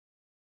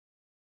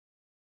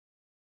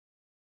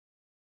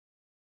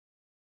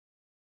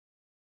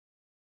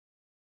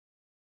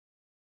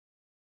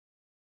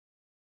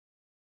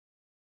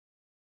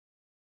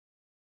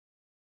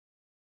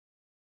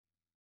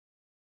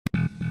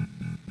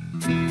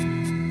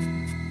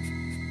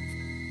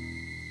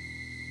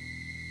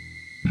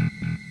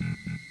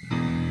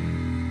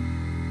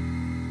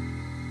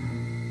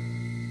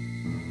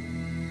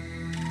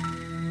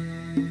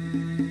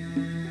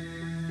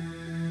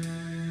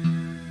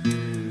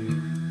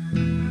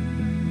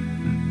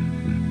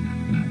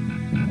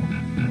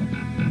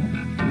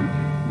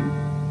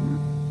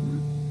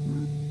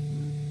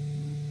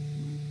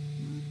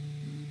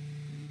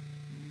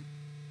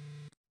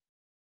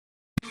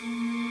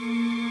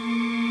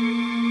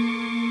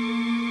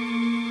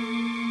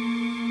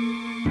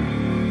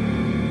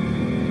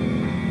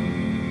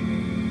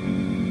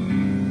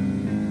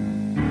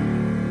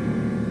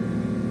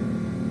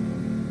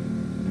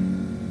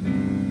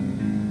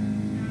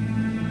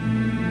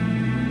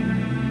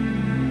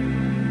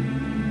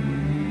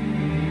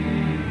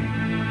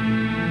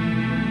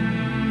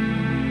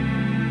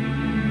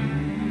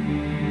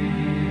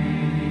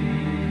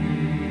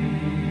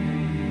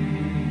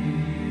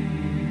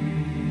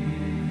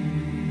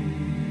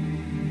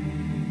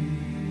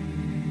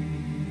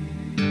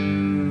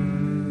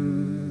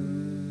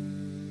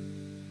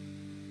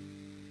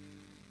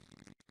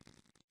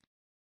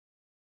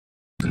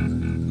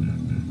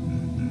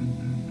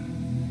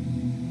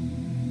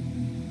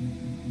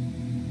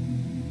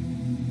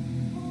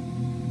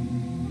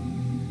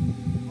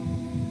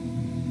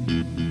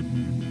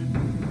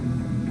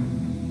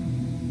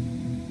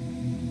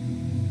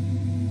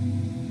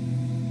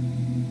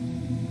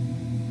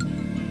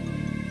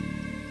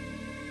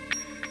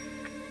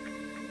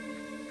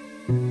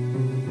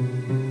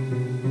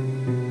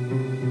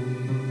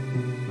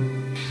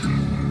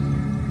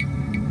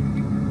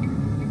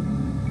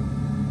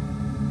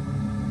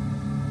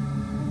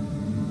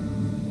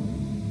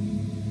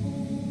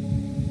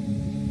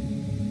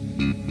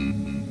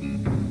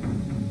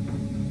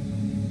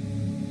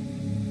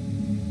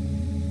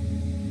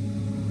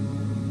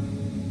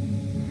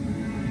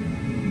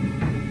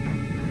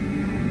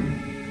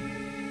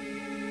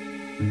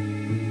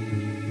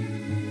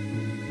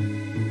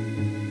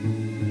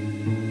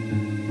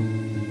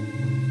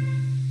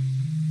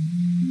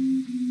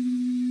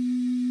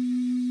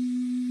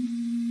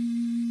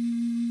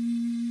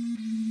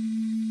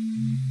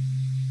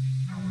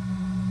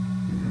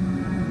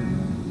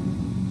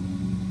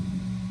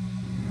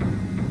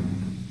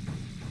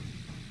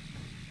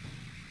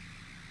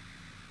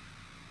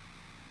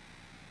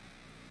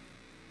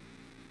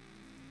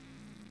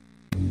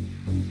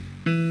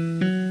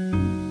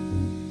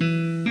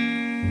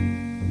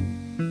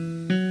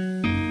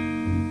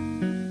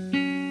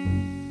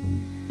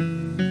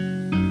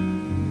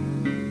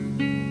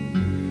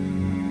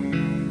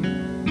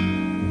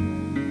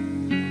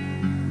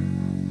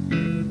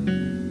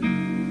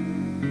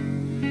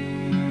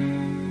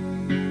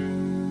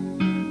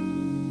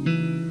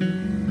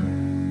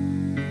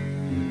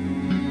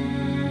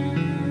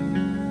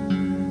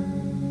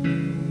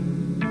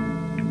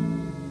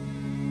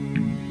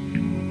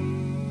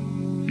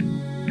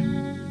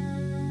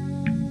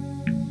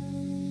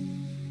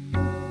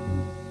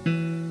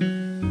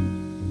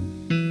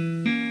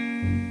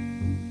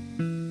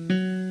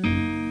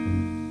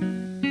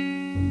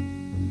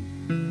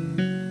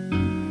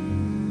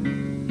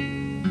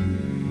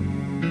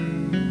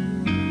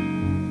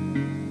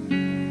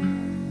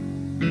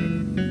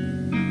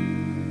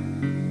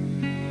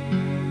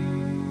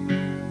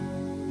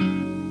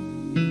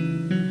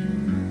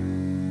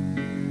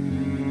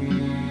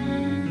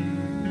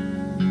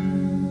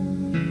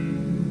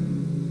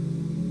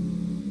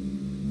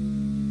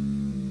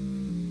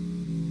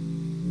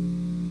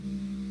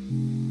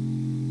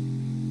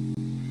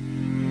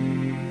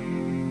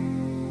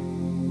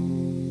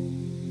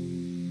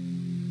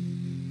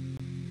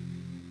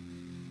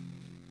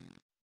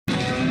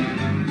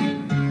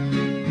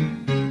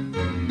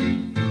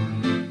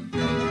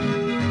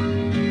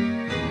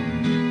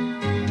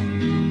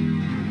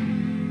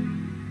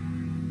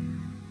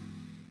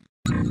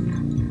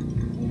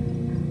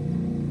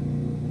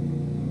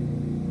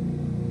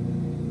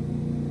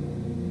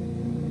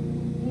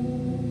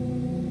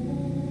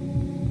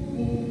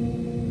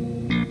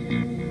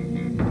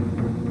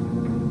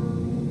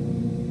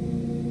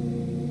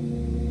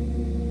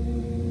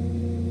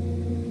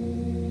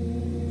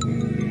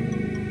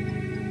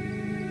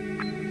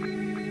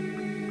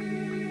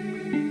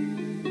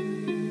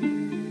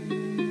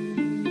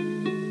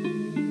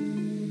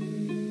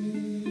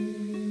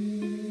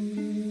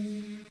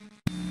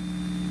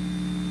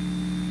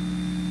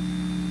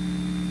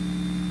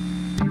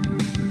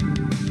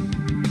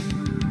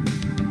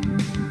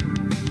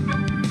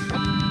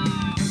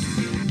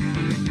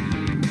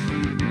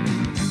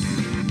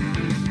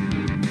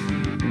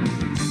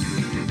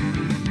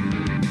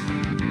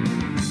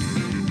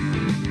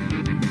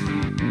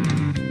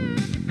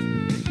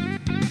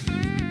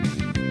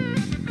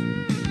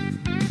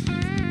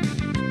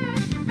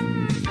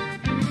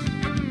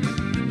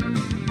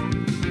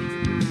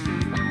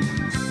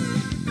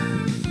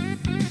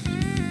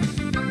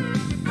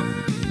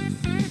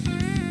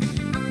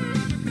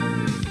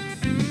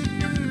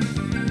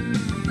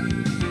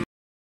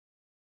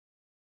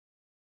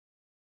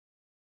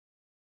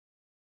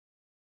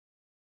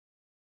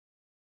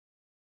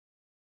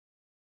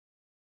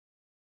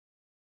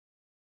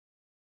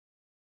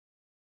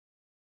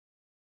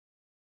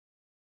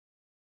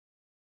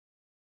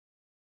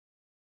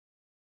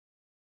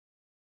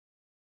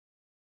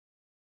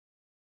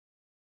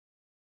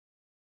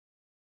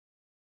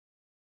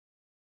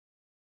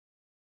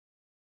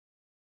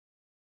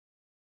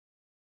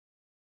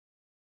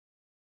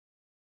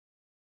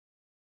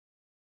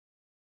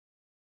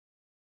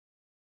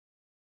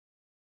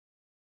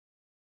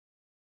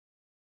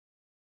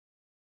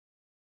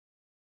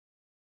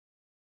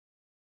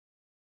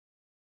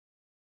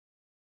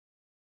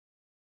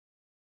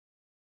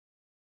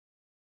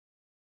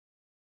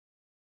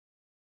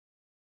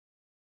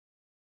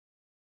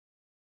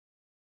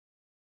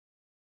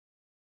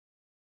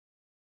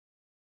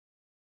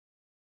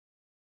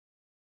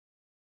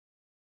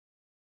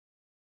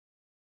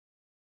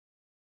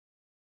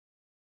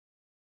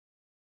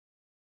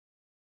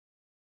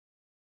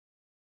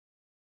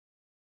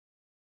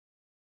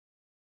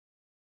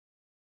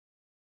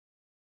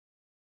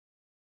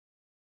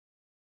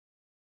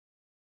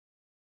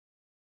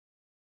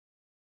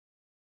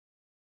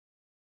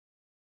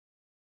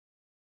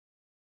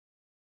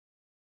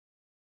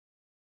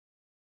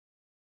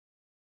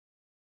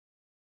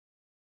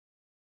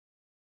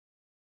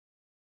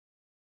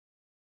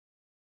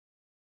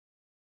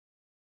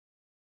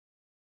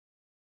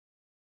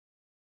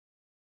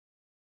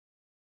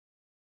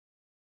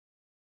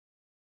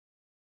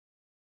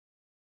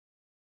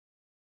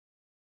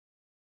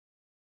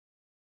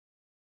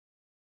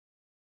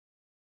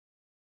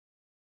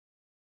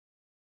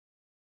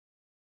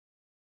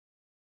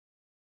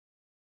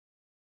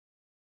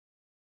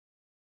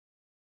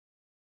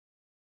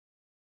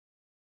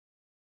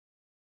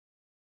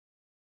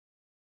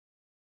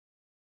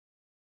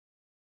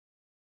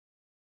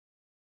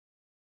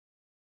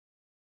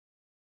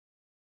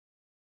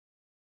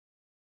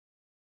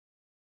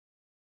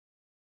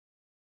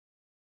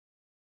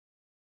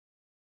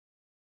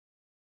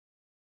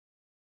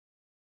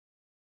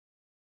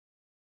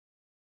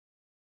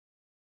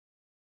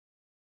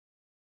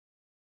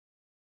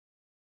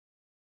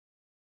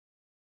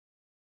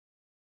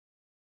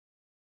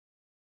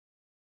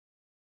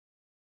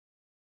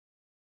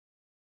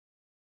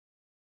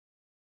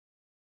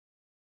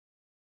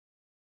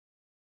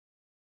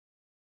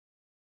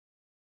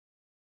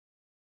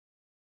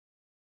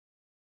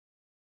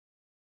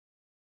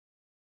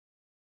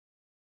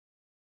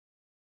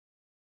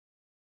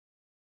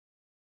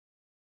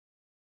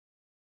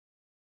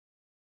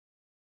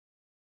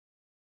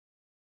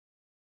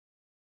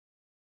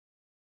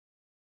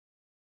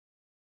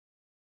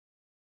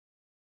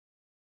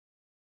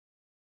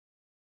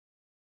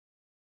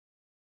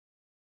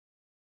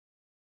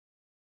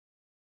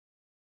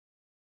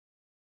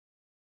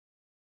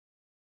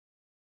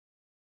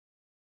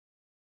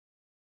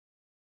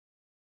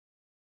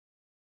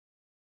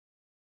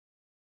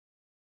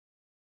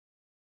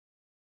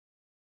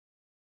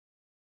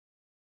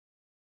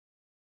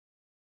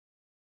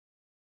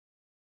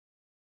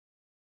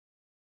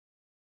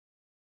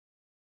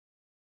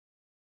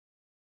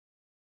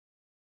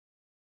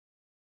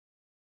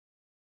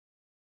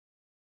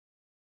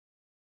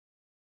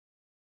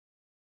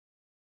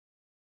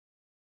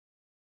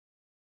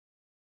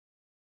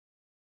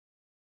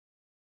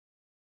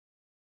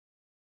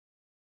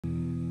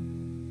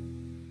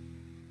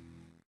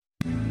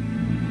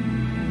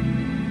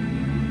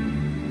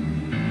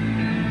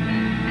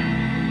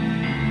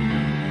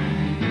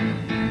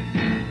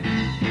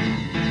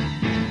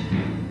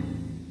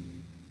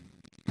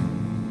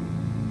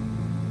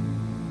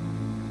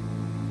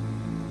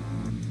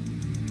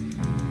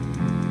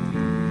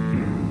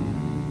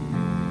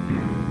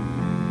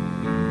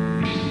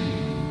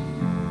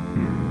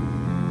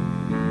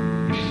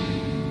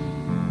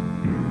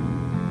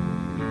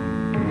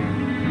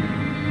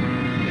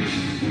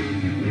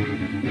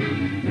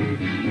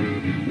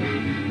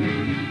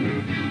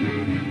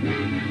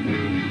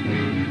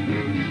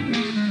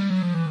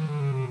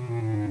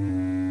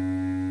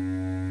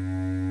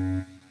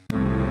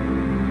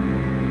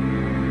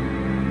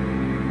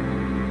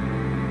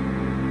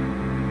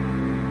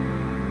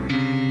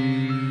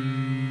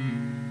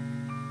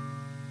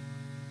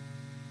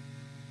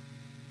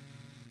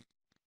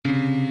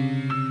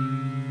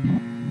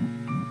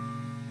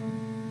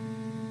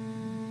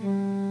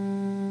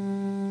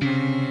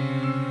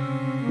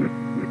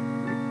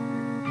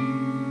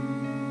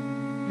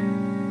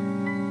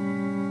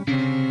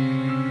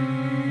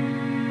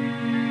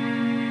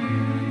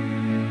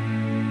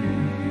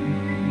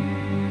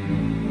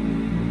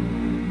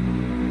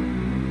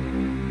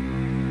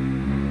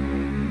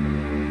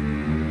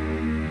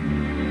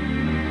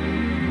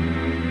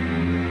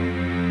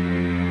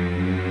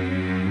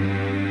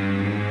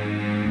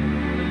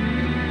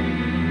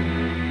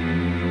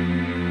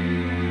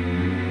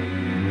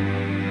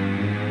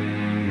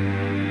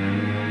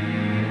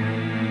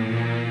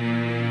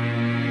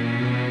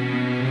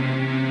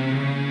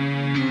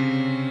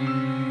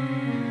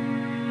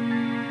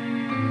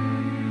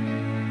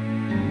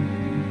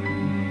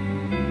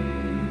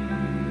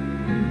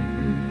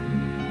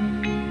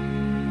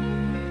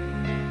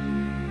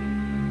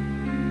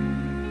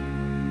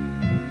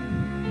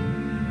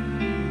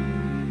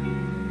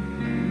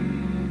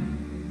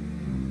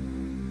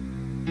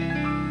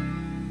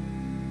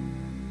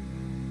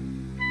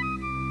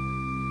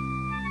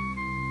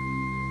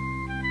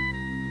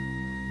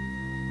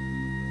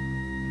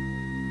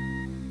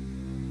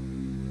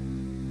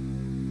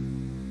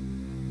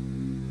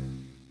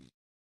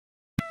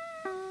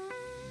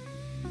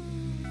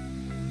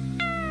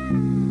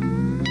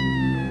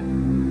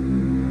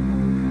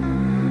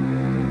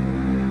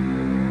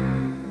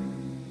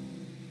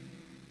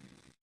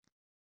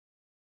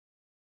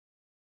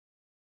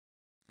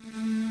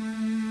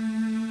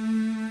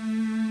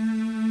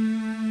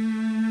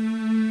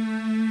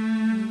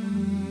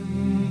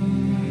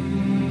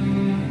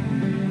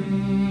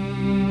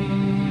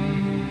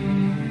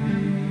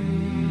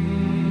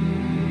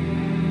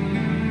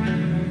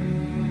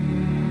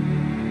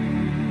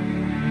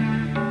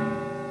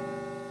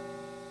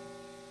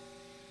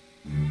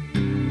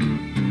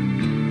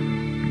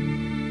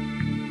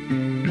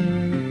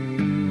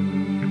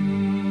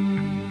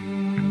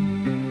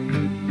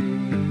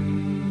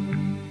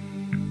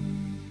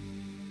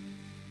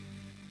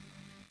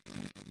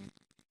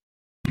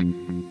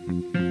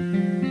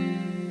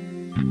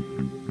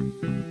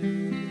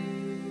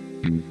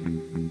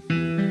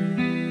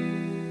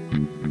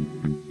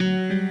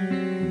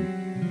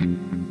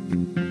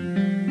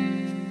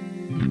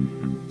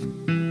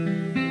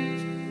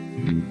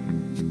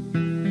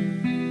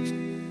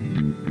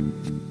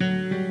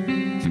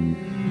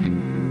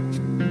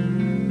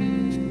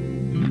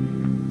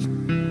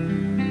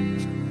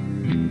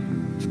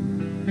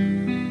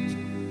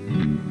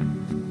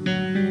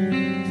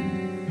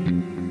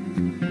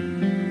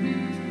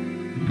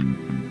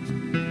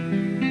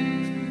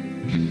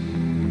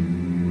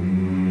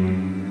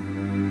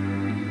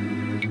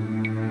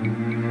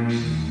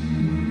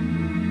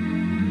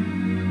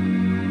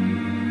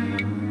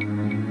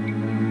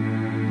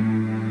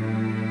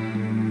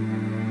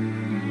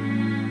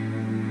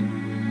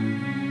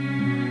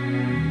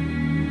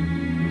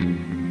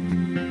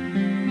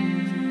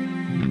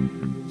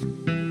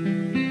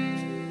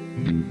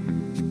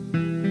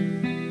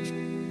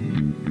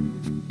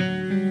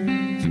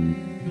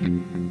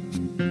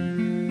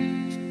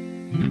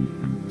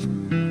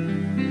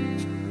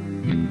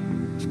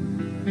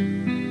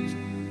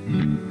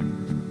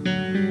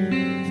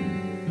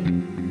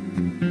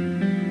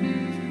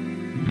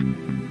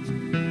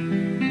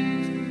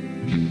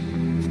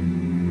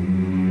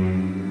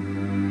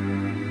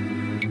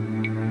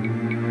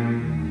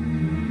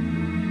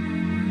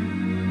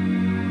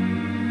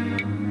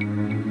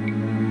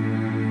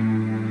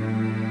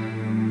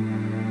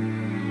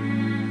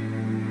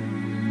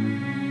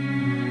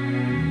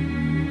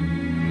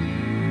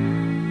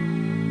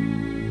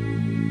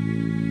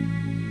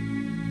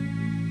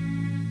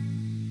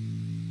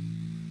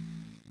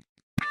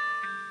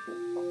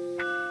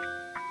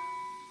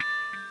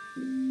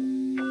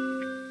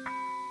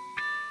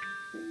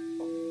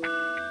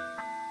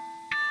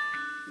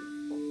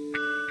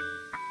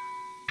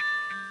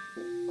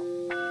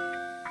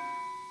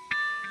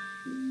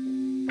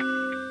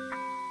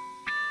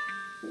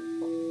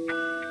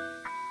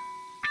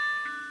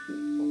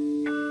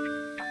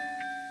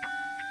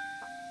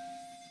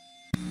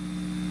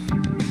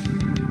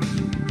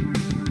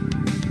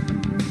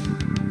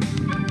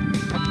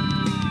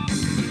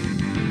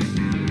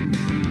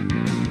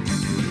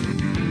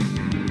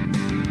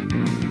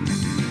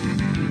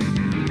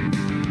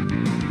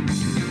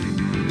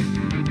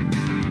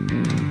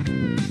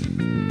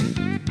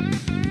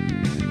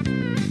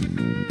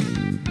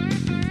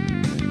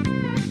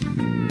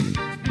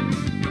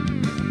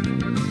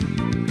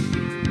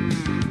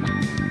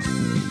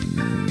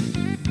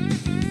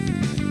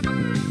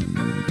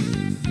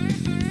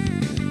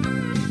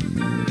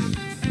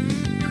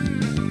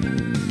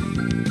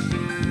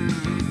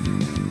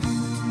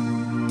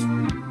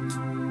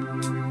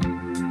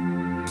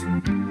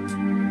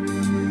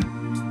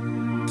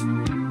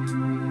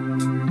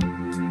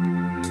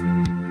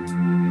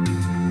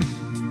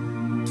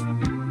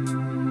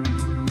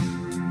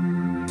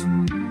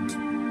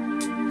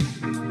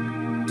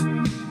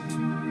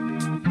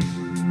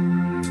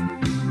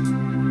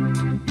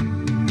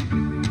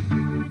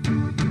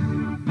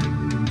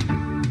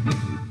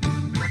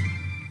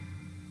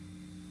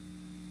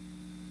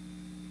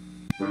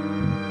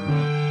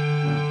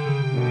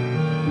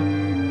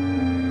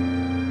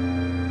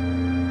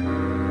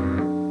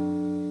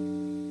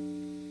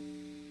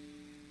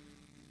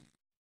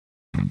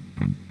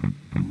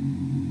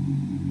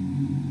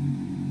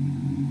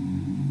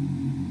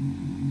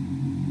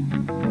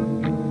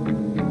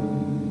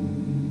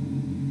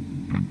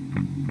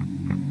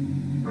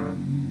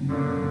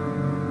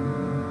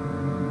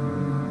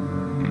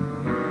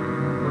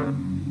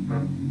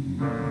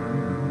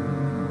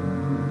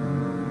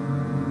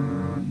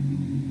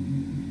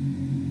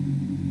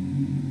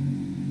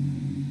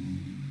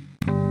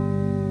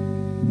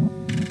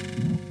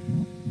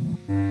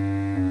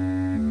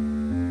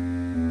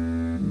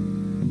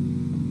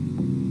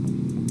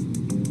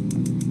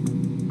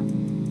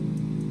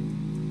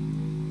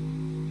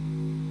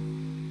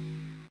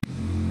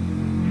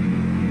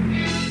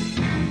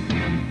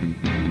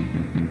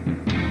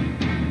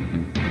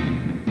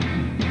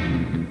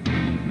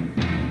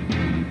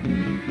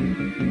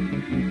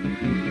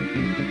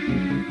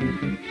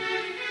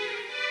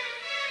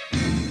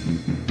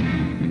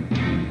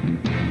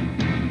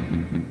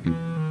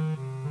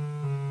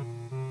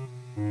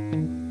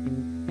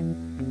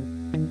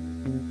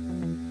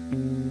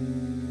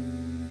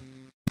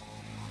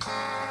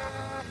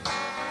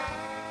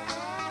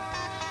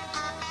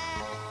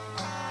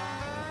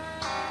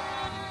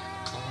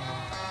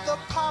The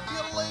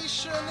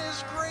population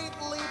is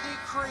greatly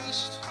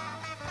decreased,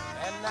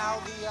 and now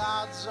the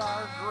odds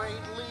are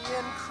greatly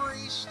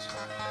increased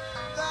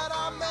that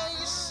I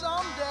may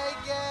someday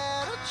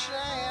get a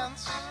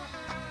chance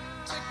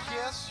to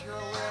kiss your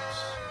lips.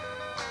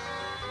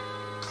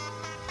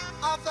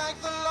 I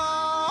thank the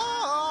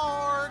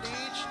Lord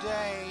each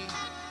day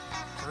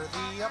for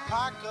the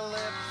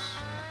apocalypse.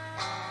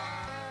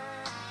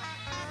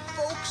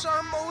 Folks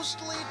are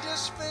mostly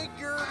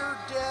disfigured or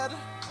dead,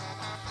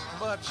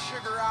 but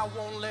sugar, I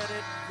won't let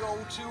it go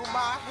to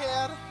my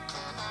head.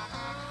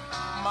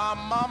 My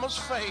mama's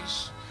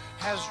face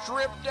has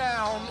dripped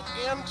down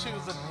into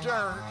the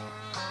dirt,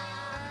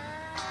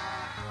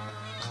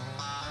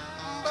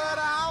 but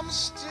I'm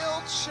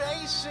still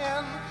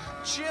chasing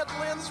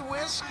Chitlin's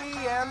whiskey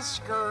and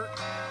skirt.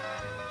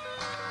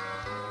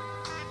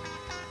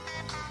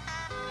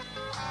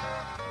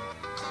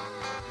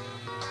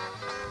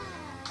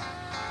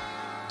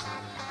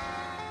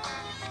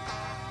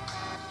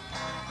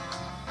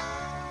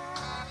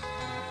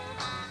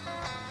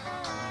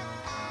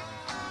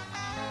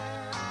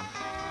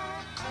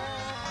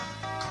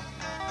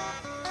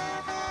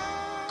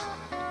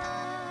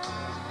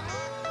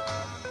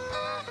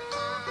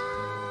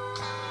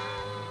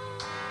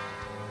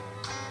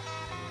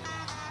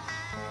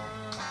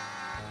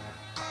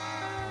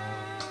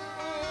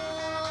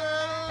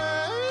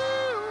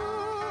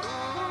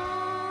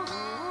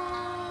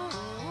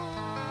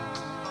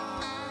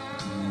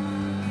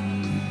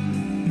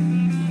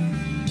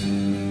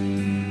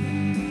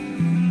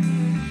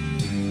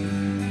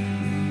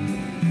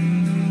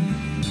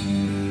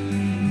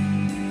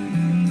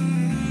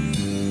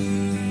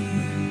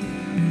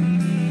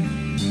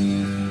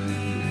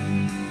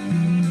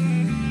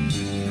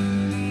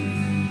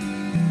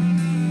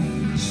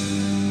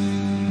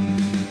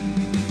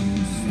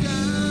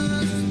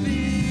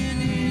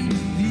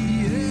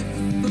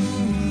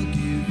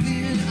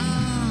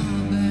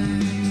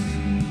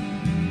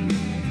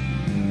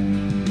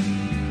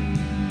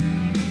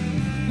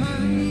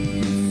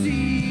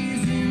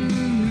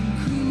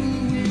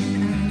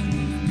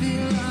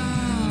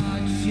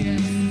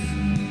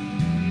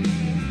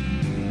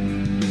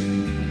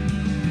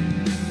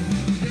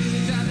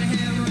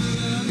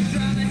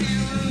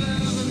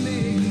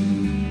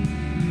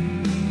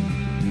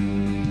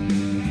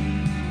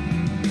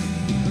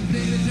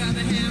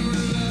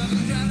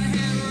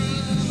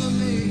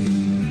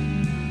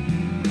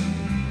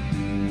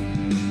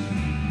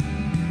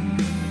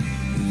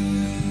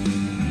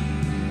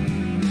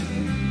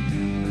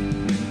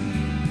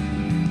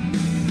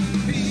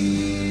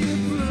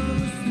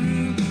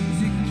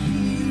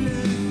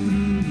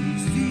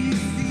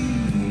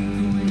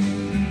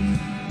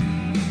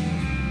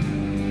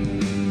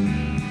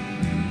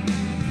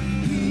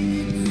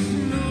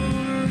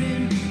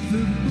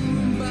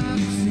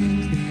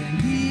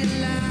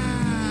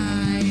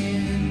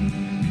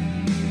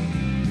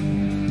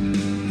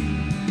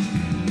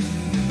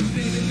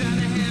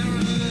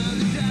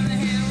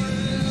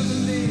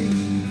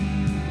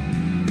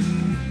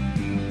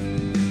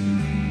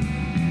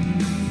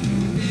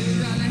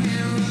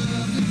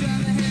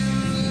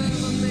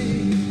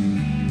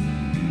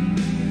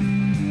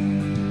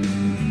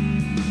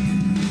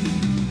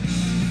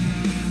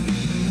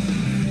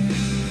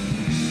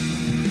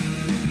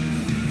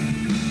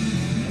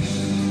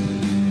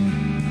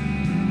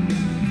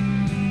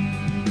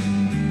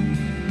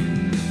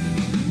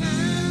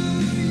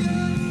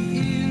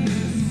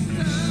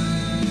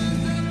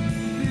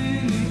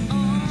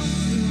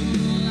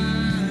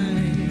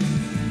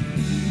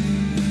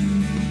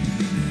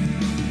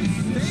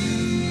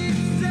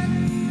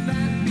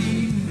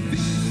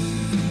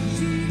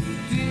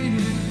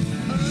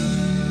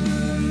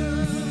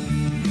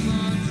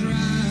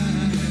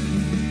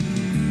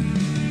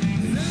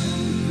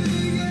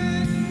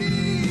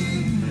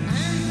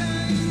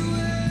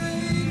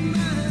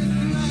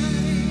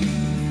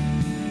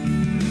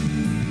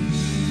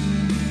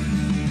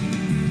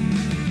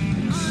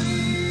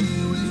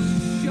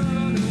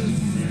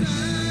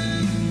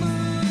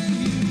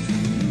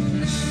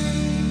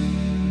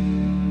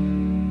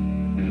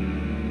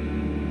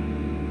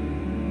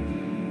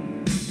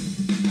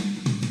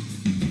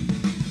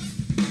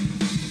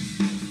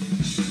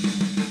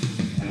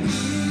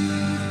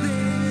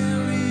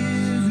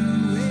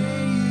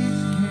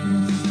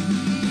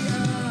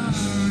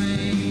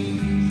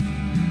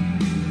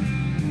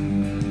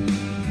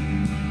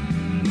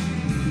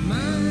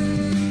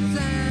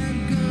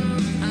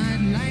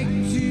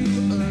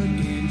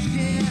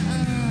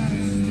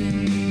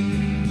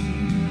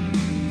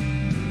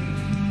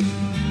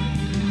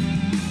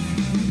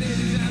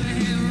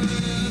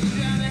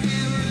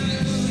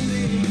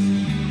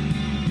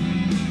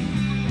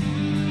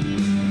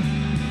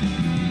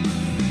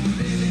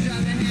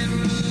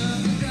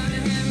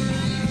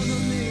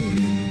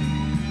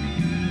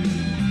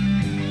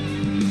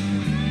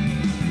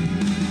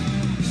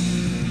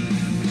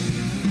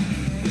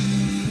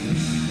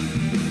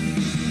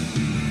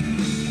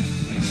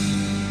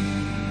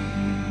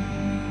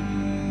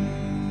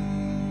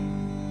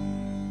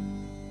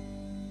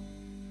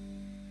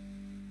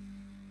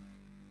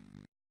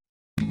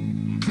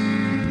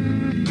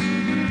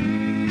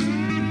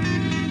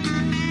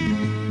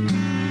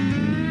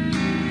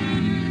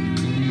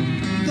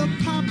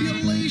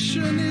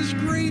 population is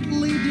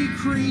greatly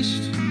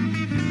decreased,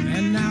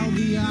 and now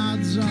the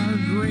odds are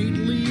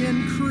greatly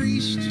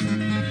increased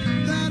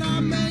that I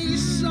may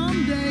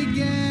someday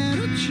get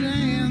a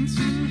chance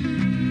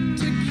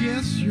to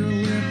kiss your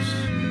lips.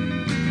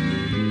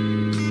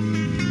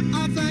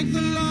 I thank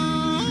the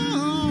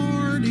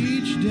Lord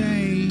each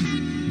day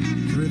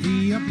for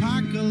the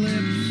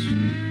apocalypse.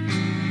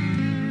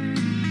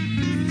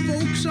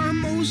 Folks are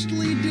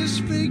mostly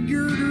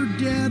disfigured or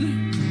dead,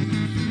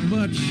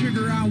 but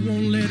sugar, I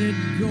won't let it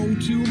go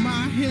to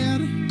my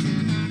head.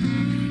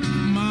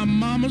 My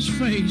mama's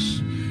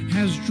face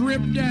has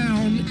dripped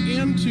down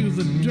into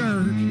the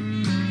dirt,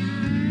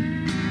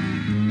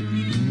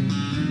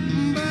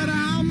 but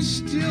I'm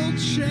still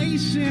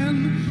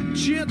chasing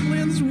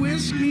Chitlin's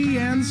whiskey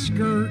and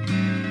skirt.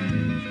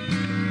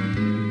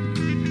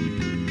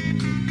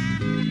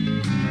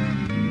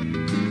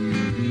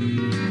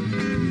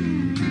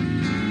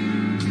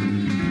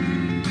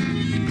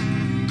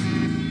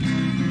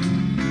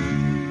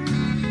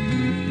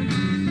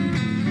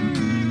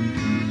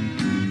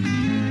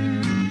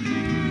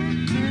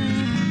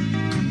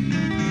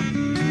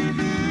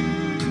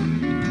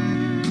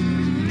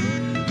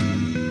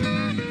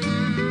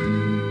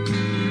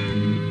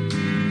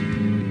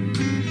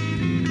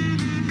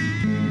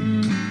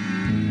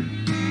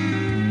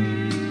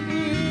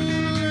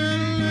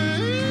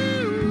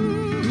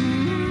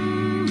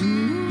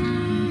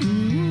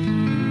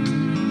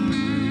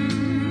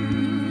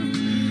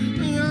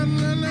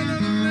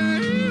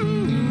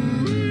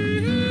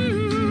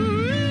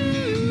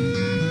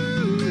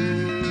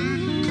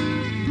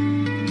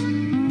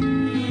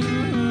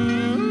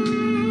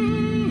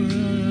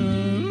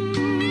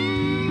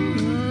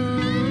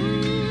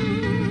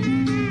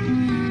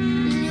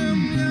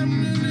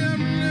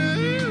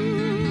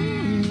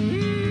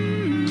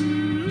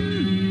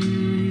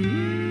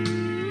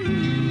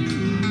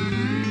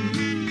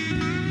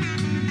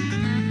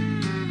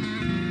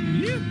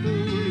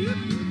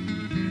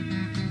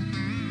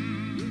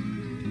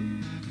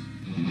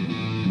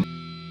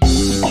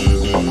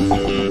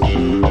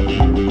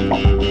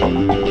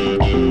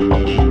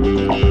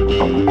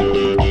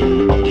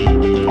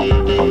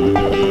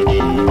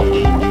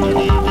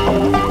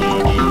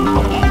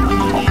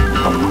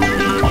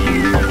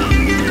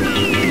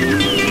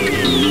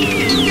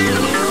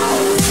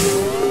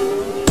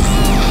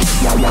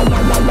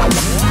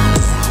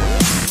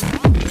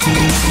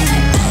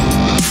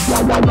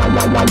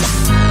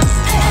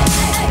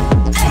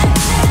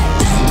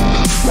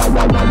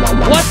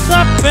 What's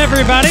up,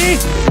 everybody?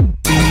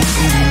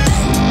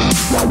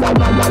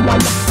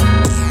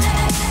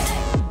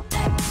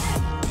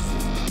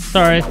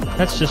 Sorry,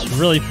 that's just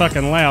really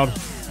fucking loud.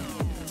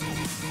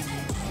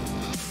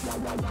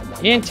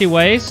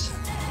 Anyways,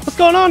 what's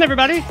going on,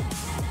 everybody?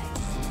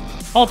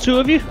 All two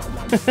of you?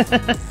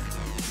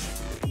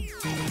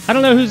 I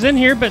don't know who's in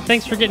here, but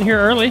thanks for getting here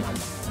early.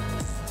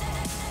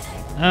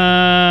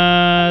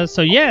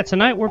 So yeah,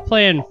 tonight we're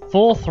playing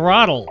Full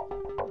Throttle.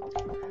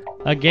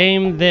 A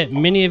game that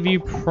many of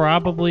you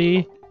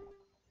probably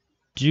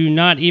do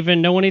not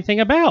even know anything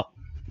about.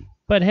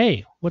 But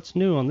hey, what's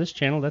new on this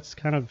channel? That's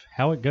kind of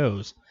how it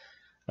goes.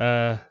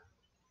 Take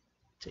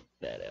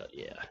that out,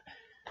 yeah.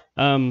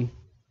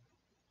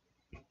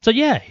 So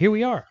yeah, here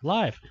we are,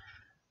 live.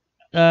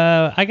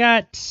 I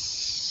got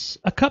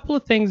a couple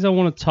of things I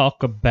want to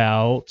talk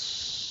about.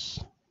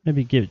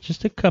 Maybe give it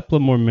just a couple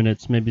of more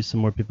minutes. Maybe some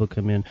more people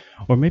come in.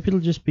 Or maybe it'll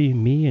just be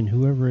me and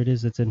whoever it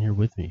is that's in here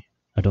with me.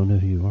 I don't know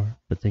who you are,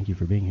 but thank you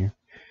for being here.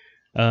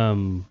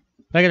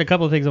 I got a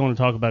couple of things I want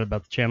to talk about the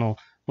channel.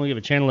 I want to give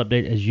a channel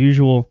update as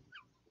usual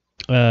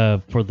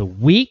for the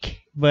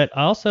week, but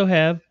I also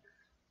have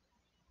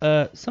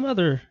some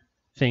other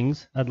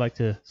things I'd like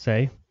to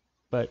say.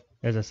 But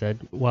as I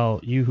said, while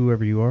you,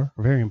 whoever you are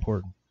very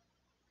important,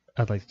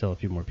 I'd like to tell a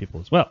few more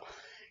people as well.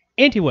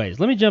 Anyways,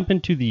 let me jump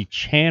into the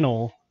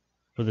channel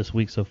for this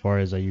week so far,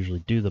 as I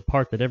usually do. The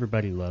part that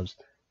everybody loves.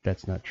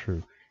 That's not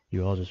true.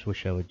 You all just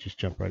wish I would just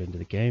jump right into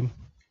the game.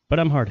 But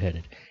I'm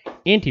hard-headed.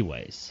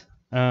 Anyways,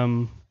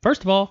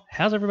 first of all,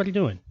 how's everybody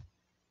doing?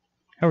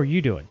 How are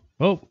you doing?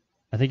 Oh,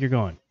 I think you're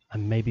gone. I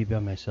may be by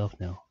myself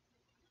now.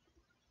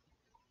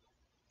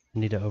 I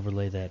need to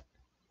overlay that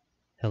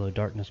Hello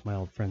Darkness, My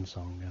Old Friend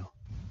song now.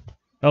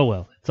 Oh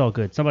well, it's all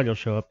good. Somebody will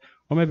show up.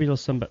 Or maybe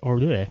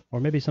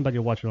maybe somebody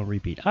will watch it on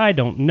repeat. I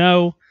don't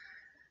know.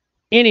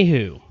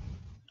 Anywho,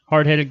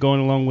 hard-headed, going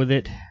along with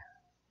it.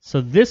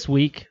 So this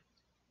week,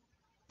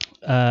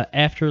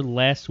 after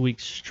last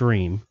week's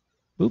stream,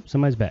 oops,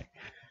 somebody's back.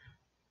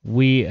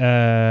 We,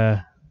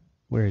 where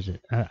is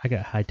it? I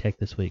got high tech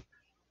this week.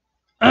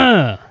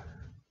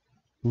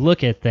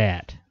 Look at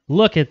that.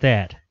 Look at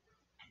that.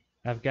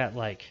 I've got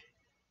like,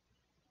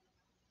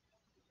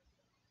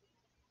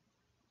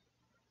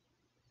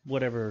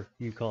 whatever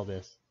you call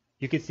this.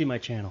 You can see my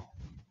channel.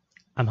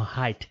 I'm a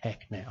high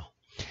tech now.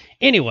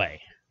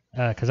 Anyway,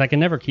 because I can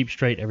never keep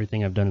straight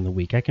everything I've done in the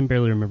week. I can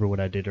barely remember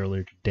what I did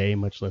earlier today,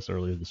 much less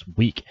earlier this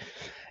week.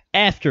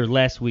 After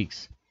last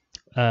week's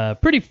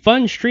pretty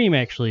fun stream,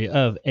 actually,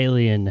 of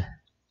Alien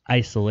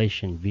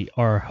Isolation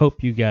VR.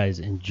 Hope you guys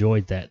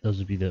enjoyed that,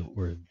 those of you that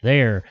were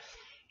there.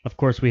 Of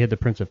course, we had the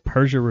Prince of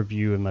Persia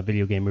review in my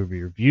video game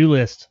movie review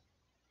list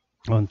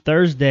on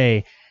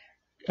Thursday.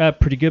 A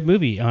pretty good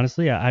movie,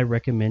 honestly. I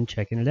recommend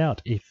checking it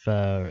out. If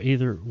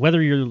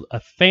whether you're a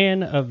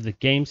fan of the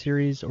game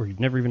series or you've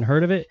never even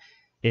heard of it,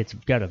 it's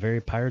got a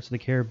very Pirates of the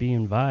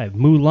Caribbean vibe.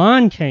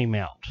 Mulan came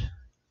out.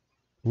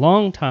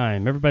 Long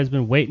time. Everybody's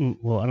been waiting.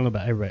 Well, I don't know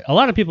about everybody. A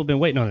lot of people have been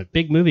waiting on it.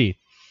 Big movie.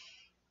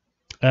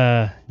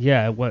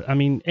 Yeah. What I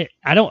mean,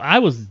 I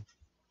was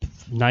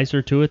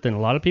nicer to it than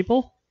a lot of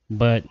people,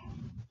 but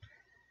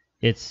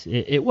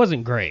it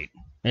wasn't great.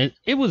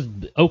 It was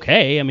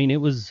okay. I mean,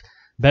 it was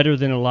better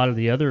than a lot of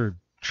the other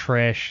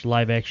trash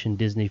live action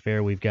Disney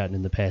fare we've gotten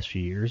in the past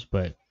few years.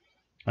 But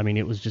I mean,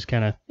 it was just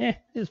kind of it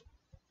was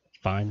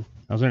fine.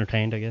 I was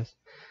entertained, I guess.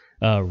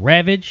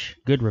 Ravage,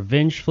 good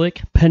revenge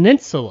flick.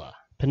 Peninsula.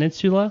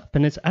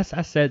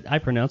 I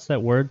pronounced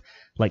that word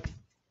like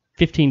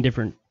 15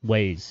 different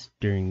ways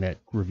during that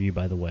review,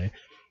 by the way.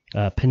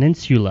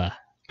 Peninsula,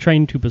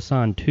 Train to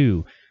Busan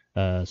 2.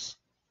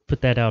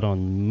 Put that out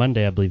on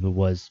Monday, I believe it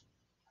was.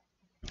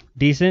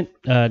 Decent,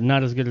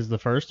 not as good as the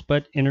first,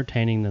 but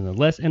entertaining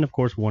nonetheless. And of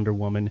course, Wonder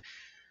Woman,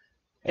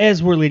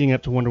 as we're leading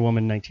up to Wonder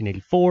Woman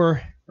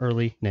 1984,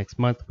 early next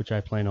month, which I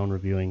plan on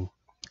reviewing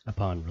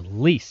upon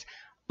release.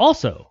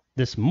 Also,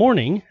 this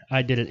morning,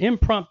 I did an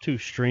impromptu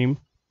stream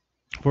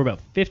for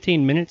about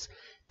 15 minutes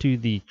to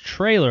the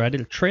trailer. I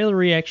did a trailer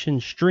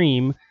reaction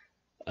stream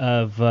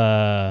of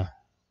the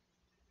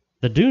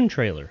Dune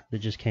trailer that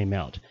just came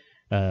out.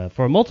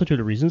 For a multitude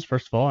of reasons.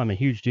 First of all, I'm a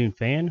huge Dune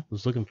fan.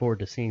 Was looking forward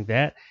to seeing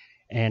that.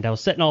 And I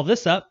was setting all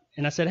this up,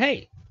 and I said,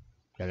 hey,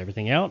 got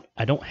everything out.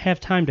 I don't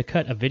have time to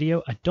cut a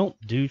video. I don't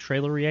do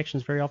trailer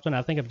reactions very often.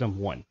 I think I've done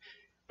one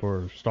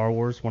for Star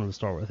Wars, one of the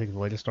Star Wars, I think the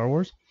latest Star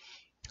Wars.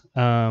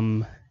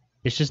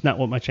 It's just not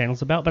what my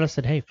channel's about, but I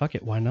said, hey, fuck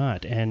it, why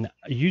not? And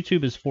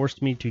YouTube has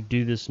forced me to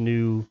do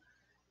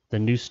the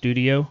new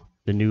studio,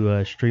 the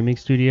new streaming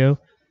studio,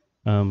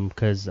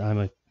 because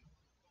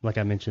like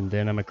I mentioned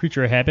then, I'm a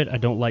creature of habit. I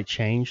don't like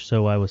change,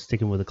 so I was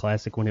sticking with the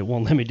classic when it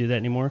won't let me do that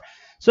anymore.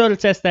 So to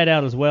test that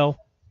out as well,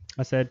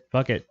 I said,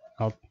 fuck it,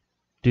 I'll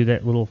do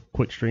that little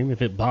quick stream.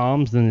 If it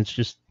bombs, then it's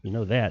just,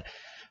 that.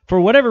 For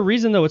whatever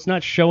reason, though, it's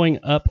not showing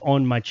up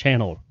on my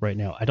channel right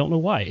now. I don't know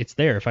why. It's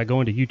there. If I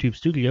go into YouTube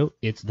Studio,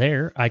 it's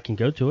there. I can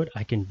go to it.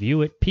 I can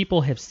view it. People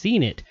have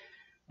seen it,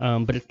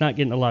 but it's not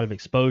getting a lot of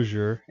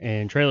exposure,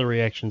 and trailer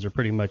reactions are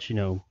pretty much,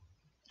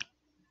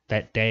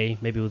 that day,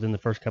 maybe within the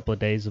first couple of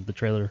days of the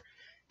trailer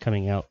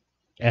coming out.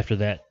 After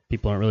that,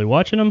 people aren't really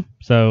watching them,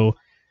 so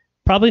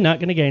probably not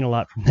going to gain a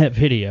lot from that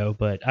video,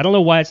 but I don't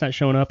know why it's not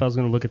showing up. I was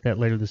going to look at that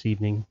later this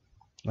evening.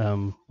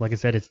 Like I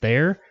said, it's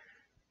there,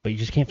 but you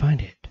just can't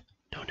find it.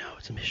 Don't know.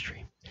 It's a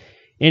mystery.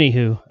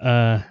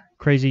 Anywho,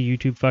 crazy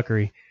YouTube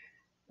fuckery.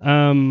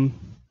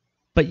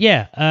 But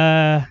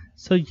yeah,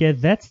 so yeah,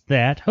 that's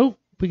that. Oh,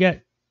 we got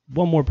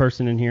one more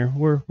person in here.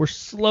 We're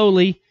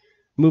slowly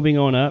moving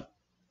on up.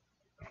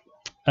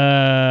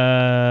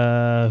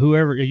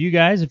 Whoever you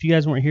guys, if you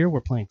guys weren't here,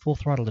 we're playing Full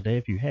Throttle today.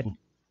 If you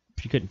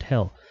couldn't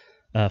tell,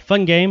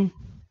 fun game,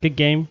 good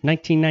game,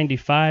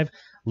 1995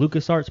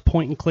 LucasArts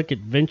point-and-click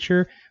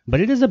adventure,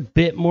 but it is a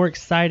bit more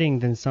exciting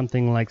than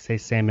something like, say,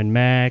 Sam &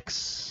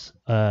 Max,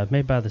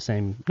 made by not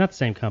the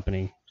same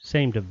company,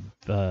 same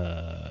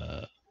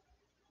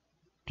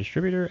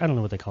distributor. I don't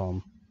know what they call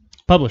them,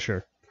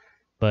 publisher,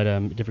 but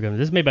different company.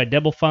 This is made by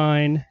Double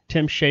Fine,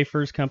 Tim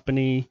Schafer's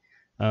company,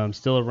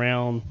 still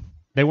around.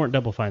 They weren't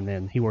Double Fine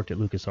then. He worked at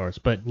LucasArts.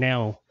 But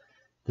now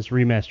this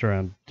remaster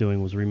I'm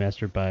doing was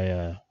remastered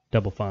by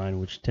Double Fine,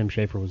 which Tim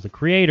Schafer was the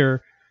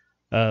creator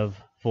of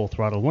Full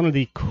Throttle. One of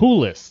the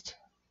coolest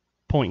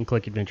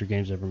point-and-click adventure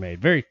games ever made.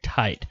 Very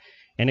tight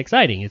and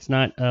exciting. It's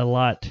not a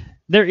lot.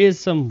 There is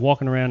some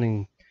walking around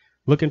and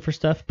looking for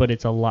stuff, but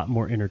it's a lot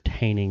more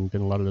entertaining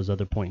than a lot of those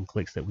other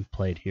point-and-clicks that we've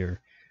played here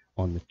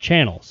on the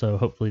channel. So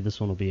hopefully this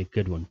one will be a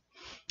good one.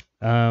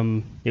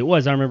 It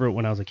was. I remember it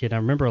when I was a kid. I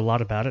remember a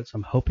lot about it, so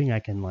I'm hoping I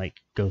can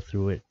go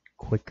through it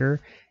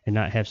quicker and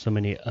not have so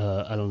many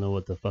I don't know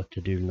what the fuck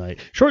to do tonight.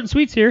 Short and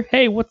Sweet's here.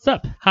 Hey, what's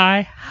up?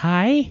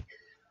 Hi.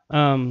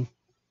 So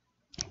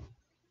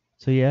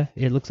yeah,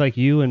 it looks like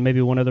you and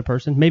maybe one other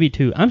person, maybe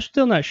two. I'm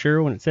still not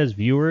sure when it says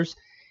viewers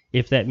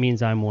if that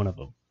means I'm one of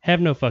them. Have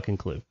no fucking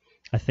clue.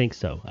 I think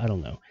so. I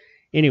don't know.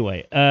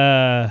 Anyway,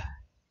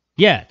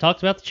 yeah,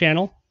 talked about the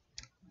channel.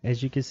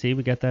 As you can see,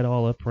 we got that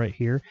all up right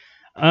here.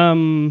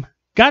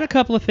 Got a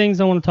couple of things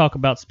I want to talk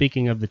about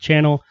speaking of the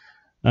channel.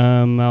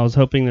 I was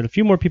hoping that a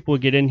few more people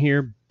would get in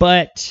here,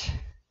 but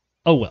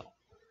oh well.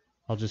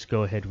 I'll just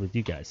go ahead with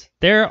you guys.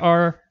 There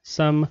are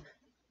some...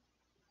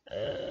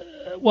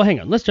 well, hang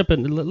on. Let's jump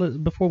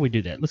in. Before we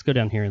do that, let's go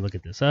down here and look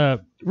at this.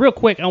 Real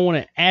quick, I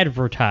want to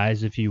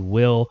advertise, if you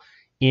will,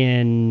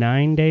 in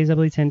 9 days, I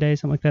believe 10 days,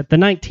 something like that. The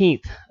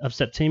 19th of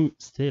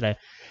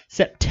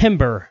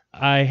September,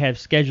 I have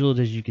scheduled,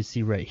 as you can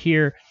see right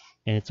here,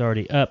 and it's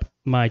already up,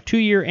 my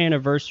 2-year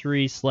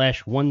anniversary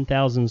 /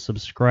 1,000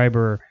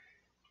 subscriber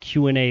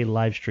Q&A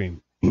live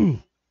stream.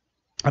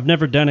 I've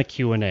never done a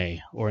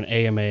Q&A or an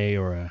AMA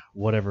or a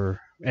whatever,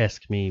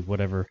 ask me,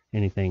 whatever,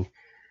 anything,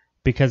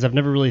 because I've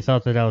never really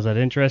thought that I was that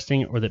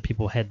interesting or that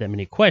people had that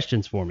many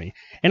questions for me.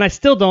 And I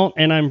still don't,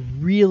 and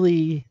I'm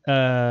really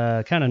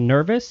kind of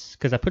nervous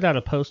because I put out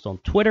a post on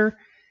Twitter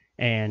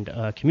and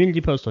a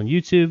community post on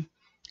YouTube.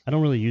 I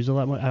don't really use a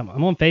lot more.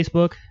 I'm on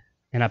Facebook,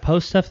 and I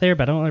post stuff there,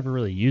 but I don't ever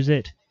really use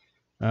it.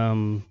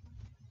 I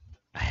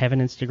have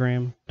an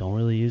Instagram, don't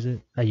really use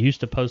it. I used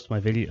to post my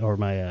video or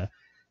my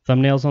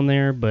thumbnails on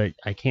there, but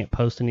I can't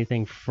post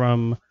anything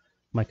from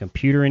my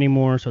computer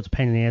anymore, so it's a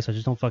pain in the ass. I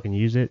just don't fucking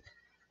use it.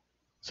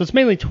 So it's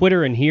mainly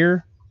Twitter and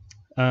here,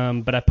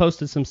 but I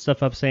posted some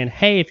stuff up saying,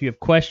 hey, if you have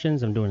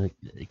questions, I'm doing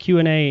a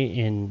Q&A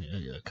in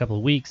a couple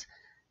of weeks.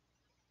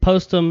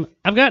 Post them.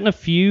 I've gotten a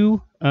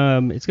few.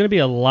 It's going to be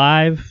a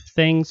live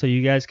thing, so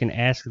you guys can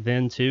ask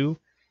then too.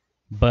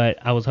 But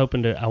I was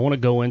hoping I want to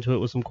go into it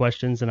with some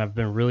questions, and I've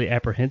been really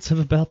apprehensive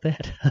about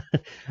that.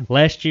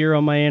 Last year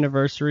on my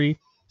anniversary,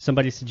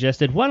 somebody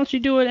suggested, why don't you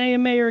do an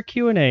AMA or a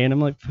Q&A? And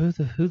I'm like,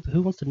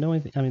 who wants to know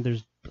anything? I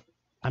mean,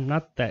 I'm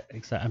not that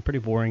excited. I'm pretty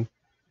boring.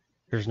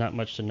 There's not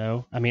much to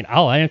know. I mean,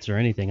 I'll answer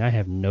anything. I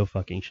have no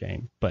fucking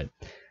shame. But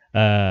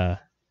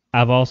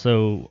I've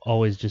also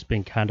always just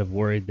been kind of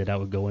worried that I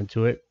would go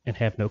into it and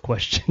have no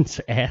questions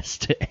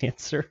asked to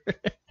answer.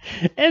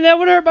 And that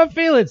would hurt my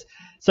feelings.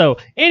 So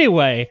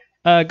anyway,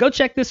 go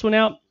check this one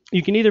out.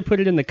 You can either put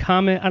it in the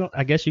comment.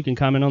 I guess you can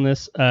comment on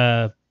this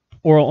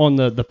or on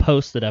the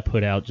post that I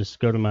put out. Just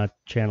go to my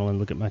channel and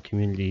look at my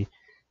community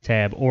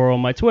tab, or on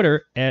my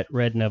Twitter at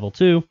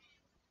RedNeville2.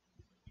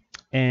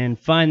 And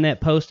find that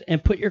post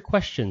and put your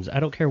questions. I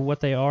don't care what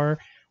they are,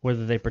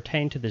 whether they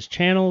pertain to this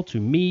channel, to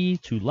me,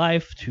 to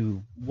life,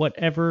 to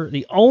whatever.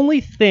 The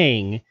only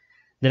thing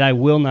that I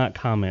will not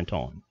comment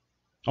on,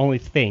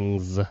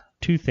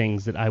 two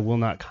things that I will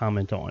not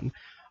comment on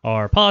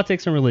are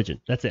politics and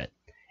religion. That's it.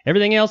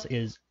 Everything else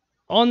is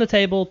on the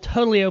table,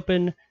 totally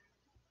open.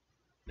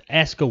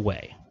 Ask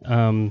away.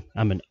 I'm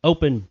an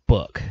open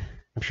book.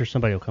 I'm sure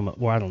somebody will come up.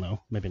 Well, I don't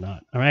know. Maybe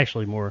not. I'm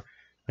actually more,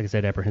 like I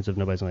said, apprehensive.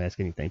 Nobody's going to ask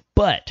anything.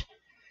 But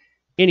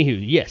anywho,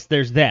 yes,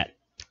 there's that.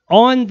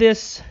 On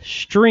this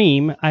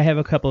stream, I have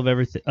a couple of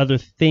other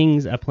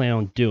things I plan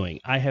on doing.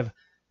 I have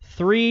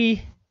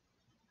three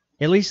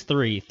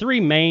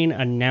main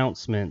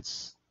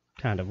announcements,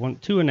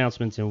 two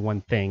announcements in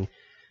one thing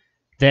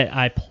that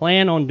I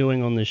plan on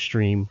doing on this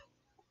stream.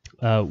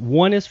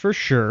 One is for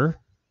sure,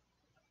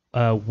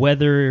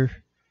 whether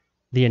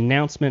the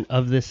announcement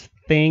of this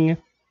thing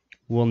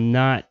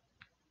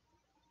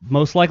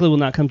most likely will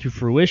not come to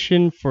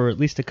fruition for at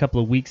least a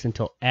couple of weeks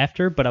until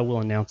after, but I will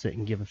announce it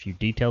and give a few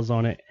details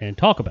on it and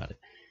talk about it.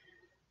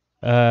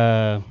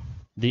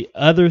 The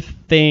other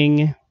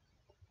thing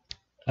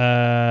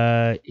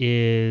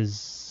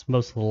is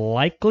most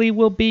likely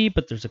will be,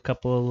 but there's a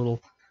couple of little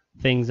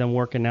things I'm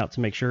working out to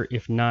make sure,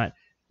 if not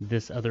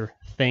this other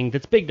thing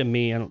that's big to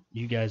me.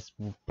 You guys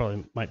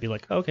probably might be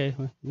like, okay,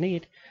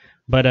 neat.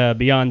 But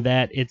beyond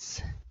that,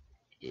 it's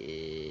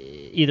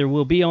either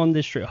will be on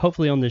this stream,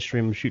 hopefully on this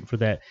stream, I'm shooting for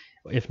that,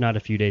 if not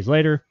a few days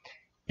later.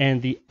 And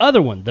the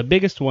other one, the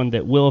biggest one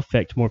that will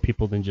affect more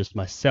people than just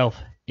myself,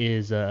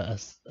 is a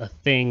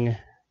thing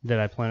that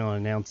I plan on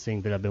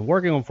announcing that I've been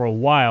working on for a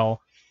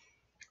while,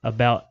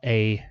 about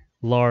a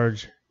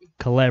large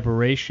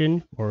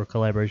collaboration or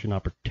collaboration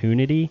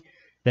opportunity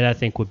that I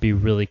think would be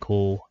really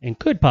cool and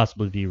could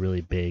possibly be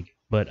really big.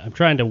 But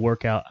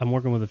I'm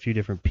working with a few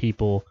different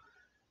people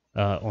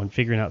on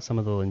figuring out some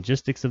of the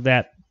logistics of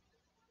that,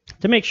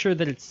 to make sure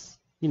that it's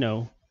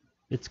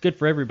good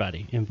for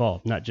everybody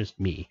involved, not just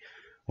me,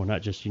 or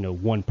not just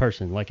one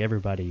person. Like,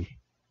 everybody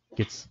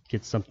gets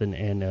something.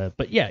 And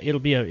but yeah, it'll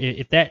be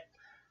if that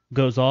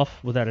goes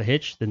off without a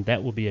hitch, then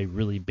that will be a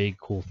really big,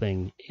 cool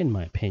thing, in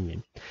my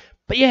opinion.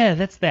 But yeah,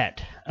 that's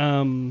that.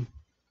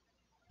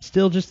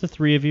 Still just the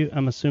three of you.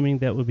 I'm assuming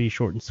that would be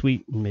short and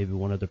sweet, and maybe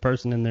one other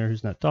person in there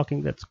who's not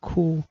talking. That's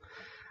cool.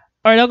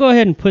 All right, I'll go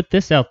ahead and put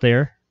this out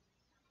there.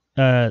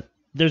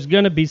 There's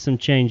going to be some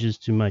changes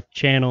to my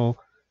channel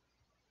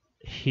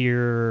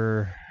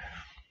here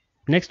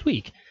next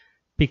week,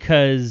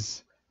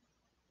 because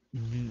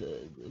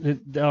I'm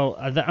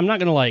not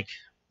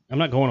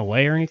going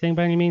away or anything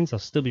by any means. I'll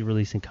still be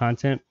releasing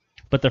content,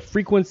 but the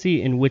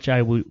frequency in which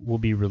I will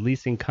be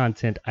releasing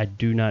content, I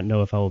do not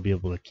know if I will be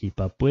able to keep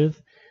up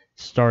with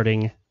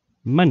starting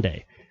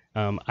Monday.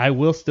 I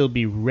will still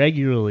be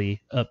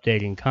regularly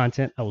updating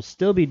content. I will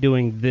still be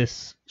doing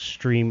this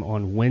stream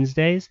on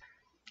Wednesdays.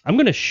 I'm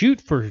going to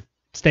shoot for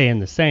staying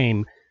the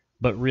same,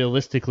 but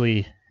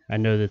realistically, I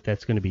know that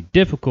that's going to be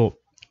difficult,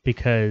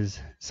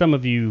 because some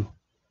of you,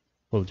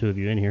 well, the two of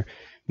you in here,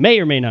 may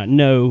or may not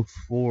know,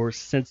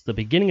 since the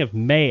beginning of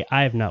May,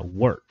 I have not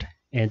worked.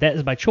 And that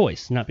is by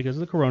choice, not because of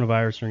the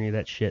coronavirus or any of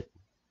that shit,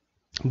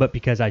 but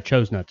because I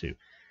chose not to.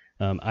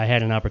 I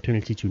had an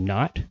opportunity to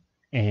not,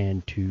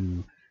 and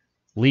to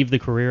leave the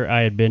career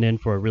I had been in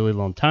for a really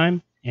long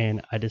time,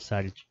 and I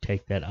decided to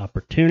take that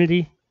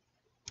opportunity.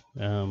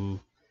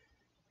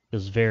 It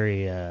was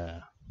very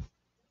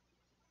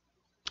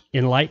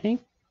enlightening.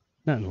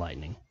 Not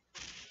enlightening.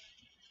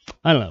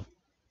 I don't know.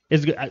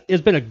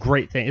 It's been a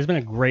great thing. It's been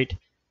a great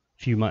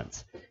few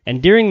months.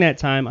 And during that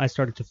time, I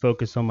started to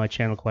focus on my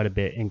channel quite a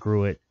bit and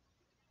grew it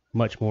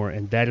much more.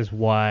 And that is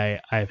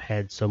why I've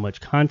had so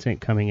much content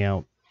coming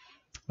out.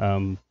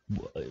 I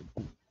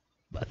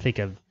think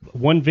of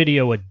one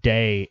video a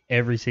day,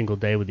 every single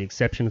day, with the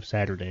exception of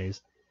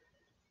Saturdays,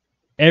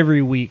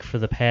 every week for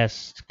the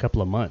past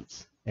couple of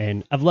months.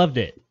 And I've loved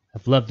it.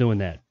 I've loved doing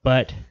that.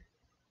 But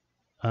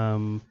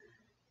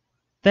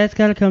that's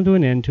got to come to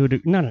an end,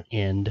 not an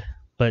end,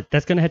 but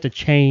that's going to have to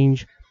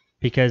change,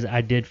 because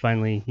I did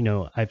finally,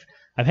 I've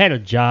had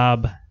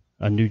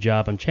a new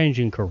job. I'm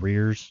changing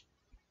careers,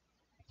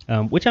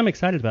 which I'm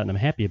excited about and I'm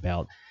happy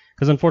about.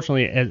 Because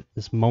unfortunately, at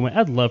this moment,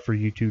 I'd love for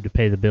YouTube to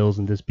pay the bills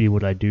and this be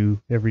what I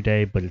do every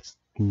day, but it's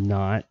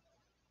not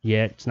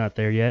yet. It's not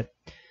there yet.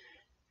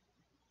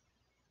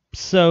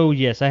 So,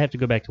 yes, I have to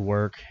go back to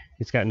work.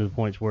 It's gotten to the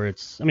point where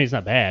it's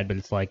not bad, but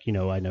it's like,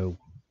 I know,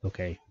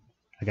 okay,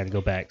 I got to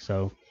go back.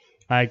 So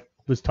I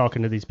was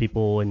talking to these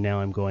people, and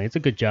now I'm going, it's a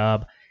good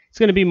job. It's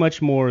going to be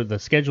the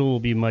schedule will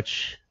be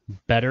much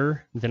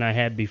better than I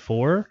had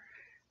before,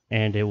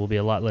 and it will be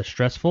a lot less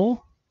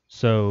stressful.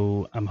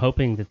 So I'm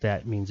hoping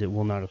that means it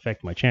will not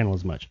affect my channel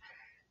as much.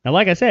 Now,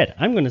 like I said,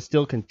 I'm going to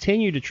still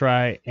continue to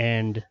try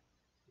and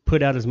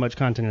put out as much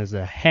content as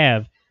I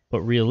have,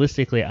 but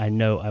realistically, I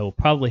know I will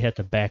probably have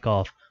to back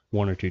off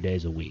 1 or 2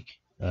 days a week.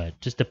 It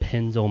just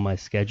depends on my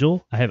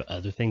schedule. I have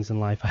other things in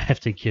life I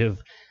have to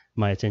give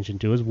my attention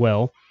to as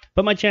well,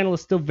 but my channel is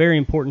still very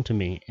important to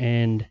me,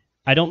 and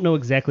I don't know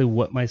exactly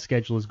what my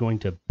schedule is going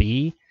to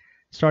be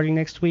starting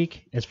next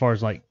week as far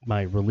as like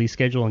my release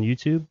schedule on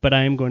YouTube, but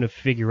I am going to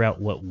figure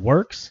out what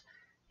works,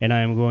 and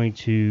I am going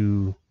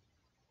to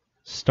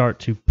start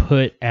to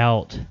put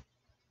out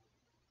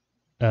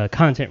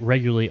content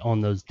regularly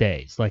on those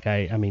days. Like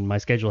my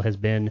schedule has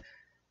been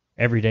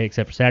every day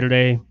except for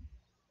Saturday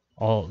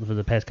all for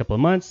the past couple of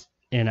months,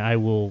 and I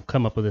will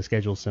come up with a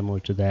schedule similar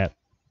to that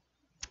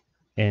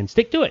and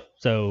stick to it,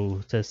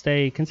 so to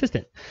stay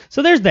consistent.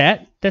 So there's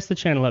that. That's the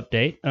channel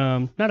update.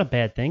 Not a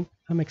bad thing.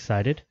 I'm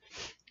excited.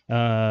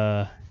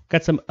 Got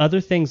some other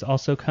things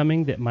also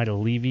coming that might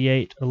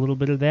alleviate a little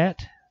bit of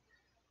that.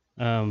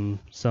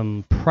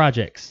 Some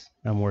projects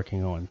I'm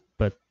working on,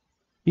 but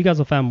you guys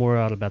will find more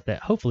out about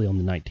that hopefully on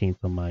the 19th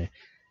on my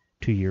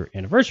 2-year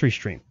anniversary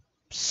stream.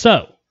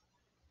 So,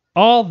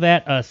 all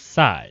that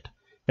aside,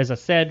 as I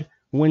said,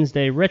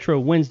 Retro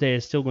Wednesday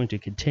is still going to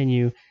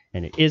continue,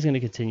 and it is going to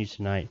continue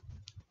tonight.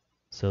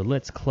 So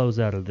let's close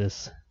out of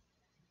this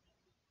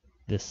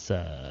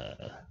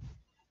YouTube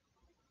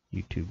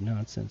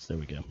nonsense. There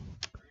we go.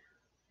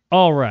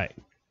 All right.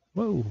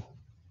 Whoa.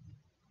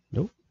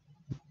 Nope.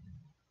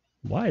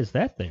 Why is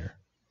that there?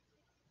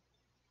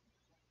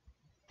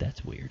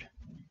 That's weird.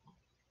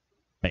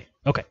 Hey,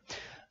 okay.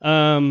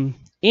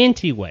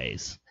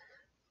 Anyways.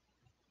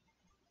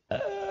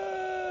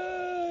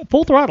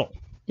 Full Throttle.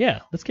 Yeah,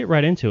 let's get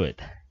right into it.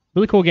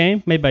 Really cool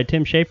game made by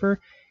Tim Schafer.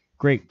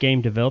 Great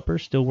game developer,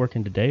 still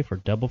working today for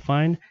Double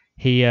Fine.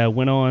 He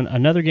went on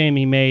another game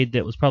he made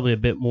that was probably a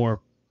bit more,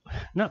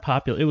 not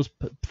popular.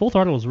 Full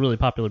Throttle was really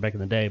popular back in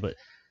the day, but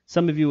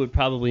some of you would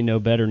probably know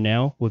better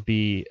now. Would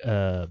be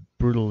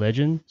Brutal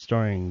Legend,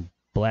 starring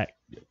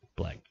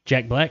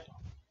Jack Black.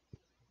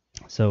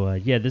 So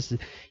yeah,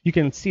 you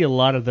can see a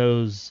lot of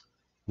those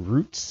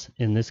roots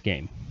in this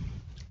game.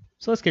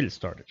 So let's get it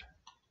started.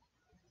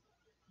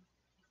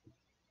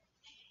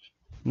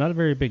 Not a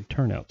very big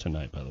turnout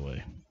tonight, by the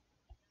way.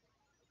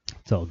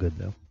 It's all good,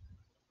 though.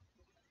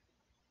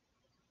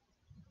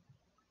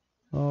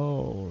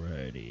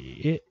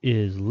 Alrighty. It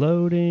is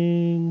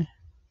loading.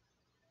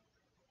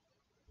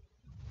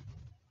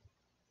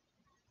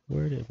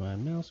 Where did my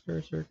mouse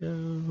cursor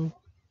go?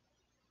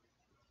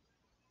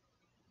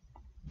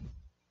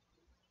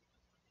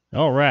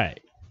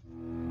 Alright.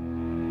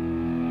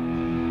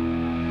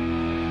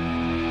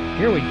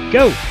 Here we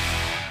go.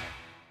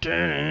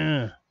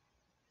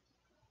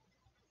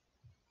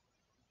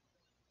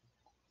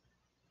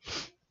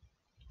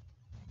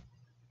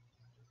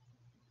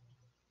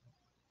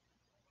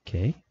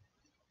 Okay.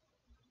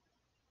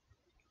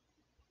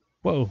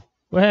 Whoa,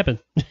 what happened?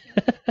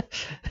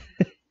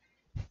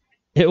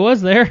 It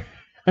was there.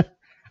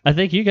 I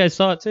think you guys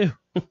saw it too.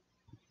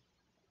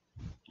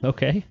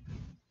 Okay.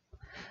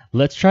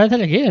 Let's try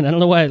that again. I don't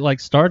know why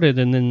it started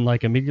and then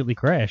immediately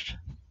crashed.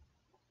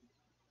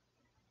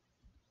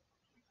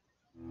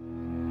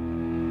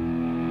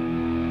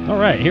 All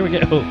right, here we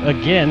go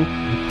again.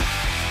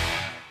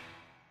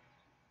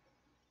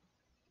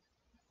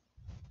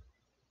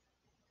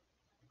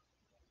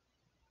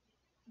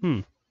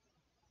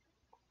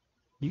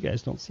 You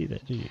guys don't see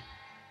that, do you?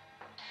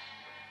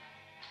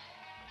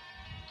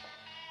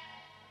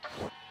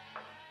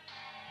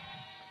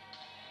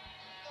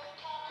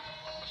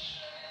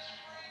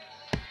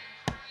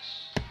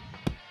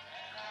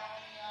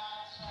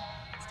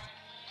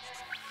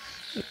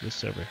 Put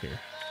this over here.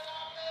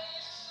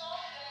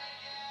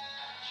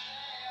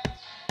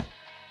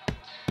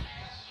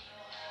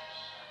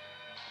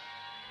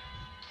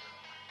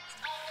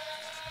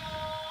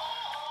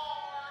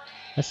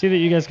 I see that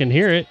you guys can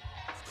hear it.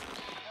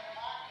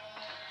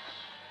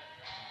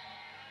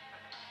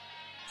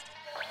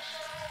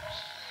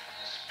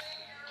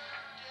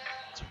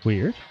 That's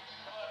weird.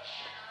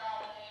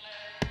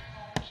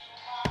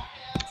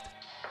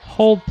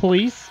 Hold,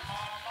 please.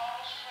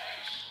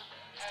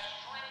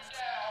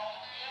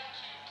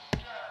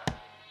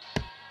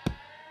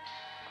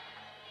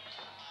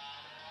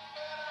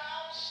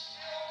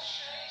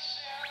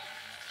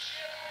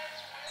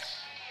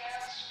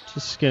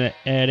 Just gonna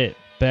add it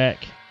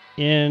back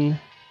in.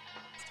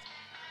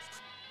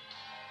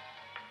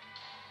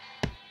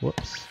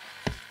 Whoops.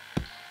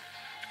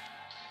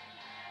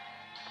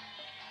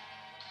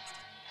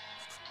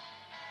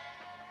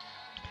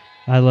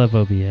 I love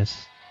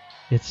OBS.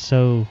 It's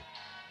so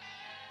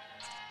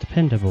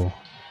dependable.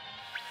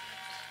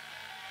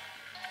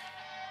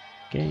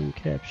 Game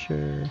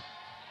capture.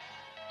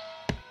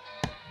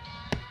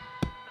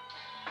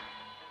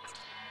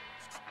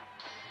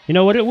 You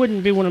know what? It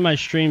wouldn't be one of my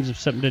streams if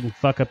something didn't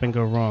fuck up and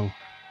go wrong.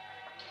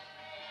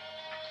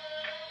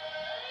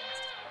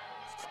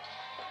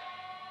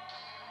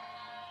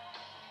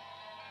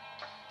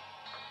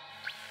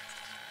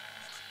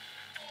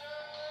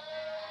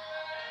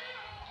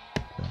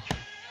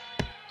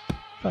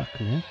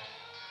 Fuck, man.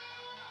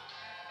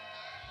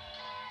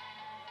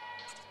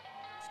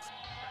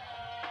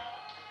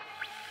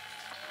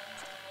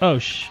 Oh,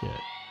 shit.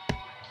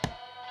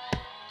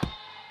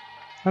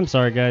 I'm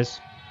sorry, guys.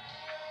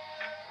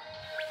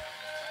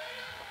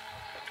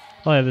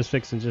 I'll have this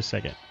fixed in just a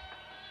second.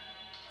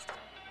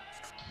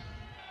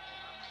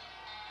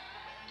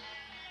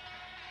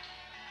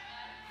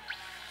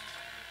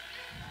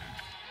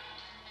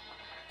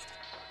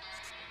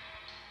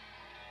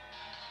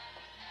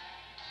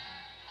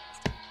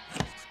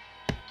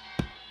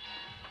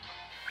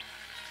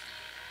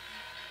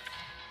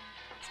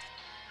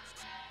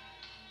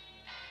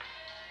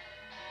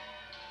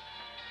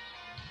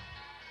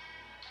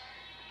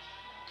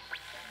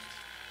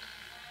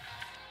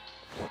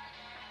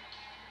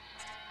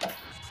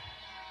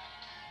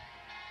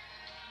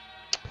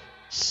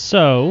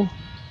 So,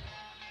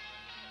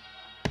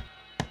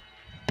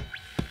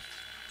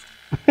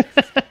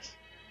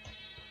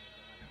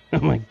 oh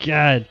my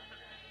god,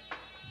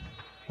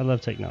 I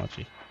love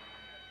technology.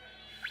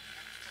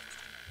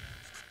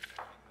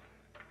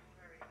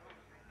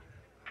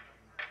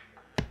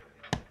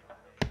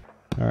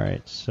 All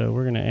right, so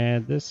we're gonna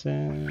add this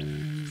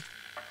in.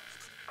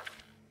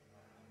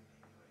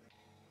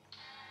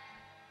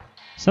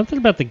 Something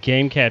about the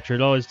game capture,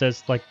 it always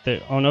does, like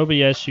on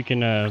OBS you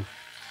can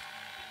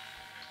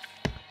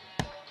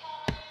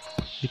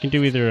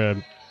do either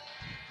a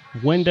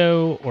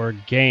window or a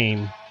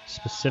game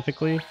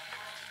specifically.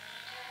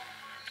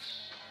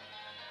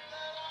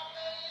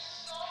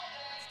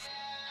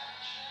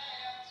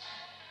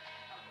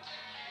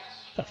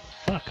 What the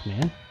fuck,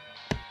 man?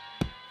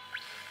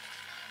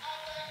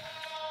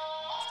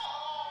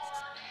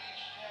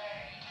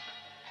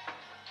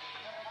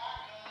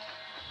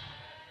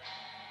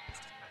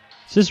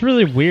 This is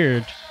really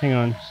weird. Hang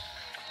on.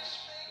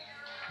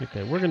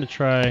 Okay, we're gonna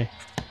try.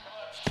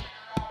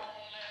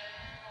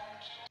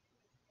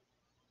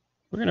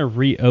 We're gonna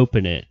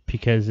reopen it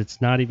because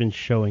it's not even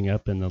showing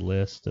up in the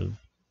list of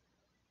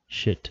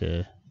shit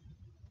to.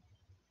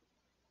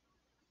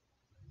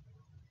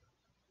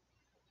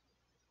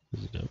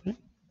 Is it opening?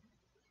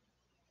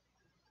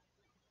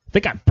 I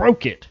think I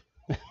broke it.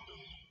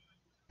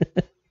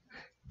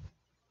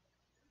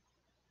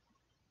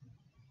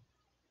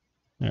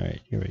 All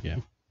right, here we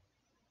go.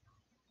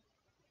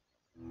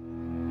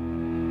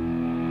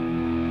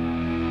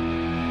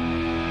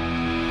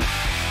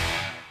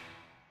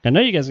 I know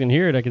you guys can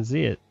hear it. I can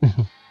see it.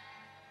 All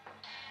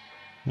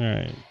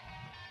right.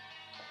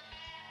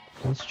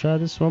 Let's try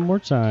this one more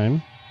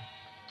time.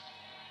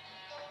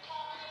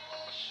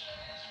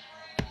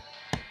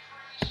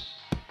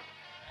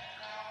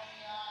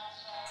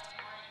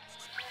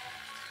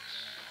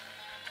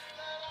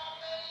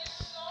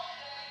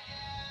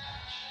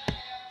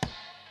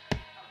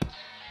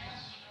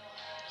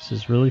 This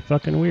is really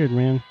fucking weird,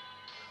 man.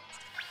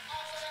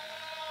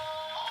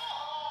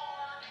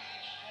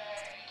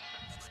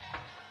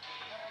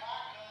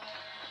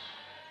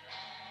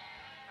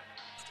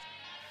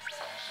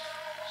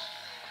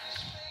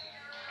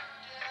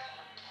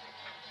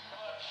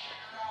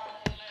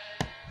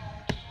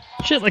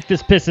 Shit like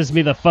this pisses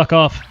me the fuck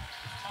off.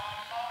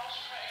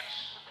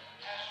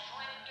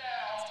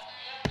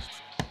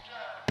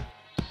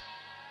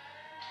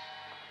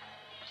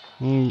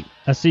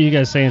 I see you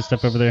guys saying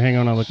stuff over there. Hang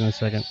on, I'll look in a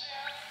second.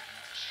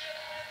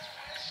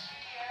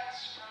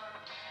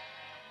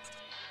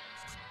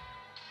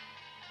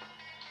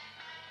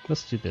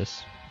 Let's do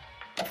this.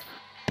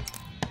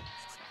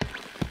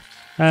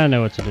 I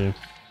know what to do.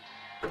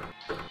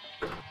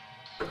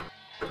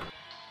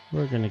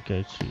 We're gonna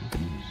go to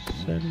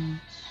settings,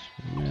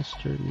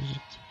 master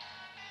music.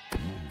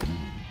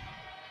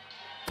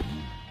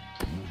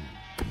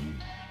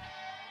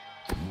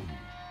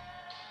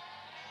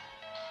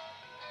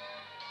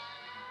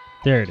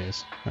 There it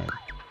is. All right.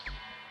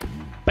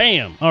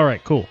 Bam! All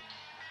right, cool.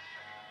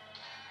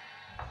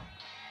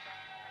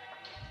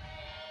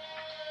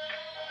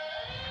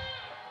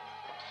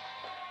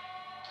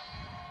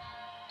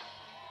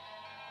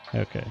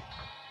 Okay.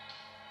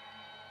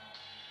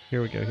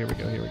 Here we go, here we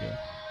go, here we go.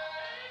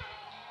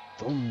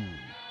 Boom.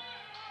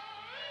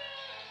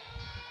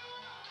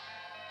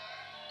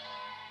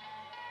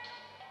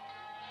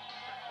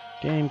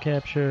 Game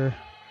capture.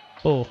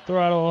 Full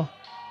throttle.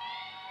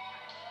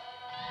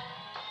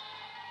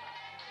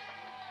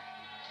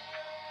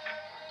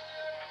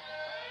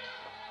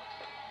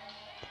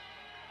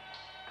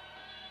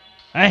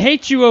 I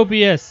hate you,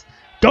 OBS.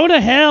 Go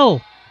to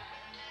hell.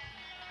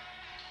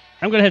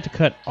 I'm going to have to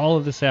cut all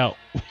of this out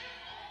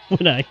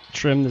when I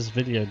trim this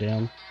video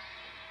down.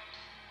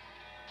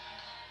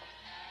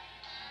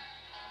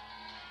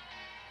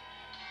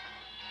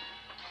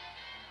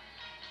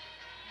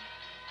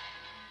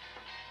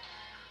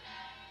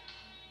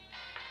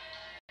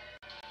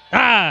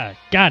 Ah,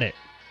 got it.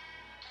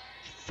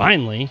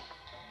 Finally.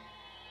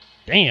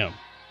 Damn.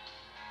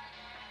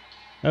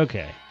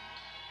 Okay.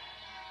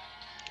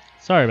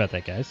 Sorry about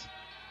that, guys.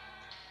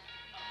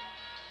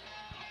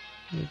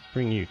 Let me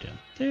bring you down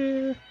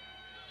there.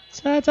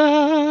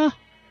 Ta-da!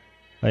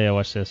 Oh yeah,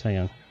 watch this. Hang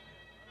on.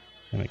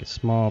 I make it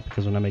small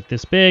because when I make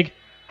this big,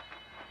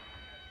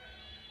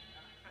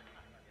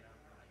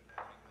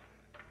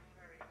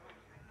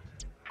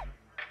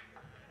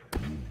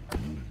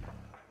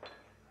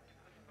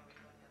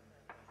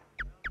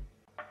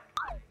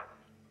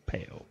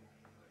 pale.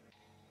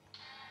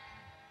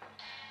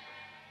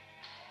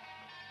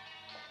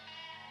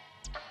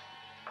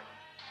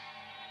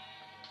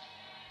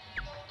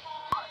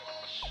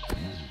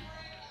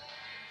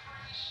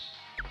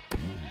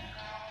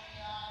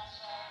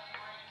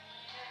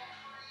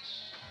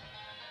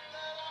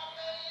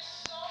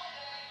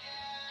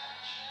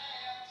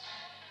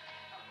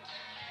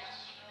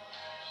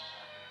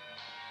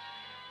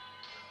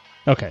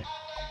 Okay.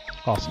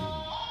 Awesome.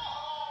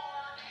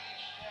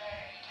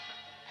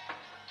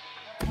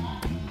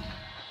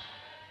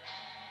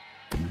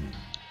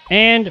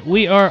 And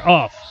we are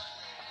off.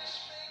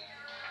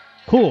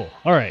 Cool.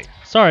 All right.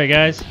 Sorry,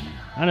 guys.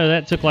 I know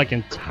that took like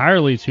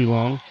entirely too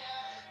long.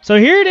 So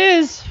here it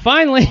is,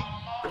 finally.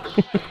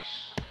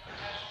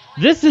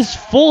 This is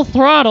full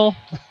throttle.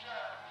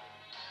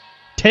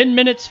 10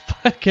 minutes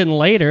fucking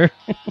later.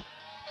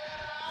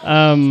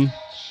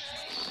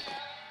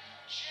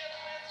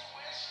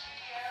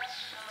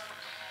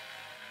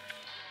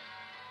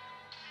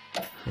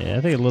 Yeah,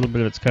 I think a little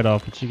bit of it's cut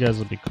off, but you guys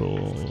will be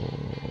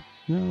cool.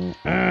 No,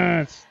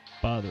 it's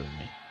bothering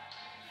me.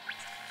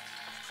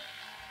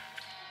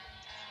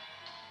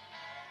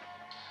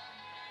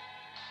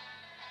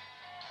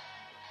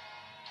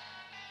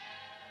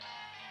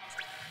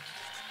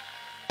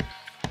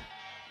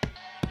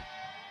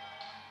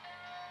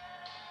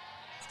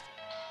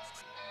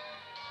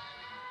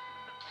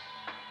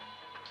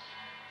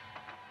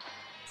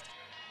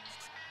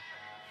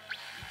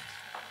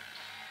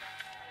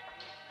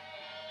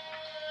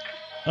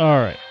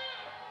 Alright.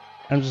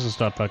 I'm just gonna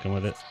stop fucking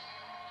with it.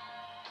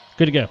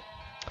 Good to go.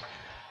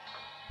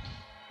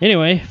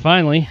 Anyway,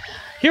 finally,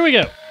 here we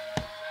go.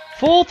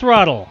 Full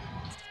throttle.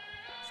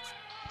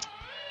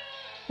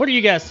 What are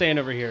you guys saying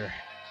over here?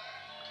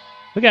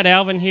 We got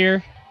Alvin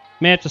here.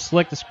 May have to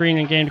select the screen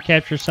in game to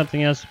capture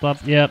something else. Blah,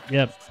 yep.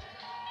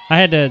 I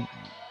had to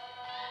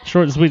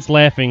short and sweet's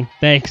laughing.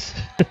 Thanks.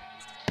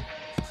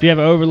 Do you have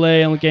an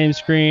overlay on the game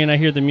screen? I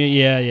hear the mute.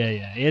 Yeah.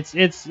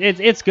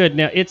 It's good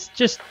now. It's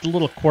just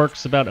little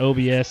quirks about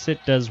OBS. It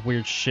does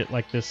weird shit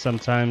like this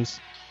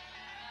sometimes.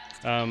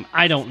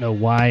 I don't know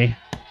why.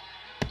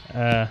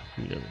 Let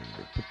me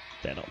put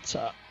that on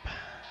top.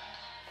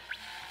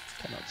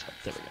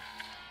 There we go.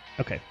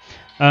 Okay.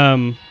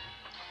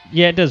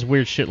 Yeah, it does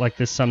weird shit like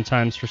this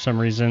sometimes for some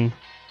reason.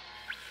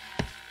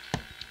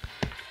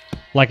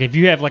 Like if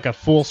you have like a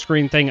full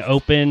screen thing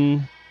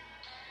open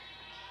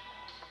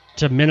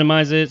to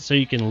minimize it so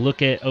you can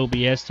look at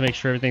OBS to make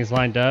sure everything's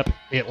lined up,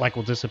 it like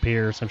will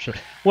disappear or some shit.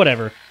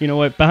 Whatever. You know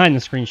what? Behind the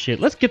screen shit.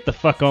 Let's get the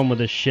fuck on with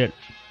this shit.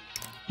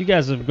 You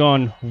guys have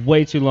gone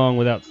way too long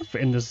without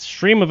in the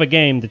stream of a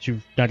game that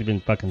you've not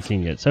even fucking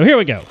seen yet. So here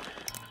we go.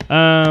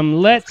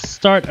 Let's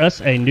start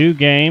us a new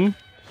game.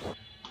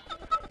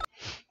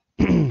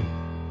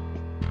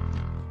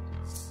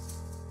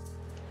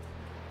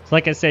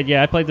 Like I said,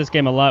 yeah, I played this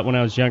game a lot when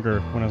I was younger,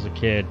 when I was a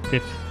kid.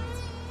 I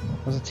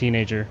was a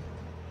teenager.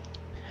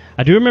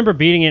 I do remember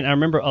beating it, and I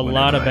remember a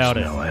lot about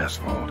it. Whenever I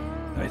smell asphalt,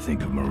 I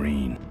think of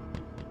Marine.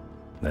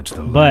 That's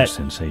the last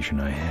sensation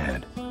I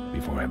had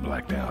before I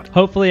blacked out.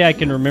 Hopefully I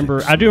can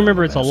remember. I do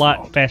remember it's a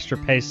lot faster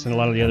paced than a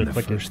lot of the other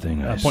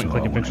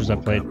point-and-click adventures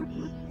I've played.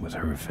 Was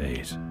her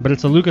face. But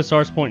it's a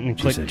LucasArts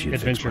point-and-click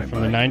adventure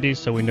from the 90s,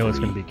 so we know it's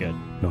going to be good.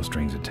 No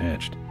strings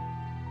attached.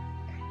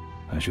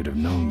 I should have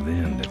known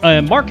then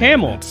that Mark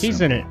Hamill,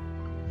 he's in it.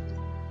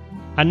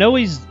 I know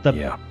he's the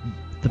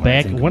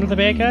one of the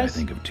bad guys. I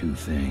think of two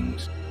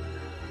things: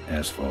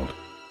 asphalt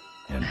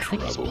and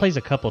trouble. I think he plays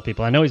a couple of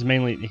people. I know he's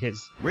mainly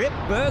his. Rip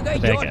Burger,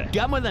 you're guy.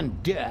 Dumber than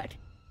dirt.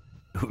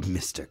 Oh,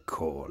 Mr.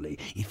 Corley,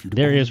 if you'd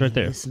there he is, right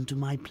there. Listen to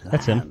my plan.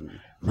 That's him.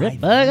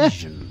 Rip Burger.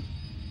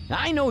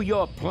 I know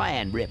your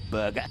plan, Rip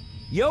Burger.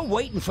 You're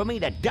waiting for me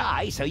to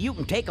die so you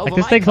can take over Like,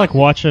 this my thing's like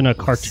company. watching a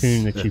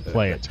cartoon that you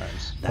play at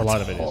times. A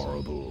lot of it is.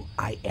 horrible.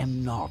 I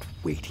am not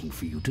waiting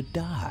for you to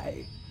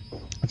die.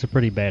 It's a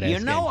pretty badass You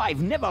know, game.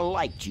 I've never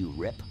liked you,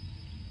 Rip.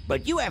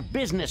 But you have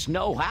business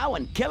know-how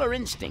and killer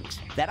instincts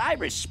that I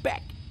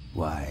respect.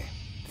 Why,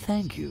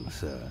 thank you,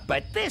 sir.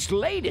 But this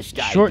latest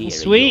idea Short and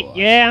sweet. of yours,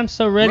 Yeah, I'm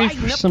so ready riding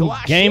for up some to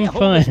our game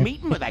shareholders' fun.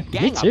 meeting with a Me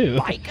gang too.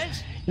 of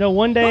bikers? You know,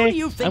 one Who day do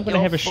you think I'm gonna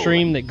you're have a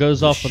stream fooling? that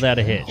goes off without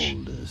a hitch.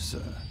 Shareholders,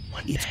 sir.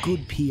 It's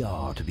good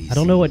PR to be I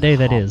don't know what day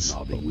that is,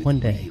 hobnobbing but with one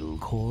day. real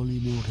Corley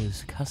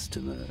Motors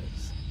customers.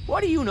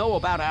 What do you know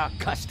about our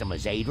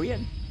customers,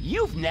 Adrian?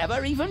 You've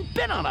never even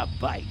been on a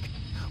bike.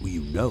 Well,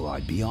 you know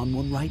I'd be on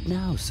one right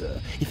now, sir,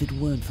 if it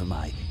weren't for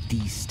my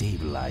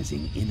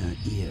destabilizing inner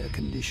ear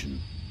condition.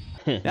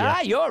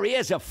 Ah, your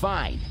ears are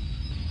fine.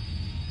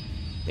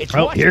 It's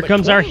Oh, what's here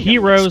comes our between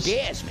them that heroes.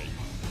 scares me.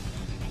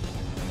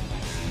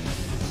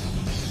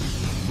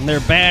 And their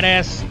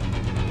badass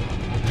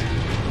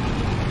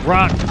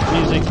rock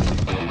music,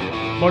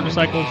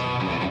 motorcycles.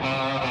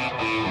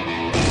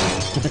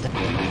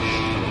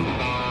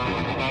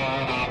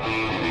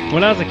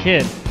 When I was a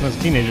kid, when I was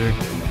a teenager,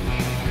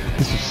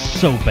 this was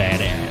so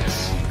badass.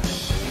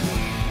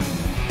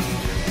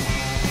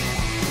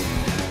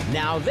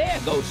 Now there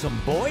goes some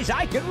boys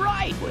I could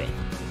ride with.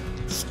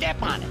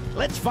 Step on it.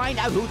 Let's find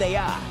out who they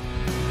are.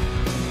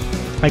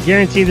 I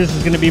guarantee this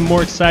is going to be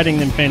more exciting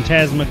than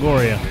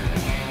Phantasmagoria.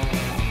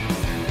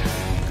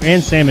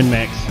 And Sam and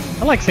Max.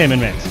 I like Sam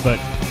and Max, but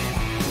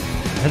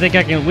I think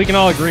we can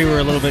all agree we're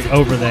a little bit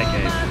over that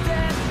game.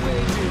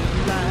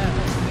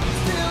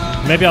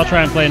 Maybe I'll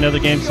try and play another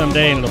game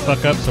someday and it'll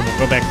fuck up, so we'll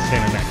go back to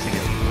Sam and Max again.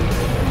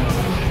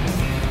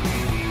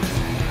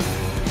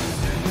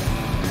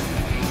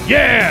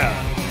 Yeah!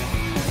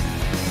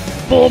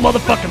 Full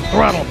motherfucking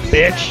throttle,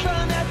 bitch!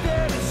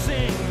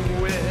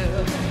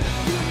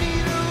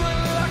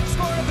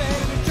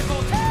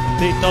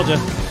 See, told ya.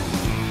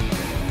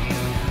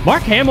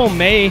 Mark Hamill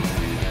may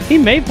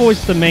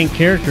voice the main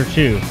character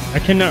too. I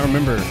cannot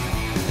remember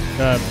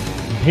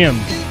him.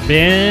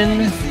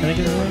 Ben, I think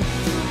it's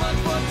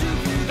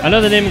his name. I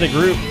know the name of the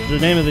group. The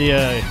name of the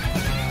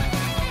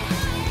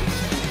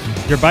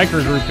your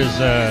biker group is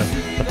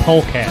the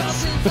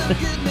Polecats.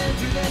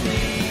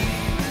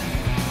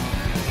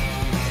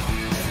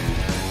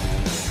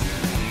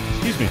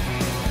 Excuse me.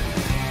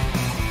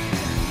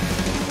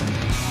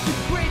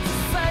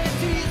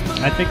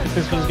 I think that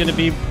this one's gonna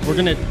be.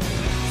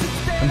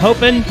 I'm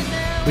hoping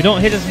we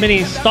don't hit as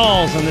many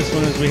stalls on this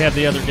one as we have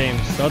the other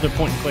games, the other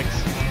point and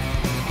clicks.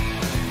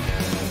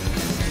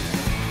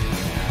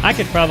 I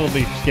could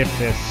probably skip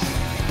this,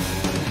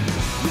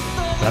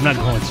 but I'm not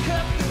going to.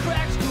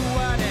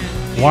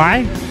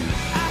 Why?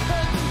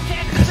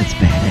 Because it's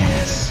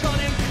badass.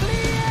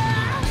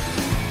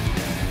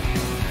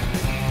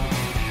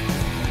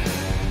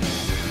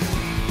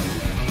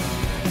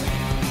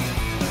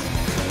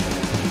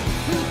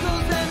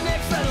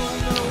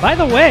 By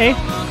the way,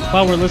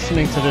 while we're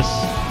listening to this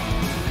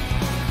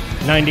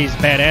 90s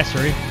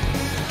badassery,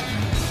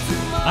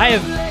 I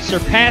have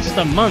surpassed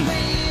a month.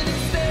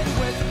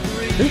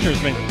 Pretty sure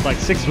it's been like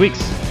 6 weeks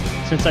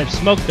since I've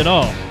smoked at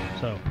all.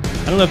 So,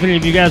 I don't know if any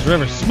of you guys were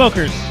ever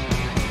smokers.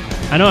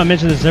 I know I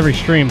mention this every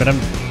stream, but I'm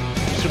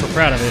super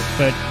proud of it.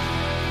 But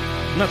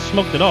I'm not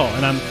smoked at all,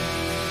 and I'm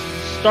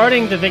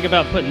starting to think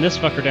about putting this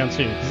fucker down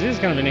too, because it is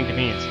kind of an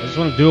inconvenience. I just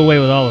want to do away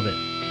with all of it.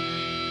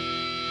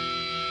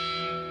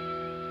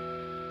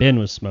 Ben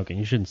was smoking.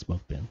 You shouldn't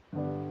smoke, Ben.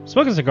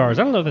 Smoking cigars,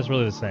 I don't know if that's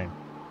really the same.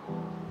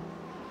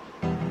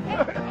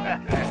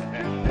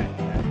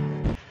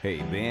 Hey,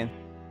 Ben.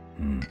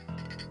 You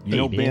Hey,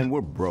 know, Ben. Ben,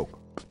 we're broke.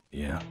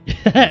 Yeah,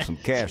 Some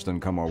cash doesn't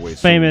come our way soon.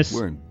 Famous,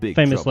 We're in big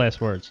famous trouble.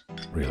 last words.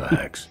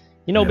 relax.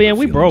 You know, Never Ben,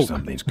 we feeling broke.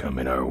 Something's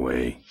coming our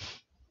way.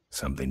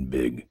 Something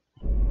big.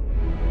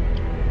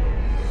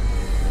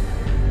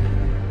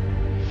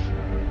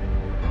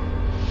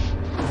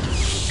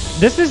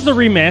 This is the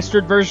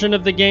remastered version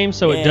of the game,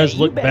 so it does you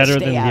look better better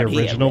stay than the out here,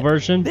 original Rip.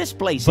 version. This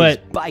place but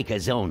is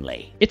bikers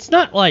only. it's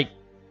not like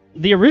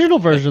the original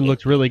version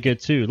looked really good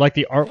too. Like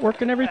the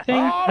artwork and everything.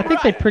 I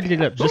think they prettied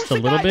it up just Who's a the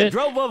little guy that bit.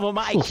 drove over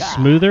my A little car?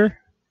 smoother.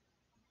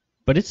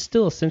 But it's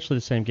still essentially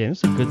the same game.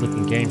 It's a good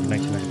looking game from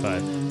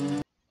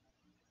 1995.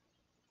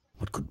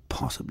 What could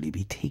possibly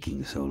be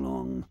taking so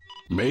long?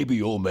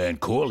 Maybe old man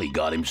Corley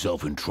got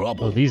himself in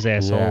trouble. Oh, these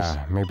assholes.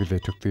 Yeah, maybe they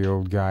took the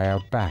old guy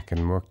out back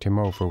and worked him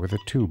over with a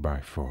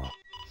 2x4.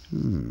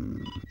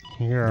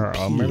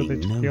 Yeah, maybe they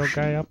took the old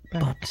guy up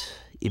back. But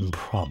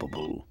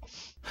improbable.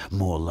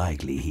 More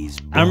likely he's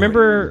I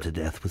remember boring to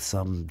death with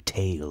some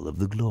tale of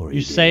the glory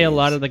You say a days.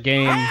 lot of the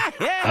game.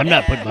 I'm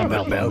not putting my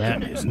mouth on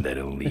that. Isn't that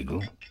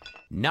illegal?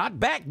 Not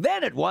back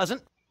then, it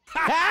wasn't.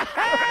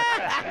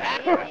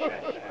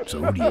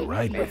 So who do you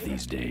ride with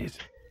these days?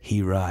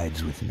 He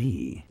rides with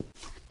me.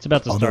 It's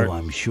about to start. Although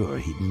I'm sure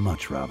he'd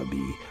much rather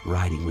be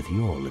riding with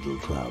your little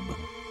club.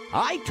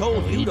 I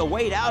told you to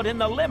wait out in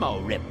the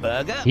limo,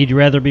 Ripburger. He'd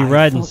rather be I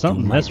riding thought you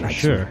something, might that's for like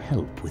sure. some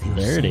help with your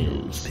There it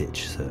sales is.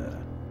 pitch, sir.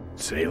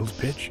 Sales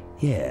pitch?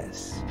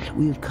 Yes,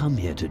 we have come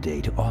here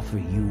today to offer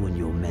you and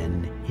your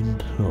men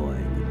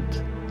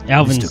employment.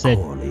 Alvin Mr. said,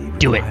 Corley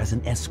 "Do it." requires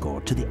an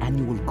escort to the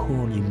annual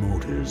Corley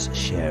Motors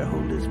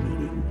shareholders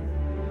meeting.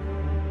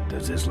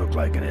 Does this look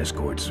like an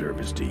escort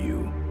service to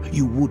you?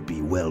 You would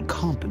be well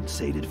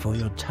compensated for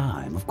your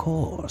time, of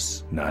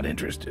course. Not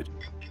interested.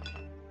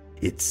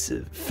 It's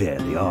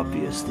fairly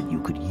obvious that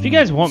you could use If you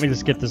guys want me to your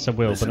skip this, I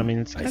will. Listen, but I mean,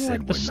 it's I kind of said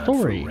like the we're not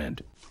story. for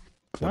rent.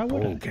 Why The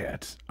would I?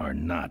 polecats are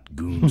not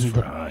goons for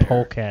The hire.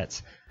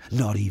 polecats.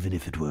 Not even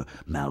if it were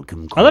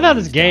Malcolm I love how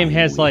Corley's this game dying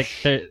has like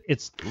wish.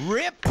 it's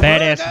Rip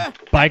badass Burger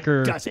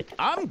biker does it.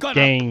 I'm gonna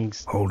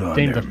gangs Hold on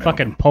named there, the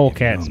fucking Malcolm.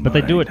 polecats, If you but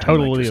don't they do it mind, I'd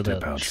totally like with to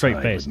step a straight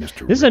outside face. with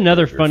Mr. This is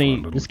another Rip Burger for a funny.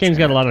 little This game's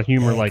got a lot of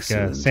humor, like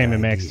Excellent Sam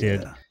and Max idea.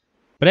 did,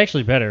 but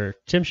actually better.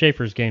 Tim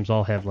Schafer's games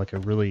all have like a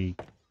really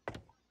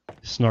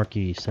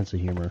snarky sense of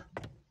humor.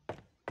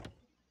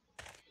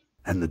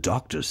 And the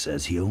doctor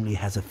says he only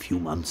has a few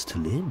months to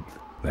live.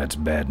 That's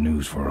bad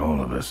news for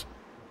all of us.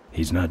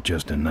 He's not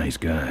just a nice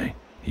guy.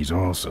 He's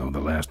also the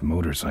last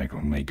motorcycle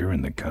maker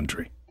in the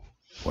country.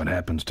 What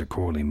happens to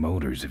Corley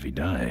Motors if he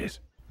dies?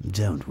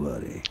 Don't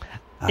worry.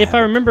 If have I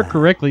a remember plan.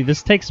 correctly,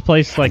 this takes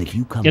place And like if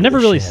you come it to never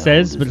the really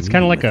says, but shareholders it's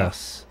kind of like meeting with a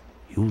us,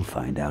 you'll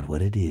find out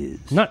what it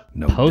is. not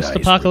No dice,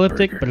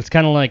 post-apocalyptic, Ripburger. but it's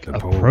kind of like The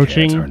polecats are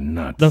approaching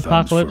not the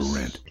thugs for apocalypse.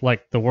 rent.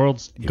 Like the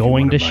world's If you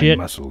going wanna to buy shit.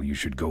 muscle, you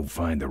should go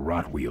find the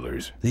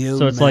Rotwheelers. The old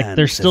So it's like man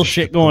there's still says it's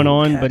shit the going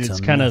on, but polecats it's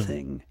are kind of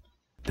nothing.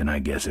 Then I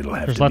guess it'll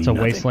have there's to lots be of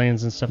nothing.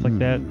 wastelands and stuff like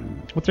that.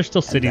 But there's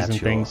still cities and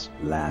that's your things.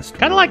 last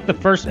Kind of like the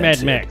word. first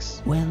That's Mad it.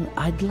 Max, Well,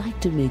 I'd like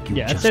to make you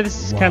Yeah, I'd just say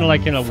this is kinda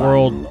like in a one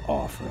world final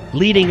offer.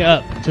 leading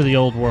up to the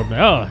old world.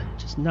 Oh,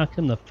 just knock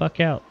him the fuck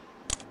out.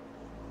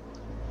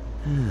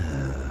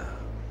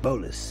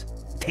 Bolus,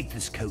 take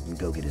this coat and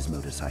go get his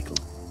motorcycle.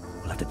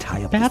 We'll have to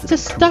tie up About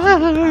this to little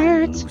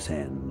 200-pound start. loose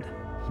end.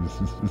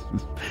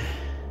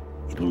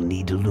 It will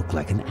need to look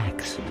like an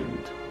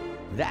accident.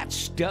 That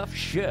stuffed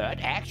shirt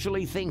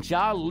actually thinks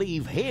I'll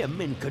leave him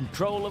in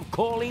control of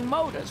Corley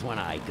Motors when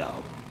I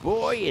go.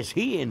 Boy, is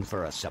he in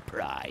for a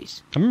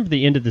surprise. I remember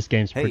the end of this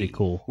game's pretty Hey,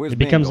 cool. where's It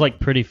Ben becomes going? like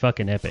pretty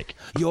fucking epic.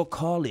 Your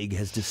colleague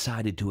has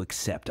decided to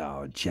accept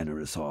our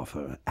generous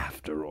offer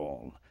after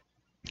all.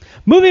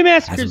 Movie As a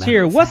Massacre's matter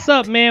here. of What's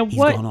fact, up, man? he's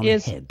What gone on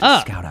is ahead to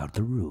up? scout out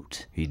the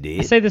route. He I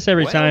did. say this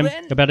every Well time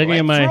then, about any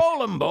of let's my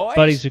roll 'em, boys.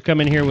 buddies who come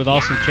in here with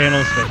awesome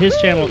channels, but his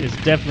channel is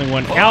definitely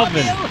one. Cornell,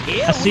 Alvin,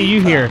 here I see we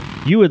you come. here.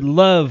 You would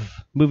love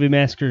Movie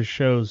Massacre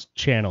Show's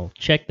channel.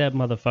 Check that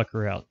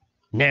motherfucker out.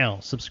 Now,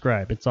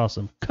 subscribe. It's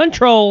awesome.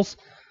 Controls!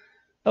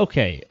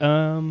 Okay,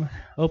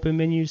 open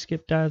menu,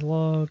 skip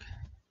dialogue.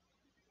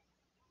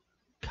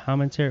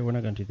 Commentary, we're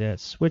not going to do that.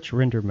 Switch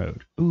render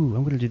mode. Ooh,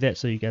 I'm going to do that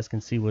so you guys can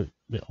see what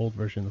the old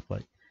version looked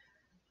like.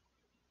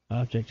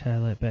 Object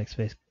highlight,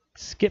 backspace.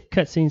 Skip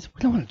cutscenes. We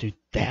don't want to do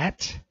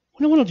that.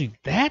 We don't want to do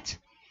that.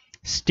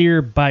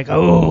 Steer bike.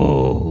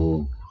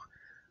 Oh.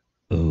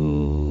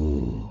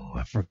 Oh.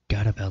 I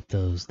forgot about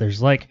those.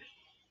 There's like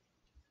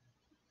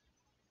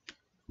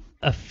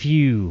a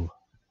few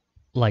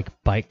like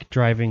bike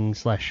driving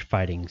 /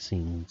 fighting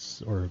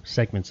scenes or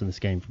segments in this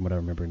game from what I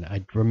remember. And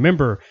I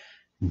remember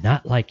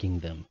not liking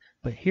them.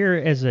 But here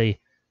as a,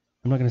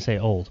 I'm not going to say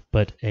old,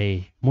 but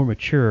a more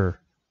mature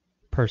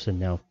person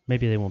now,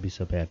 maybe they won't be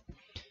so bad.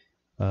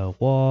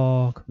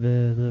 Walk,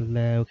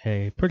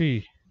 okay,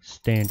 pretty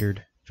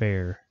standard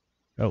fare.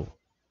 Oh,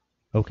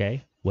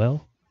 okay,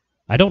 well,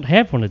 I don't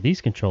have one of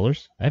these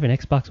controllers. I have an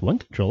Xbox One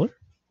controller.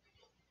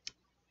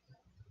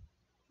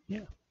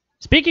 Yeah.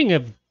 Speaking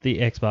of the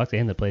Xbox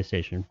and the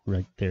PlayStation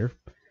right there,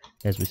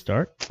 as we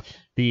start,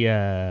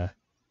 the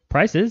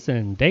prices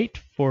and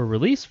date for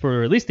release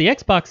for at least the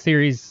Xbox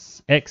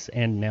Series X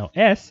and now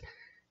S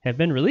have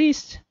been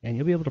released, and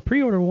you'll be able to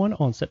pre-order one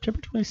on September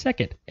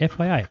 22nd,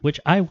 FYI, which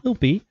I will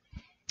be.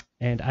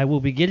 And I will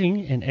be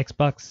getting an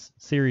Xbox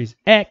Series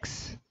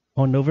X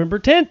on November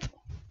 10th.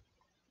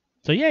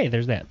 So yay,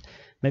 there's that.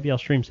 Maybe I'll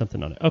stream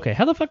something on it. Okay,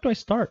 how the fuck do I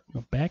start?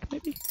 Go back,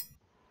 maybe?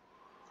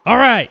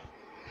 Alright.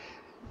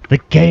 The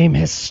game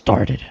has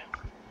started.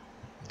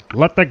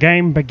 Let the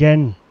game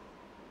begin.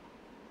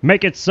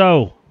 Make it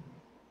so.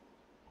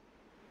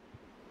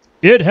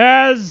 It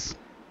has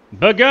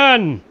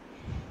begun.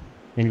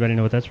 Anybody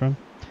know what that's from?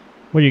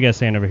 What are you guys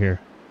saying over here?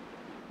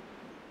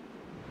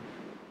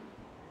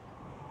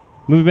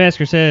 Movie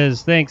Master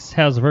says, thanks,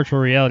 how's the virtual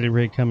reality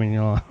rig coming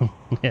along?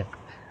 Yeah.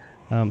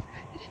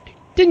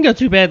 Didn't go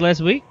too bad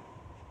last week.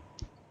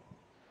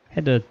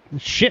 Had to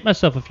shit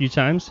myself a few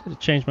times. Had to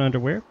change my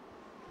underwear.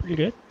 Pretty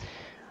good.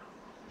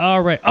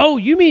 Alright. Oh,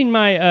 you mean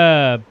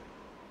my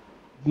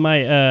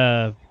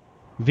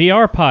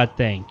VR pod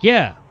thing.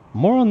 Yeah.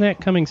 More on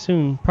that coming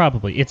soon,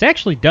 probably. It's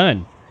actually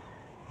done.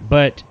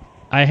 But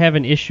I have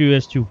an issue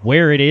as to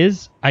where it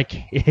is.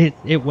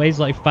 It weighs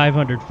like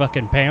 500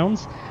 fucking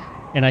pounds.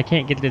 And I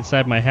can't get it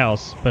inside my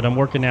house, but I'm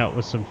working out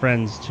with some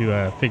friends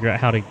to figure out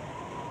how to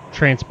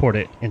transport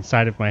it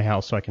inside of my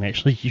house so I can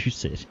actually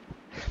use it.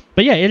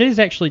 But yeah, it is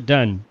actually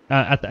done.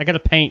 I got to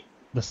paint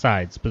the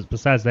sides, but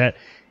besides that,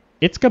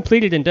 it's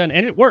completed and done,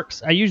 and it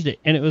works. I used it,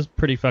 and it was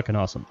pretty fucking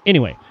awesome.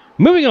 Anyway,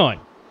 moving on.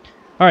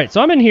 Alright,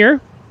 so I'm in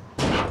here.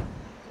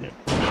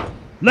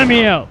 Let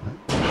me out.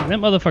 That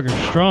motherfucker's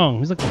strong.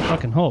 He's like the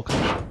fucking Hulk.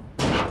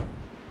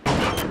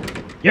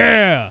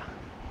 Yeah!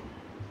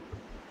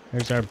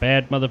 There's our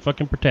bad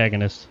motherfucking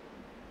protagonist.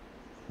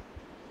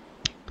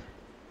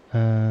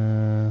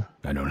 I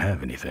don't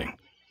have anything.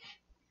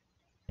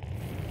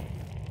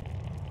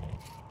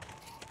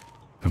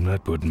 I'm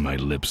not putting my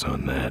lips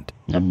on that.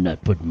 I'm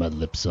not putting my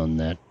lips on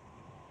that.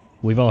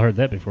 We've all heard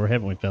that before,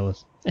 haven't we,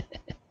 fellas?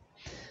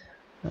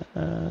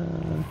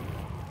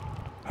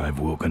 I've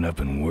woken up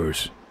and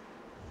worse.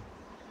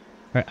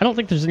 Alright, I don't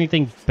think there's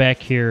anything back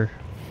here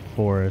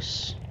for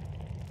us.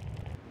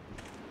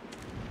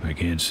 I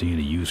can't see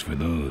any use for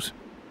those.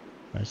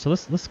 Alright, so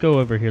let's go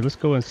over here. Let's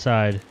go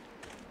inside.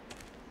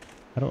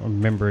 I don't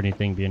remember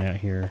anything being out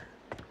here.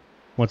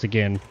 Once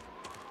again,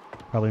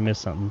 probably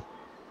missed something.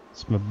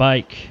 It's my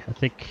bike. I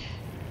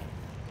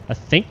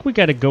think we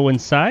got to go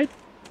inside.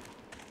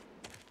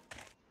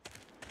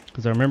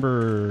 Because I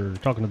remember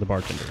talking to the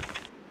bartender.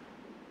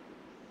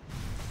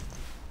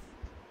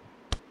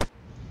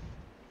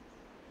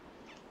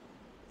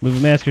 Movie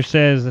Master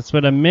says that's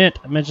what I meant.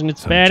 I mentioned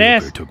it's Some badass.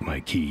 joker took my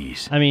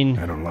keys. I mean,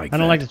 I don't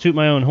like to toot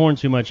my own horn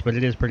too much, but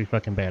it is pretty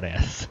fucking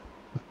badass.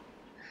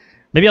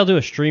 Maybe I'll do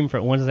a stream for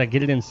it. Once I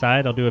get it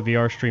inside, I'll do a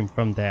VR stream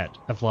from that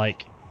of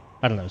like,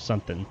 I don't know,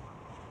 something.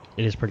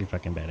 It is pretty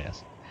fucking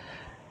badass.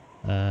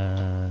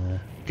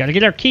 Gotta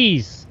get our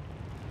keys.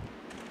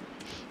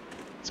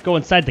 Let's go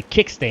inside the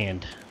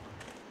kickstand.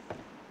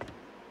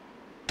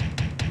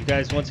 You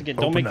guys, once again,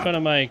 don't make fun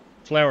of my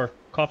flower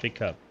coffee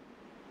cup.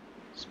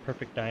 It's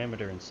perfect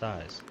diameter and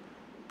size.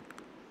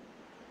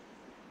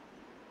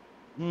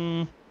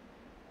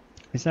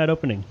 It's not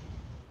opening.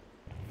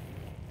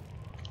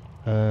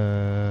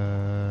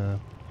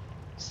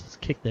 Let's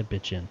kick that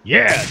bitch in.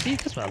 Yeah, see,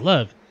 that's what I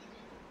love.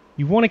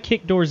 You want to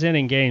kick doors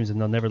in games and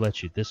they'll never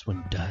let you. This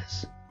one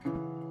does.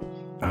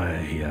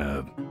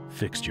 I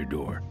fixed your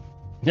door.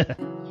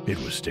 It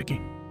was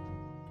sticky.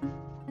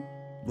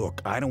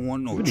 Look, I don't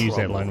want no We're trouble. gonna use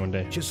that line one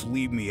day. Just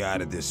leave me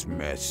out of this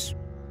mess.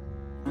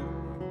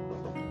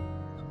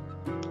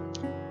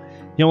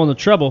 You don't want no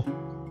trouble?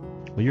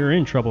 Well, you're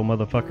in trouble,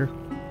 motherfucker.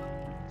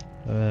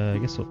 I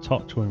guess we'll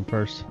talk to him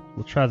first.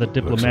 We'll try the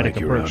diplomatic Looks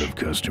like approach. you're out of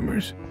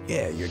customers.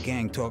 Yeah, your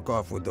gang took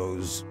off with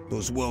those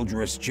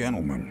well-dressed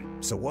gentlemen.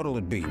 So what'll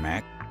it be,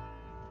 Mac?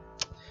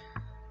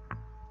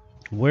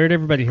 Where'd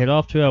everybody head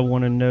off to? I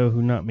want to know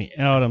who knocked me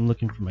out. I'm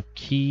looking for my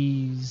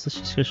keys. Let's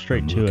just go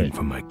straight to looking it.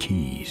 for my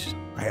keys.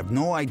 I have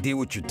no idea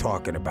what you're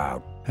talking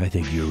about. I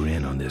think you're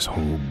in on this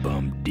whole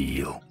bum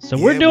deal. So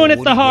we're Yeah, doing well, it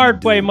what the are you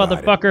hard gonna way, do about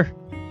it? motherfucker.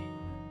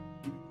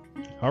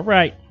 All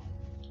right.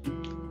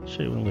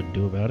 Show you what I'm gonna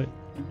do about it.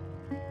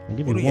 I'll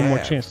give What you do one you more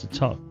have? chance to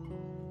talk.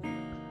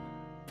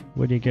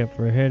 What do you got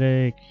for a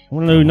headache? I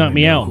want to know who knocked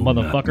me out, Who knocked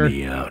motherfucker.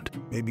 me out?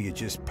 Maybe you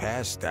just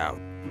passed out.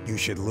 You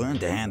should learn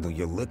to handle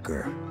your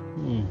liquor.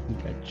 You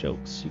got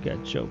jokes. You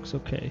got jokes.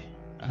 Okay.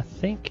 I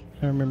think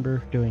I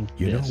remember doing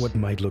You this. know what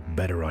might look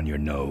better on your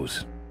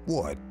nose?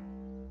 What?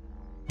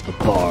 The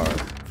bar.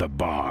 The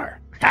bar.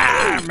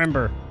 Ah, I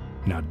remember.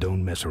 Now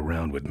don't mess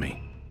around with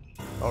me.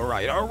 All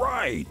right.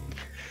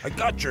 I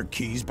got your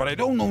keys, but I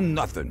don't know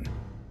nothing.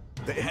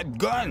 They had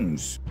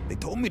guns. They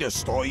told me to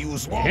stall you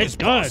as long had as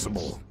guns.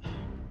 possible.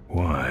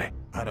 Why?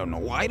 I don't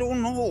know. I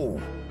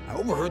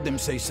overheard them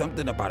say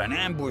something about an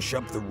ambush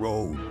up the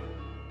road.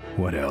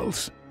 What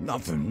else?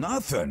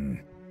 Nothing.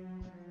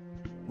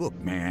 Look,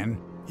 man,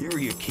 here are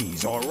your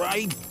keys, all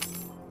right?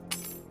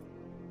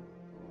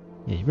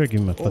 Yeah, you better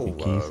give me my fucking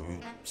keys.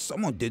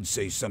 Someone did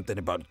say something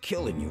about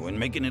killing you and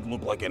making it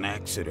look like an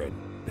accident.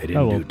 They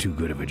didn't well. do too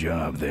good of a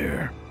job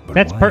there. But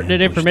That's why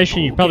pertinent ambush the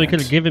information you probably could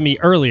have polecats? given me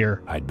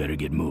earlier. I'd better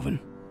get moving.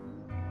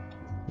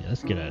 Yeah,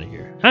 let's get out of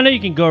here. I know you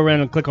can go around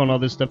and click on all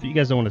this stuff, but you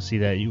guys don't want to see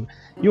that. You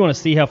want to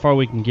see how far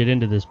we can get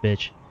into this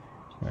bitch.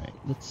 All right,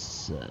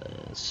 let's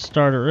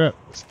start her up.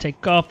 Let's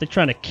take off. They're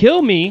trying to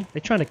kill me.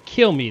 They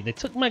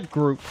took my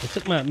group. They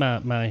took my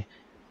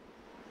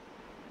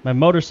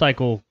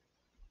motorcycle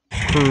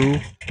crew.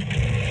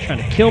 Trying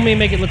to kill me and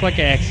make it look like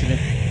an accident.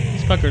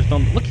 These fuckers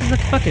don't look. He's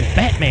like fucking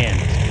Batman.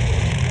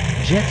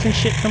 Jets and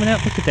shit coming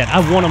out. Look at that. I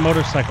want a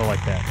motorcycle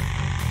like that.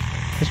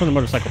 Just want a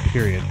motorcycle,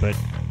 period. But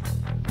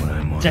When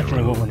I'm on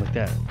definitely the want road, one like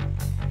that.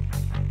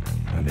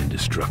 I'm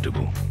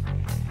indestructible.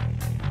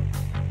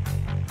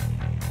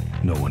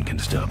 No one can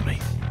stop me.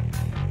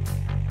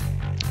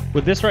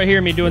 With this right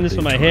here, me doing But this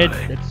with they my head,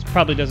 try. it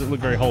probably doesn't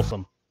look very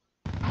wholesome.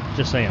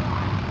 Just saying.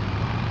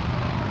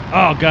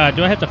 Oh god,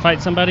 do I have to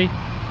fight somebody?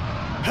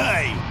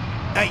 Hey,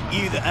 ain't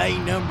you the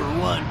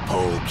 #1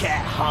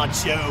 polecat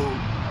honcho?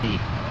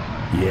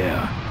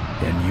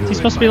 Yeah, and you're Is he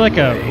supposed to be like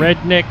a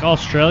redneck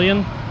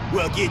Australian?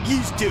 Well, get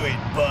used to it,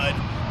 bud.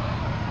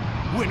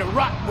 When the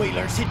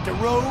Rottweilers hit the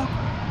road,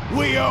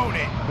 we own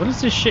it. What is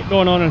this shit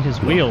going on in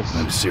his wheels?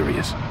 I'm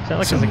serious. Is that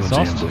like his Someone's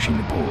exhaust? ambushing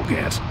the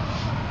polecats.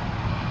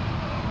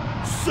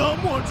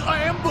 Someone's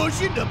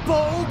ambushing the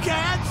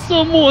polecats?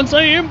 Someone's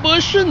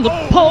ambushing the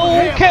Oh,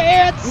 polecats!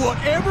 heavens,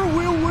 whatever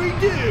will we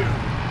do?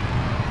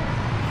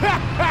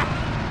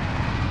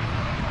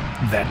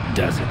 That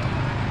does it.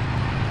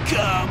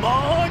 Come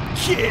on,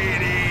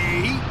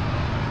 kitty.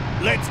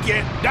 Let's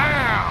get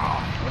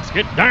down. Let's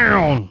get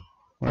down.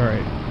 All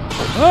right.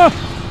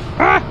 Ah!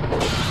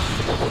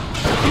 Ah!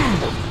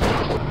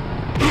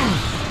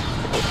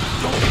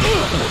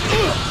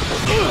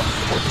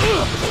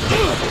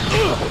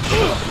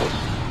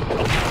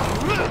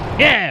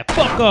 Yeah,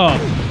 fuck off.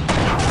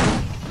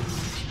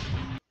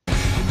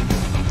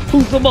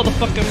 Who's the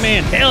motherfucking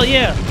man? Hell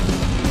yeah.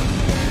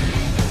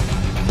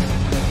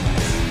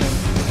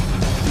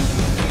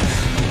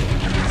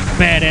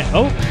 Badass.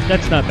 Oh,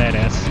 that's not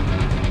badass.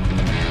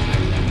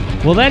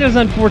 Well, that is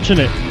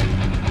unfortunate.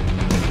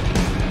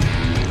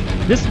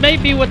 This may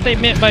be what they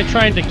meant by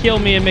trying to kill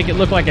me and make it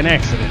look like an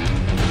accident.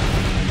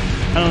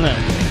 I don't know.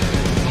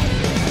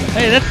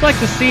 Hey, that's like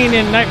the scene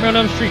in Nightmare on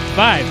Elm Street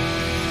 5.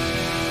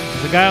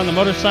 There's a guy on the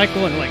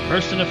motorcycle and like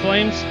bursts into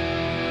flames.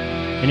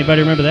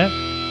 Anybody remember that?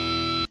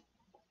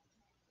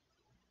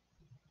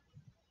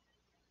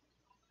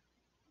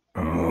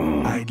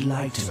 I'd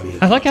like to be.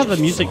 I like how the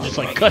music just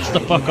like cuts the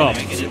fuck off.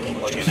 Making it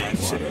look like an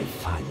accident.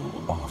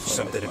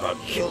 Something about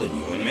killing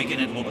you and making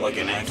it look like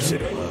an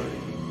accident.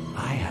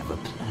 I have a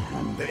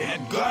plan. They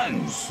had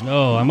guns.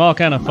 No, I'm all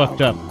kind of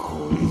fucked up.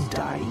 Corey's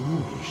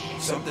dying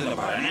wish. Something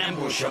about an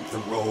ambush up the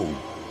road.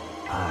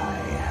 I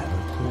have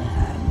a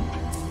plan.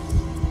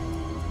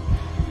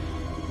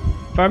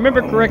 If I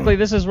remember correctly,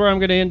 this is where I'm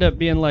going to end up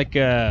being like,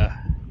 I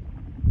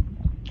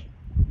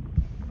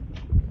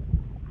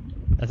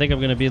think I'm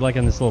going to be like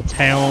in this little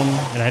town,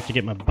 and I have to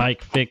get my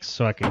bike fixed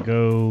so I can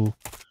go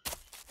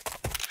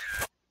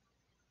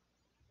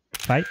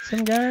fight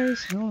some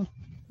guys? No.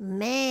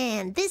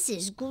 Man, this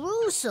is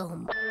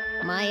gruesome.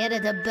 My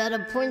editor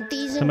better print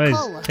these Somebody's in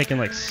color. taking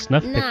like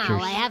snuff Now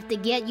pictures. I have to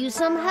get you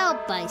some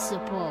help, I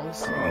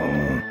suppose.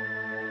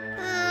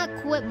 Ah,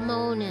 quit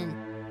moaning.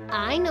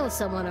 I know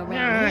someone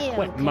around here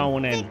quit who can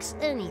moaning. fix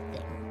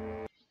anything.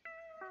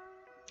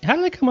 How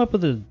do they come up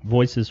with the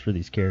voices for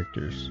these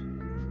characters?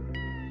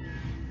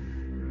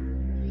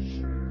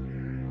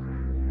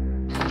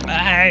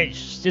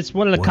 It's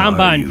one of the What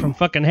Combine are you? from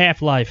fucking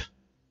Half-Life.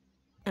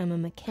 I'm a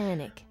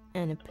mechanic,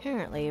 and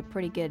apparently a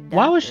pretty good doctor.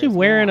 Why was she as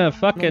wearing well. a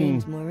My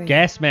name's fucking Maureen.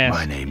 gas My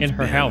mask name's in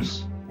her Ben.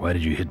 house? Why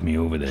did you hit me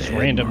over the Just head,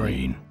 randomly.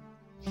 Marine?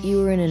 You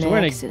were in an She's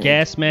wearing accident. a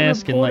gas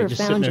mask and like reporter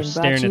just sitting found there you and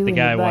staring brought at you the and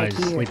guy your while bike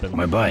he's here. sleeping.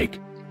 My bike.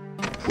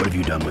 What have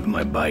you done with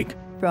my bike?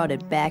 Brought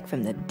it back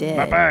from the dead.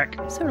 My back.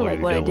 Sort of What like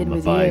you what I done did with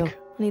with my you. bike?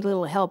 I need a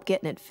little help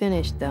getting it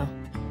finished, though.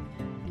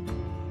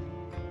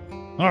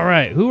 All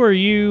right, who are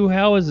you?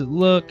 How does it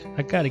look?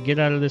 I gotta get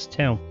out of this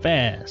town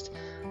fast.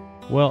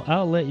 Well,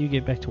 I'll let you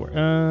get back to work.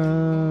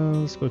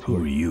 Let's go to Who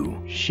her. are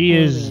you? She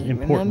is Maureen,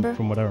 important remember?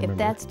 from what I remember. If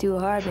that's too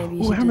hard, maybe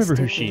you Ooh, should I remember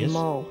just who stick she with is.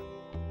 Mo.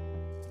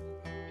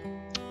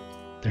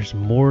 There's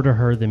more to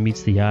her than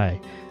meets the eye.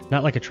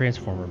 Not like a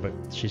Transformer, but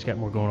she's got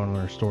more going on in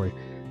her story.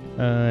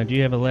 Do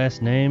you have a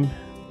last name?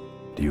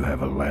 Do you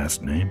have a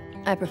last name?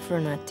 I prefer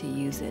not to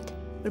use it.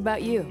 What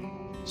about you?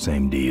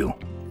 Same deal.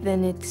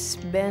 Then it's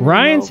been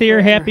Ryan's Mo here.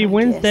 forever, Happy I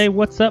Wednesday. guess.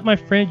 What's up, my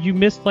friend? You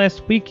missed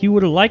last week. You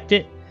would have liked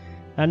it.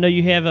 I know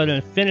you have an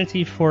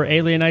affinity for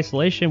Alien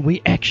Isolation.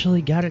 We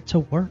actually got it to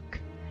work.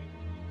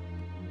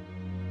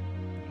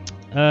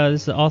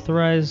 This is the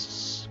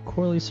authorized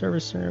Corley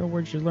Service Center.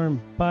 Where'd you learn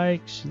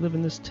bikes? You live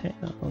in this town.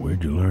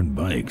 Where'd you learn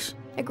bikes?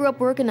 I grew up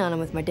working on them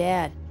with my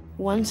dad.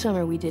 One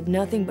summer we did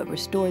nothing but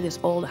restore this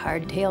old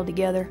hardtail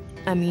together.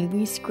 I mean,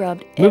 we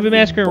scrubbed Movie every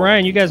Massacre and bolt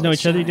Ryan, you guys until know it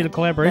each other. You did a shined.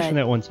 collaboration But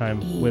that one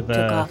time he with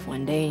took off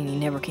one day and he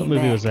never came what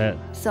movie back. was that?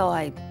 So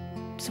I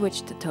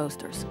switched to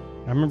toasters.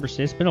 I remember.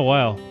 It's been a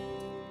while.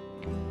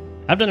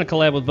 I've done a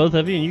collab with both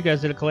of you, and you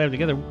guys did a collab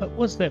together. What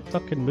was that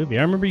fucking movie?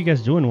 I remember you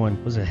guys doing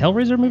one. Was it a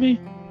Hellraiser movie?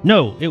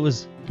 No, it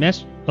was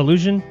Master of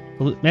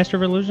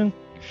Illusion.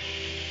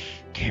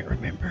 Can't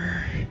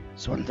remember.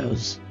 It's one of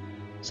those.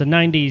 It's a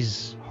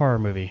 90s horror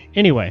movie.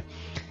 Anyway,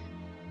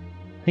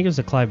 I think it was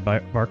a Clive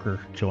Barker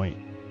joint.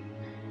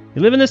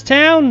 You live in this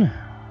town?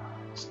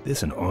 Is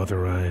this an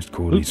authorized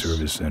Corley Oops.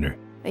 Service Center?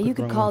 You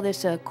could wrong call one.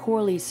 this a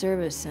Corley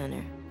Service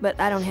Center, but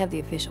I don't have the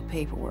official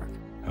paperwork.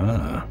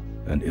 Ah,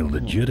 an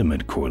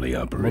illegitimate Corley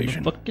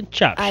operation. Motherfucking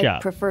chop I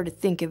shop. prefer to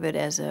think of it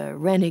as a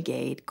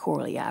renegade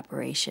Corley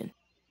operation.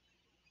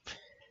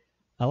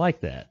 I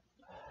like that.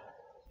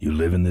 You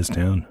live in this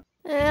town?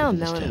 Well,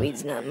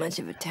 Melanweed's not much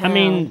of a town. I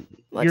mean,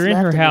 What's you're in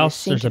left her of it is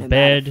house. There's a sinking about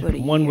bed. foot a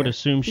One would year.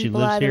 assume she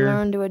People lives either here.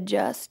 learn to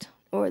adjust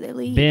or they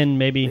leave. Ben,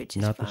 maybe which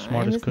is not the fine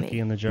smartest with cookie me.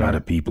 in the jar. Not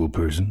a people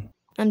person?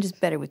 I'm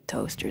just better with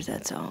toasters,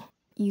 that's all.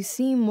 You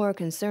seem more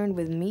concerned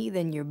with me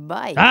than your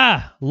bike.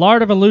 Ah,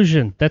 Lord of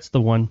Illusion. That's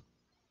the one.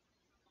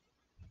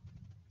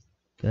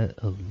 That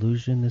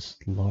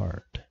illusionist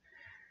lord.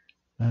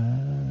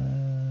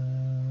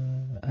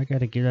 I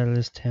gotta get out of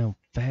this town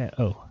fast.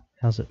 Oh,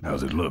 how's it?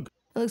 How's it look?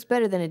 It looks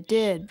better than it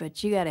did,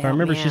 but you gotta I help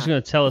remember me she's out.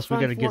 gonna tell us The we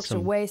front gotta get forks are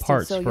some wasted,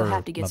 parts so for you'll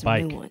have to get my some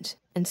bike. new ones.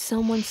 And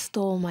someone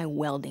stole my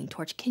welding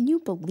torch. Can you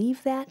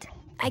believe that?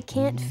 I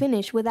can't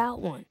finish without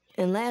one.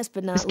 And last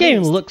but not This game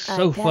least, looks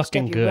so I patched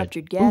fucking up your good.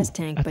 ruptured gas Ooh,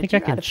 tank, I but think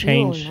you're I can out of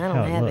change fuel and I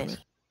how don't it have looks.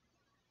 any.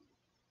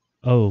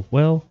 Oh,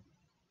 well.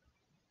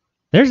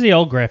 There's the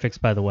old graphics,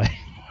 by the way.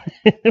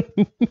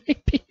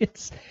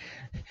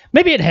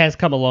 Maybe it has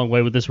come a long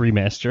way with this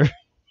remaster.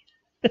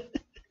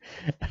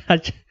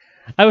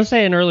 I was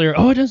saying earlier,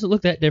 it doesn't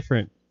look that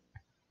different.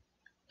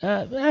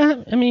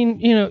 I mean,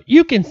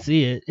 you can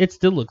see it. It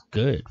still looks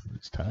good for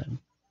its time.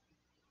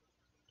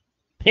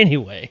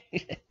 Anyway,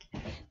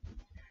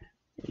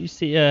 you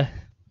see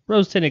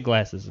rose-tinted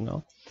glasses and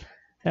all.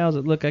 How's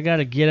it look? I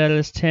gotta get out of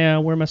this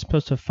town. Where am I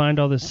supposed to find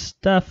all this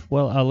stuff?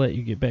 Well, I'll let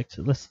you get back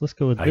to. Let's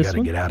go with this one. I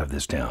gotta get out of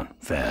this town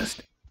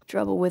fast.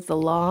 Trouble with the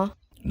law?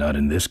 Not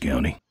in this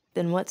county.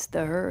 Then what's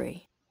the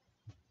hurry?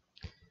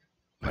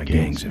 My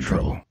gang's in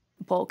trouble.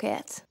 The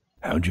polecats?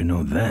 How'd you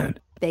know that?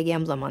 Big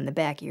emblem on the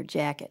back of your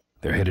jacket.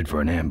 They're headed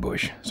for an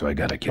ambush, so I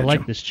gotta catch them. I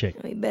like this chick.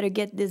 We better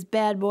get this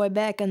bad boy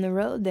back on the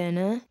road then,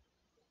 huh?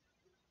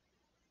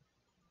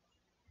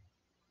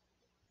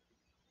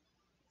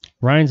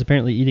 Ryan's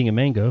apparently eating a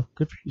mango.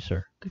 Good for you,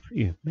 sir. Good for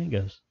you.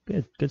 Mangoes.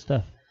 Good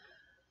stuff.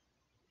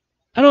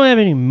 I don't have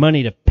any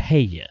money to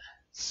pay you,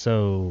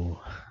 so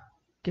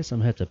guess I'm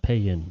gonna have to pay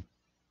you in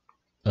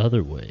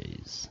other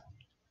ways.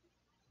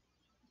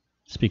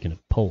 Speaking of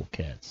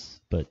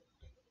polecats, but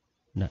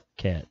not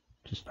cat.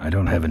 I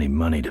don't have any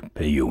money to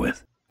pay you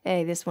with.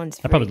 Hey, this one's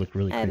free. I probably look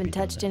really I haven't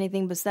touched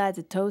anything besides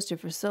a toaster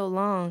for so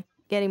long.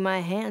 Getting my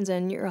hands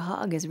on your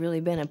hog has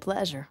really been a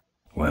pleasure.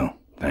 Well,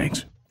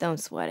 thanks. Don't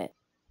sweat it.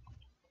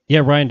 Yeah,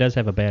 Ryan does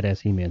have a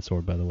badass He-Man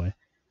sword, by the way.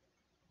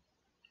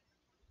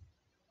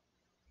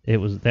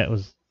 That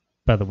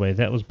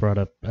was brought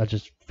up.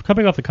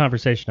 Coming off the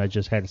conversation I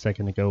just had a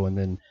second ago, and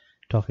then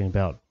talking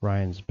about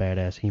Ryan's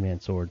badass He-Man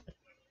sword.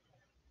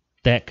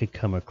 That could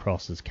come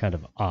across as kind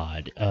of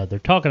odd. They're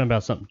talking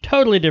about something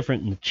totally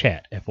different in the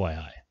chat,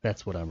 FYI.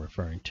 That's what I'm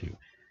referring to.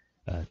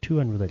 Two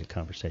unrelated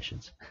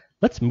conversations.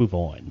 Let's move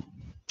on.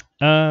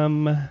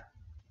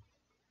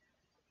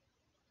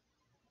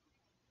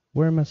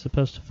 Where am I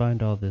supposed to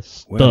find all this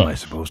stuff? Where am I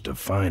supposed to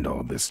find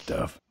all this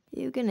stuff?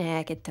 You can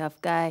hack it,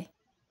 tough guy.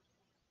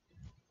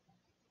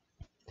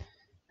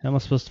 How am I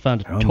supposed to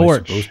find a torch? How am I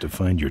supposed to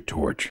find your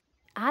torch?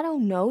 I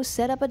don't know.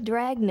 Set up a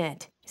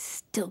dragnet.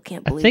 Still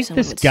can't I believe think someone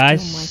this would guy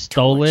steal my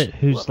stole torch. it,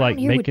 who's Who like around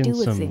here would making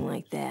do a some thing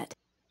like that?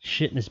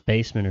 shit in his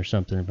basement or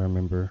something, if I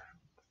remember.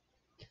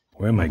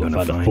 Where am I going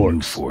to find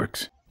new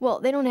forks? Well,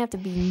 they don't have to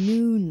be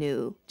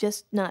new,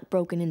 just not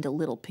broken into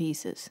little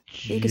pieces.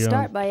 You can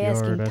start by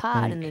asking Junkyard, I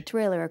Todd think. in the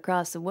trailer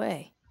across the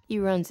way. He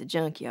runs the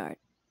junkyard.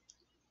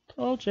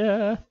 Told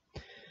ya.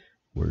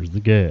 Where's the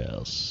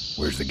gas?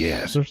 Where's the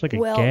gas? There's like a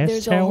Well, gas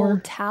there's tower. a whole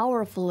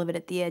tower full of it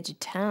at the edge of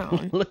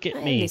town. Look at I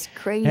have me. this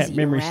crazy That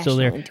memory's still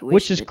there, irrational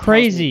which is intuition that tells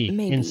me crazy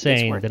maybe it's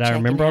insane worth that I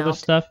remember checking all this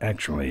out. stuff.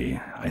 Actually,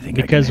 I think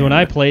Because when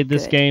I played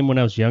this Good. game when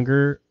I was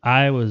younger,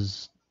 that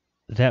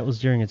was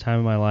during a time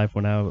in my life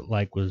when I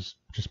was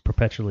just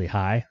perpetually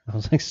high. I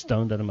was like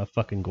stoned out of my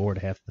fucking gourd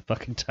half the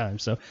fucking time.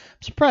 So I'm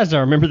surprised I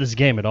remember this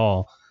game at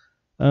all.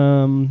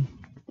 All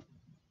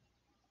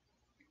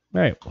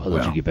right, I'll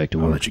let you get back to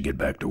work. I'll let you get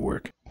back to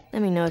work.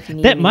 Let me know if you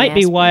need That any might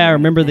be aspirin why I or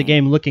remember the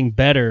anything. game looking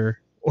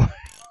better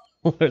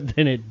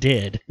than it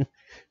did.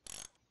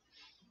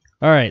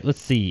 All right,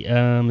 let's see.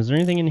 Is there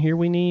anything in here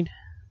we need?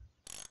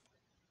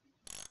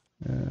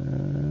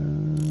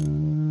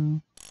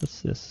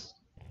 What's this?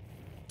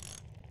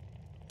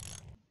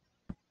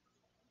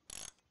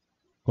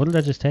 What did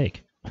I just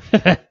take?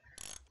 Is that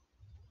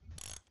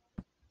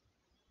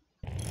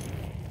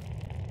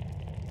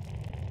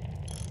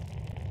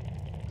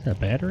a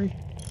battery?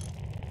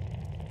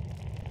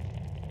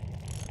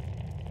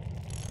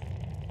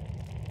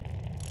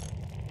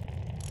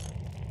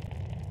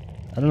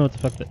 I don't know what the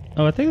fuck that...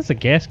 Oh, I think it's a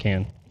gas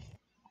can.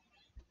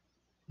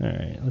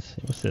 Alright, let's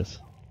see. What's this?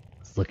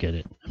 Let's look at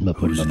it. I'm not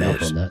putting my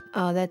mouth on that.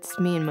 Oh, that's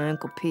me and my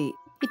Uncle Pete.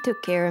 He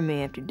took care of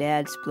me after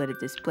Dad split at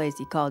this place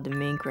he called the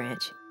mink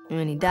ranch. And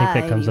when he think that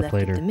died, comes he up left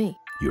later. it to me.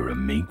 You're a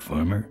mink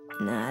farmer?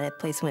 Nah, that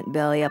place went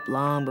belly up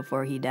long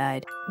before he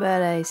died.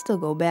 But I still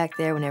go back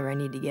there whenever I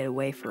need to get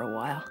away for a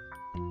while.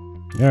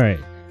 Alright.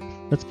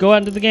 Let's go out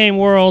into the game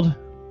world.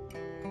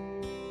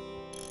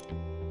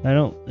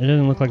 It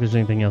doesn't look like there's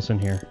anything else in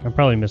here. I'm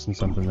probably missing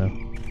something though.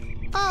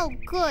 Oh,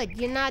 good.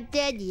 You're not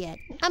dead yet.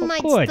 I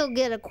might good. still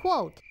get a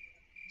quote.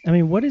 I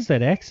mean, what is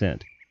that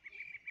accent?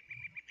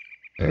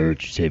 I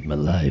heard you saved my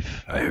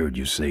life. I heard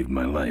you saved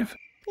my life.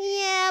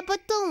 Yeah,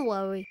 but don't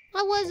worry.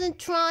 I wasn't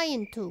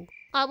trying to.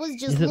 I was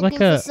just Is it looking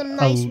like for some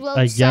nice a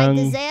roadside young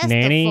disaster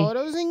nanny?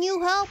 photos, and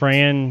you helped.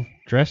 Fran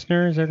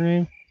Dresner, is that her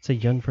name? It's a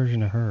young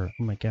version of her.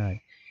 Oh my god.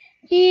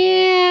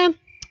 Yeah,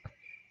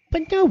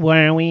 but don't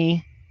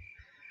worry.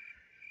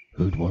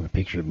 Who'd want a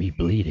picture of me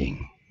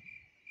bleeding?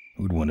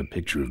 Who'd want a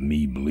picture of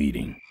me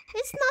bleeding?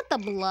 It's not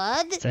the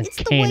blood. It's the way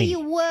uncanny. you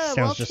were, Sounds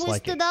all just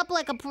like twisted up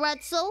like a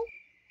pretzel.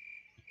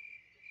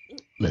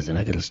 Listen,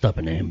 I gotta stop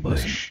an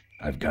ambush. Listen,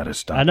 I've got to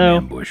stop I know.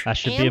 an ambush. I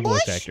should be a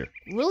voice Ambush? actor.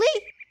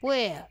 Really?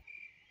 Where?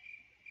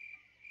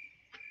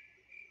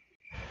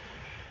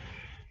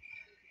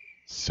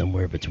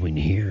 Somewhere between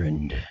here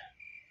and...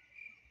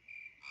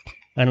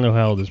 I don't know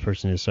how old this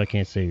person is, so I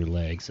can't say your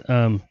legs.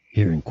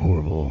 Here in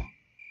Corville.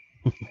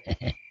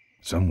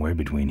 Somewhere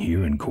between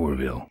here and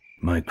Corville.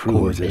 My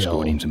crew is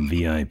escorting some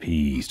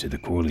VIPs to the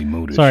Corley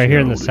Motors. Sorry, here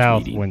in the shareholders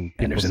South, meeting, when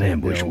and there's people an say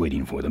ambush Bill,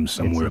 waiting for them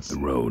somewhere up the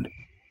road.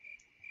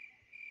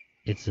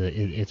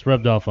 It's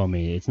rubbed off on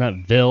me. It's not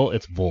Ville,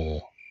 it's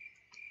Vol.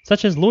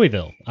 Such as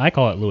Louisville. I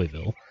call it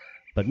Louisville,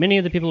 but many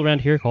of the people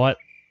around here call it.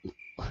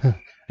 I can't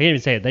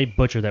even say it. They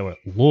butcher that word.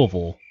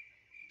 Louisville.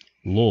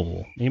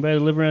 Louisville. Anybody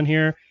that live around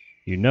here,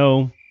 you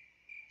know,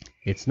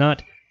 it's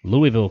not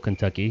Louisville,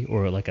 Kentucky,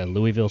 or like a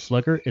Louisville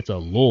Slugger. It's a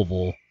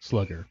Louisville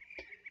Slugger.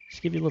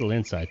 Just give you a little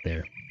insight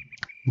there.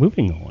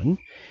 Moving on,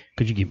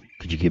 could you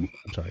give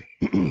I'm sorry.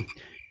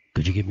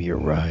 Could you give me a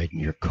ride in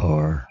your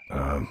car?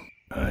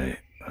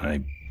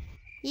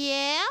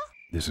 Yeah?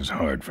 This is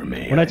hard for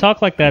me. When I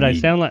talk like that, I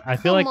feel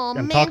like on,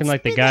 I'm man, talking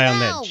like the spit guy it on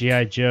that out.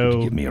 G.I.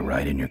 Joe Give me a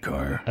ride in your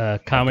car.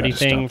 comedy I've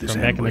gotta thing stop this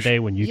from back in the ambush. day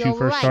when You're YouTube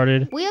first right.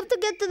 started. We have to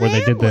get to the where they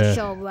did ambush,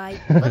 the all right.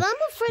 But I'm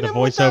afraid the I'm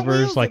without voiceovers,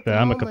 wheels like at the the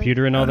I'm a moment.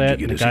 computer and all How that.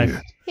 did And you the get us guy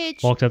here?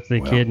 Hitch. walked up to the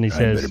Well, kid and he I'd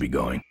says, better be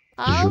going.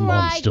 "Does your mom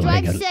Alright, still drive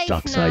hang out at safe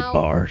dockside now.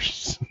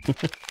 bars?"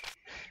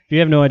 If you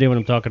have no idea what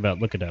I'm talking about,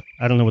 look it up.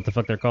 I don't know what the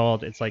fuck they're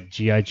called. It's like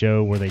G.I.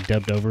 Joe where they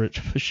dubbed over it.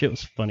 Shit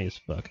was funny as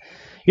fuck.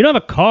 You don't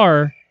have a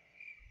car.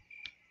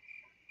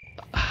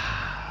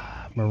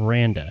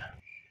 Miranda.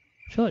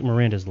 I feel like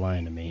Miranda's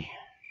lying to me.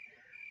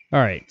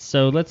 Alright,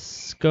 so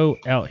let's go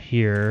out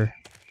here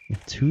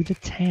to the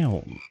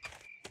town.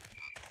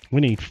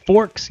 We need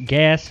forks,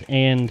 gas,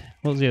 and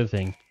what was the other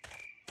thing?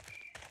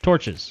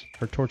 Torches.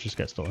 Her torches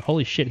got stolen.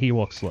 Holy shit, he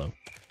walks slow.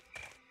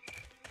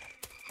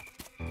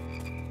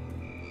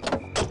 Where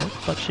the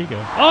fuck she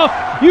go?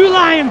 Oh, you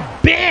lying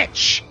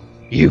bitch!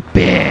 You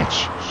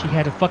bitch! She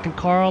had a fucking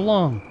car all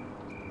along.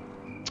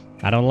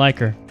 I don't like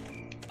her.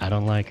 I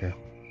don't like her.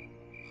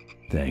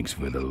 Thanks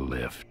for the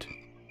lift.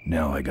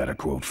 Now I got a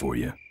quote for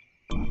you.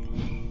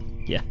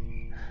 Yeah.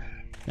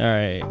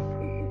 Alright.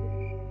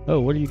 Oh,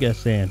 what are you guys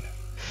saying?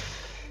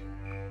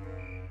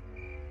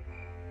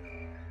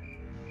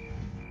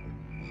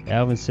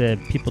 Alvin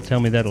said, people tell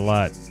me that a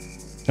lot.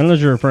 I don't know what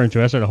you're referring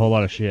to. I said a whole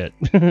lot of shit.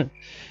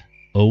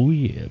 Oh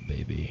yeah,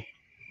 baby.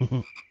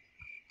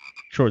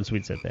 Short and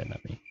sweet said that,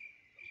 not me.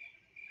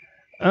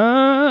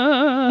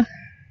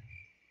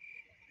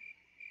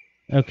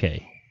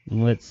 Okay.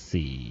 Let's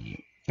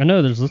see. I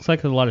know looks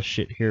like a lot of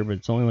shit here, but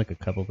it's only like a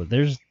couple. But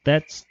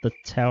that's the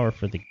tower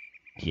for the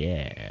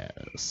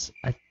gas.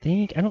 I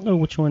don't know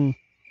which one.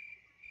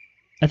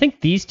 I think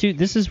these two.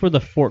 This is where the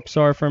forks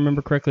are, if I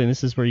remember correctly, and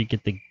this is where you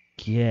get the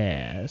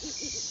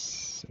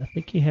gas. I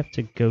think you have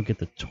to go get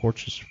the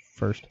torches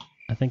first.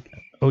 I think.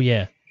 Oh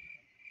yeah,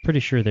 pretty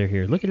sure they're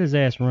here. Look at his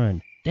ass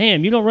run.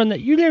 Damn, you don't run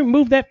that. You didn't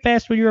move that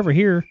fast when you're over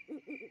here.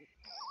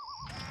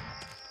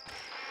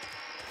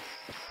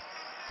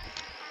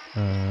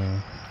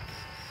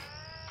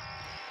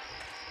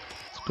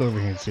 Let's go over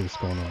here and see what's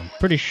going on.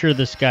 Pretty sure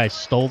this guy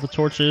stole the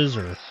torches,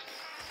 or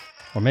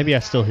maybe I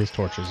stole his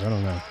torches. I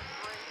don't know.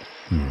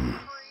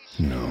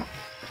 No.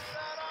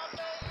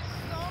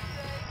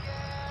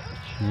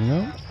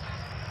 No.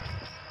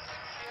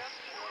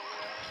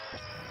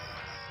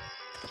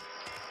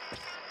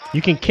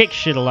 You can kick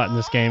shit a lot in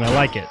this game. I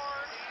like it.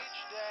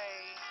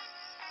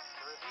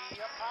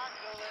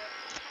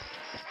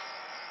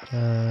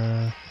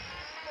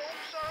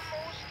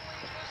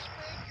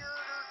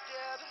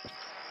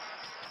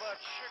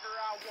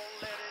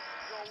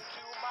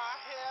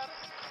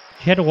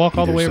 You had to walk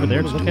all the way over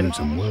there to look at doing it?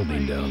 some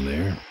welding down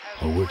there,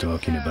 or we're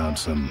talking about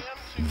some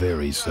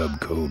very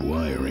sub-code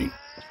wiring.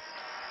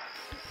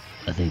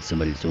 I think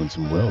somebody's doing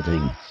some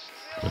welding.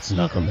 Let's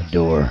knock on the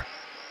door.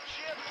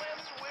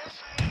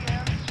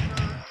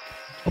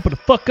 Open the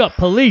fuck up,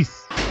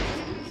 police!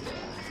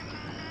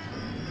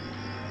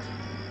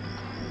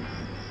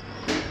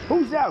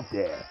 Who's out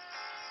there?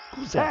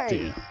 Who's out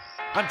there?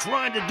 I'm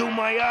trying to do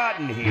my art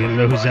in here. You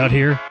know who's out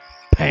here?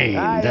 Pain,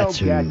 I that's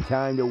don't who. got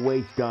time to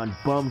waste on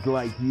bums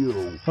like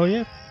you. Oh,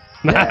 yeah?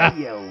 Yeah,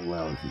 you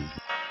lousy.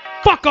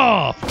 Fuck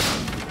off!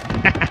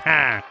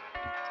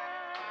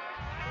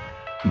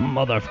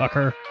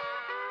 Motherfucker.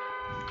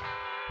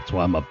 That's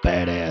why I'm a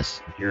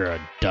badass. You're a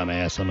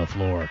dumbass on the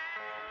floor.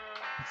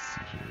 Let's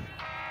see here.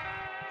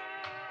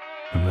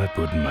 I'm not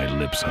putting my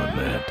lips on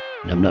that.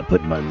 I'm not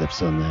putting my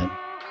lips on that.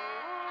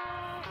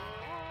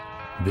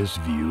 This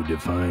view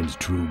defines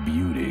true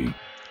beauty.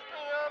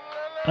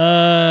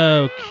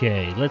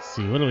 Okay, let's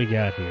see. What do we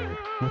got here?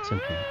 What's in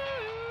here?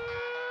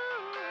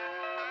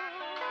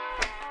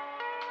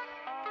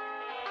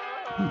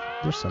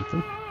 There's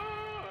something.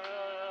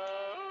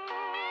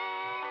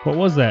 What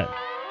was that?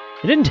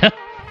 It didn't tell.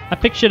 I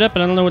picked shit up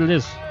and I don't know what it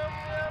is.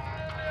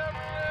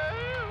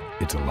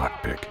 It's a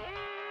lockpick.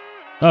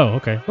 Oh,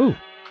 okay. Ooh.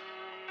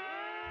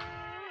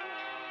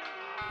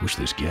 Wish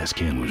this gas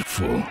can was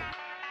full.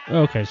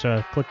 Okay, so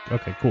I clicked.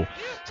 Okay, cool.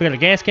 So I got a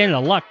gas can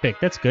and a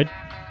lockpick. That's good.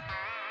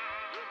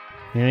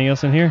 Anything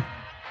else in here?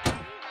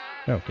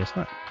 Oh, guess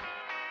not.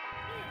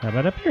 How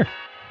about up here?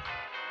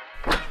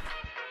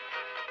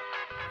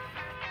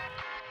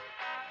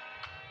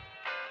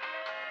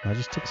 I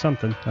just took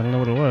something. I don't know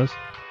what it was.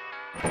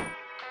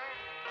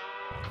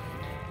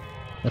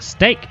 A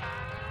steak!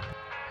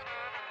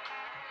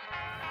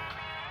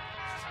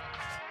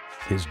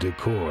 His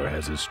decor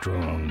has a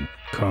strong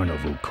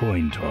carnival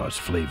coin toss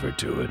flavor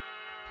to it.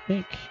 I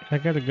think I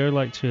gotta go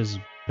like to his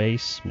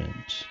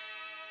basement.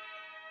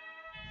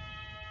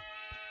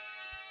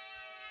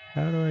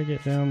 How do I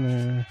get down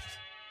there?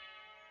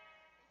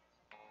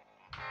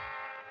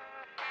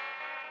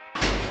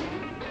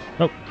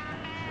 Oh.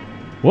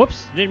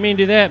 Whoops, didn't mean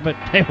to do that, but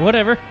hey,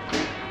 whatever. The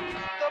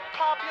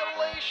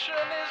population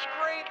is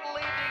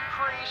greatly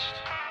decreased,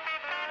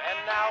 and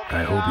now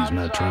I hope he's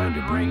not trying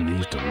to bring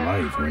these to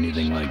life or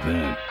anything like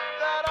that.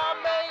 that I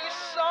may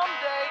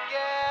someday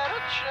get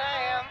a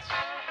chance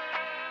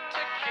to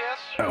kiss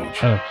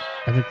Ouch. Oh,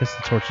 I think that's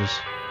the torches.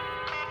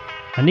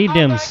 I need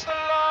dims.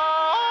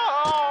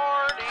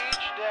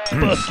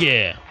 Fuck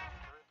yeah.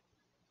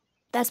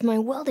 That's my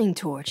welding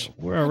torch.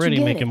 We're How'd you already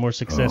get making it? more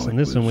success Oh, in it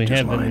this than was we just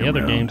have in lying the other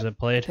around. games I've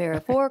played. Pair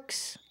of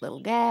forks,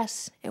 little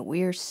gas, and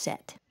we're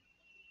set.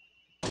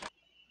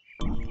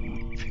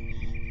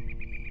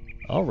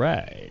 All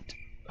right.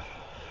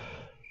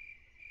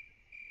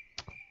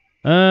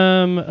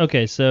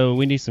 Okay, so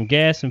we need some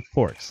gas and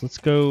forks. Let's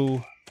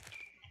go.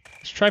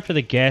 Let's try for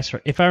the gas.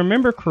 If I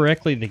remember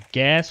correctly, the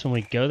gas when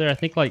we go there, I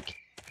think like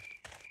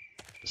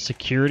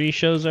security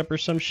shows up or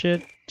some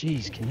shit.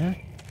 Jeez, can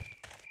I?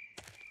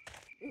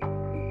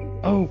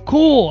 Oh,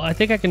 cool! I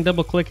think I can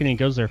double click and he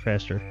goes there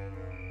faster.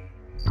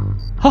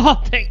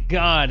 Oh, thank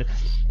God!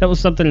 That was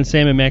something in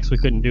Sam and Max we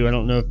couldn't do. I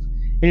don't know if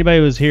anybody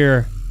who was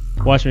here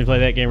watching me play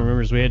that game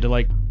remembers we had to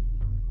like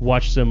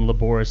watch them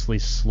laboriously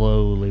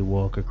slowly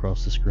walk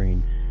across the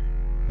screen.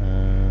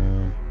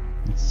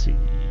 Let's see.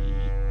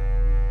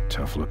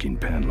 Tough looking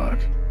padlock.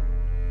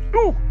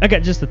 Ooh, I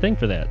got just the thing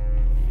for that.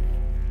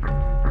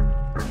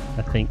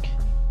 I think.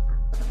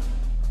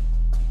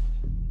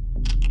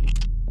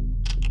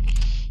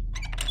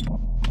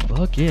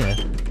 Fuck yeah.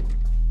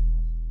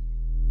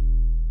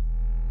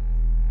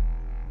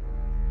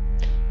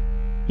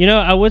 You know,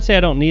 I would say I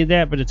don't need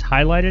that, but it's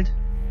highlighted.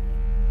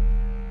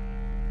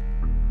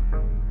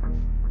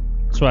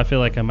 So I feel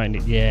like I might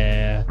need...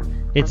 Yeah.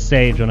 It's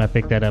saved when I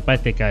pick that up. I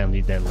think I'll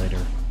need that later.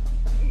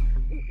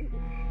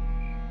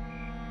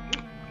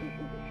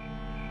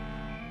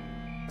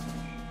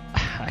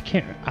 I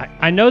can't...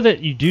 I know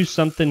that you do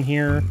something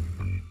here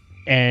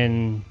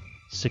and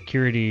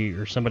security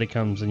or somebody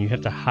comes and you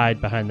have to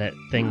hide behind that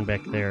thing back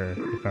there,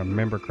 if I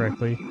remember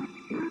correctly.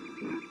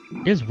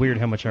 It is weird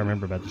how much I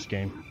remember about this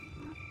game.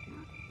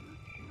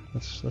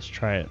 Let's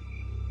try it.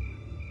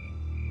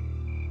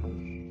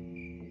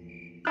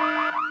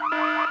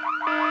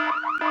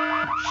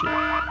 Shit.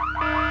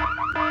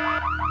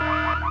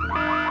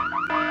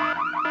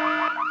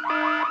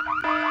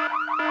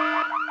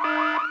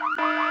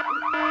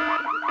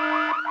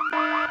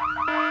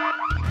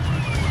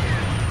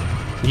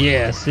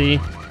 Yeah, see?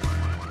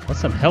 That's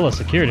some hella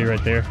security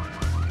right there.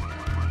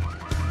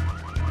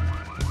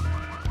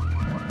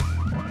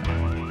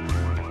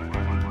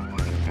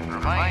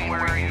 Remain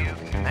where you?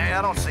 Hey,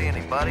 I don't see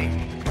anybody.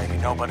 Maybe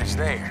nobody's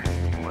there.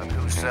 But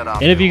who set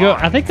off And if the you go,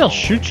 alarm? I think they'll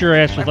shoot your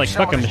ass with Maybe like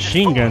fucking somebody's just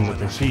machine guns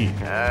fooling if they see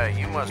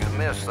you. you must have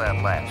missed that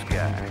last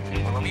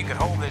guy. Well, if you could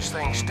hold this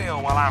thing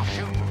still while I'm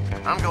shooting,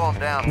 I'm going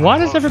down. for Why a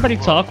does closer everybody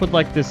look. talk with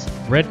like this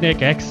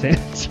redneck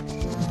accent?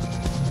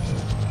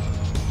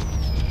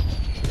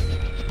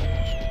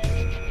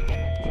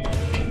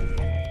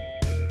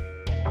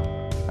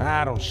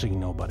 I don't see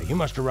nobody. He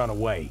must have run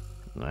away.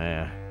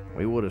 Nah,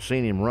 we would have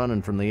seen him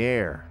running from the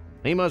air.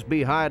 He must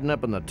be hiding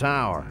up in the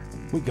tower.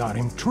 We got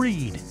him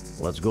treed.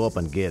 Let's go up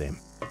and get him.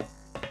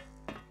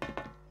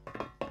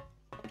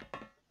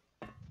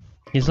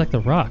 He's like the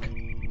Rock.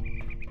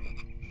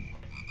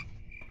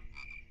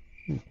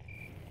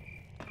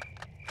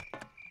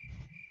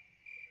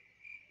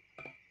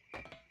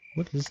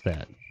 What is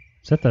that?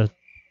 Is that the...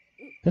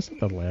 That's not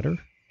the ladder.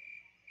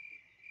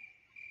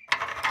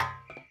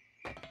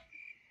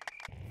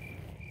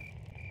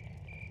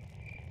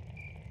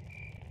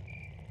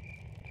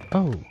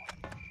 Oh.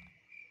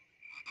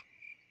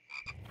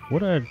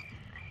 What a...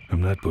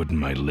 I'm not putting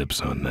my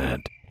lips on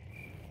that.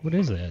 What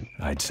is that?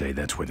 I'd say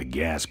that's where the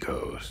gas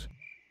goes.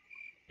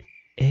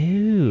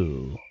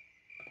 Ew.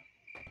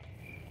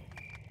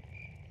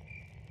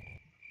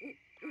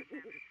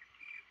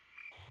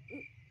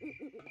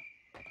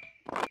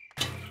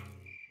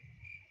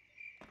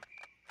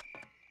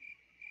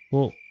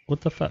 Well,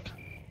 what the fuck?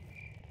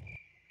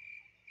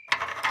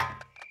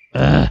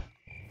 Ugh.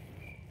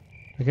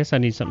 I guess I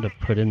need something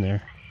to put in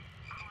there.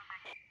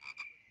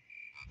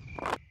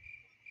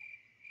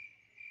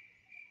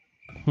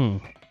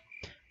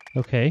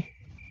 Okay.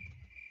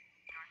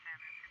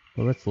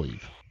 Well, let's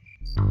leave.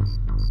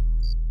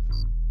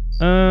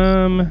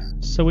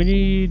 So we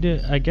need,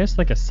 I guess,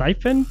 like a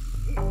siphon?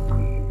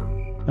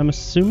 I'm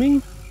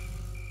assuming?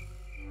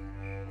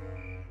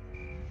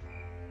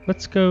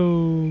 Let's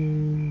go...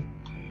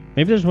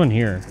 Maybe there's one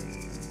here.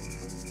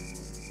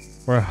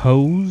 Or a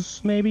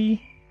hose,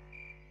 maybe?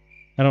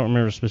 I don't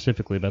remember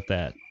specifically about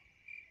that.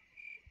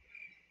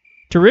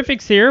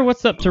 Terrific's here.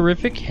 What's up,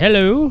 Terrific?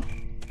 Hello.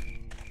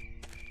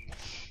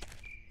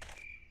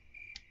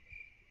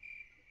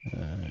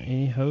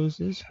 Any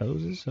hoses?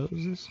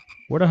 Hoses?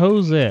 Where the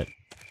hose at?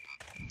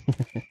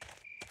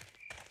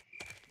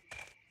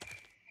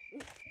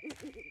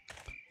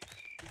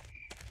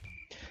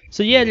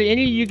 So yeah, do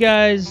any of you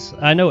guys,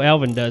 I know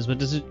Alvin does, but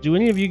do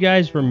any of you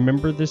guys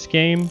remember this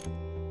game?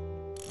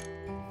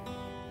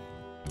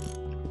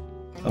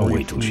 I'll Were you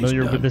wait till she's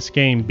familiar done. with this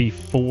game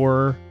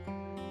before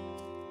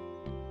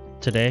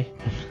today?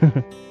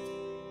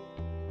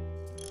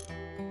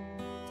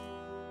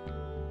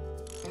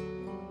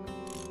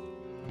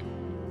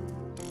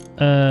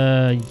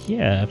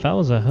 Yeah, if I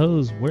was a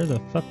hose, where the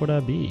fuck would I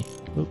be?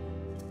 Oop.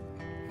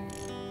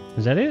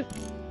 Is that it?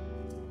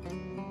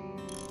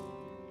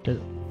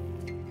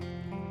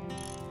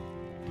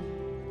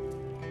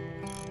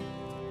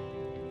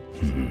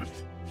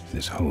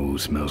 This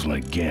hose smells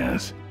like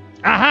gas.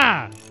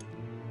 Aha!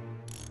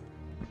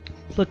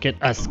 Look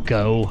at us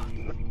go. I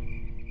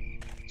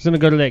was gonna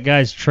go to that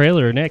guy's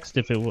trailer next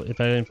if I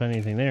didn't find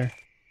anything there.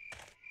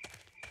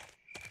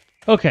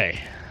 Okay.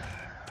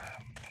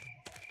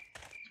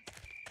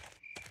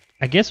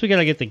 I guess we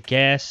gotta get the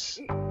gas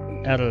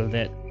out of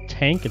that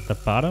tank at the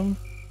bottom.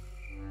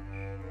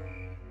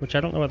 Which I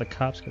don't know why the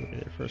cop's gonna be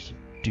there for us to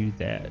do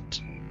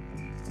that.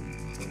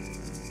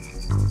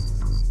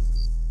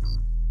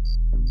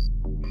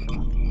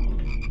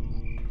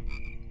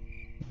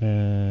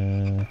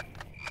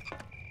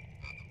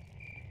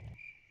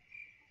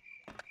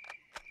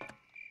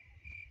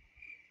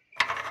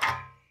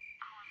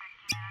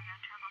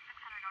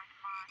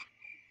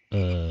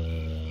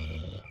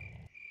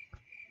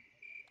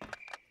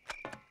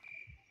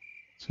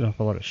 It's an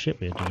awful lot of shit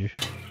we had to do.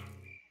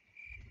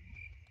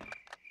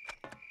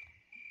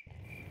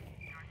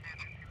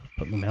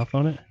 Put my mouth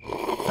on it?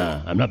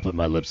 I'm not putting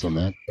my lips on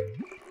that.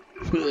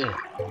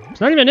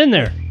 It's not even in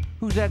there.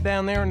 Who's that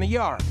down there in the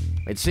yard?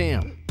 It's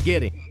him.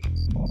 Get him.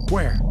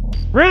 Where?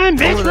 Run,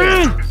 bitch, Over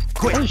there. run!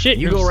 Quick, Holy shit,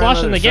 you you're go around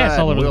sloshing the the gas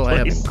side all over and the we'll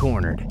have place. him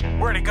cornered.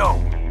 Where'd he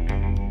go?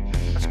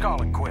 Let's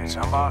call it quits,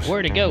 huh, boss?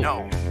 Where'd it go?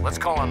 No, let's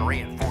call in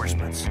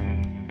reinforcements.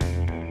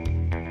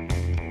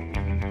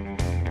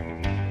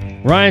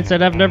 Ryan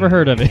said I've never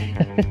heard of it.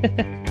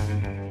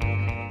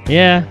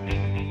 Yeah.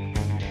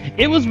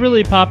 It was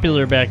really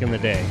popular back in the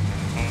day.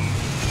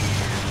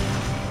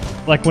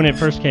 Like when it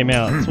first came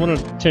out. It's one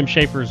of Tim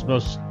Schafer's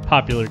most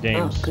popular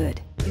games. Oh, good.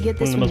 You get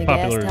One this of the most from the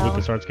popular gas tower?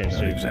 LucasArts games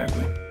too.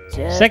 Exactly.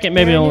 Just Second,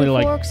 maybe brand new only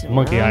like forks and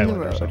Monkey we're on the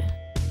Island or road. something.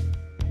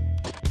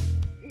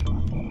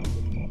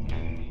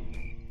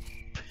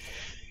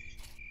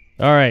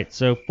 Alright,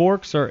 so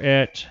forks are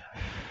at...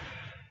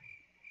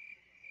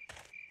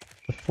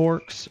 The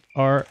forks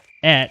are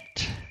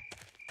at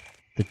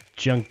the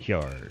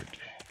junkyard.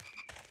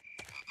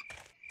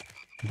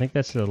 I think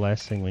that's the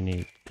last thing we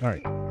need.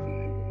 Alright.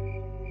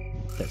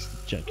 That's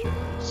the junkyard.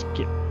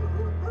 Skip.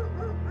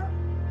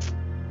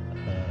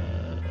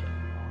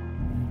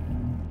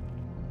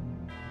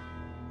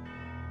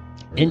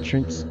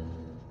 Entrance.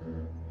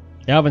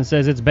 Alvin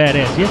says it's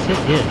badass. Yes, it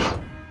is.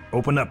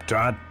 Open up,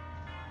 Todd.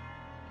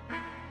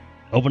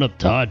 Open up,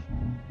 Todd.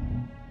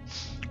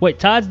 Wait,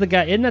 Todd's the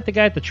guy. Isn't that the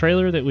guy at the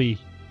trailer that we...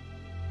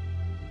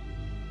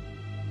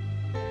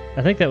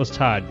 I think that was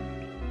Todd.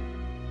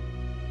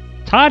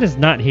 Todd is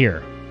not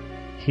here.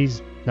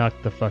 He's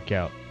knocked the fuck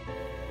out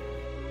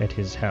at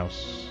his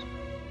house.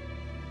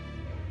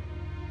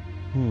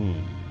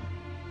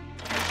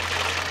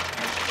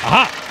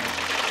 Aha!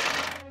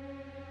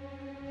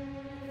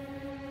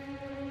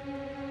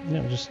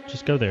 No,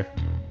 just go there.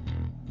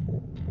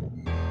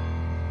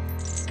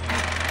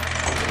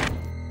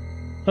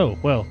 Oh,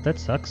 well, that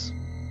sucks.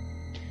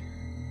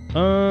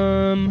 What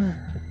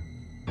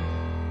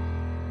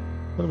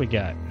do we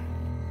got?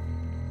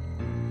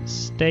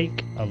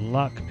 Steak, a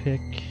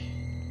lockpick.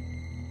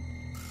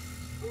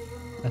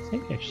 I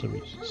think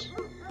actually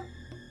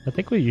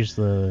we use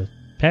the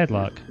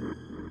padlock.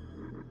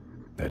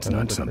 That's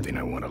not something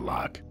I want to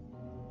lock.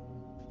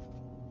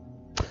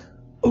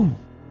 Ooh,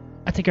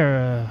 I think if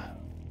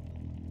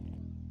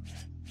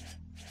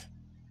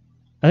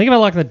I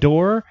lock the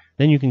door,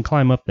 then you can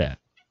climb up that.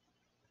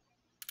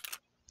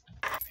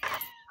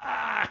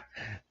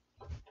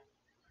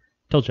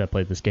 Told you I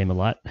played this game a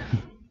lot.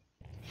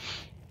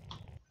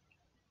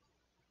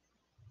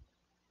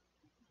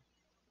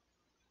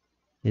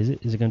 Is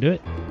it gonna do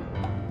it?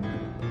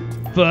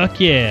 Fuck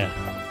yeah!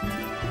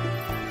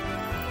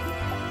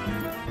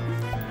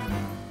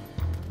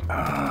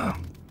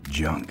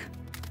 Junk.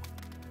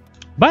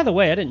 By the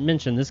way, I didn't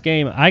mention this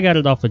game. I got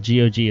it off of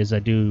GOG as I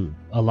do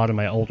a lot of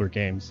my older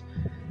games.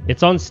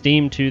 It's on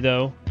Steam too,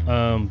 though.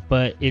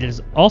 But it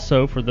is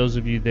also, for those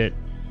of you that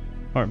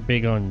aren't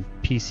big on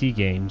PC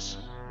games,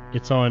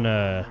 it's on.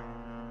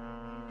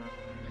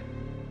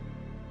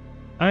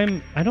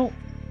 I'm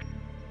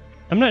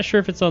not sure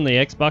if it's on the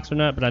Xbox or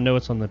not, but I know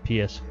it's on the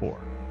PS4.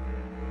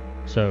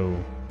 So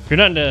if you're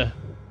not into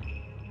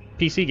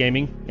PC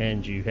gaming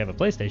and you have a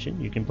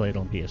PlayStation, you can play it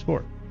on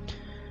PS4.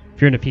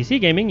 If you're into PC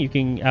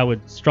gaming, I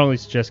would strongly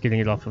suggest getting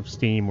it off of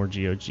Steam or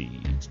GOG.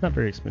 It's not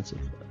very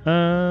expensive.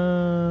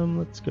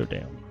 Let's go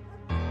down.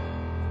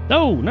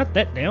 No, not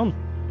that down.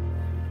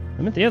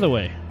 I meant the other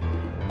way.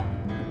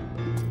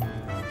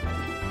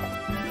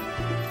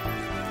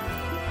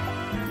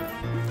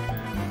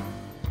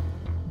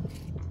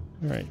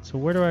 Alright, so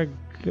where do I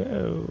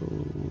go?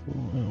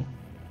 Oh.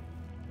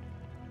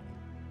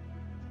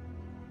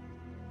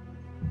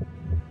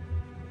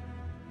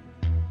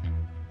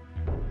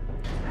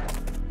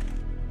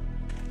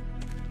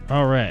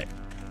 Alright.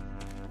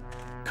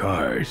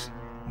 Cars.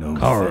 No,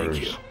 Cars.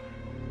 thank you.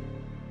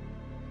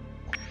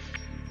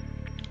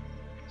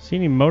 See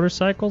any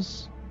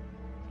motorcycles?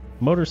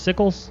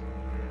 Motorcycles?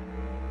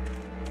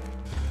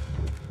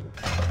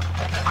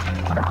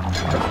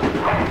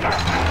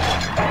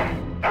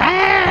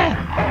 Ah!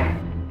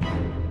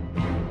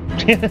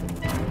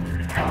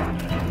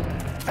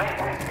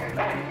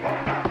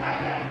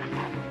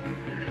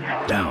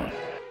 Down.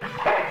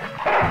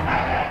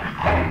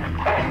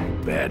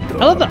 Bad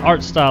dog. I love the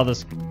art style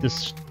of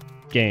this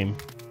game.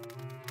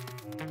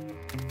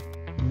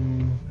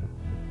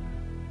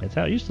 That's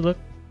how it used to look.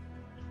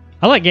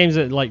 I like games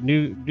that like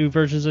new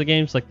versions of the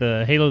games, like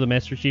the Halo the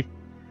Master Chief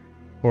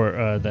or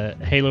the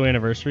Halo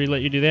Anniversary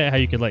let you do that. How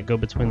you could like go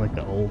between like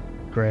the old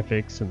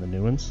graphics and the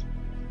new ones.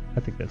 I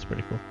think that's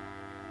pretty cool.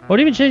 Oh,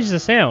 it even changes the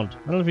sound.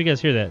 I don't know if you guys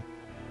hear that.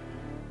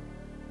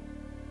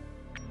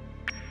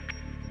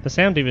 The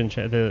sound even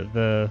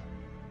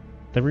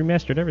they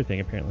remastered everything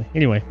apparently.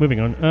 Anyway, moving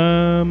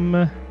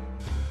on.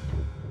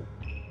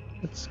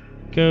 Let's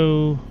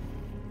go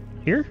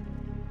here.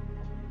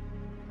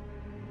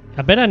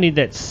 I bet I need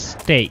that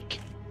steak.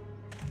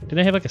 Did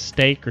I have like a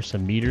steak or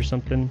some meat or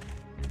something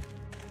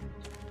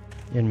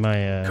in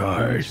my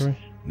Cars.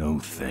 inventory? No,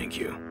 thank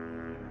you.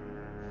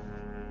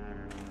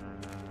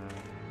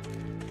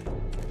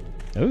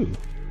 Ooh.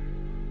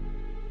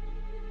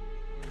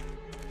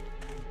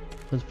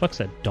 Where the fuck's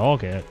that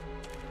dog at?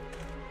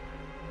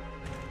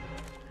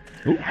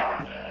 Ooh.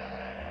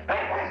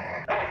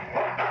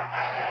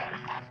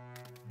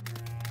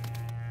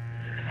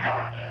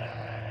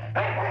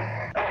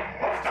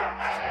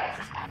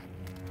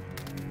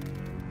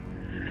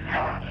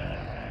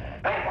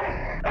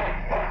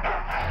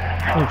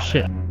 Oh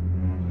shit.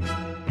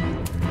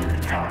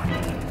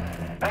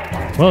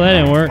 Well, that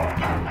didn't work.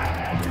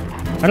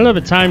 I don't know if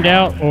it timed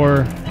out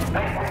or...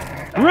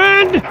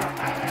 Run!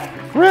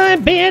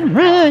 Run, Ben,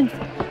 run!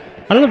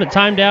 I don't know if it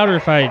timed out or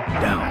if I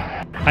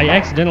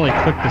accidentally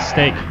clicked the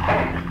steak.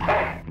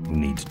 Who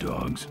needs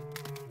dogs?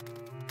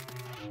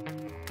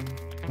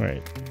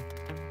 Alright.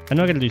 I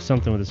know I gotta do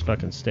something with this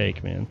fucking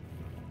steak, man.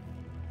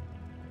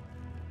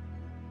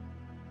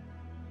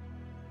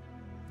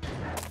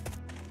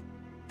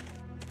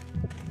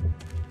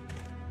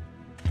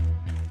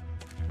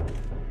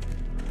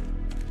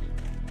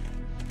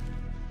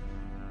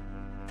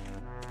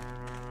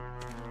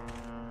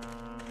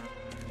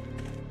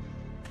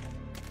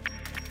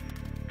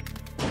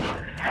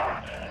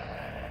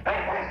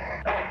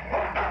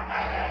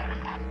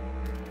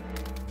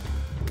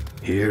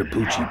 Here,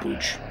 Poochie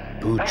Pooch.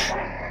 Pooch.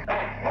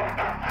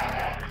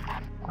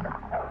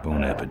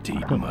 Bon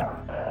appetit,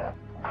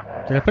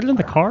 mutt. Did I put it in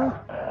the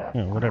car?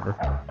 Yeah, whatever.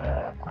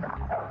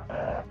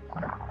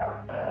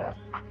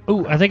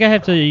 Oh, I think I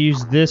have to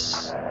use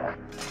this.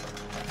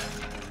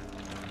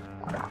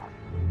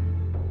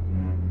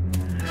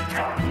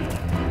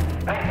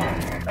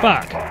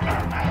 Fuck.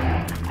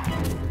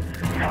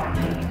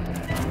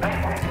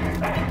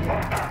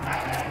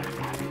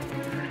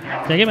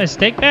 Did I get my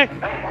steak back?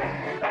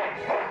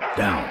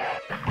 Down.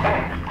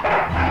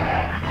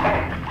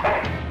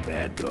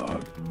 Bad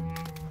dog.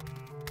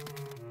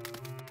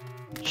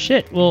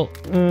 Shit, well,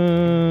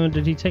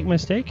 did he take my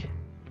steak?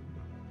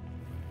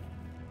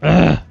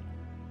 Ugh.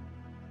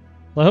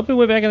 Well, I hope he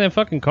went back in that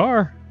fucking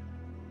car.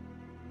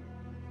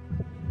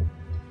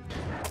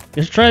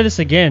 Let's try this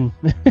again.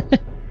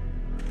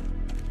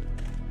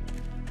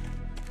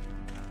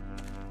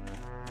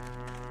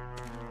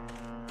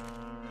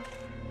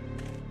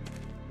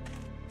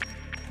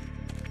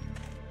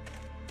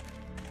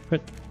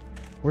 But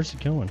where's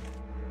it going?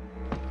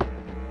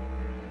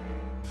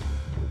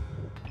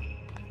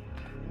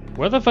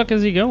 Where the fuck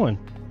is he going?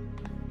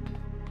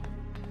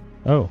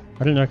 Oh, I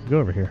didn't know I could go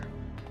over here.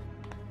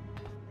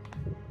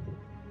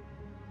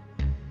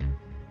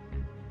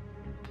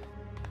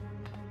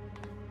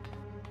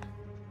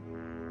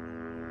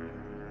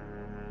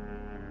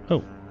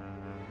 Oh.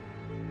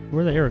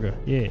 Where'd the arrow go?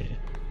 Yeah.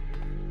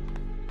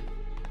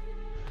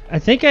 I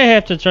think I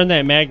have to turn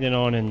that magnet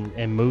on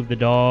and move the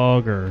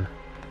dog or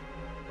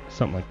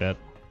something like that.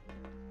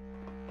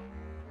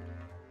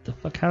 The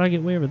fuck? How do I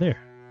get way over there?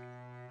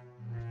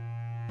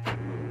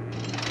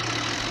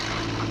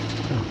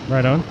 Oh,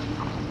 right on.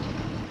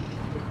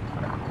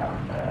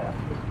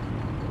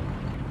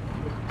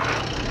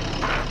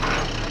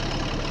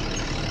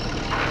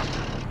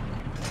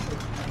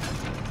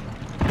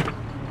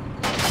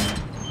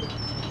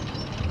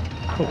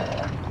 Cool.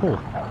 Cool.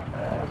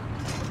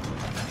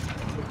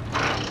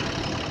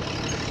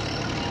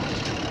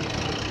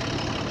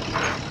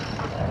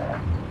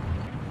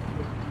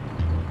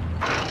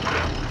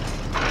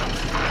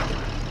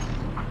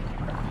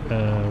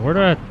 Where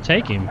do I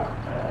take him?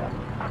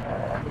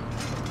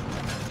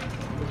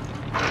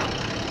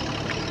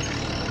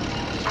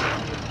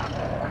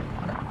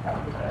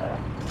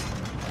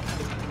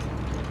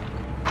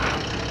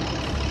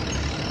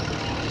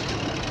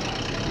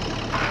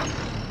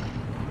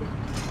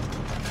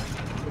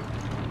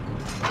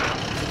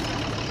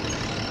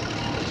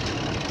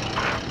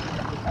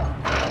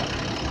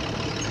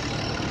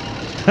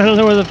 I don't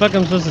know where the fuck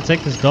I'm supposed to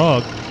take this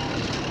dog.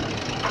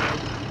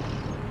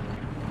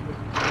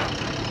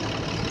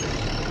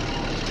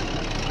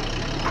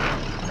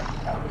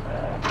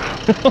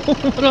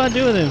 What do I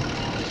do with him?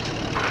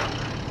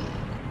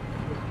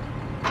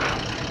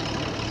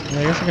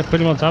 I guess I could put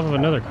him on top of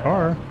another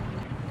car.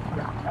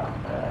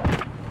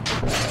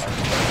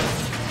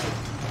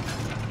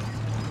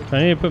 Do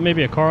I need to put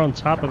maybe a car on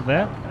top of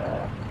that?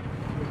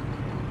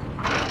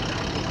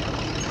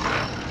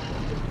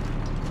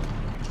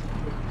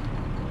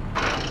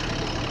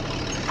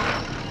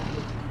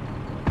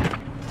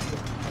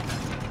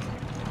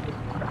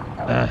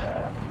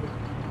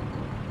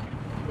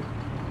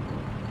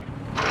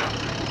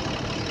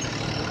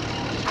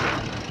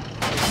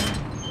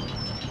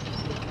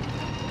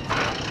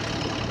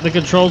 The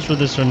controls for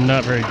this are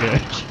not very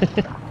good.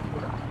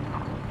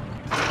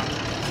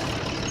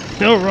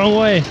 No, wrong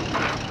way.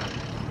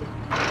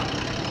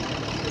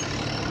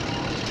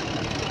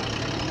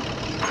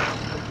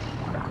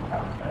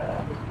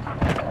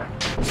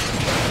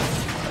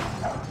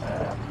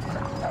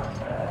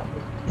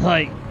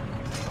 Like,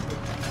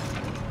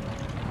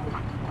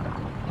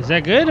 is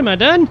that good? Am I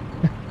done?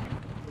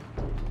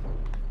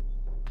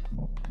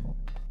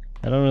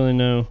 I don't really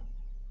know.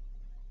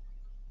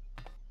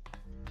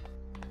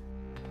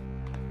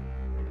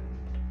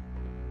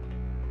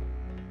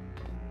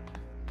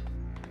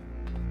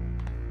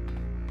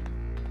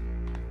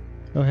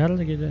 Oh, how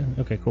did I get in?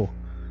 Okay, cool.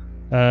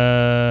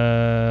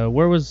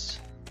 Where was...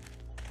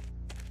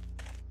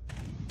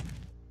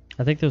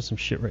 I think there was some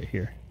shit right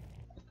here.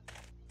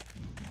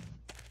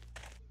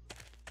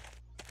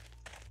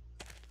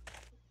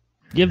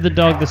 Give the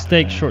dog the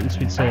steak, short and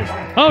sweet saying.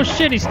 Oh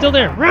shit, he's still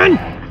there! Run!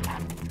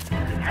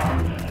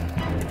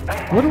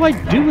 What do I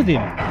do with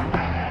him?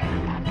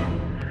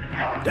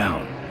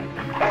 Down.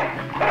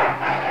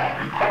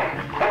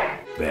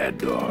 Bad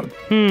dog.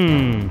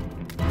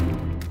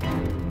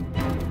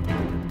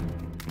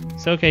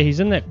 So, okay, he's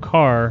in that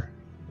car.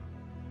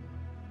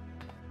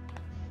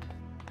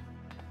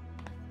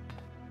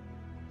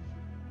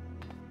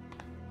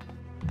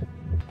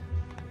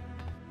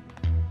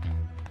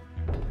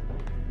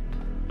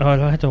 Oh,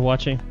 do I have to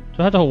watch him? Do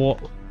I have to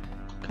walk?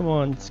 Come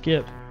on,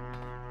 skip.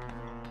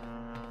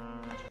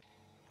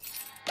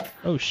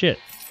 Oh, shit.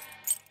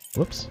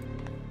 Whoops.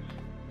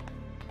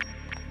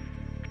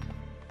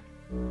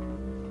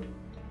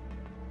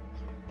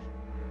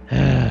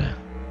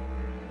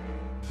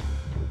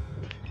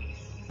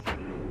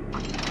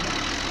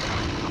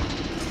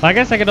 I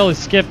guess I could only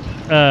skip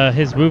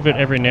his movement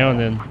every now and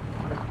then.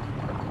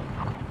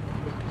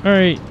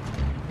 Alright.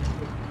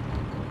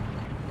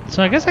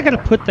 So I guess I gotta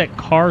put that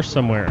car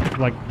somewhere.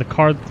 Like the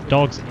car the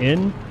dog's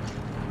in.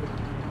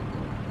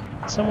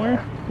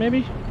 Somewhere,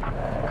 maybe?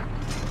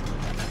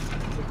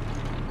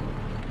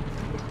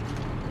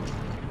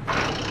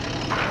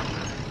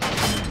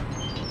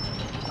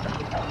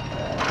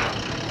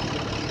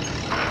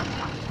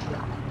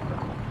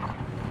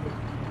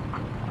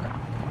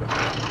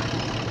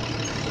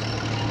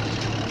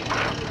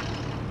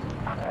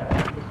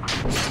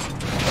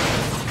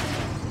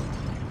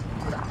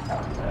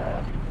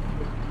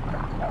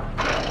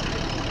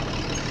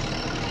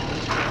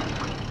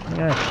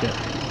 Ah, shit.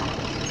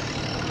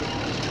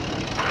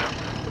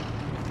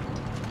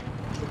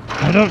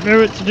 I don't know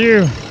what to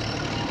do.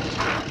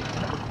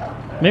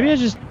 Maybe I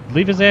just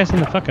leave his ass in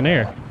the fucking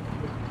air.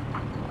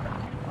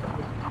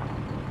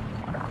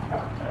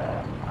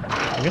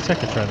 I guess I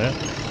could try that.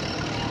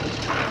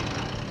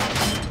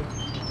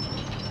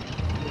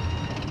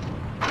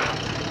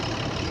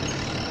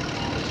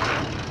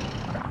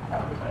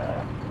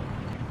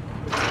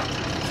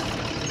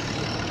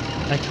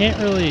 I can't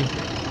really...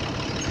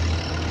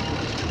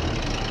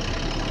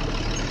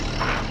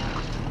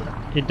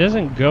 It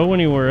doesn't go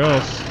anywhere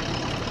else.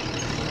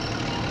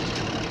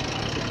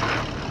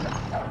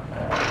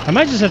 I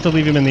might just have to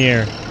leave him in the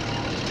air.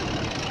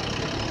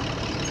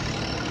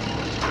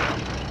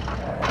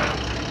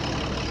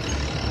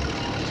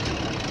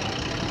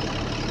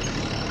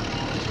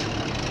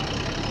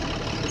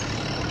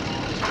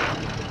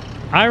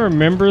 I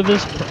remember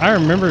this. I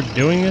remember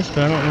doing this,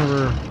 but I don't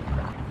remember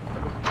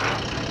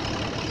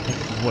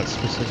what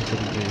specifically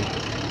to do.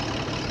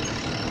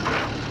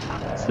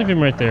 Let's leave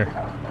him right there.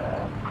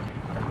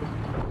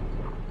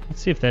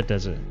 Let's see if that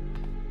does it.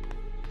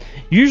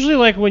 Usually,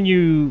 like when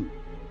you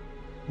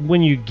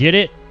get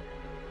it,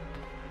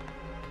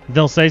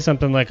 they'll say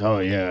something like, "Oh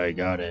yeah, I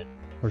got it,"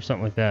 or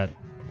something like that.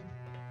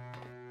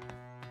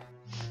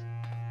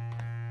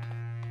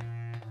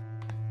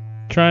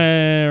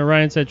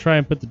 Ryan said, try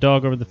and put the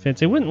dog over the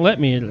fence. It wouldn't let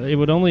me. It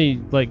would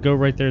only like go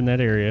right there in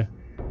that area.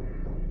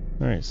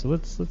 All right, so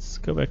let's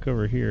go back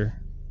over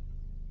here.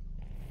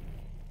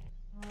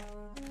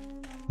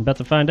 I'm about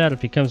to find out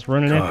if he comes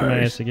running after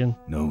my ass again.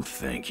 No,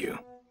 thank you.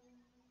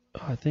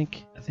 Oh, I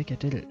think I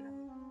did it.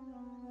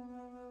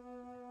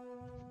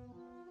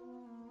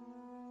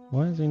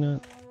 Why is he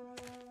not?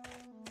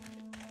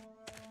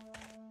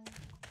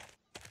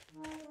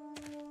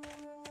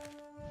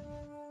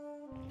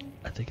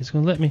 I think it's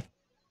gonna let me.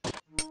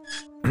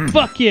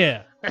 Fuck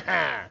yeah!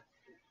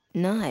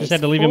 Nice. Just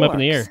had to leave him up in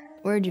the air. forks.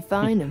 Where'd you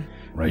find him?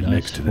 Right Nice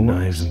next to the forks.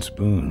 knives and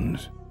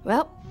spoons.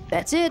 Well,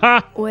 that's it.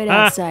 Ha! Wait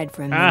Ha! outside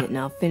for a minute and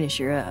I'll finish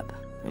her up.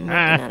 I'm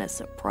working on a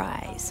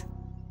surprise.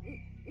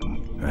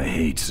 I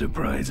hate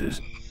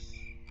surprises.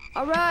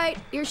 All right,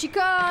 here she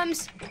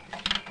comes.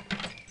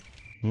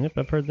 Yep,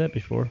 I've heard that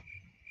before.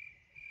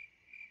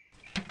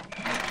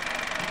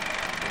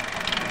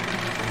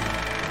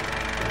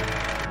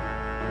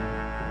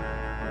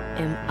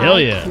 Am Hell I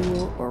yeah.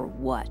 cool or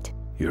what?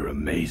 You're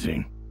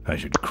amazing. I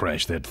should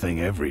crash that thing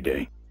every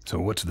day. So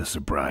what's the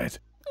surprise?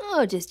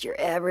 Oh, just your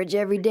average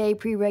everyday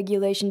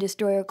pre-regulation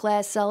destroyer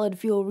class solid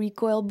fuel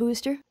recoil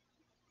booster.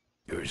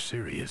 You're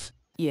serious?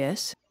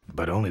 Yes.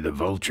 But only the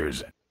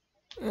vultures.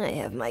 I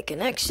have my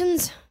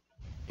connections.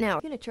 Now,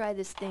 you gonna try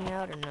this thing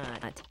out or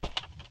not?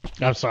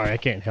 I'm sorry, I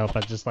can't help.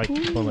 I just like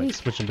Ooh,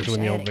 switching wish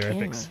between I the had old a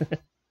graphics.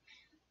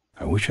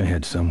 I wish I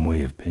had some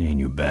way of paying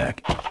you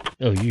back.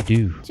 Oh, you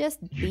do. Just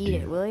beat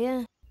it, will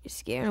ya? You're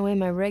scaring away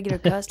my regular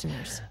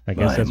customers. I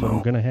guess Bye, that's what Mo.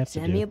 I'm gonna have to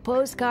Send me do. a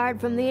postcard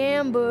from the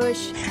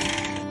ambush.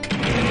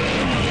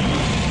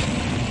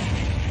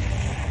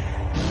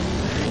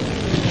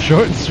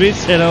 Short and sweet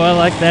said, "Oh, I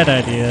like that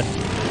idea."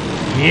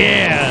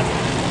 Yeah.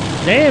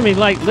 Damn, he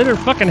like lit her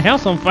fucking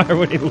house on fire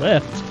when he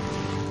left.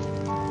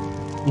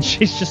 And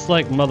she's just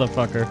like,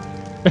 motherfucker.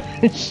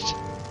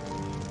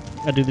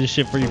 I do this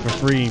shit for you for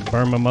free.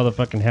 Burn my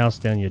motherfucking house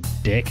down, you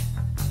dick.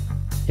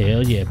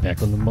 Hell yeah,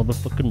 back on the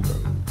motherfucking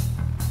road.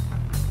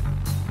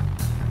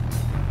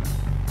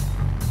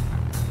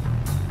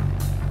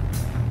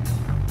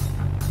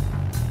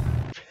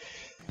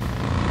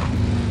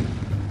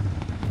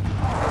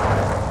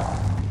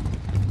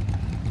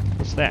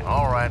 What's that?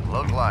 All right,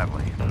 look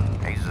lively.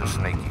 He's a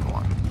sneaky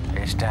one.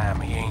 This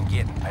time he ain't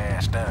getting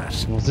past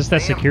us. Was this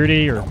that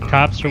security or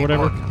cops or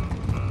whatever?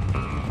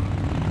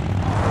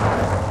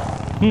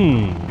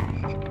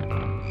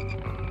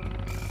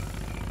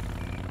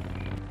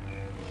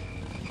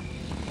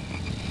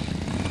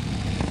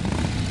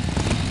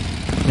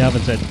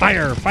 Alvin said,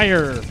 "Fire!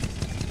 Fire!"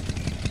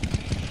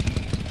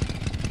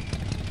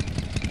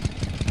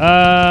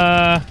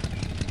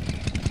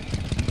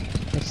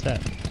 What's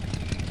that?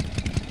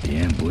 The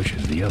ambush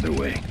is the other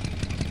way.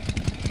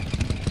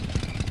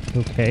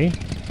 Okay.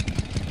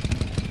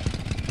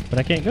 But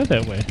I can't go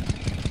that way.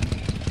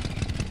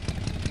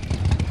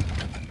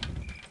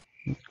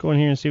 Let's go in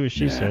here and see what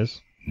she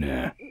says.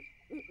 Nah.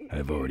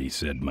 I've already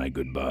said my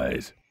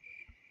goodbyes.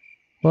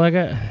 Well,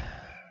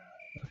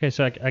 okay,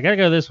 so I gotta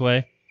go this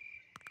way.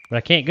 But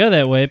I can't go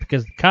that way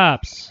because the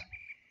cops...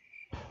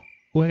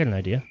 Oh, I got an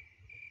idea.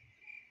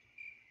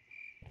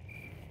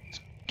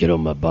 Get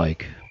on my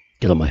bike.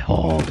 Get on my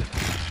hog.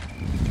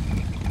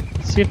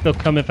 Let's see if they'll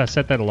come if I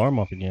set that alarm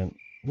off again.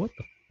 What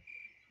the...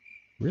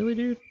 Really,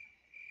 dude?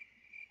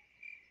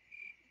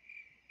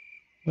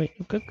 Wait,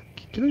 get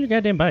on your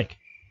goddamn bike.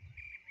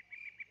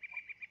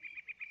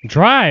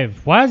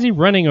 Drive! Why is he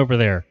running over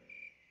there?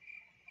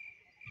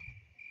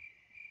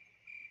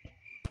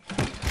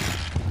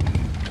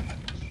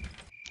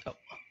 Oh,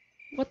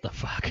 what the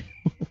fuck?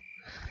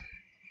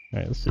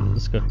 Alright, let's do this.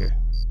 Let's go here.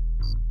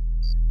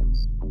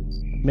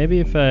 Maybe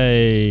if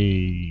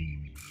I...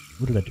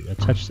 What did I do? I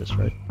touched this,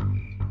 right?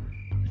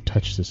 I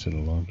touched this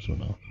and alarms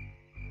went off.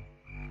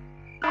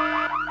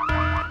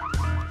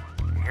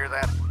 You hear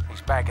that?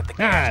 He's back at the Ah,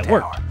 gas it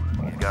tower. worked.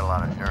 He's got a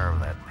lot of nerve,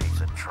 that piece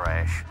of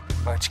trash.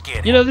 Let's get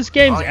him. You know, this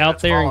game's All out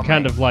units there and follow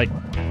kind me. of like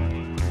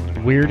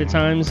weird at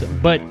times,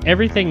 but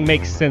everything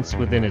makes sense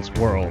within its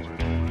world.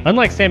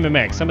 Unlike Sam &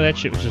 Max, some of that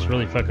shit was just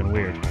really fucking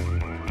weird.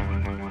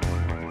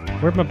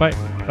 Where'd my bike?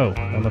 Oh,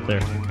 I'm up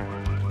there.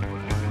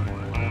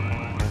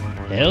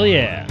 Hell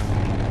yeah.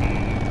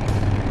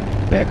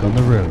 Back on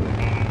the road.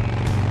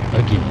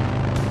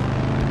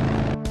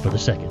 Again. For the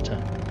second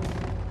time.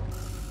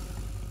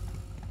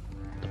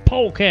 The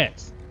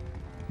polecats.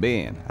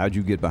 Ben, how'd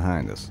you get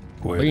behind us?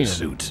 Where are the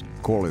suits?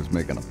 Corley's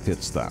making a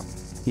pit stop.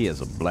 He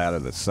has a bladder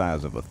the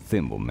size of a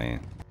thimble,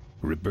 man.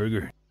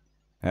 Ripburger?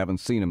 Haven't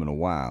seen him in a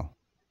while.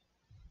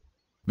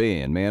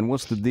 Ben, man,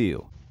 what's the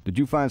deal? Did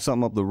you find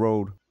something up the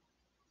road?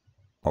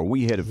 Are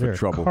we headed for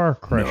trouble? Car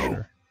crasher.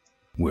 No.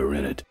 We're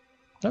in it.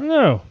 I don't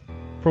know.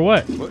 For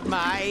what? Put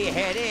my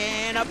head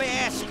in a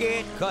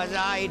basket, 'cause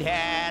I'd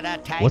had a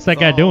tank What's that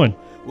guy full. doing?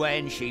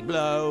 When she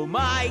blew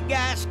my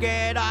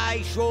gasket,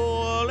 I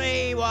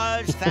surely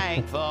was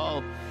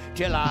thankful.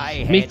 Till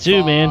I Me head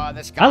too, for man.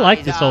 the I like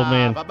skies this old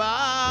man. up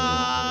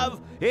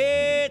above.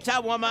 It's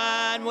a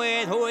woman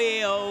with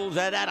wheels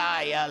that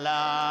I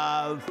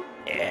love.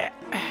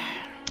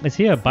 Is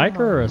he a biker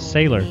or a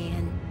sailor?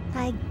 Man,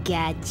 I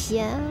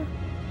gotcha.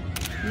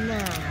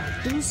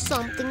 Now, do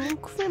something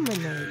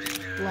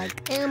incriminating,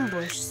 like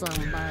ambush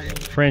somebody.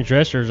 Fran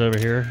Drescher's over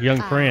here.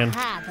 Young Fran.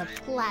 Aha, the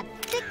plot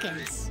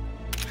thickens.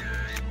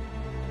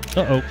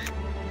 Uh-oh.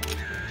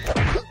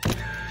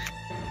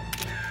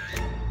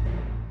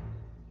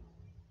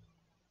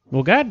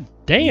 Well, god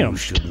damn. You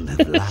shouldn't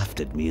have laughed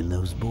at me in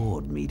those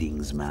board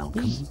meetings,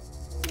 Malcolm.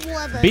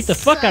 What a Beat the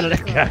fuck out of that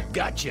psycho. guy.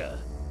 Gotcha.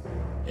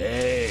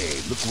 Hey,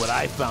 look what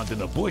I found in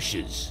the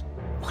bushes.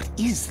 What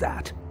is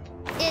that?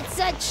 It's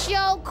a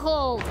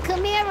chokehold.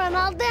 Come here and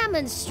I'll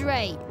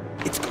demonstrate.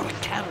 It's got a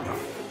camera.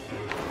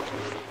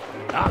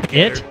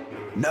 It?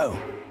 No.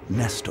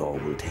 Nestor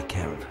will take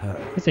care of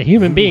her. It's a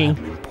human being.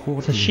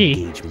 It's a she.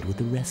 Engagement with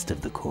the rest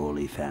of the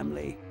Corley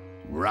family.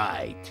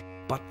 Right.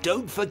 But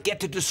don't forget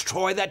to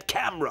destroy that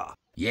camera.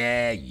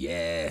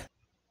 Yeah.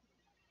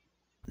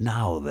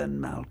 Now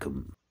then,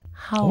 Malcolm.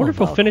 I wonder if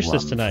we'll finish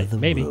this tonight.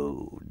 Maybe.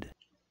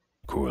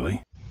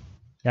 Corley?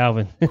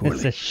 Alvin. It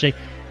says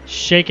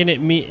shaking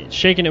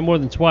it more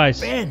than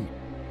twice. Ben!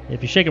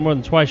 If you shake it more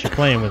than twice, you're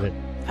playing with it.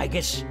 I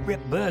guess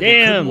Rip Burger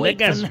Damn, couldn't that wait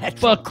guy's for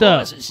natural fucked up.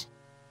 causes.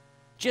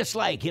 Just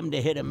like him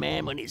to hit a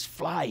man when his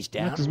fly's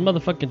down. Knocked his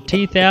motherfucking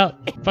teeth out.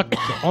 Fuck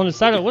on the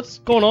side of what's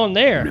going on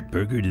there? Rip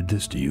Burger did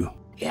this to you?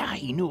 Yeah,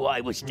 he knew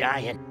I was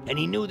dying, and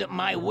he knew that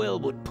my will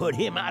would put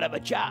him out of a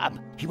job.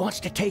 He wants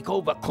to take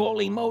over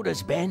Corley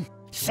Motors, Ben.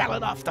 Sell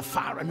it off to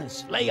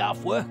foreigners, lay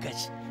off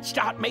workers,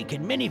 start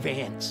making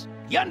minivans.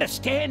 You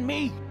understand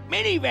me?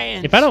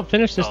 Minivans! If I don't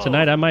finish this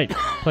tonight, I might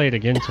play it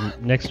again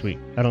next week.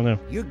 I don't know.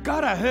 You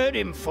gotta hurt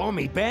him for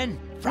me, Ben.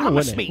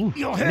 Promise me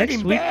you'll hurt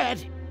him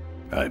bad.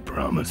 I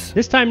promise.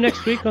 This time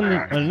next week on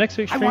the next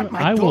week's stream,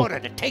 I will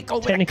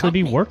technically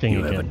be working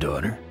again. You have a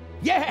daughter?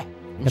 Yeah.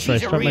 That's why I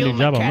She's a start my real new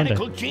job on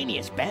mechanical Monday.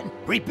 genius, Ben.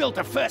 Rebuilt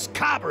her first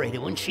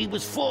carburetor when she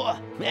was 4.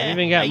 I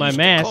even got my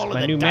mask,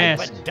 my new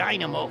mask.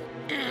 Dynamo.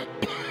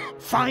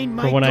 Find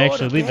my For when I daughter,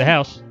 actually leave the Ben.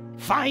 house.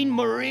 Find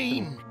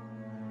Marine.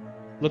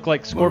 Look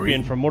like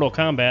Scorpion from Mortal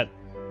Kombat.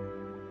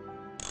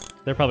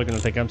 They're probably gonna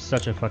think I'm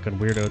such a fucking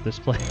weirdo at this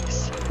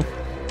place.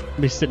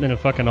 Be sitting in a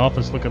fucking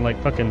office looking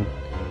like fucking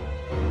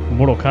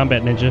Mortal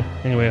Kombat ninja.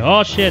 Anyway,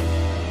 oh shit!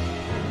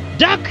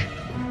 Duck!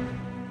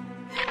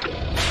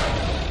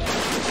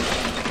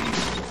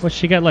 What,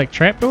 she got like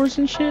trapdoors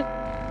and shit?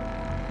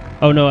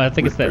 Oh no, I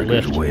think it's that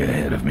Burger's lift. way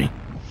ahead of me.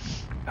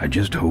 I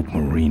just hope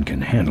Maureen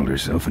can handle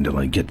herself until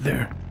I get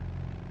there.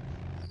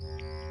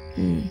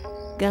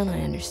 Gonna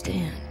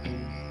understand.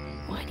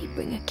 Why'd he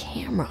bring a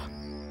camera?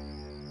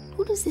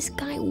 Who does this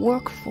guy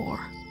work for?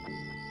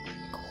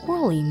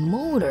 Corley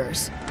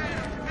Motors.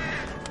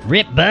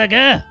 Rip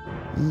Burger!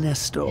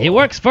 Nestor. He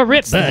works for Rip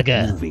what's that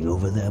Burger. moving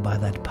over there by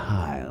that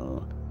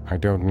pile. I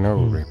don't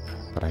know, Rip,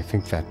 but I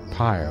think that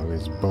pile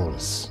is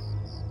Bolus.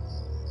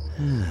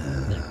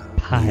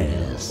 Pile.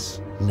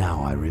 Yes.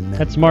 Now I remember.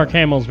 That's Mark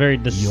Hamill's very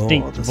You're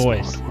distinct the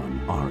voice. smart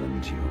one,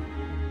 aren't you?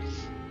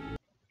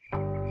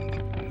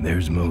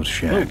 There's Mo's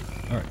shack.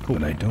 All right, cool.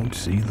 But I don't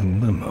see the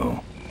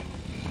limo.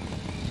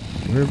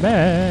 We're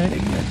back.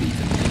 Maybe I beat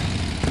them.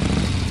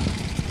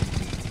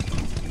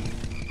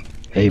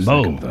 Hey,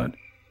 Mo. Second thought,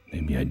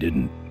 maybe I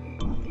didn't.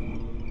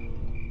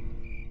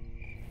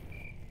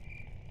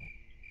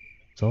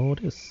 That's all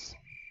it is.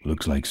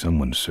 Looks like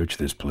someone searched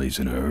this place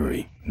in a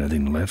hurry.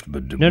 Nothing left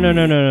but debris.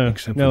 No.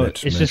 Except No, for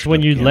that it's just smashed when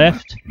up you camera.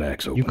 left,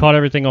 Back's you open. caught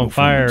everything on Go from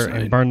fire inside.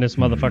 and burned this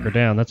motherfucker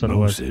down. That's what it Mo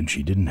was. said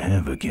she didn't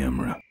have a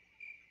camera.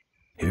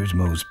 Here's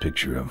Mo's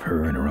picture of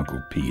her and her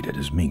Uncle Pete at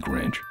his mink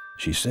ranch.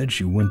 She said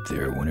she went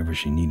there whenever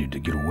she needed to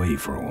get away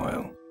for a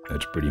while.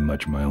 That's pretty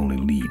much my only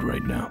lead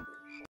right now.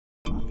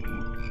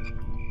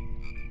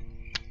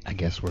 I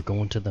guess we're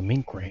going to the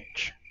mink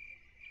ranch.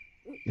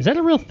 Is that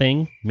a real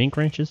thing? Mink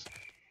ranches?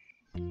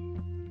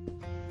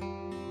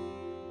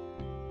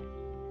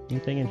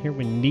 Anything in here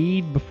we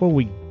need before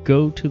we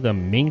go to the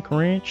mink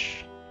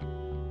ranch?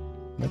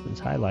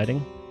 Nothing's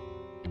highlighting.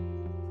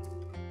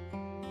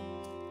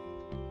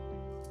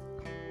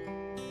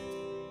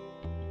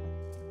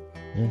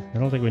 Yeah, I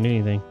don't think we need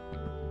anything.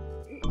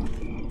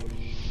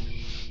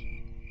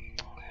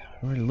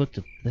 I already looked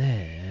at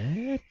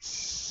that.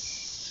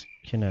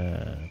 Can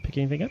I pick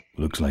anything up?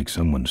 Looks like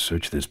someone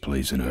searched this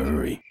place in a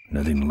hurry.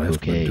 Nothing left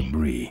Okay. but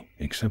debris,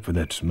 except for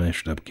that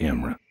smashed up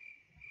camera.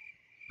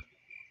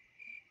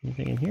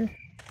 Anything in here?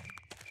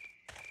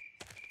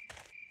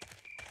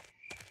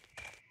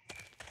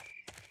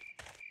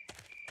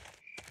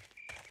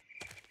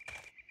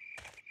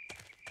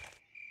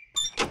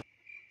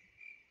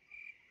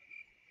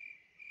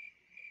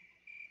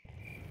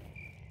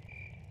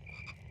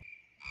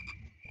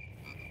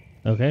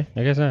 Okay,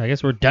 I guess not. I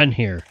guess we're done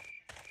here.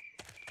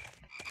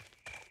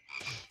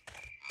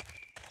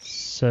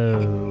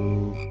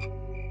 So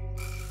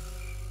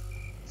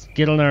let's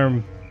get on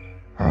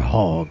our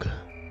hog.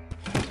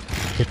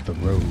 Hit the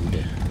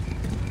road.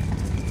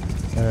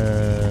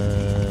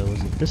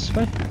 Was it this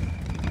way?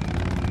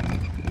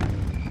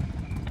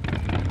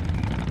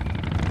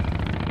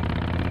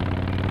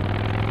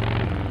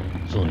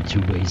 There's only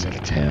 2 ways out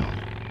of town.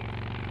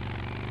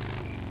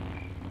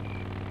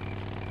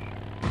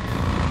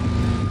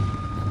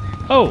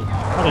 Oh,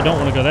 probably don't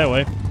want to go that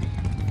way.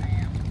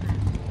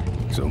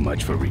 So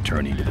much for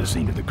returning to the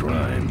scene of the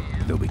crime.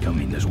 They'll be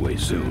coming this way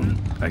soon.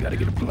 I gotta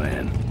get a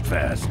plan.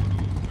 Fast.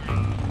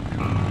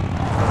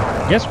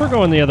 Guess we're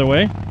going the other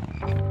way.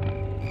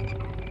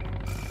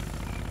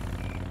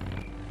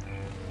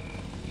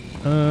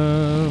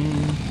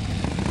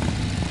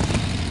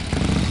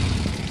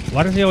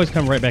 Why does he always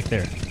come right back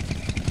there?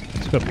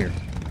 Let's go up here.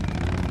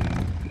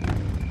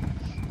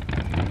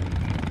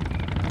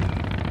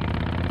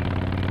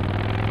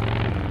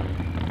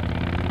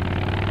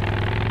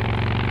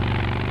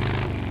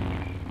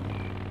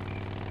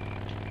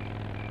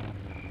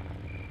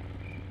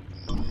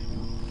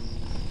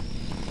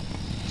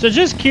 So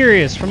just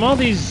curious, from all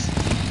these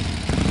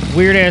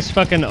weird-ass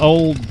fucking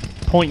old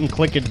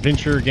point-and-click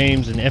adventure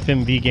games and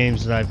FMV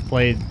games that I've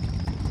played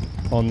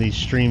on these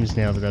streams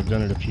now that I've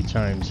done it a few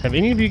times, have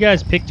any of you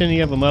guys picked any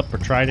of them up or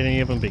tried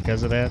any of them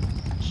because of that?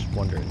 Just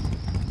wondering.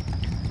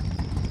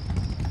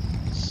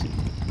 Let's see.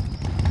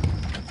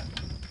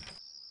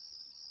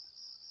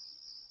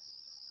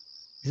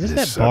 Is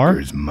this that bar?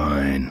 This sucker's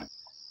mine.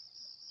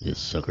 This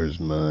sucker's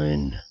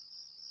mine.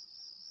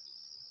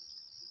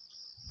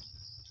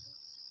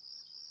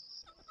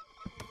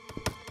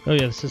 Oh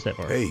yeah, this is that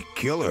bar. Hey,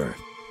 killer.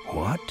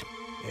 What?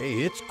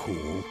 Hey, it's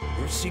cool.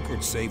 Your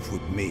secret's safe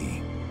with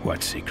me.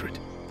 What secret?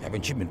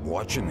 Haven't you been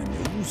watching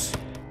the news?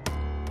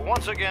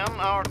 Once again,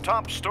 our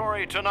top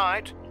story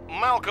tonight.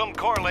 Malcolm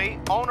Corley,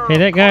 owner Hey,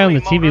 that of guy on the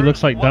Corley TV Motors,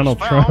 looks like was Donald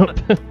found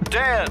Trump.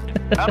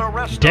 dead at a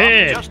rest stop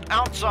just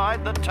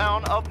outside the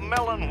town of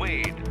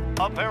Melonweed.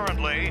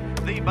 Apparently,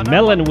 the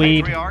benevolent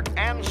Melonweed. patriarch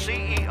and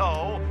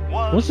CEO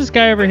was What's this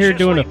guy over here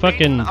doing a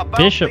fucking about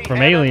bishop the from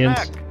head and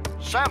Aliens? neck,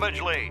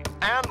 savagely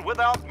and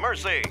without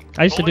mercy.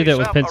 I used to do that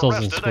with Police have pencils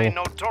in arrested school. a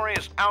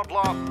notorious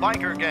outlaw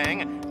biker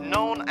gang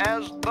known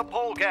as the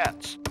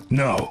Polecats.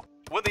 No.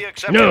 With the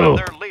exception of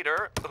their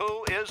leader,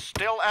 who is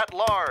still at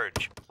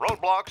large.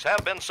 Roadblocks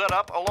have been set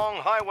up along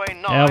Highway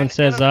 9. Alvin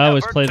says, in an I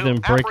always effort played to them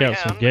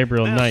breakouts of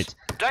Gabriel apprehend Knights.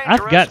 this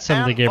I've got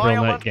some of the dangerous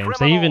Gabriel and Knight games. violent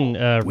They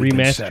even We've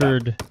been set up.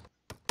 remastered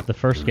the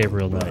first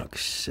Gabriel Knight.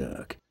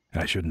 Suck.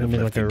 I shouldn't They have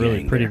made left like a the really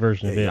gang pretty there.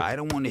 version of Hey, it. I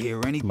don't want to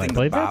hear anything Might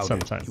play that about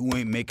sometime. it. You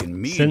ain't making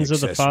me Sins an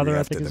of the accessory Father, I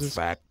after think the is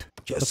fact.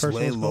 Just first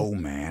lay one's low, called?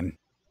 man.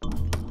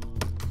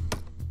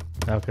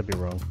 I could be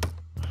wrong.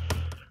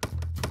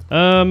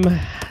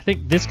 I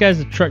think this guy's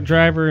a truck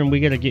driver, and we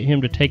got to get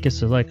him to take us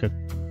to like a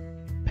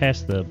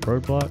past the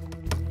roadblock.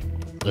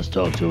 Let's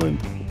talk to him.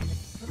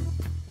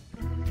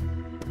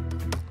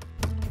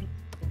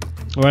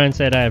 Ryan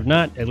said, I have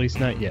not, at least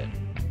not yet.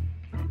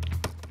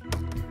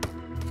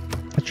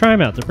 Let's try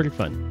them out. They're pretty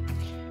fun.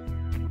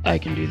 I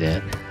can do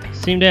that.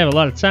 Seem to have a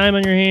lot of time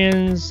on your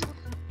hands.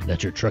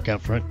 That's your truck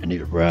out front. I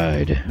need a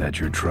ride. That's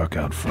your truck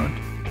out front.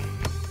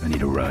 I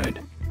need a ride.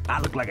 I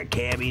look like a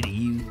cabbie to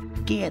you.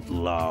 Get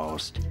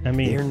lost. I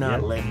mean, they're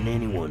not yeah. letting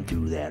anyone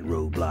through that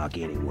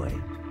roadblock anyway.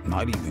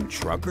 Not even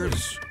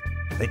truckers?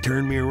 They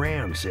turned me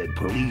around, said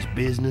police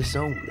business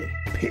only.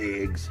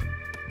 Pigs.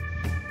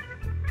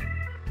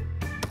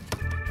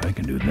 I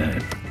can do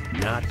that.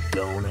 Not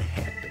gonna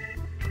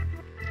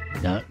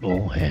happen. Not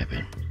gonna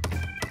happen.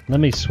 Let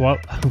me swallow.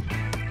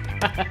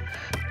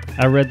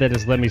 I read that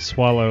as let me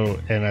swallow,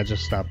 and I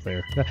just stopped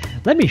there.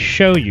 Let me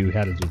show you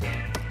how to do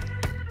that.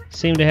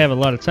 Seem to have a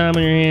lot of time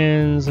on your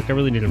hands. Like I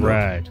really need a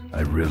ride.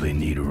 I really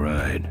need a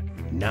ride.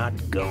 Not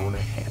gonna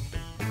happen.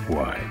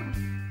 Why?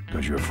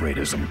 Because you're afraid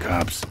of some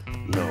cops?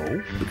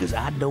 No, because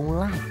I don't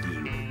like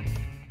you.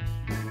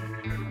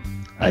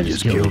 I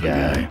just killed a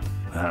guy.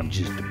 I'm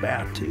just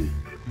about to.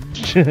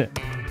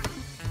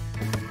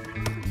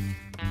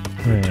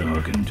 We're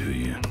talking to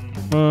you.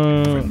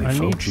 I folks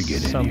need you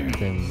get in something.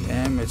 here.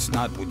 Damn, it's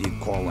not what you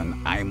call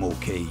an I'm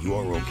okay,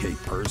 you're okay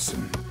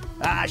person.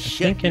 Ah,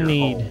 shut think I your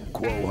need- hole,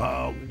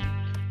 Quahog.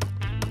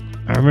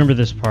 I remember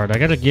this part. I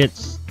gotta get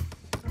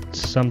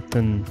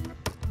something.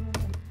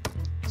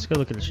 Let's go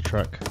look at his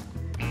truck.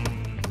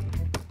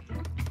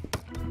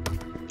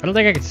 I don't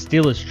think I can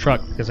steal his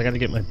truck because I gotta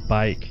get my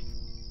bike.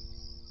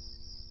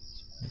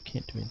 I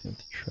can't do anything with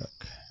the truck.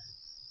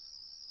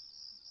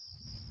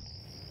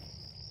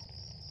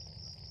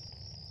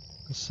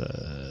 Let's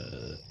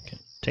can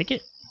I take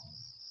it.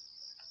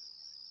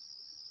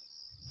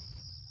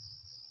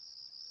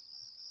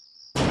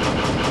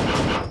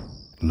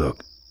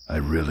 Look, I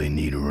really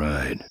need a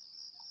ride.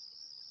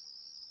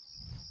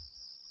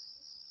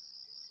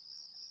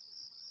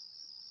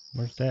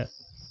 Where's that?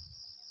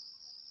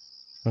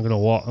 I'm gonna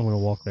walk. I'm gonna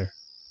walk there.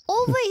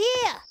 Over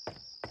here!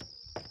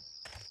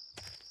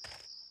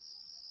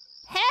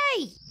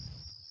 Hey!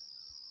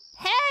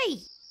 Hey!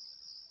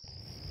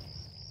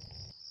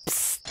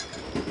 Psst.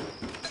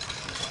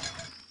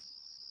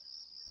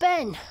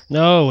 Ben,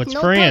 No, it's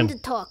no Fran. time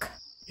to talk.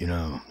 You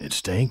know, it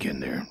stank in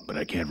there, but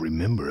I can't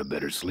remember a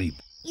better sleep.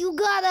 You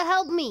gotta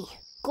help me.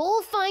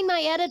 Go find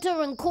my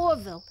editor in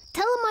Corville.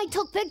 Tell him I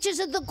took pictures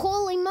of the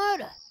Corley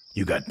murder.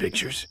 You got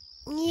pictures?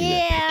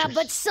 Yeah, pictures?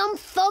 but some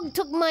thug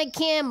took my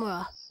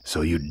camera.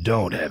 So you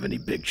don't have any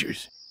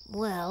pictures?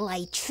 Well,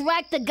 I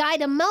tracked the guy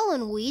to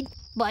Melonweed,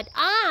 but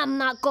I'm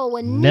not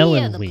going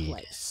near the Melonweed.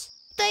 place.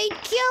 They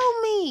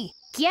kill me.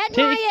 Get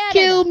They my editor.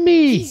 kill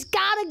me. He's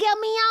gotta get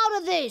me out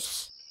of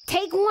this.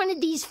 Take one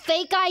of these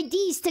fake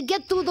IDs to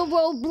get through the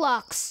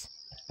roadblocks.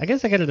 I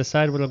guess I gotta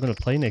decide what I'm gonna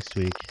play next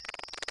week.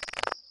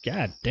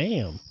 God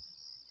damn.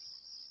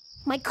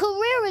 My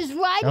career is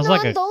riding Sounds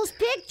like on a- those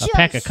pictures. a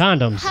pack of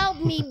condoms. Help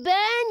me,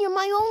 Ben. You're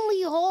my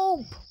only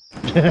hope.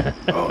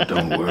 Oh,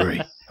 don't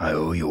worry. I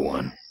owe you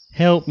one.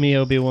 Help me,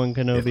 Obi-Wan If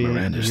Kenobi.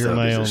 Miranda's You're thug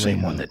my is the only same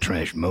hope. one that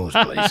trashed Moe's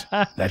place,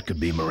 that could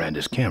be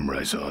Miranda's camera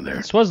I saw there.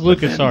 This was But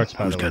then, LucasArts,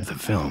 by who's the got way. the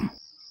film?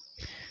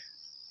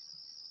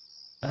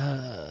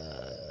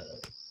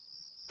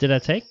 Did I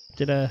take?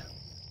 Did I?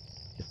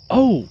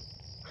 Oh!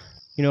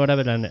 You know what I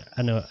know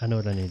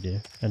what I need to do.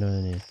 I know what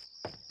I need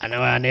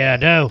to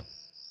do.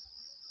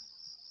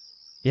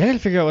 Yeah, I gotta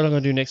figure out what I'm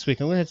gonna do next week.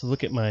 I'm gonna have to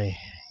look at my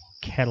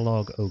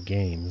catalog of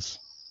games.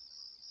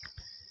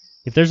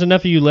 If there's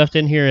enough of you left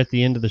in here at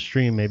the end of the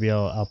stream, maybe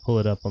I'll pull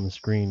it up on the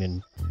screen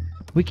and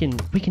we can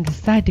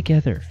decide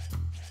together.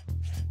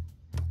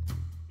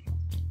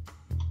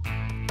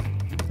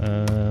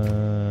 No.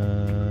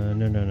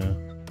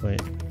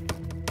 Wait.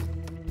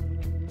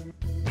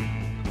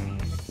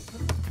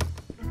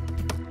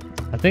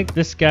 I think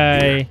this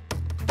guy...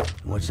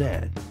 What's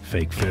that?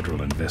 Fake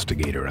federal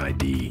investigator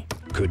ID.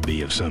 Could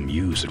be of some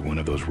use at one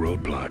of those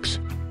roadblocks.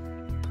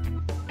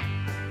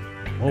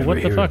 Well,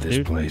 what the fuck, this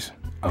dude? Place?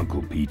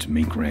 Uncle Pete's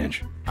Mink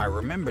Ranch. I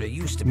remember there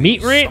used to be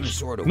Meat some Ranch?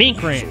 sort of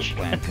Mink weasel Ranch.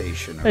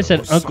 plantation. I said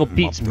or Uncle something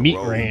Pete's up the Meat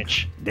road.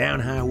 Ranch. Down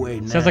highway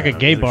now. Sounds like a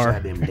gay on the other bar.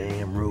 side of them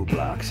damn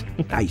roadblocks.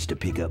 I used to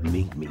pick up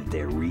mink meat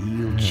there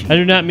real cheap. I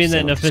do not mean that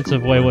in an Sell it to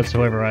offensive school way lunch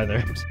whatsoever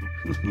either. programs.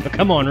 But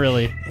come on,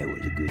 really. That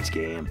was a good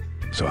scam.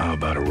 So how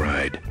about a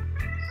ride?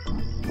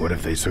 What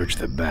if they search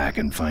the back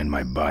and find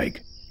my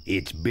bike?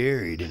 It's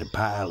buried in a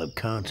pile of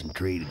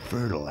concentrated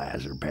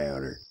fertilizer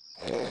powder.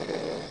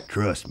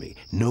 Trust me,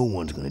 no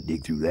one's gonna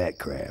dig through that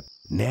crap.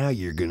 Now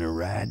you're gonna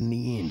ride in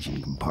the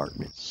engine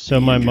compartment. So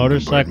my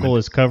motorcycle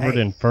is covered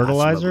in I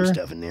fertilizer? smuggle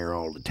stuff in there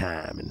all the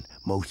time, and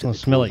most It's gonna of it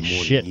smell like more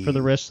than shit you. for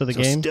the rest of the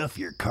So game? stuff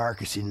your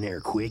carcass in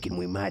there quick, and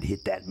we might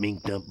hit that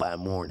mink dump by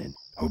morning.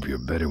 Hope you're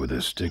better with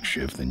a stick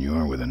shift than you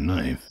are with a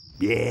knife.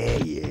 Yeah.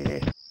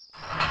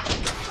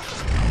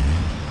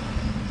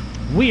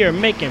 We are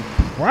making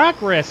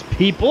progress,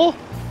 people!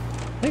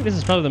 I think this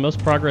is probably the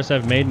most progress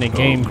I've made in a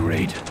game. Oh,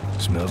 great.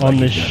 Smells on like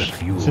this you got a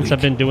fuel since leak.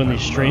 I've been doing I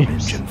these love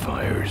streams. engine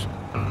fires.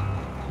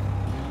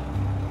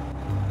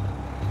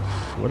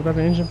 What about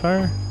the engine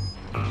fire?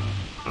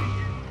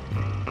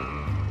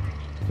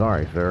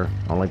 Sorry, sir.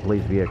 Only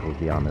police vehicles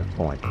beyond this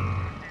point.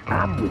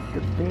 I'm with the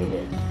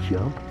feds,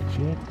 chump.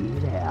 Check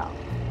it out.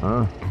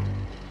 Huh?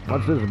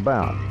 What's this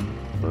about?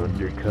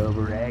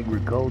 Undercover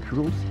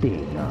agricultural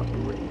sting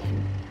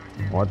operation.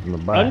 What's in the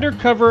back?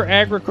 Undercover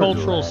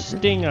agricultural Fertilizer.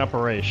 sting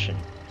operation.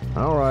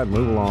 All right,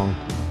 move along.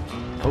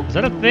 Is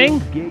that a thing?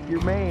 Get your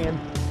man.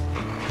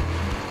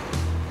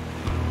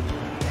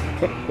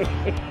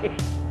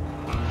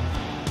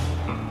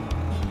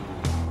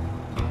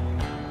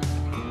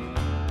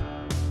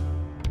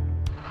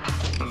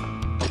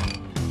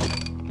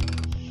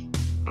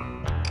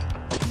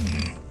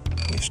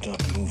 We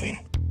stopped moving.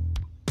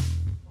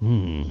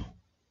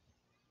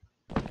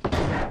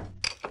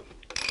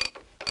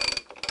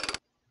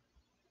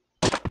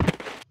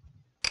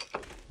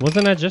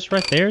 Wasn't I just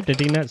right there? Did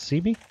he not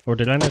see me? Or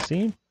did I not see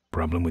him?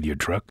 Problem with your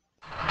truck?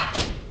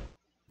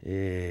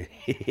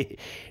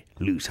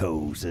 Loose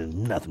hose,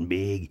 nothing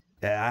big.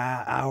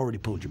 I already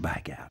pulled your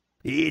bike out.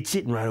 It's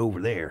sitting right over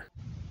there.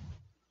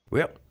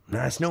 Well,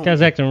 nice knowing This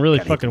guy's you. acting really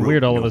Gotta hit the fucking road,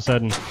 weird all you of know. a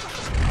sudden.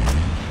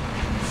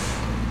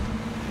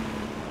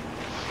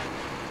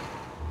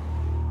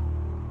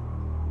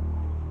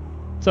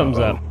 Something's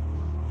up.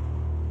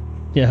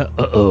 Yeah,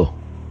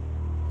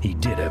 He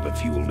did have a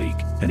fuel leak,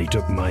 and he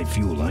took my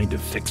fuel line to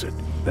fix it.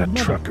 That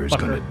trucker's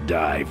gonna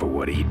die for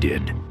what he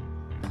did.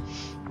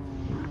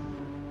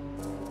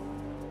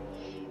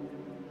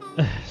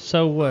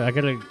 So what? I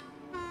gotta...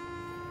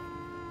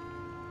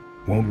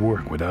 Won't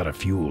work without a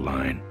fuel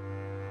line.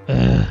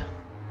 I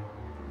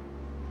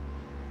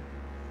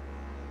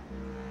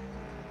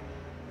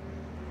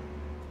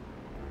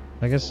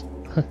guess...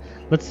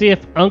 Let's see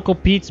if Uncle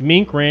Pete's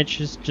Mink Ranch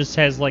just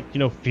has, like, you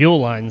know, fuel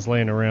lines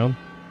laying around.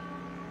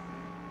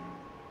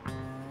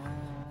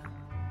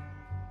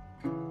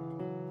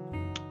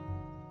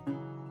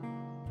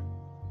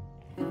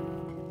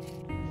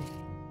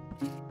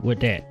 What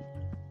that?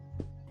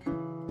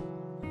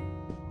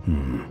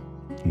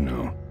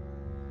 No.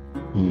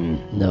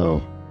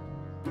 No.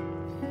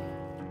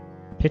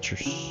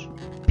 Pictures.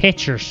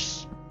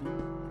 Pictures.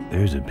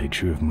 There's a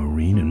picture of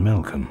Maureen and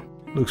Malcolm.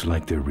 Looks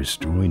like they're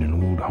restoring an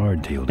old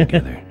hardtail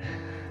together.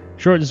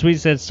 Short and sweet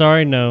said,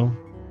 sorry, no.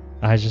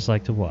 I just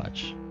like to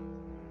watch.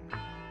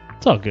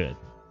 It's all good.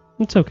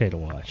 It's okay to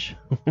watch.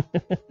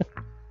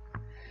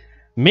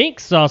 Mink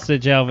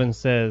sausage, Alvin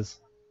says.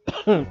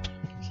 I'm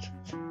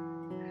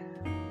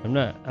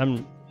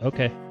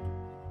okay.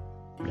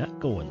 I'm not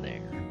going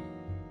there.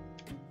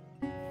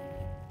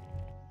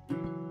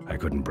 I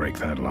couldn't break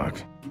that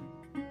lock.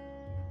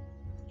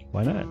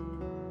 Why not?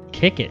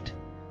 Kick it.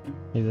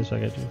 Maybe that's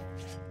what I gotta do.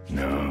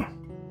 No.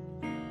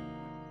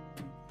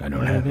 I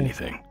don't have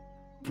anything.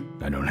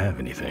 I don't have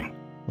anything.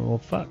 Well,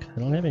 fuck. I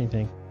don't have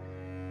anything.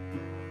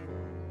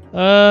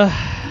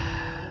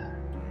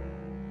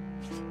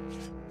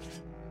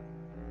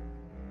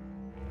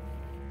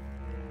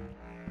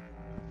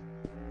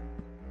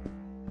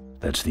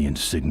 That's the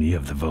insignia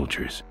of the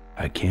vultures.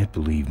 I can't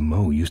believe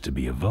Mo used to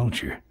be a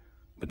vulture.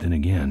 But then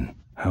again,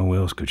 how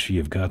else could she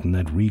have gotten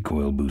that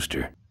recoil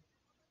booster?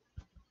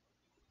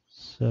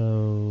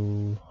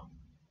 So...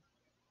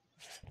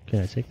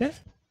 Can I take that?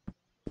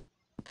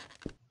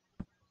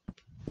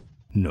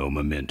 No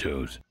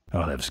mementos.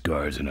 I'll have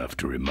scars enough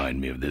to remind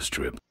me of this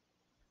trip.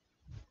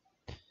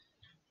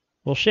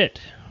 Well, shit.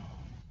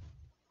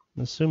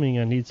 I'm assuming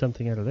I need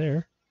something out of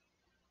there.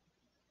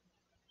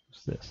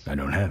 What's this? I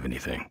don't have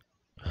anything.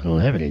 I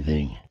don't have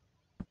anything.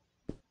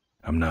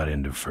 I'm not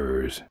into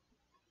furs.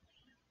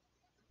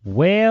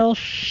 Well,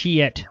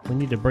 shit. We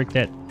need to break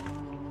that.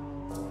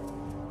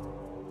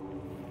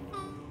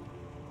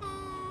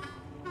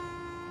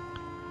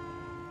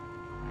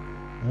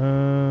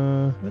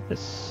 What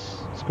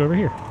this? Let's go over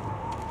here.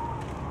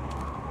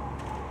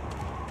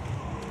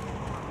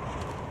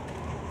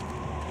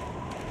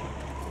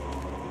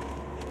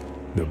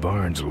 The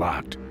barn's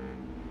locked.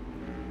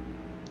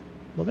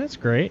 Well, that's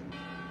great.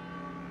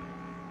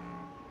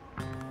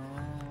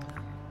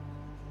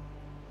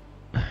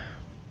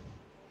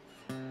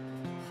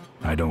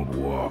 I don't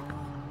walk.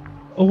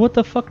 Oh, what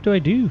the fuck do I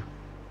do?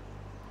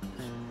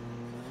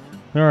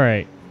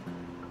 Alright.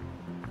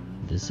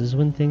 This is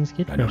when things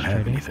get frustrating. I don't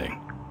have anything.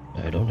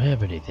 I don't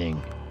have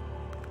anything.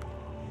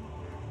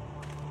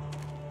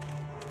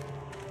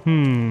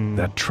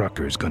 That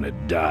trucker's gonna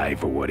die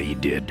for what he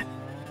did.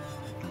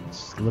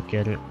 Let's look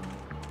at it.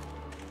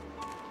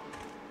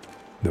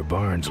 The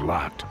barn's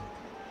locked.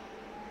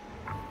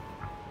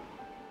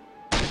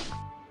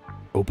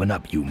 Open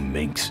up, you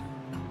minx.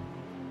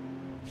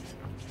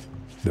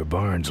 The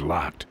barn's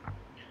locked.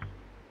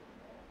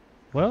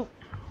 Well.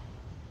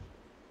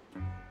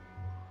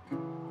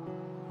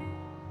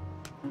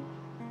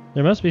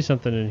 There must be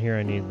something in here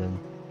I need then.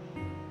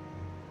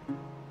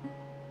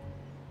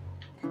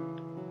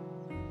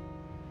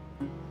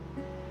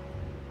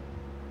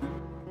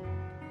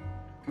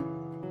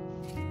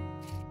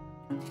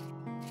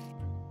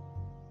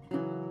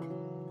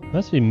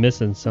 Must be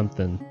missing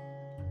something.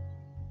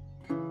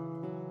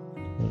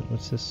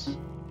 What's this?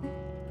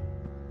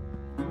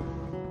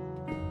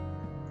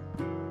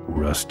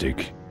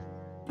 Rustic.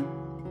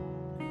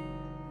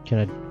 Can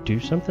I do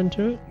something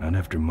to it? Not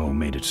after Mo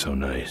made it so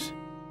nice.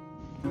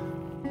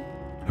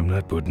 I'm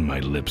not putting my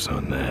lips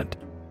on that.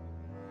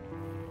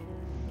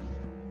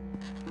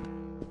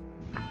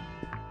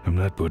 I'm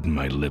not putting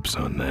my lips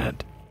on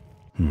that.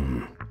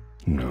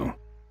 No.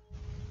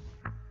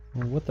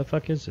 Well, what the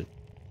fuck is it?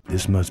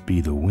 This must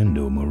be the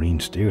window Maureen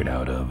stared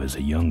out of as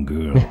a young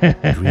girl,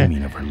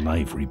 dreaming of her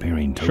life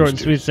repairing toasters. Short and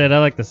sweet said, I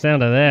like the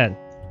sound of that.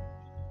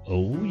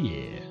 Oh,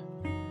 yeah.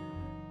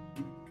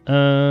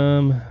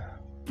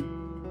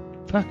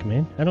 Fuck,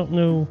 man. I don't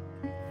know.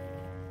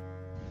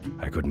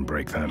 I couldn't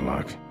break that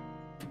lock.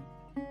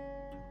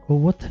 Well,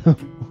 what the...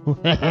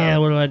 what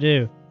do I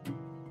do?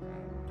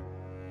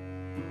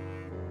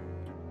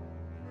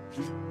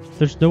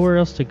 There's nowhere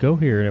else to go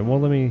here, and it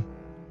won't let me...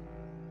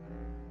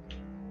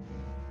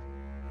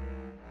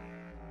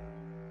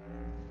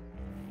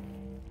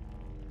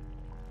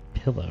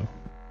 Pillow.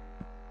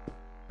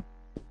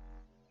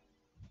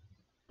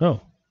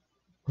 Oh.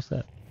 What's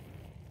that?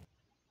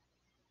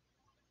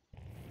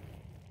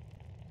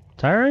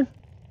 Tire iron?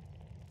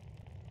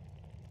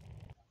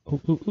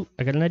 Ooh,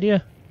 I got an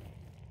idea.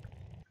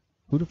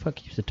 Who the fuck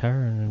keeps a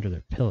tire iron under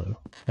their pillow?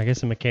 I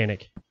guess a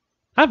mechanic.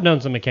 I've known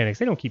some mechanics.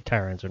 They don't keep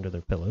tire irons under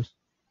their pillows.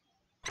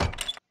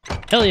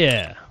 Hell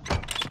yeah!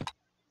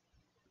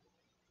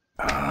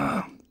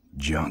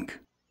 Junk.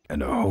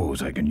 And a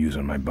hose I can use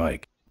on my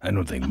bike. I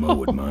don't think Mo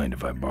would mind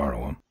if I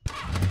borrow him.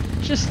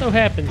 Just so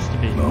happens to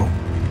be. Mo?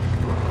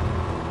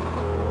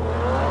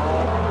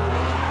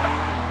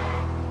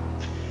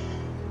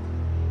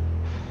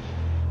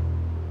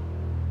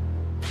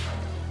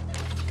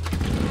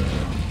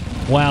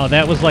 Wow,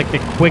 that was like the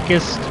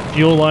quickest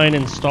fuel line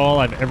install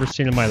I've ever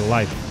seen in my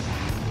life.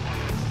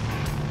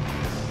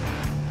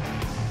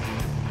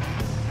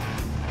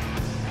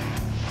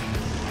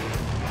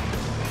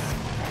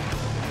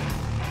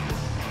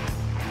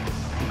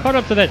 I caught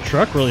up to that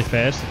truck really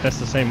fast, if that's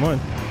the same one.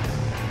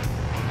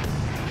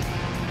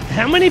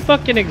 How many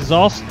fucking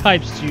exhaust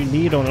pipes do you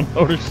need on a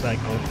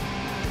motorcycle?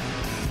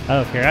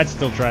 I don't care, I'd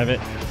still drive it.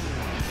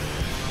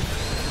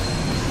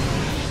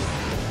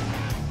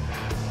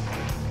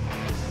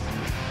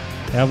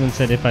 Alvin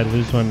said if I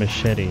lose my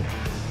machete.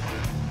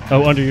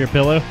 Oh, under your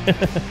pillow?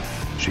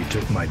 She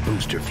took my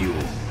booster fuel.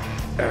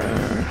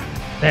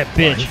 That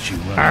bitch.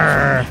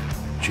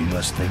 She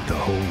must think the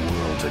whole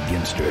world's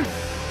against her.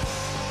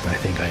 I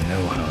think I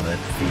know how that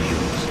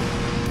feels.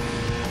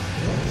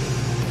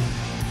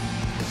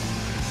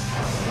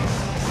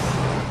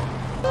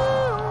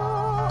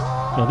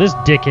 Oh, this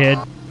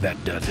dickhead.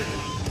 That does it.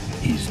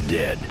 He's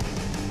dead.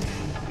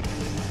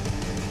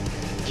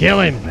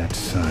 Kill him. That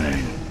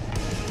sign.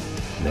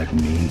 That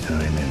means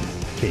I'm in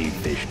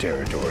cavefish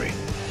territory.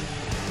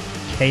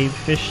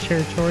 Cavefish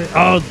territory?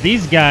 Oh,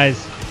 these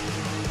guys.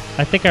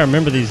 I think I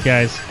remember these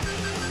guys.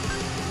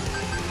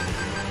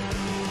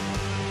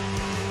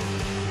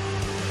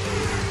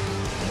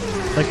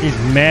 Like these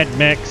Mad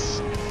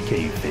Max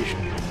cavefish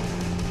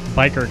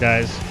biker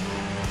guys.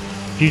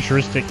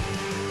 Futuristic.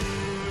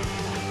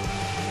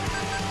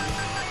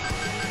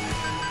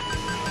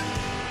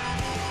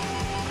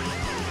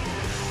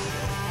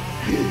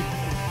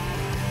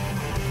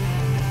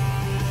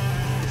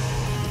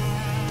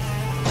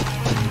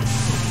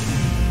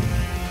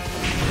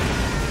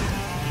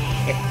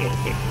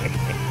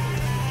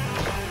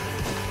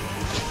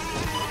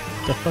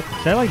 The fuck?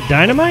 Is that like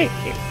dynamite?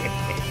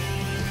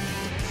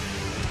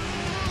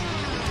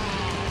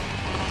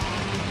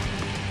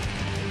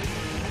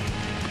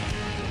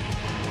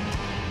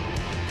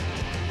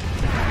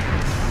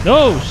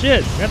 Oh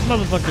shit! That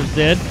motherfucker's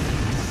dead.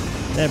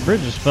 That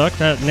bridge is fucked.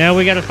 Now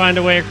we gotta find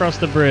a way across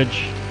the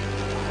bridge.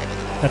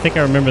 I think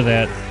I remember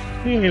that.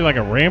 You need like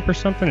a ramp or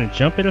something and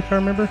jump it if I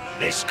remember.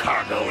 This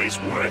cargo is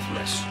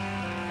worthless.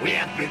 We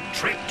have been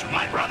tricked,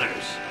 my brothers.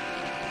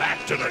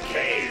 Back to the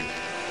cave.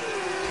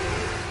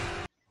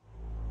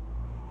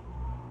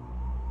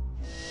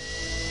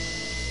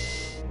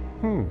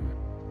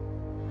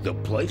 The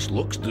place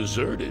looks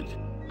deserted.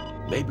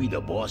 Maybe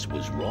the boss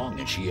was wrong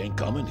and she ain't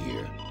coming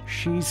here.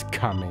 She's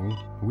coming.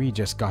 We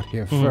just got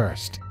here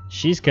first.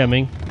 She's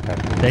coming.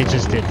 They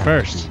just did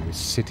first.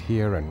 Sit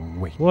here and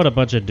wait. What a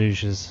bunch of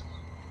douches.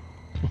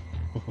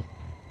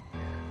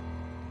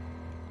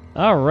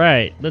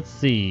 Alright, let's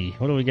see.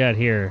 What do we got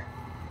here?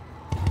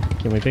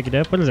 Can we pick it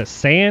up? What is it,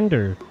 sand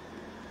or...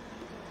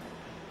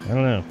 I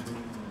don't know.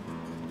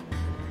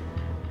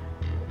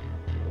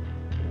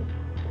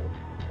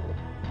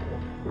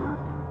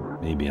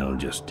 Maybe I'll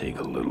just take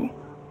a little.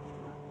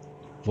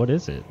 What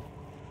is it?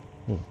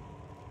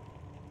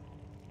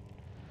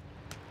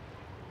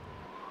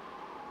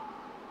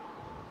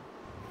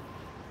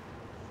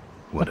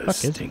 What a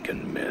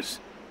stinking mess.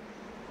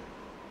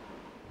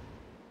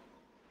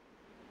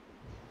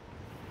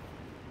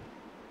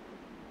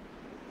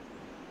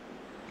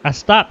 I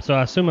stopped, so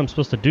I assume I'm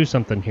supposed to do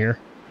something here.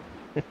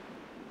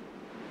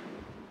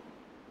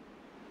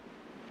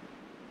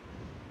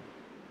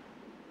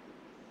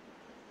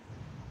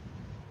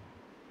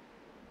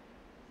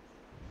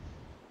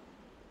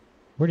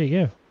 Where'd he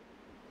go?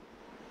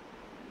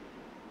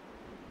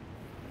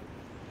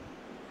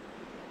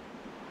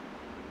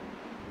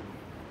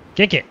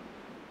 Kick it.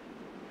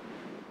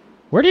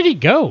 Where did he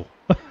go?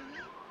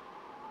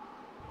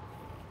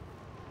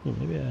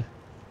 Maybe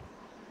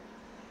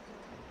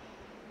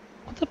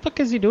what the fuck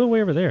is he doing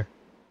way over there?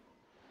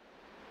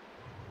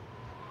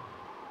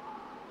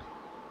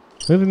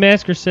 Movie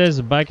Masker says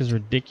the bike is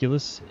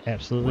ridiculous.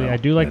 Absolutely. Well, I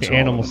do like that's the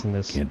all of animals them. in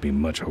this. Can't be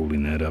much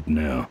holding that up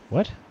now.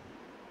 What?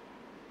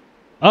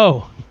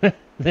 Oh,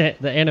 the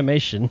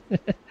animation.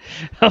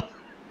 I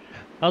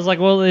was like,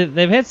 well,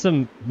 they've had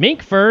some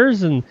mink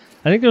furs, and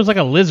I think there was like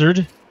a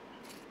lizard,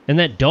 and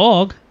that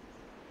dog.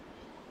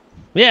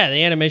 Yeah,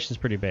 the animation's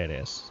pretty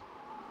badass.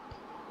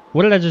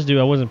 What did I just do?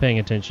 I wasn't paying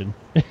attention.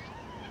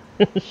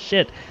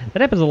 Shit,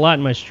 that happens a lot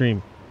in my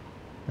stream.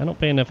 I don't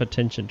pay enough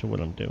attention to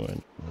what I'm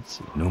doing. Let's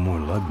see. No more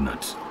lug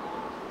nuts.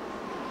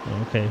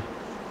 Okay.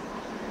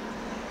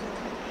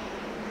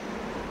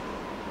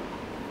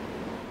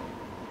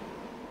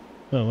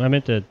 Oh, I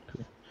meant to...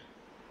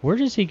 Where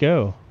does he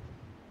go?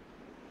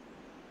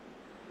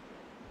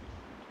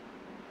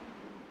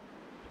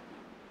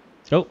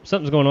 Oh,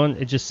 something's going on.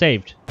 It just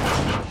saved.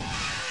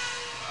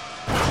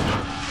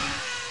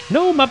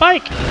 No, my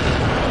bike!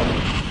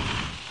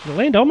 Did it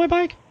land on my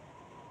bike?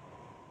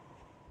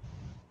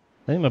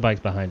 I think my bike's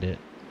behind it.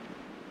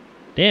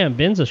 Damn,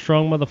 Ben's a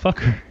strong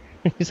motherfucker.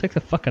 He's like the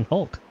fucking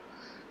Hulk.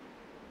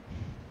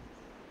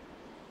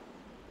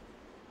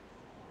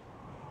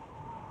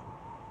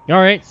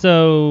 Alright,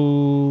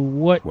 so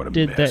what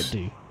did that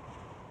do?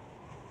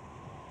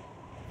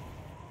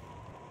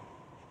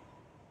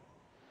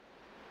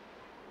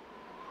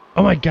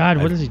 Oh my god,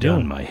 what is he doing?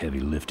 I've done my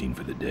heavy lifting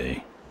for the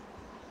day.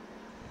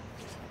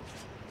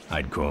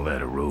 I'd call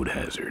that a road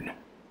hazard.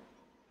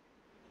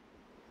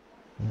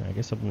 I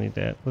guess I'll need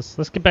that.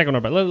 Let's get back on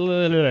our bike.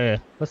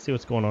 Let's see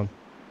what's going on.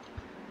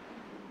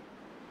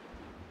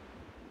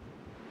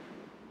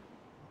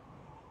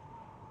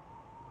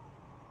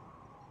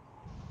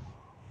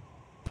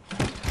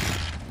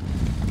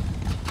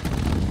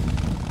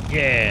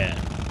 Yeah.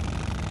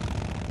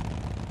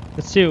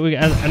 Let's see what we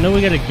got. I know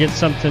we got to get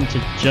something to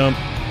jump.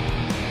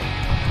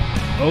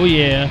 Oh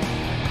yeah.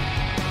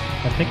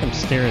 I think I'm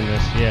steering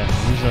this. Yeah,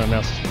 I'm using my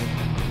mouse.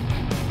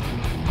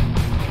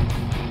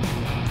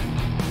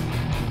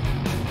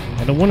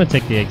 I don't want to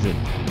take the exit.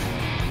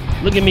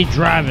 Look at me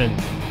driving.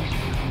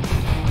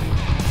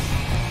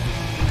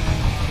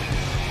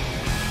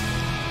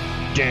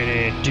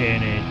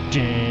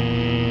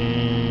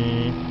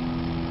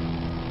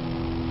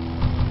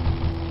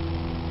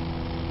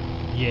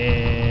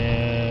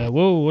 Yeah.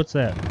 Whoa, what's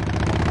that?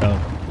 Oh.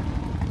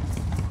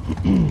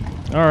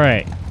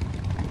 Alright.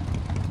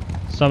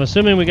 So I'm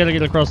assuming we gotta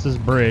get across this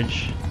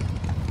bridge.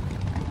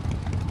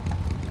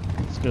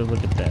 Let's go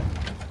look at that.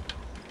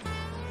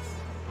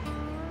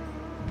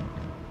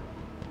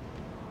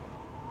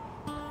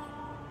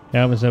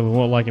 Alvin said we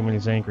won't like him when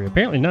he's angry.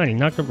 Apparently not. He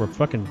knocked over a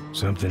fucking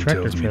Something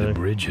tractor tells me trailer. the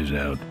bridge is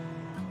out.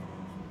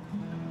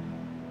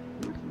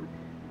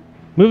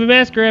 Movie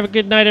Masker, have a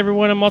good night,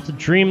 everyone. I'm off to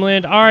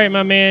Dreamland. All right,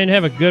 my man,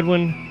 have a good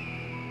one.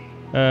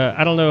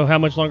 I don't know how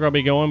much longer I'll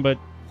be going, but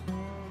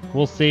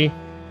we'll see.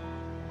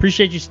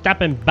 Appreciate you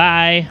stopping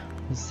by.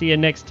 We'll see you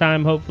next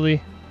time,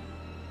 hopefully.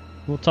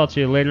 We'll talk to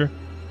you later.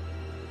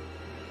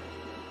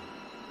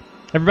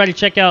 Everybody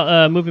check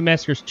out Movie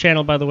Master's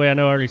channel, by the way. I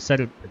know I already said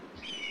it, but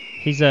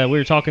He's we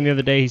were talking the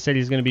other day. He said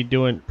he's going to be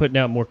putting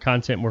out more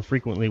content more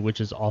frequently,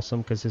 which is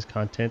awesome because his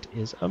content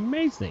is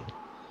amazing.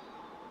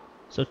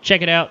 So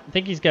check it out. I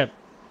think he's got,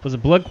 was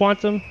it Blood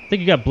Quantum? I think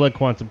he got Blood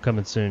Quantum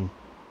coming soon.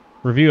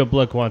 Review of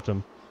Blood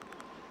Quantum.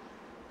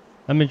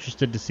 I'm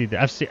interested to see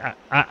that.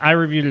 I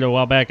reviewed it a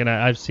while back, and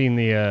I've seen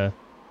the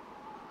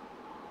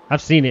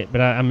I've seen it, but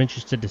I'm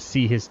interested to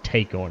see his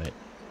take on it.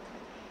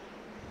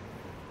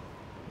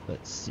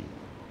 Let's see.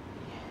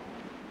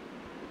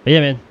 But yeah,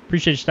 man,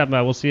 appreciate you stopping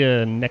by. We'll see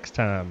you next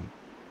time.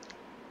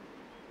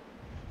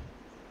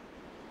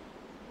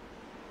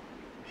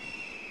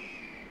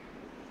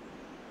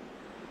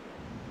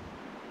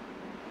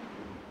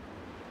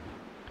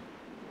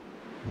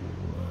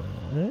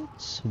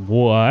 What?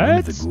 One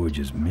of the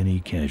gorge's many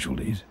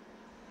casualties.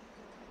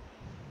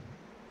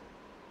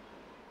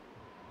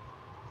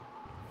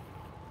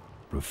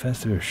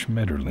 Professor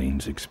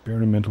Schmetterling's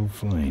experimental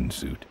flying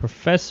suit.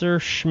 Professor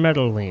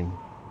Schmetterling.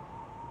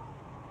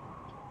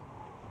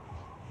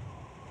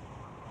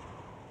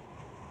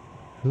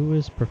 Who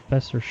is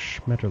Professor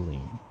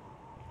Schmetterling?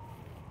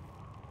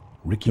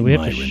 Ricky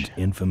Myron's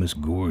infamous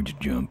gorge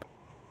jump.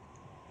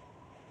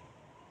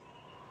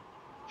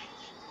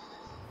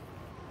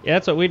 Yeah,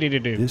 that's what we need to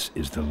do. This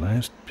is the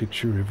last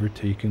picture ever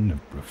taken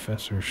of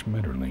Professor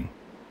Schmetterling.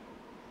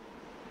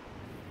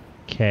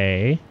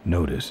 Okay.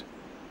 Notice,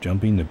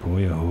 jumping the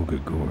Cuyahoga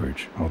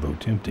Gorge, although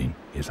tempting,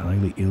 is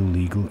highly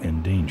illegal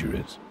and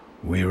dangerous.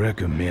 We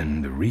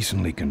recommend the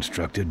recently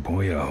constructed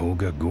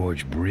Cuyahoga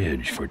Gorge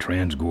Bridge for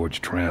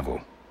transgorge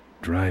travel.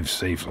 Drive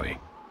safely.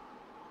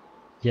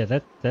 Yeah,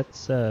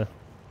 that's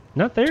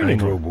not there anymore.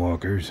 Tightrope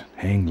walkers,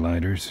 hang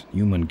gliders,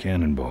 human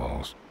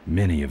cannonballs.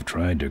 Many have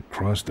tried to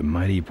cross the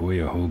mighty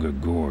Cuyahoga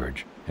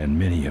Gorge, and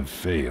many have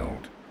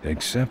failed.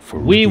 Except for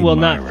we Ricky will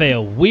Myron, not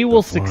fail. We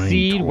will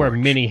succeed where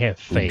many have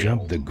who failed.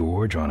 jumped the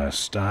gorge on a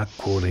stock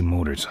Corley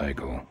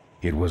motorcycle.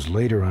 It was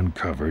later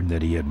uncovered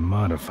that he had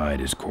modified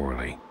his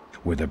Corley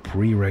with a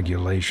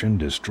pre-regulation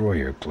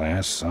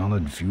destroyer-class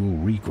solid fuel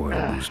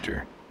recoil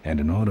booster and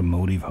an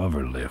automotive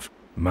hover lift.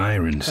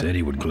 Myron said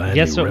he would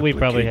gladly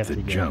replicate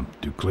the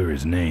jump to clear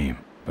his name,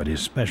 but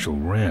his special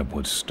ramp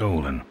was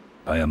stolen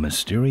by a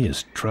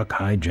mysterious truck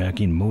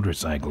hijacking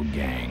motorcycle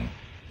gang.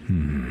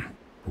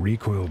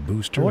 Recoil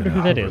booster and a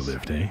hover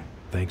lift, eh?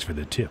 Thanks for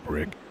the tip,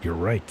 Rick. You're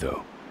right,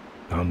 though.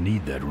 I'll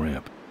need that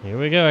ramp. Here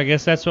we go. I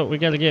guess that's what we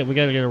gotta get. We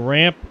gotta get a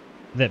ramp,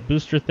 that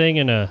booster thing,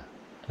 and a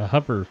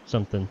hover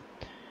something.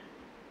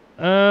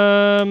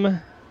 It's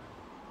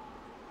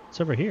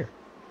over here.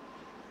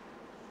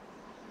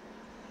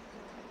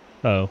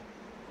 Oh.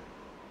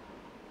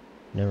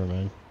 Never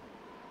mind.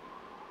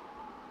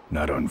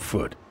 Not on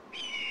foot.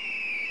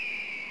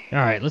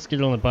 Alright, let's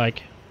get on the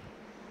bike.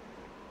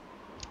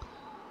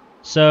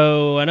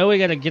 So, I know we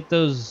gotta get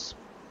those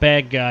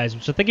bad guys,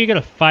 which I think you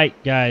gotta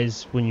fight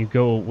guys when you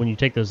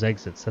take those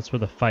exits. That's where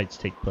the fights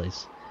take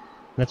place.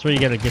 That's where you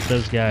gotta get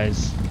those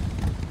guys.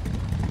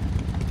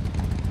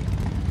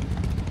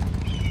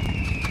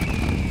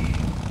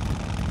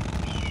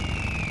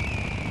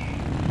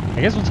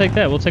 I guess we'll take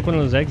that. We'll take one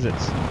of those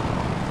exits.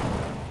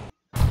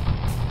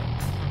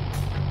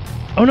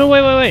 Oh no,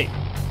 wait.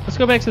 Let's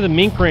go back to the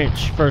Mink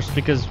Ranch first,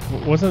 because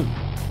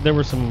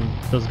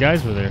those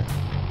guys were there.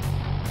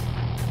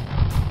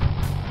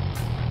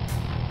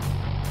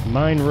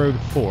 Mine Road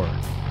 4.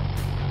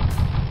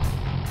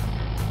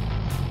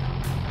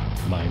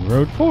 Mine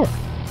Road 4.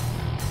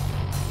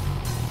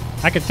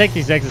 I could take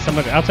these exits.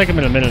 I'll take them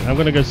in a minute. I'm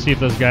gonna go see if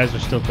those guys are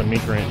still at the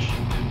Mink Ranch.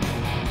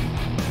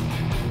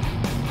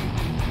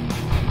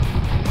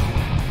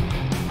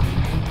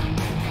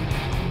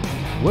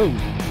 Whoa.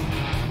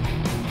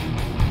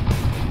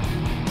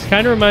 This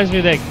kind of reminds me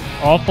of that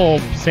awful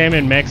Sam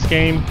and Max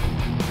game,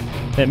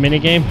 that mini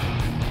game.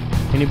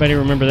 Anybody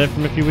remember that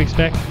from a few weeks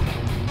back?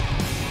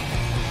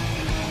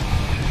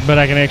 But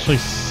I can actually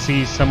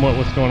see somewhat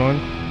what's going on.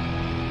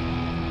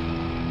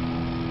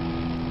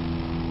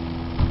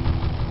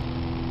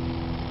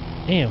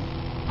 Damn.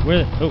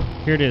 Oh,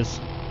 here it is.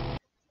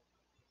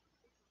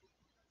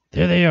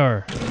 There they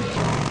are.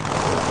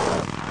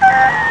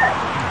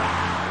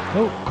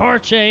 Oh, car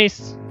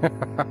chase!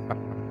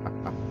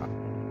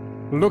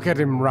 Look at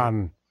him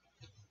run.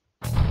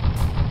 Am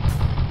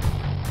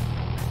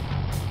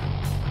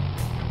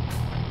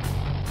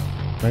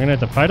I gonna have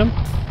to fight him?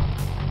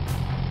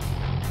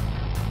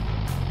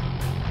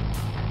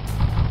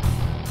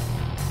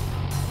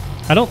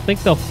 I don't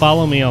think they'll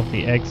follow me off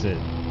the exit.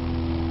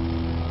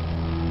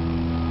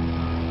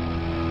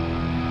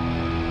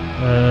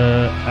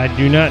 I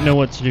do not know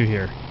what to do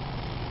here.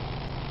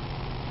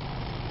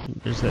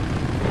 There's that.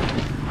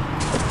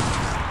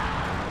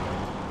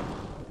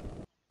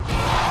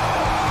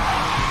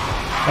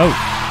 Oh.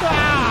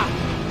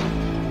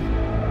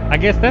 I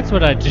guess that's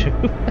what I do.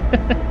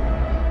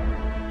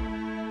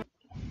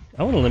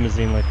 I want a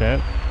limousine like that.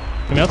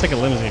 I mean, I'll take a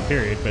limousine,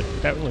 period, but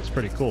that one looks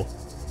pretty cool.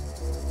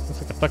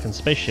 Looks like a fucking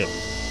spaceship.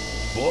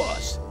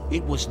 Boss,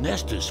 it was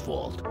Nestor's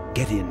fault.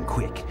 Get in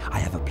quick. I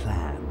have a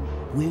plan.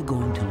 We're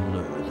going to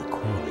lure the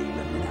Corley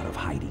remnant out of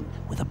hiding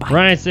with a bike.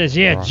 Ryan says,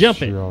 yeah, Oh, jump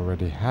she it.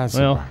 already has a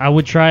Well, bike. I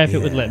would try if it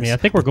would let me. I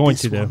think we're but going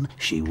this to, though. one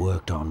she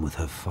worked on with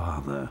her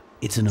father.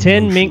 It's an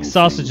 10 emotional mink thing.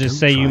 sausages Don't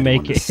say you try to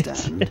make it.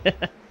 understand.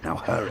 Now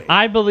hurry.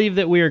 I believe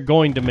that we are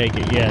going to make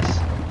it, yes.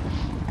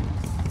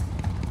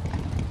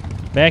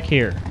 Back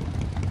here.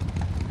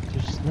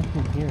 There's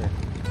nothing here.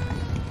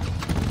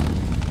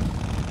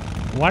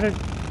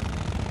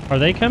 Are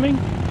they coming?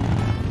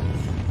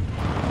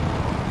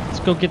 Let's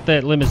go get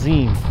that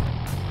limousine.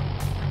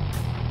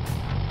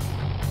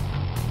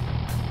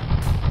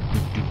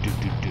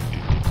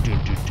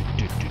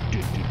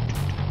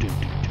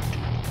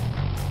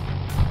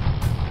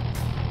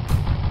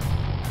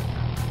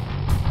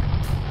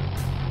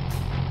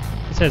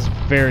 This has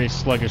very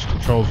sluggish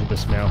controls with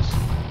this mouse.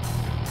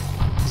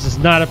 This is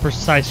not a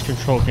precise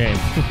control game.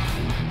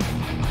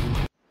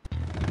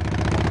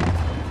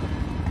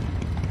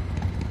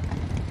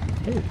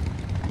 Hey.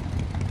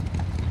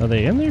 Are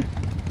they in there?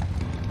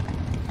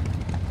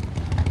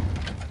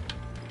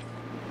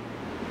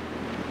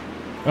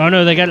 Oh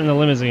no, they got it in the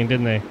limousine,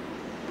 didn't they?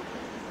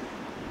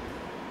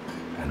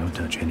 I don't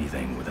touch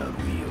anything without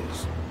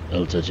wheels.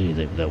 Don't touch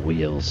anything without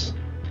wheels.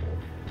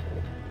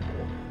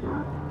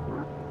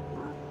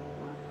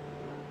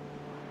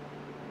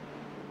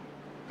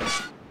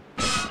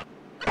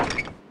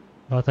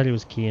 Oh, I thought he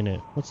was keying it.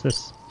 What's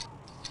this?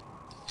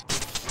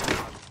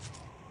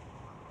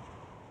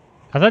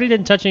 I thought he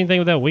didn't touch anything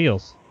without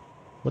wheels.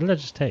 What did I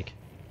just take?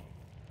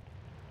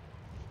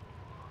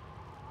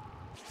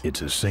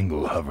 It's a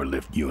single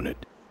hoverlift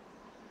unit.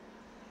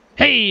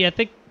 Hey, I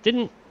think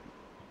didn't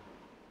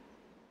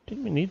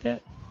we need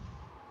that?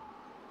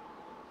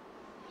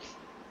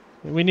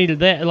 We needed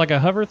that, like a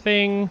hover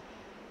thing.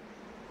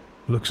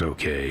 Looks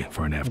okay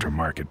for an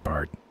aftermarket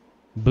part.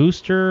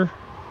 Booster.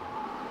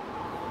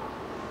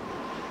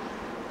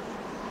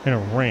 And a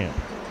ramp.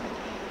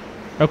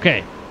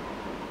 Okay.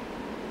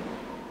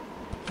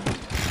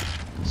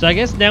 So I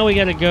guess now we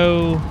gotta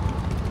go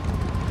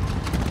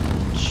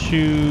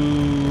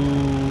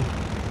to...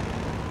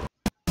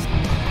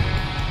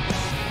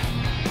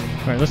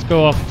 Alright, let's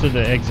go off to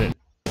the exit.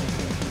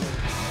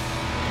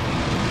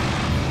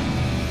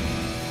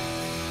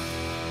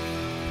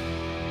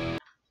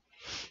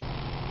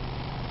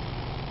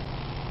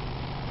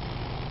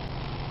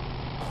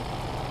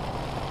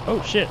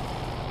 Oh shit.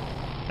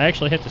 I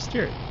actually had to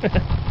steer it.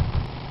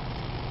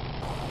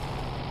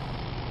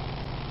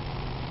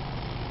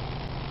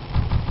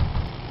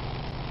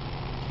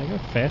 Can I go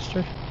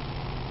faster?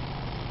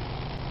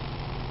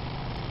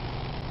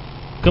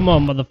 Come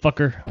on,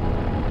 motherfucker.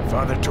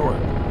 Father Torque.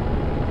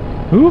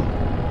 Who?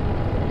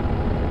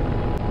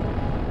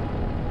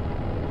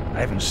 I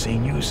haven't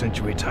seen you since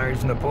you retired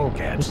from the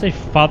Polecats. You say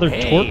Father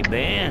Hey, Torque?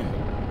 Ben.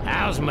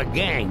 How's my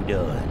gang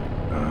doing?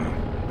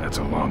 That's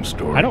a long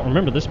story. I don't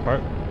remember this part.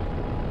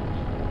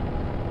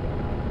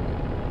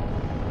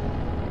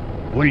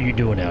 What are you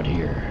doing out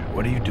here?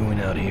 What are you doing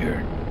out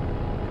here?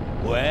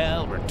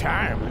 Well,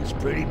 retirement's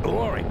pretty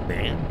boring,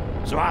 Ben.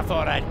 So I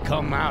thought I'd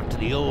come out to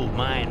the old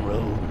mine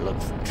road and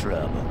look for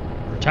trouble.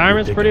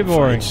 Retirement's pretty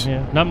boring.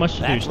 Yeah, not much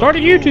to do. That's Start a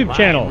what the old YouTube mine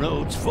channel.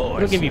 road's for,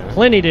 It'll give you son.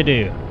 plenty to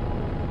do.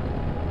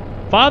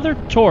 Father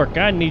Torque,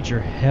 I need your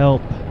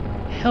help.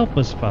 Help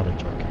us, Father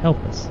Torque. Help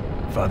us.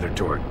 Father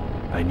Torque,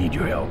 I need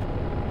your help.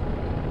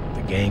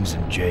 The gang's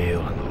in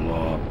jail and the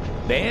law.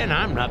 Ben,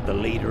 I'm not the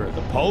leader of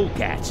the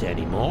Polecats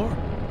anymore.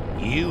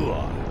 You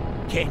are.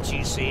 Can't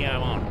you see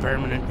I'm on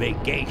permanent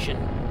vacation?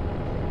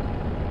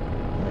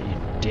 What,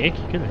 you dick?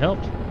 You could have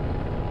helped.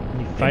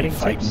 Any fighting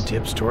tips?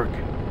 Tips, Torque?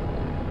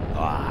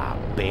 Ah,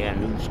 Ben,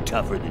 who's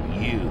tougher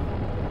than you?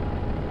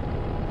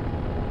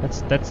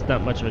 That's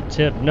not much of a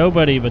tip.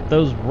 Nobody but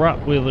those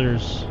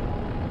Rottweilers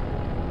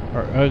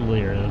are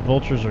uglier. The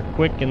vultures are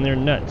quick and they're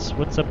nuts.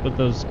 What's up with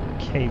those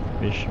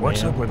cavefish, man?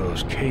 What's up with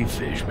those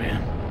cavefish,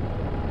 man?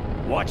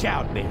 Watch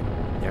out, Ben.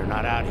 They're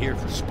not out here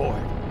for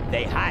sport.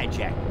 They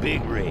hijack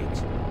big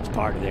rigs. It's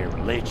part of their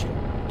religion.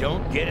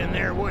 Don't get in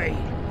their way.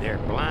 They're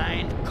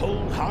blind,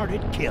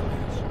 cold-hearted killers.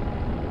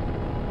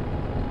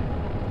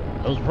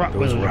 Those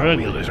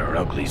Rottweilers are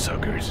ugly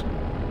suckers.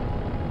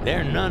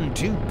 They're none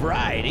too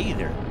bright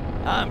either.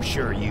 I'm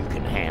sure you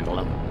can handle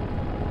them.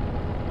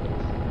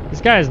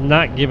 This guy is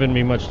not giving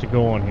me much to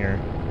go on here.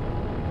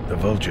 The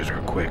vultures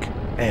are quick,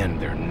 and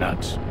they're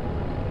nuts.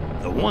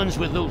 The ones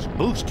with those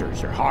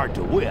boosters are hard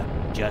to whip.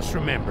 Just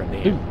remember,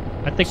 man. Ooh,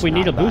 I think we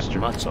need a booster.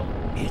 Muscle.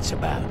 It's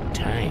about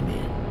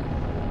timing.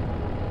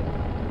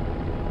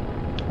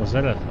 Was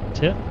that a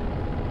tip?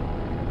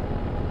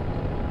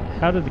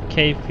 How do the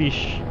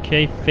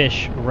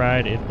cavefish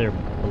ride if they're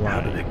blind?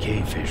 How do the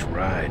cavefish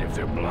ride if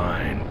they're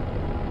blind?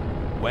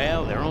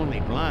 Well, they're only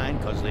blind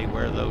because they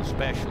wear those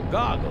special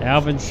goggles.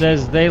 Alvin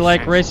says they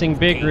like racing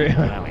big rig.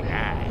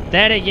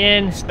 That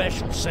again.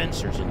 Special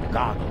sensors in the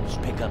goggles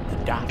pick up the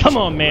dots. Come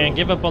on, man,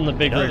 give up on the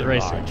big rig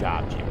racing. Large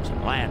objects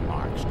and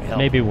landmarks to help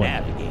Maybe you one.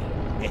 navigate.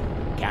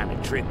 Kind of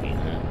trippy,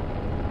 huh?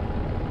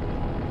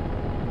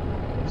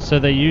 So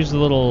they use the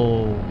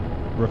little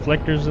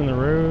reflectors in the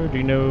road? Do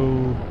you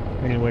know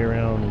any way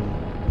around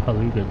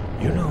Paluga?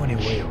 You know any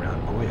way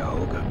around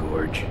Cuyahoga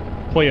Gorge?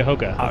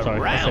 Cuyahoga. I'm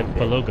sorry, I said Around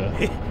Beluga.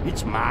 it.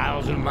 It's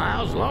miles and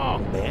miles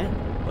long, Ben.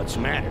 What's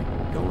the matter?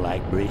 Don't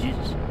like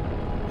bridges?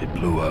 It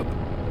blew up.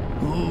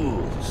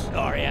 Ooh,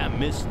 sorry I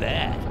missed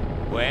that.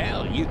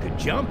 Well, you could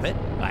jump it,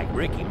 like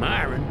Ricky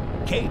Myron.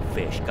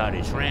 Cavefish got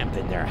his ramp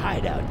in their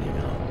hideout, you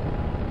know.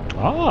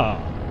 Ah.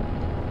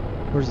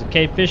 Where's the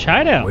cavefish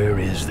hideout? Where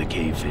is the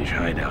cavefish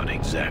hideout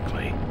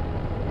exactly?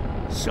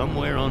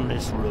 Somewhere on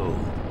this road.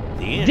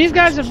 These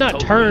guys have not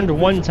turned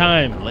one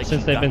time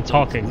since they've been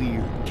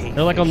talking.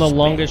 They're like on the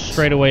longest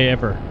straightaway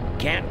ever.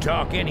 Can't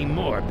talk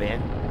anymore,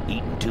 Ben.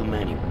 Eating too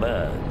many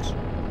bugs.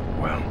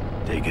 Well,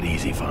 take it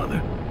easy,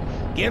 Father.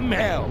 Give him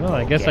hell. Well,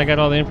 I guess I got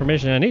all the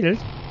information I needed.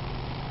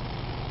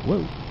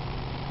 Whoa.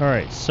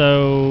 Alright,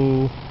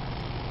 so...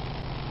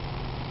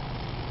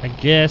 I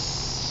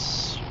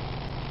guess...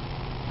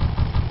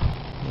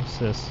 What's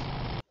this?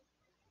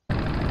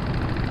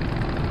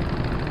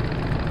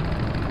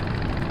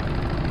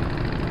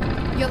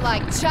 You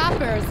like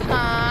choppers,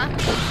 huh?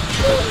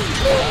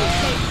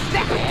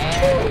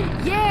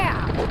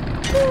 Yeah!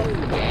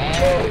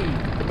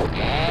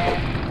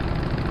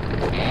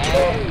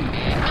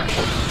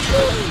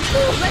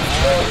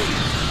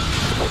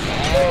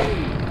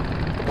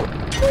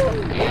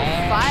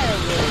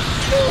 Firewood.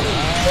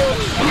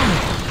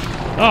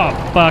 Oh,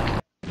 fuck.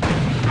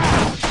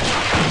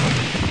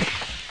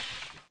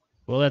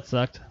 Well, that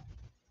sucked.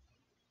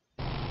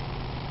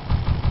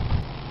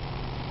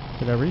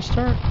 Did I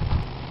restart?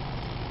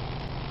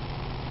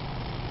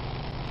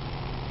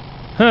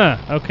 Huh,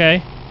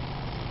 okay.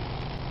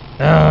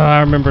 I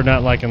remember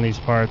not liking these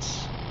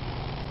parts.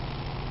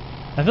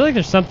 I feel like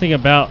there's something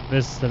about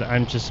this that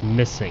I'm just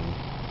missing.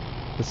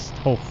 This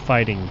whole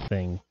fighting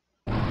thing.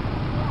 Now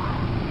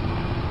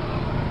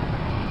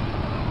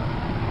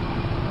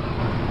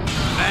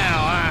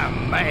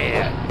I'm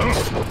mad.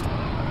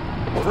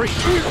 Freak.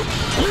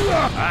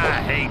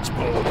 I hate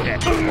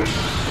bullshit.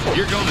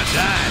 You're gonna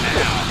die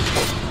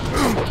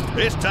now.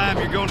 This time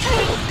you're gonna...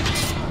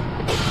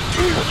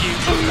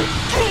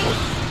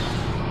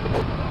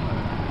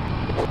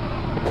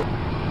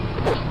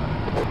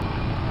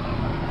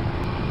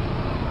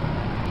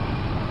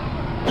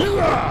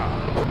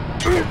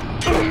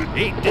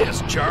 Eat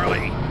this,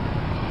 Charlie.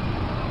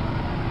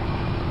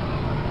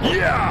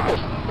 Yeah.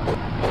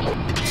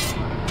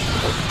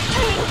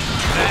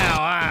 Now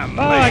I'm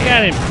Oh, I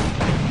got him.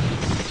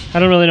 I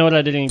don't really know what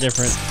I did any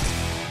different.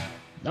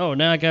 Oh,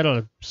 now I got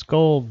a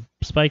skull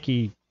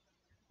spiky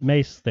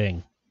mace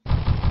thing.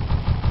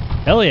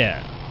 Hell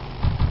yeah.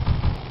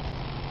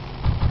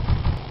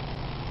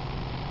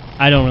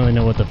 I don't really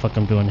know what the fuck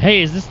I'm doing.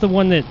 Hey, is this the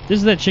one that... This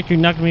is that chick who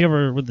knocked me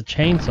over with the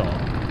chainsaw.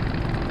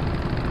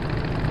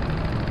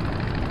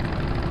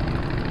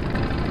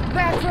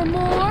 Back for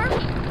more?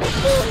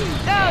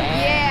 Oh,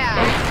 yeah!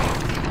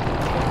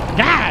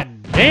 God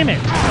damn it!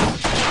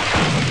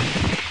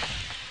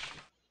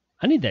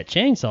 I need that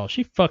chainsaw.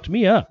 She fucked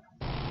me up.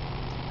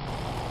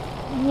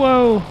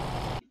 Whoa.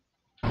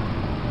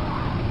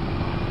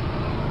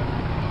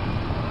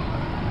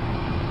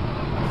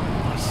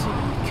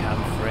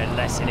 Come for a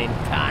lesson in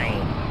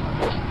kind.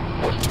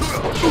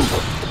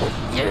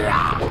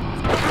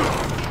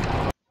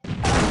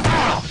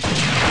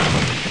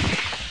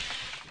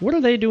 What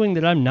are they doing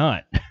that I'm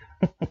not?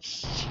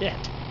 Shit.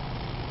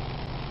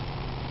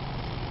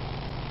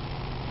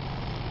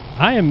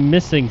 I am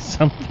missing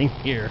something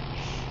here.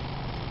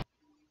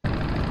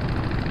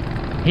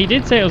 He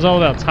did say it was all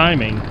about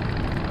timing.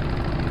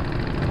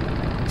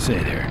 Say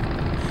there,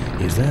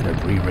 is that a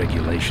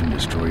pre-regulation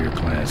destroyer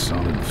class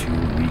solid fuel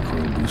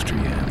recoil booster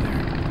you have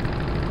there?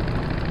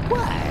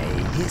 Why,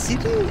 yes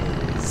it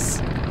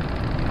is.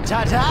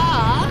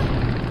 Ta-ta!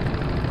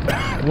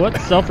 What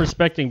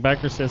self-respecting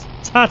biker says,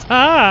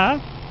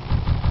 ta-ta?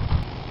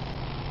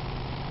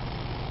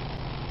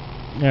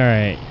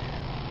 Alright.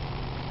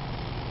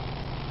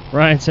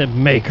 Ryan said,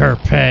 make her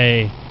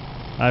pay.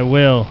 I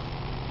will.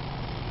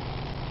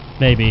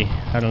 Maybe.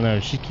 I don't know.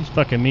 She keeps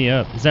fucking me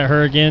up. Is that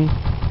her again?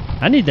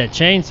 I need that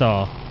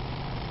chainsaw.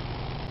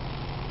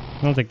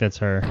 I don't think that's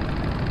her.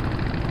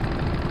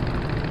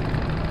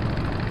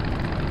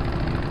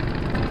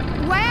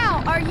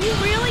 Wow, are you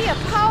really a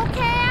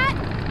polecat?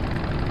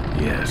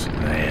 Yes,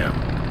 I am.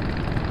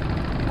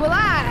 Well,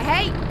 I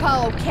hate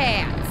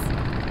polecats.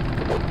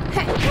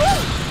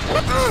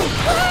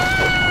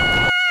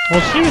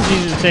 Well, she was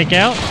easy to take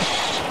out.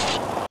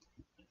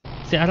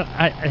 See,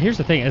 here's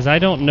the thing, is I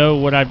don't know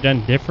what I've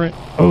done different.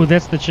 Oh,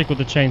 that's the chick with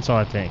the chainsaw,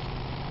 I think.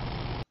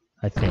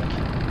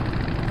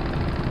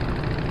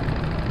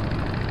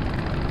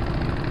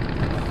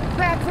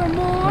 Back for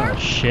more? Oh,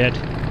 shit.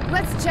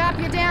 Let's chop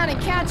you down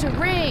and count your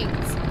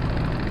rings.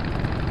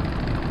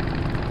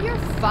 You're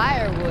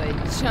firewood,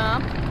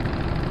 chump.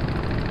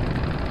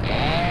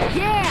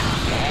 Yeah!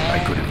 I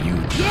could have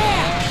used...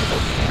 Yeah!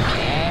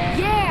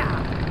 Yeah!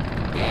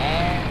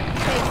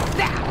 Take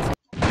that!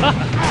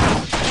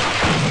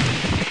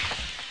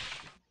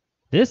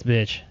 This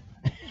bitch.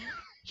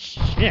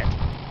 Shit.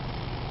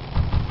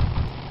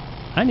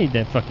 I need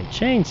that fucking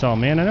chainsaw,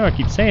 man. I know I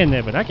keep saying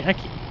that, but I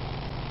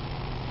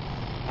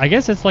I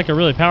guess it's like a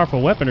really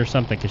powerful weapon or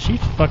something, because she's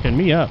fucking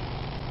me up.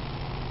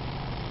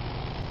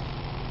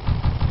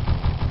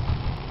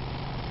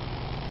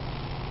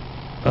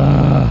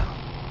 I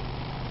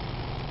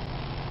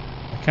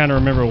kind of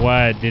remember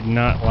why I did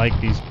not like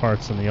these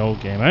parts in the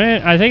old game.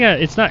 I think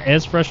it's not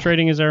as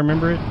frustrating as I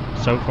remember it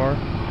so far.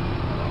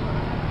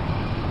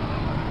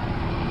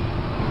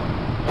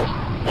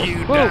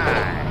 You Whoa.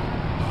 die.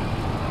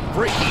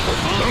 Freaky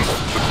punk.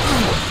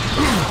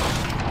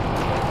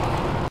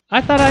 I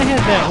thought I had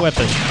that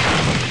weapon.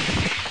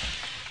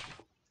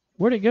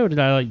 Where'd it go? Did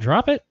I, like,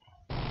 drop it?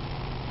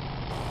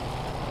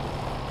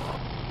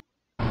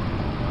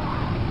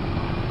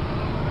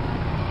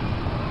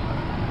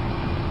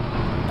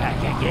 Back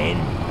again?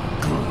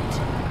 Good.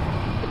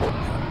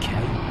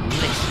 Okay,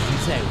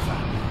 lesson's over.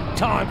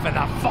 Time for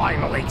the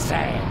final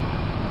exam.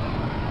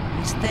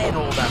 Is that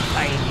all the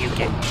pain you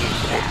can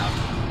give out?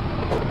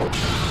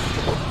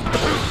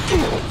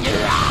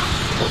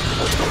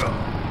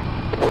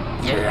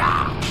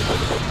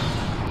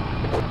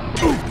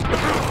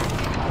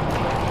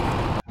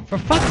 For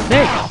fuck's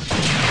sake!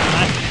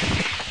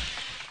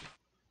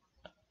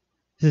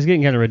 This is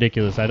getting kind of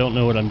ridiculous. I don't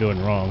know what I'm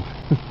doing wrong.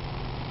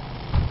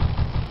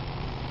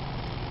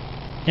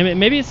 I mean,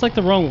 maybe it's like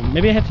the wrong...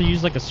 Maybe I have to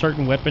use like a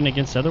certain weapon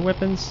against other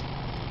weapons?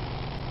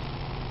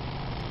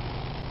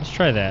 Let's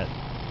try that.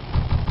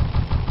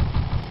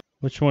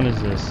 Which one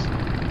is this?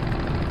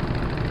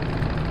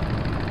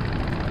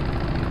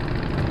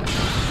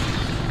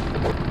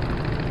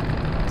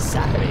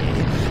 Sorry,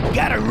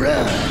 gotta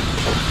run.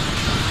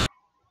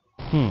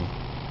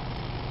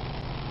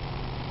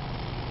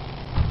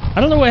 I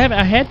don't know what happened.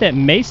 I had that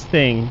mace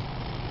thing,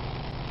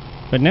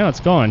 but now it's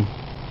gone.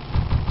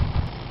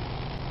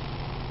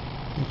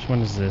 Which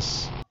one is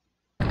this?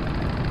 I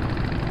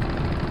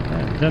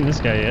haven't done this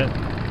guy yet.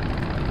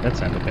 That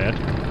sounded bad.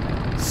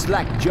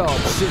 Slack job,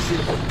 sissy.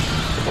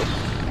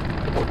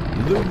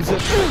 Loser.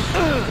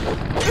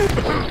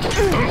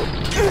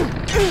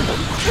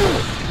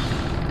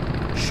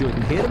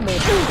 Shouldn't hit him, man.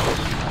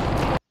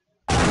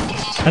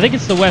 I think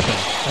it's the weapon.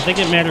 I think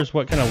it matters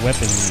what kind of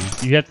weapon you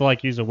use. You have to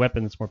like use a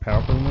weapon that's more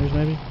powerful than theirs,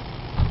 maybe?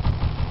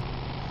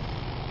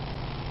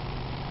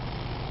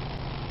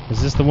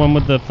 Is this the one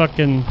with the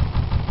fucking...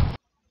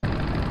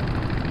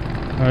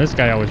 Oh, this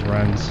guy always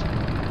runs.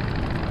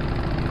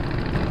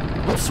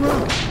 What's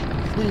wrong?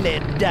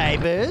 Lead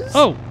divers?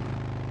 Oh!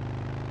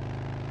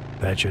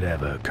 That should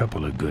have a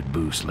couple of good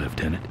boosts left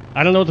in it.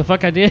 I don't know what the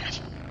fuck I did.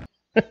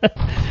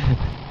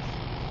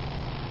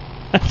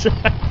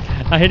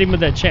 I hit him with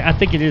that chain. I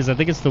think it is. I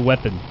think it's the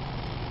weapon.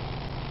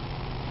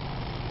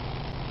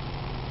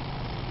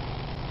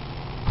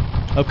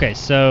 Okay,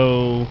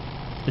 so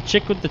the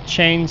chick with the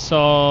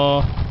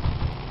chainsaw.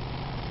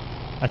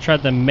 I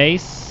tried the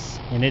mace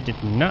and it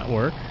did not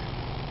work.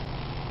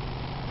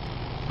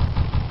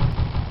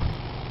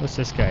 What's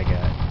this guy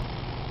got?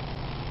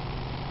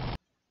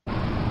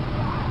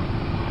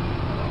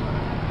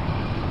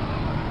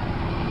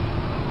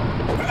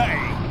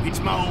 Hey,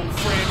 it's my old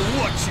friend,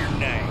 what's your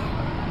name?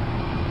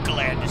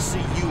 Glad to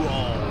see you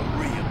all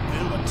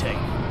rehabilitated.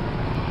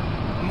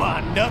 My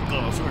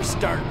knuckles were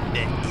starting to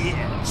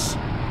itch.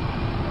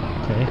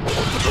 Okay.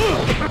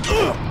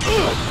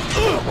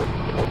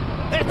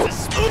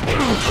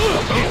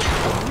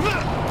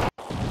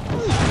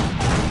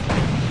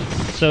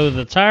 So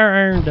the tire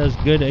iron does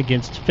good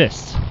against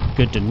fists.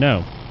 Good to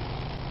know.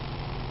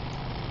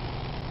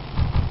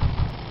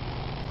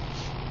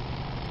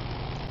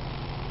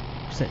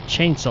 Where's that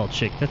chainsaw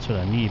chick? That's what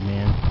I need,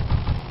 man.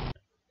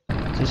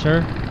 Is this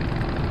her?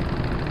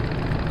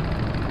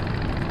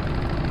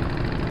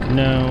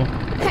 No.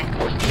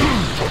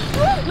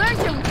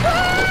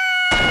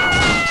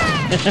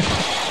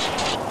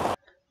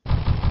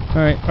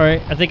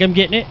 Alright. I think I'm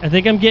getting it.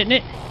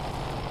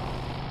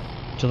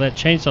 Until that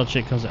chainsaw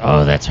chick comes out.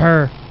 Oh, that's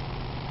her.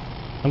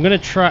 I'm gonna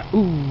try.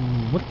 Ooh,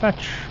 what if I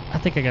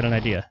think I got an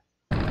idea.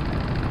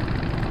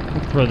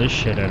 I'll throw this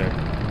shit at her.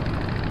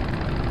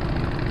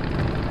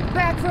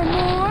 Back for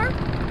more?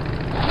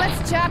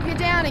 Let's chop you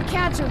down and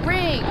count your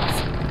rings.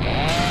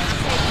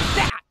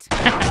 That!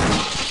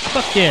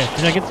 Fuck yeah.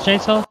 Did I get the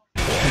chainsaw?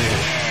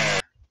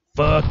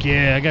 Fuck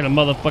yeah. I got a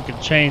motherfucking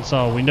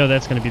chainsaw. We know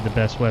that's gonna be the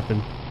best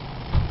weapon.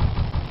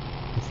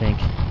 I think.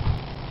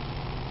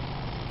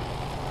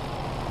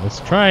 Let's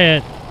try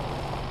it.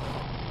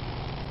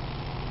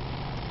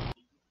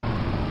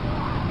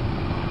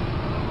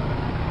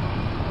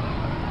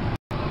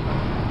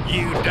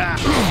 You die.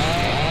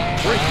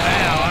 Freak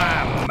now,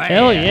 I'm mad.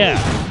 Hell yeah.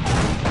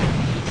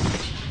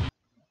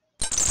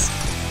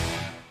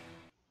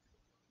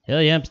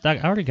 Hell yeah, I'm stuck.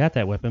 I already got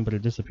that weapon, but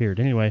it disappeared.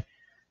 Anyway,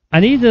 I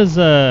need those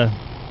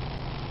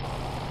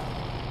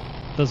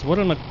what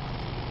on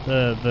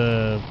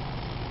the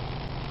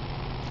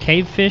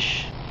cave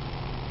fish.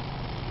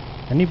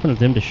 I need one of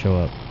them to show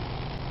up.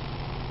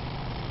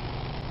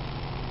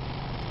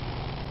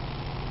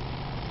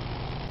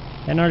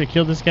 Hadn't I already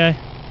killed this guy?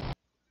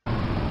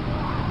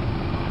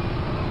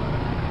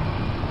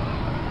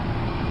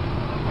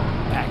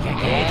 Back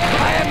again.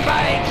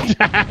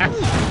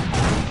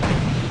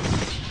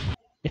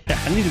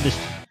 needed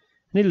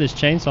this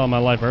chainsaw in my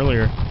life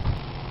earlier.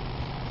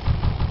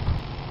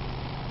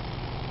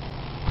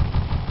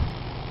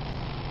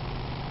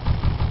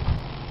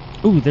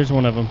 Ooh, there's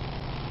one of them.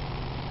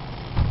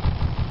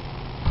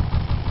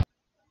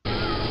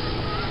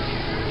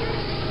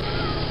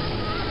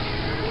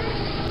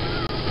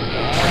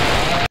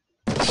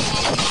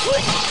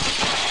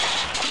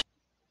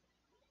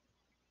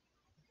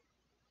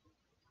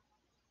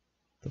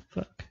 The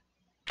fuck?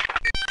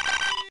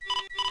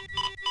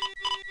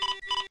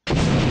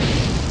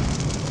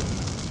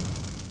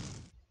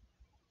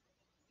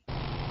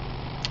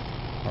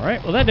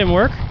 Alright, well that didn't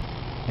work.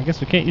 I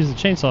guess we can't use the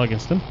chainsaw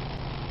against him.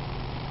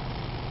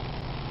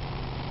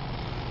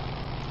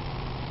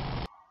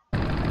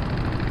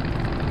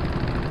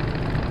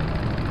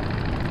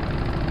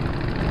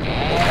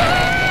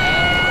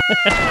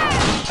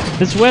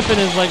 This weapon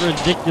is like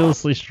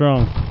ridiculously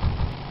strong.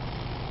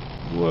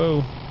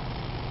 Whoa.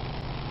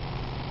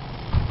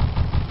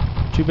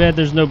 Too bad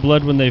there's no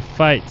blood when they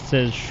fight,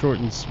 says Short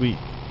and Sweet.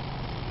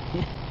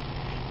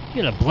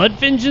 You got a blood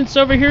vengeance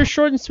over here,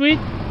 Short and Sweet?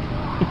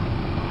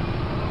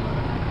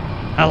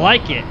 I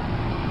like it.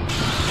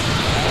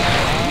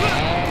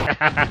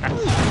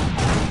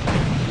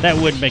 That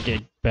would make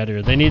it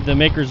better. They need the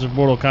makers of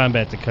Mortal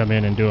Kombat to come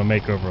in and do a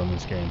makeover on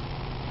this game.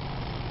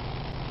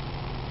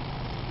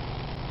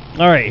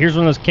 Alright, here's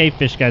one of those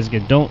cavefish guys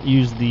again. Don't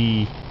use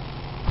the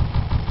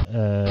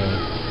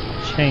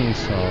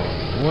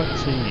chainsaw. What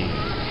to use?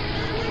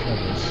 Let's try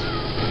this.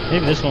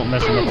 Maybe this won't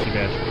mess him up too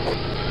bad.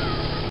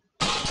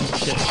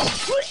 Shit.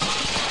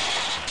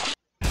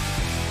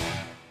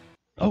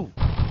 Oh!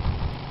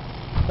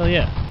 Hell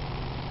yeah.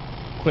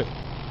 Quit.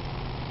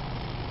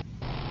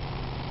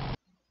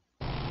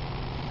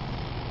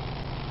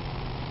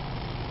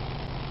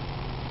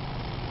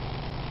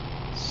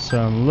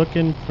 So I'm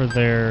looking for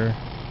their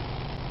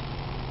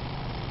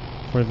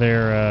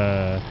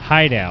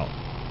hideout.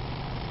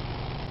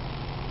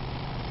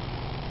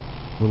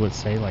 Will it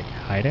say like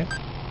hideout?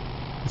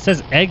 It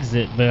says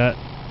exit, but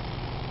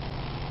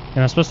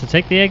am I supposed to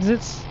take the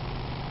exits?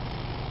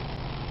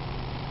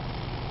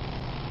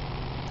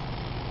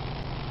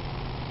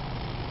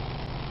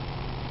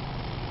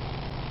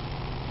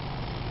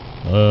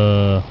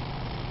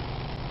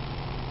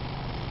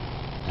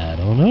 I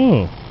don't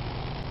know.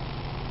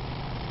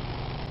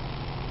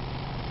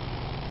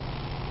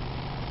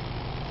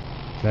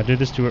 Can I do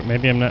this to it?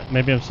 Maybe I'm not.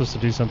 Maybe I'm supposed to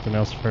do something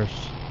else first.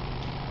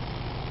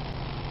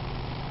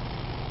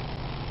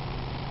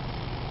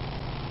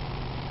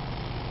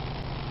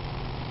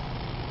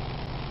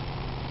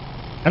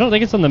 I don't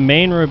think it's on the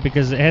main road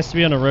because it has to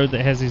be on a road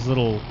that has these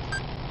little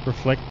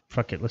reflect.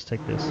 Fuck it. Let's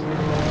take this.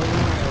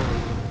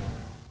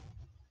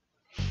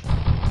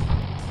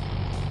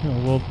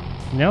 Oh, well,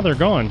 now they're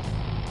gone.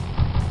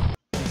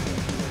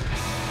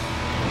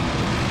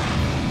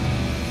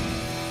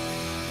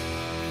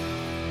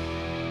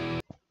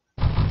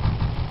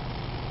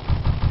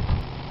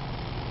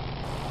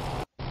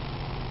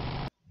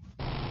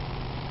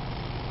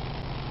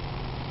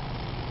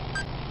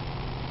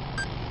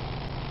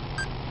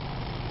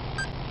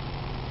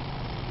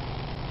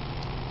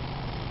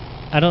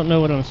 I don't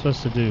know what I'm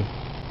supposed to do.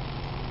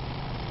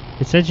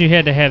 It said you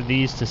had to have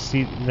these to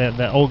see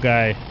that old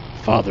guy,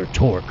 Father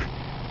Torque,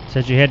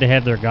 said you had to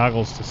have their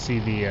goggles to see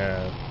the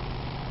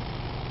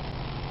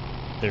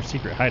their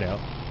secret hideout.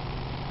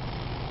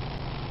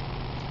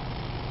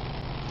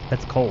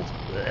 That's cold.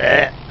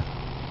 Ugh.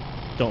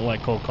 Don't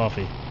like cold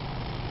coffee.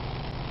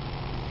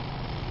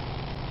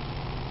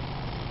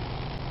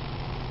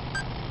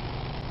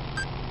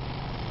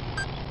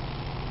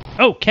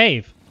 Oh,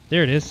 cave.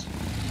 There it is.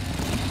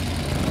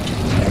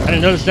 I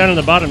didn't notice down on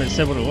the bottom it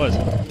said what it was.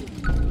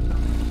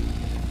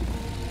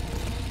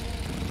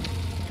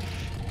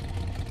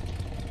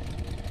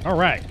 All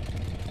right.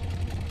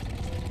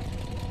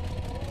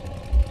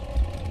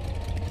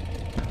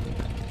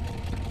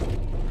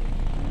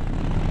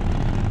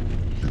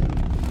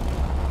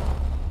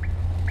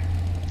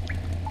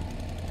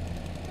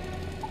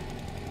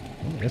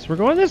 I guess we're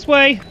going this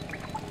way.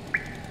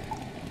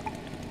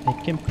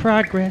 Making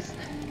progress.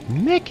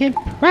 Making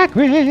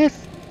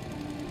progress.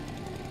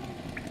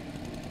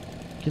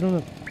 Get on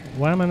the...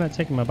 Why am I not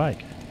taking my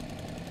bike?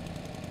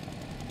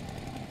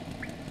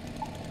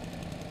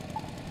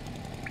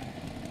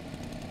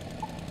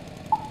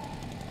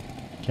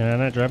 Can I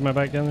not drive my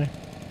bike down there?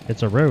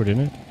 It's a road,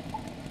 isn't it?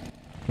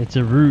 It's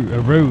a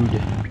road.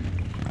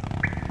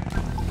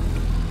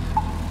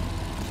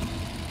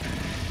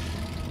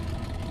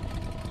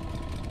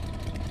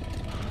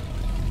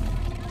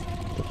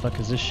 What the fuck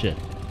is this shit?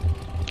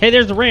 Hey,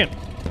 there's the ramp.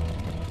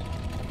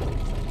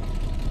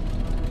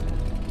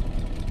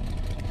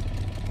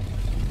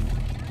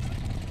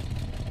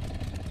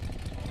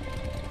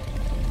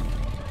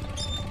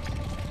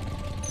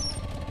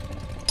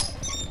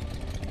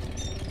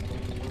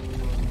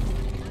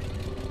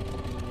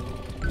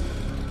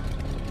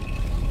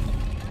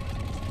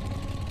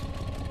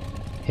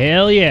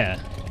 Hell yeah.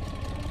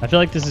 I feel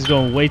like this is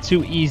going way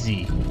too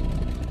easy.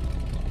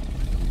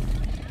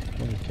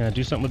 Can I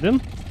do something with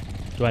them?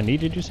 Do I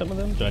need to do some of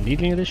them? Do I need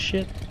any of this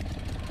shit?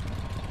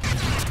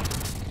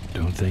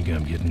 Don't think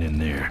I'm getting in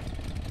there.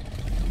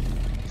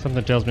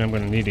 Something tells me I'm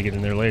going to need to get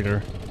in there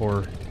later,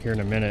 or here in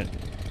a minute.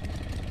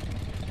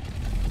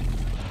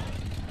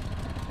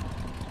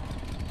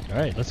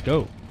 Alright, let's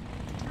go.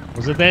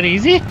 Was it that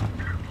easy?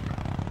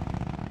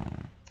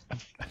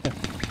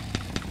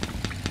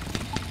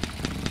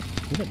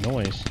 What's that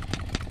noise?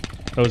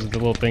 Oh, is it the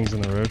little things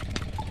in the road?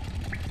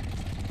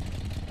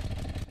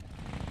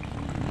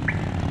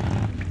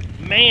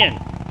 Man!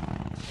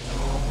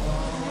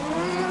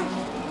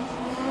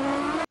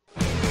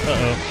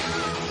 Uh-oh.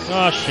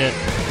 Oh, shit.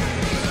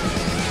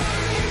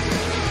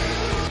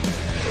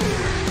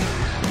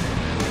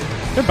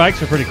 Their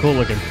bikes are pretty cool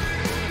looking.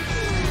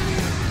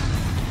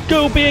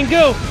 Go, Ben,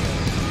 go!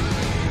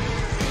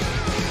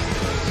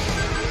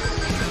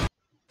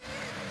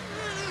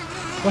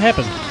 What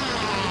happened?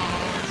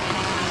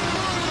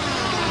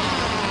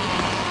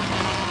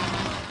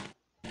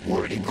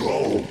 Where'd he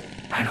go?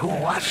 And who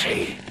was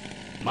he?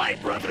 My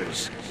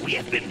brothers, we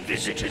have been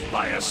visited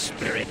by a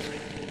spirit.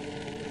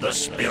 The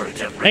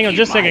spirit of Hang on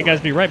just a second, guys.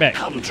 Be right back.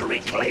 Come to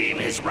reclaim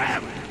his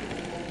ram.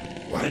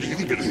 Why'd he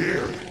leave it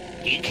here?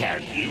 He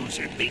can't use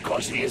it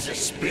because he is a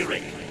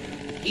spirit.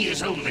 He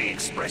is only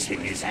expressing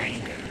his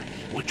anger,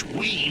 which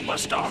we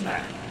must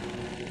honor.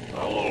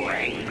 Oh,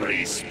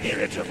 angry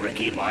spirit of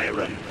Ricky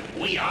Myron,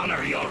 we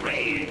honor your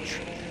rage.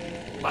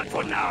 But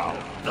for now,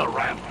 the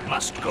ramp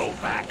must go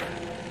back.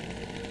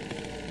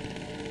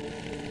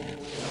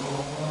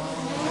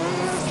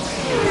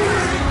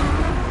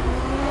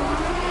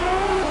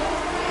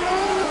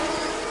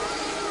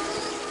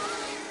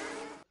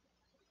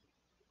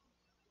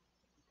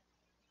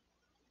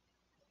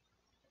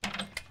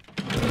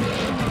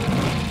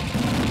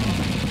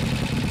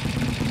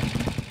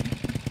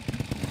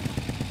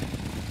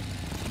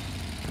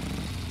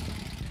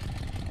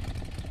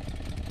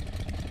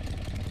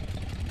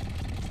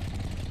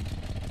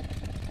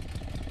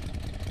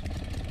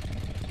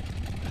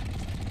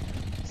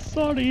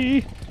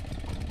 Sorry.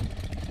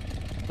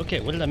 Okay,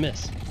 what did I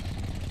miss?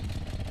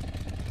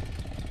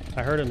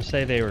 I heard him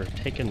say they were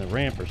taking the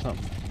ramp or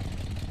something.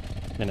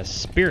 And a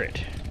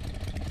spirit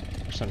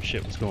or some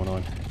shit was going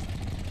on.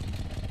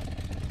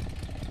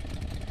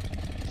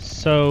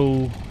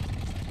 So...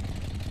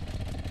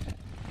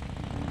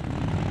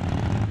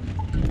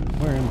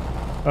 where am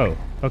I? Oh,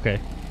 okay.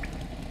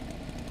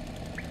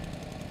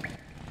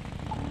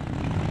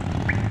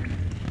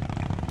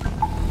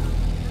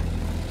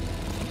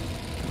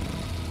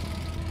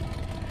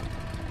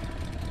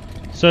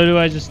 So do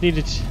I just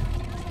need to...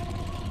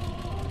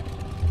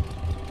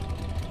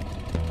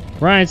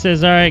 Ryan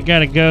says, alright,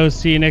 gotta go.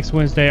 See you next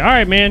Wednesday.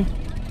 Alright, man.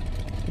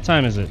 What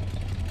time is it?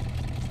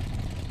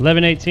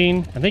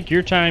 11:18. I think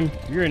your time,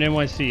 you're in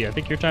NYC. I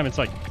think your time it's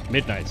like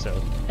midnight,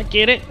 so I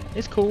get it.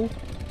 It's cool.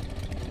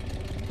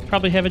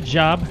 Probably have a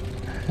job.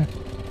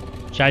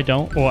 Which I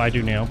don't. Well, I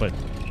do now, but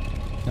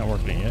not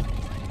working it yet.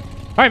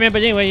 Alright, man,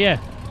 but anyway,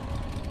 yeah.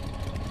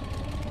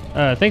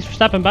 Thanks for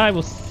stopping by.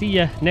 We'll see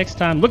you next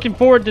time. Looking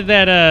forward to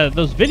that,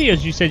 those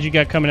videos you said you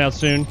got coming out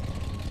soon.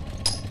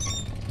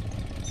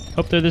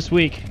 Hope they're this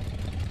week.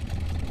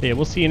 But yeah,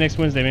 we'll see you next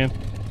Wednesday, man.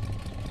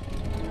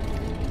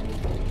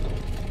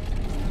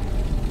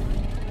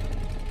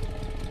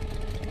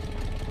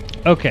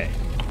 Okay.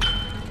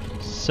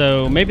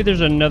 So maybe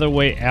there's another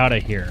way out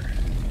of here.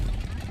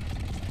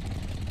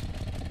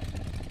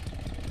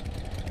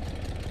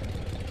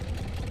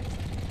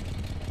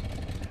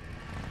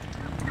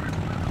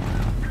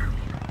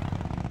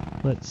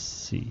 Let's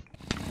see.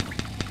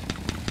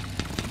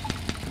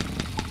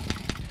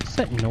 What's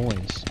that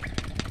noise?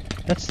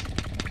 That's...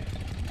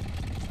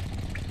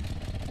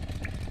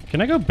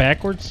 Can I go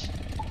backwards?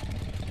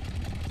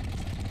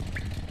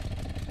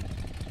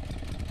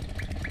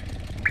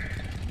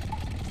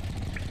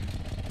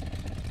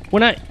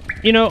 When I...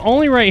 You know,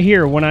 only right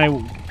here, when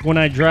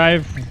I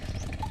drive,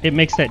 it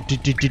makes that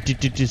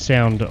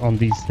sound on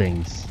these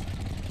things.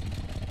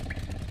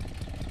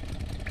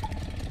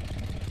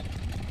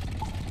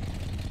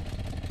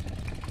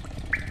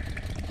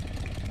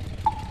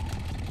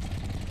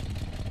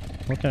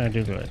 What can I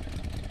do to it?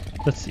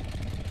 Let's see.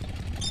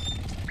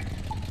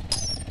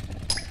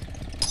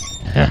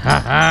 Ha ha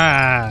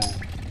ha!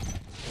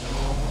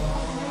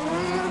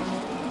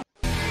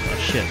 Oh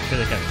shit, here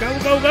they come. Go,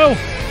 go, go!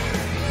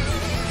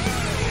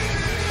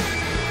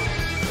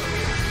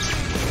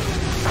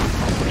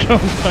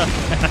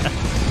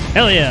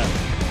 Hell yeah!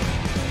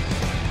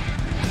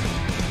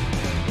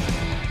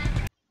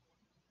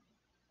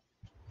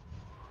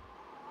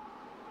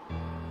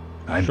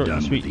 I'm Short done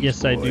and sweet. with these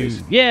Yes, I do.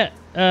 boys. Yeah.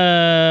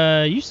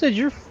 You said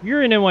you're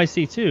in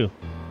NYC too.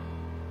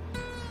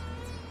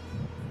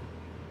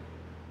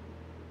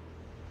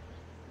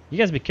 You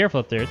guys be careful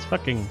up there. It's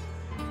fucking...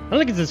 I don't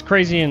think it's as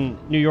crazy in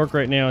New York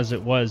right now as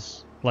it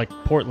was, like,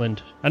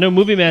 Portland. I know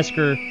Movie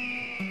Massacre...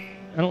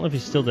 I don't know if he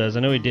still does. I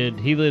know he did.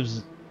 He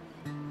lives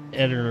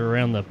at or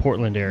around the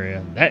Portland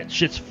area. That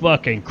shit's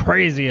fucking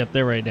crazy up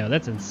there right now.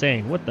 That's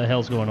insane. What the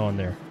hell's going on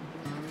there?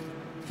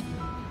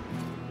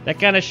 That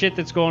kind of shit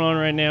that's going on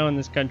right now in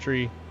this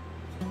country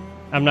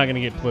I'm not going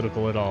to get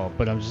political at all,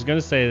 but I'm just going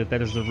to say that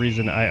that is the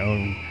reason I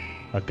own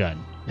a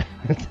gun.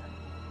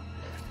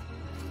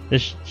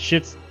 This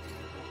shit's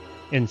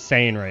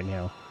insane right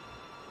now.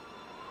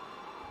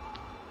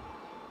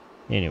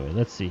 Anyway,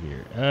 let's see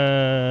here.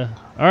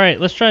 Alright,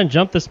 let's try and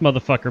jump this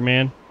motherfucker,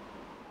 man.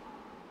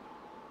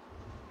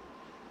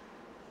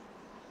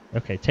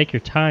 Okay, take your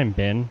time,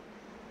 Ben.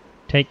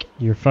 Take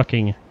your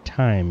fucking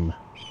time.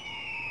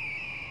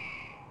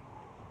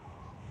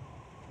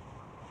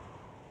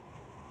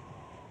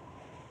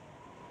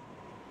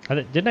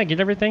 Didn't I get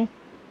everything?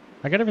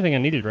 I got everything I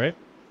needed, right?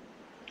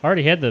 I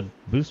already had the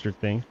booster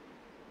thing.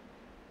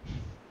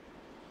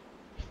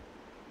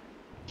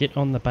 Get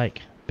on the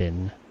bike,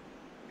 Ben.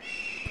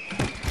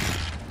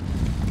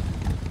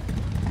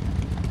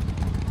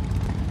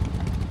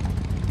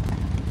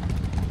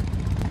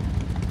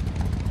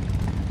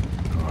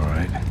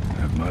 Alright,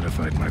 I've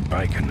modified my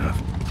bike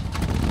enough.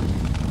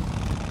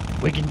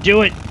 We can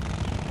do it!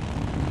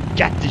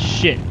 Got this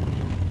shit!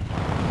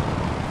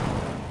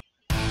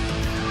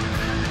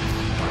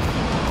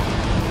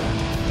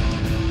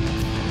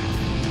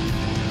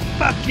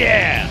 Fuck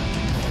yeah!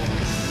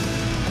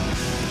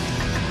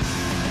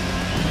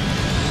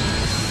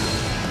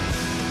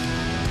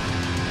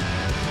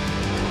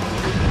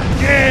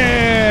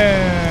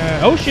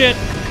 Yeah! Oh shit!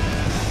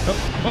 Oh,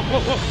 whoa, whoa,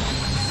 whoa.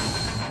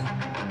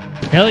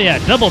 Hell yeah,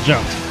 double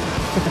jumped!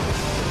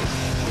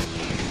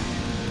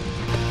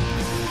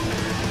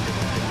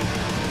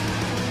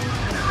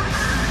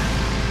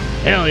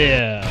 Hell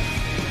yeah!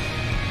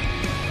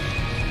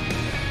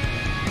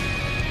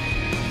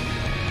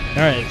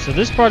 Alright, so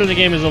this part of the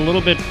game is a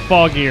little bit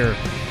foggier.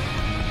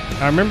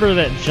 I remember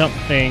that jump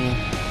thing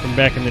from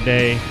back in the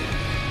day.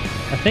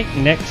 I think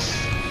next...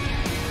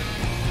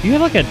 You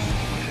have like a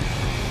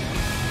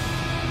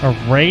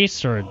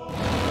race or a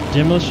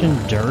demolition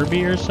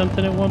derby or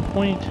something at one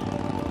point?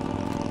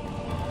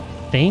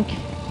 Think?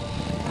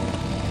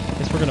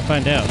 Guess we're gonna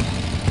find out.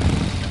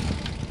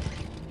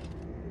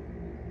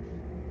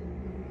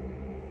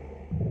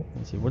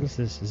 Let's see, what is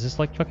this? Is this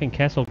like fucking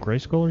Castle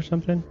Grayskull or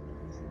something?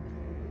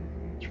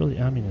 It's really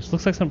ominous.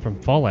 Looks like something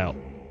from Fallout.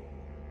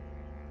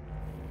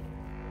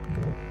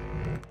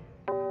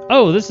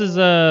 Oh, this is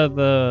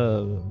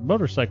the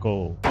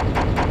motorcycle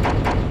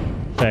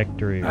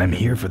factory. I'm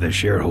here for the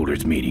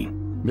shareholders meeting.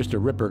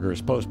 Mr. Ripburger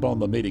has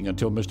postponed the meeting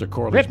until Mr.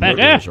 Corley's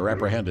murderers are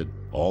apprehended.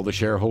 All the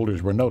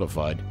shareholders were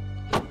notified.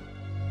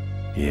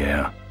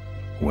 Yeah.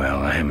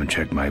 Well, I haven't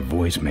checked my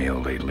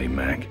voicemail lately,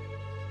 Mac.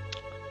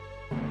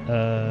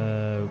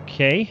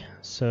 Okay.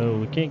 So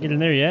we can't get in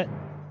there yet.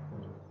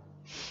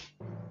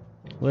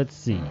 Let's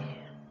see.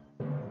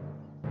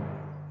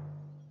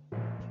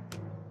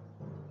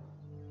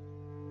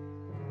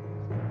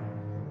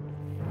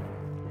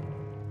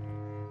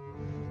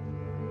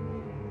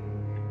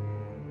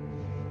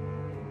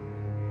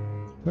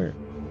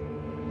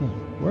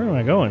 Where am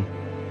I going?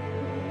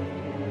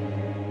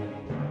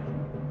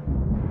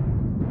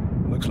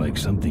 Looks like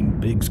something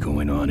big's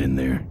going on in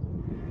there.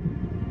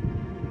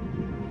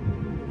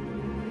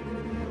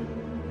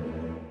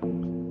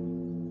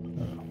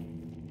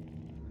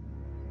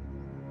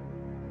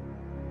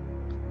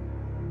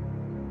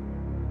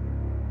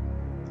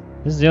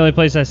 This is the only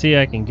place I see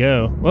I can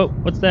go. Whoa,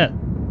 what's that?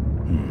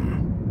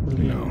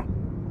 No.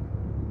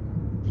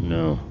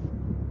 No.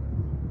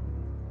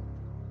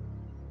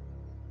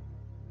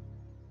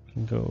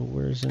 Can go.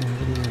 Where's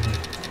anybody in here?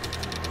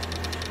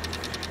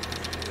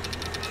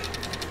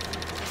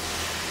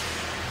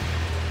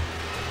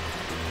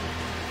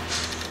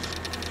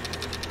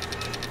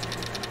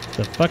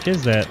 The fuck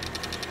is that?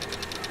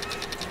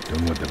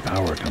 Don't want the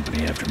power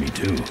company after me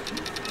too.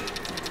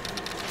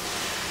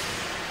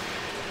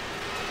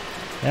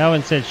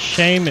 Alan said,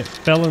 shame it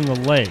fell in the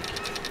lake.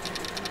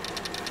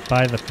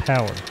 By the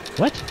power.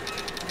 What?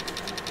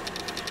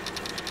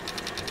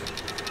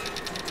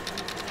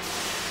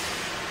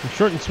 In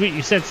short and sweet,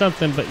 you said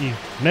something, but you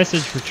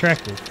message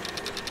retracted.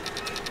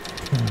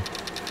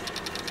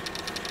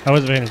 I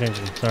wasn't paying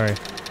attention, sorry.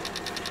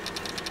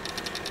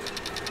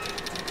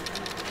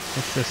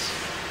 What's this?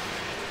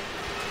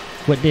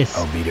 What this?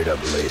 I'll beat it up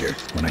later,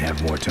 when I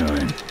have more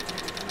time.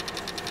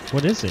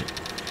 What is it?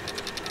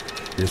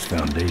 This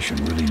foundation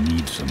really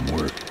needs some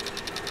work.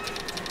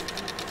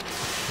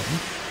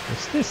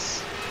 What's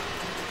this?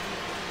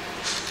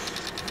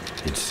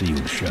 It's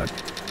sealed shut.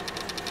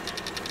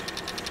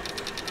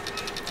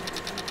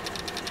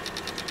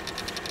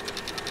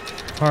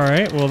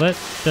 Alright, well that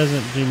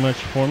doesn't do much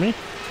for me.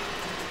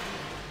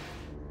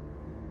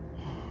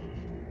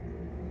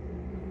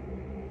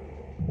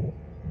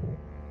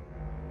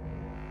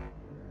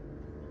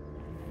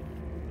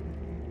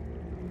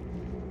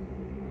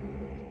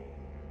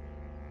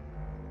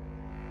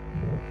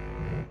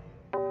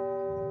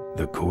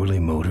 The Corley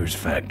Motors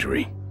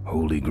factory.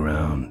 Holy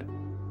ground.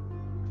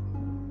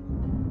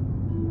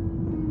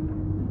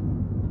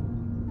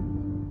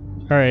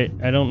 Alright,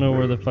 I don't know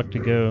where the fuck to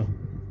go.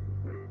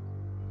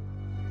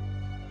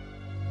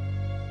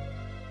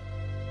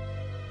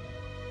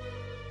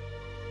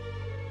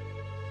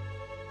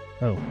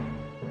 Oh,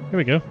 here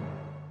we go.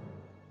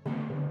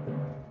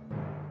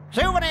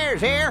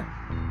 Souvenirs here.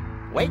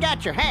 We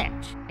got your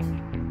hats.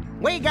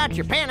 We got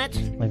your pennants.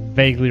 I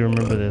vaguely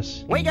remember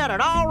this. We got it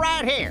all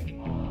right here.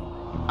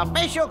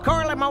 Official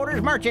Corley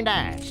Motors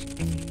merchandise.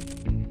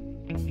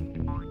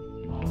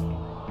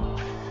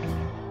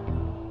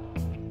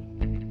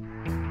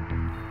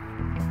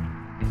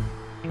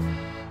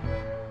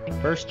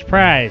 First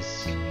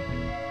prize.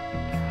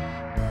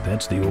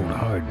 That's the old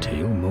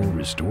hardtail Mo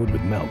restored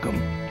with Malcolm.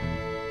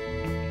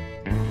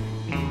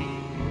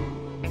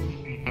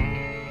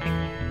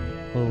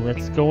 Well,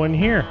 let's go in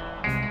here.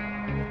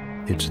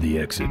 It's the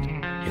exit.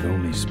 It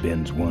only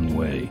spins one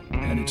way,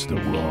 and it's the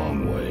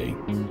wrong way.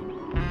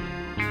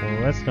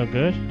 Well, that's no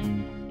good.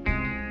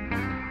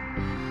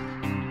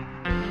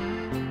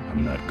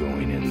 I'm not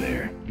going in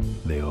there.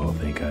 They all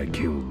think I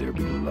killed their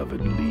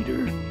beloved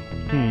leader.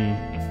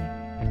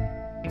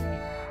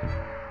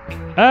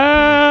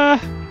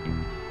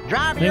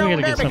 Drive your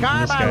own derby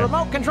car by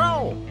remote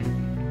control.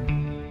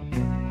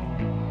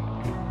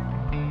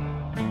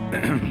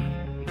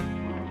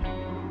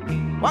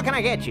 What can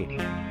I get you?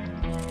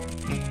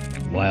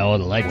 Why all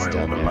the lights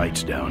down the there?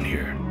 lights down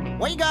here?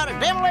 We got a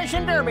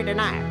demolition derby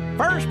tonight.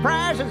 First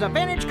prize is a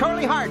vintage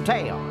Corley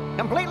hardtail,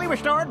 completely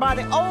restored by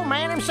the old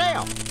man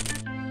himself.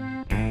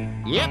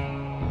 Yep.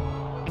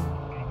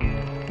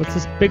 What's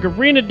this big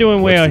arena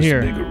doing way out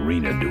here? Big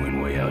arena doing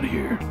way out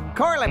here?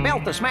 Corley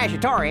built the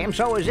Smashatorium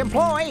so his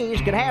employees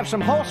could have some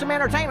wholesome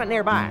entertainment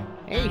nearby.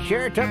 He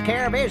sure took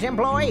care of his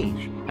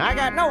employees. I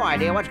got no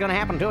idea what's going to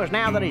happen to us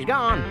now that he's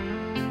gone.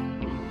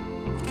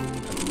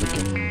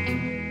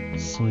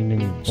 Seen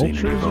any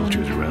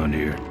vultures around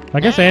here? I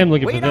guess I am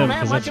looking we for them don't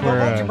have because much that's of a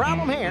where. vulture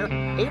problem here,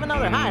 even though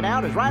their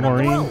hideout is right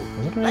Maureen. up Is the that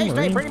road. her They name, stay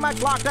Maureen? pretty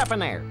much locked up in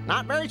there.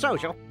 Not very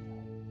social.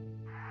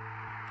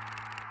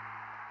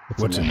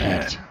 What's in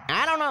that?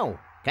 I don't know.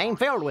 Came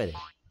filled with it.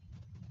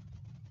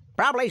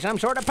 Probably some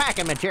sort of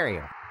packing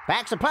material.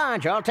 Packs a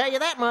punch, I'll tell you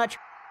that much.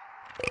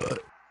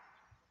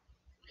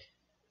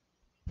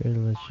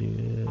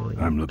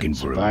 I'm looking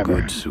for a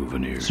good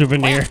souvenir.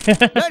 Souvenir.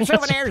 Good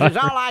souvenirs is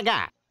all I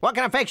got. What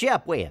can I fix you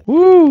up with?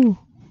 Woo!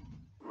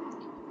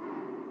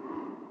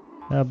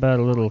 How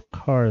about a little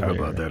car there? How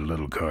about that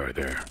little car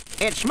there?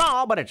 It's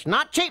small, but it's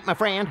not cheap, my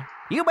friend.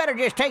 You better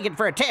just take it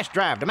for a test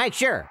drive to make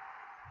sure.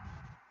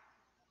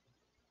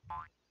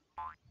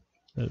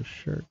 Those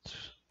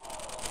shirts.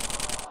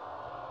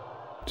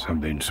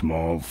 Something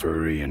small,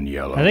 furry, and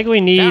yellow. I think we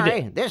need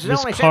Sorry, this is this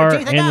only car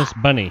 7 teeth I and got. this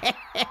bunny.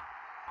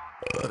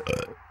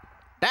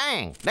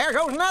 Dang, there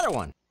goes another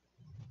one.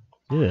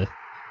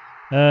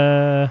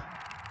 Yeah.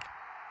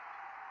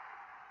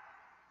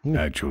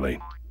 Actually,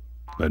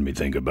 let me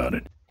think about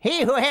it.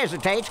 He who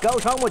hesitates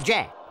goes home with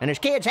Jack, and his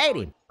kids hate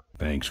him.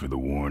 Thanks for the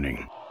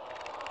warning.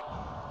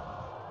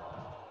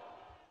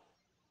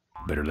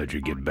 Better let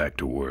you get back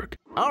to work.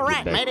 All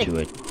right, matey.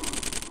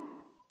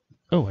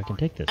 Oh, I can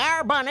take this.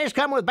 Our bunnies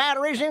come with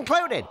batteries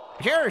included.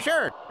 Sure.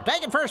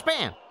 Take it for a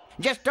spin.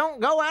 Just don't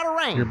go out of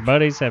range. Your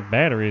buddies have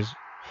batteries.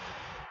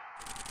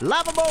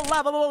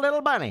 Lovable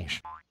little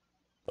bunnies.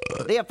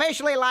 The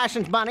officially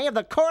licensed bunny of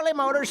the Corley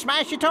Motors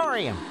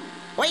Smashatorium.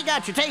 We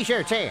got your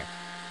t-shirts here.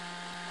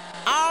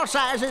 All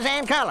sizes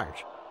and colors.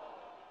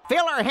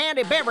 Fill our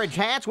handy beverage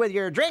hats with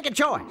your drink of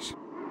choice.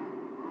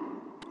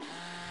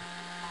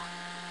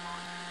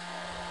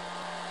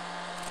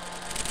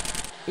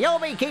 You'll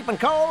be keeping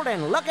cold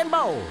and looking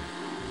bold.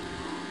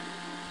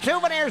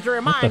 Souvenirs to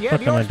remind you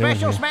of your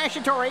special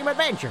Smashatorium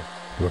adventure.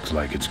 Looks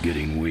like it's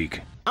getting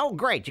weak. Oh,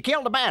 great, you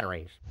killed the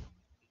batteries.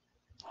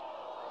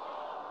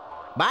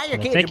 Buy your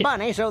I'll kids take a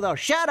bunny so they'll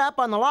shut up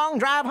on the long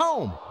drive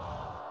home.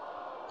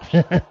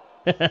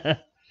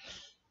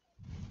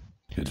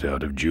 It's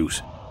out of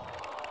juice.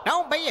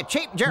 Don't be a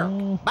cheap jerk.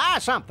 Buy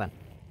something.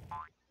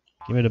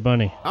 Give me the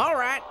bunny. All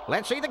right,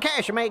 let's see the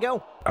cash,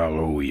 amigo. I'll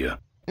owe you.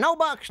 No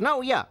bucks,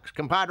 no yucks,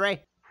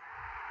 compadre.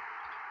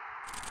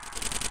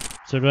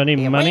 So do I need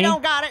If money? we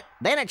don't got it,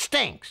 then it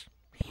stinks.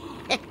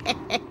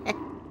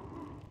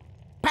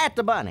 Pat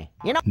the bunny,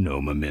 you know.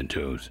 No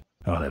mementos.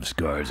 I'll have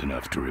scars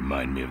enough to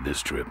remind me of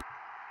this trip.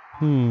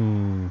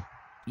 You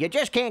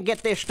just can't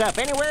get this stuff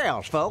anywhere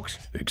else, folks.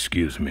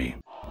 Excuse me,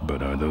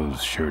 but are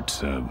those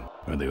shirts, are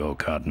they all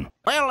cotton?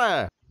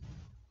 Well,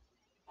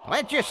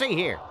 let's just see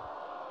here.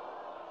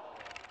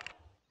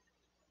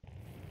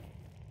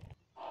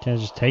 Can I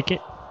just take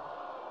it?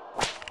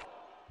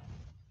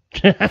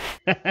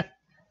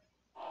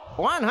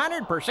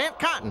 100%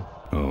 cotton.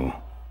 Oh,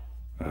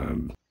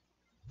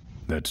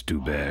 that's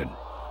too bad.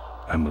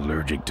 I'm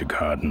allergic to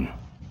cotton.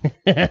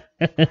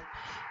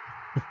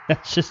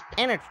 That's just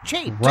And it's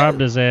cheap, robbed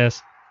too. his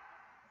ass.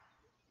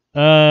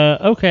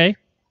 Okay.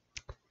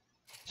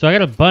 So I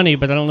got a bunny,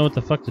 but I don't know what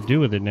the fuck to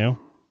do with it now.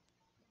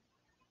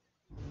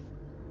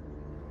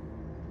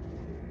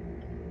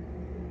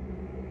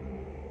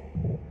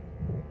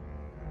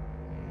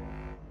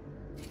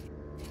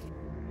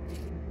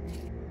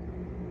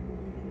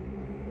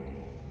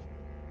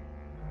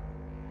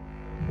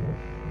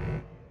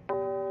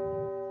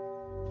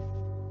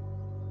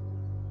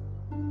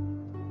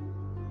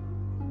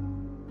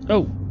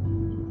 Oh.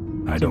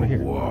 I It's over don't here.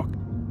 walk.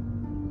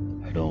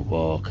 I don't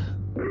walk.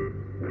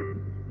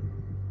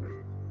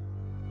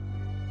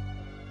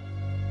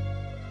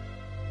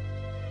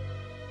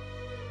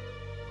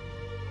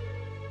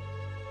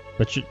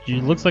 But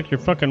you looks like you're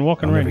fucking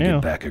walking right now.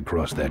 I'll never get back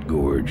across that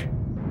gorge.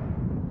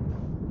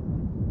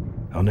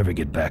 I'll never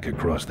get back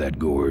across that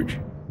gorge.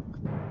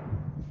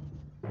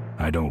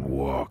 I don't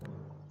walk.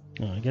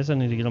 Oh, I guess I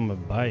need to get on my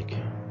bike.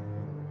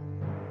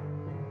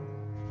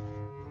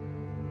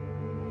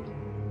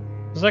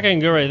 Looks like I can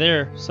go right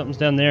there. Something's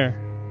down there.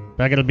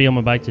 But I gotta be on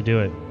my bike to do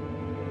it.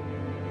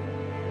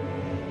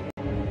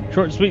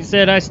 Short and Sweet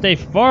said, I stay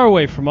far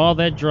away from all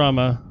that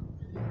drama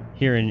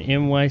here in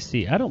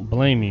NYC. I don't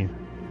blame you.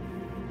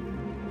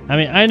 I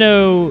mean, I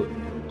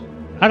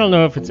don't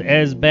know if it's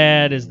as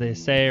bad as they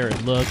say or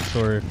it looks,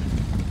 or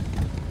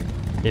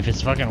if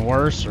it's fucking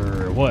worse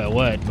or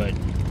what, but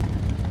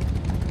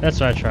that's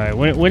what I try.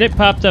 When it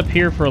popped up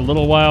here for a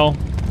little while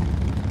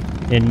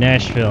in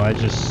Nashville, I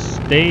just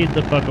stayed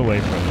the fuck away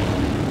from it.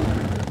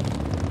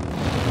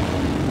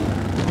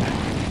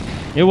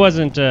 It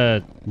wasn't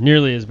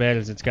nearly as bad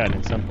as it's gotten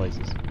in some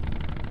places.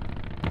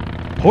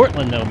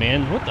 Portland, though,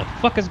 man, what the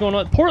fuck is going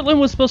on? Portland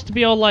was supposed to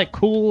be all like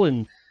cool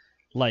and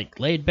like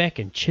laid back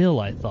and chill,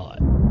 I thought.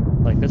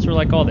 Like that's where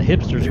like all the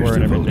hipsters were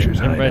and everything.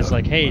 Everybody's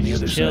like, hey,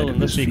 just chill and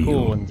let's be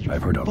cool. And they're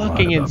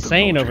fucking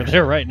insane over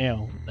there right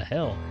now. What the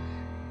hell?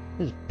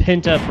 This is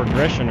pent up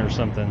aggression or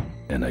something.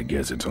 And I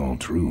guess it's all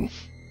true.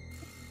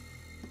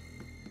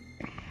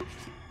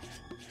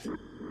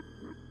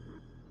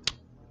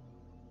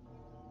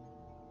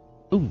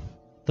 Ooh,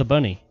 the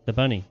bunny. The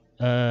bunny.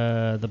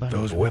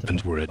 Those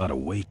weapons were out of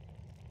weight.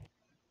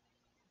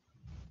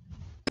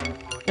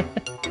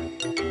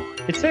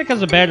 It said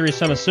because of batteries,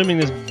 so I'm assuming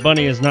this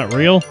bunny is not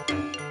real.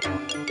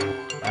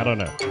 I don't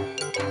know.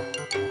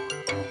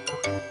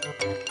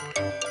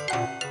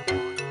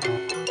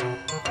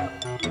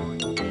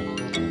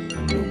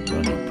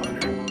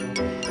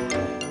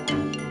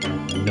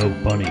 No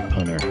bunny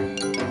punter.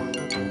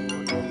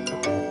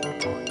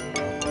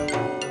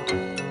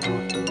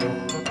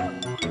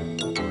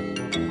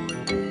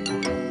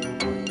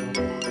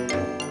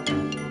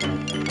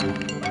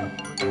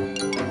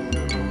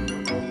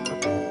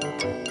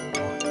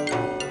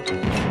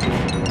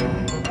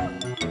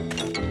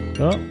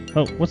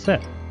 Oh, what's that?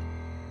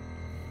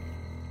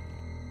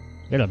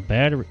 Got a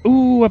battery.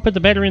 Ooh, I put the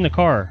battery in the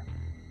car.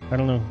 I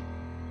don't know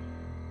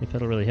if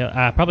that'll really help.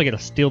 I probably gotta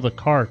steal the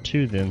car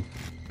too then.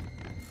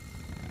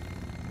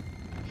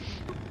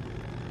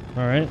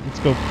 Alright, let's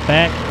go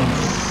back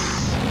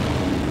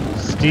and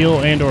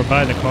steal and or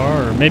buy the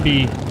car, or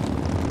maybe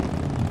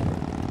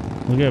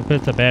we gotta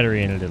put the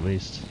battery in it at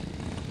least.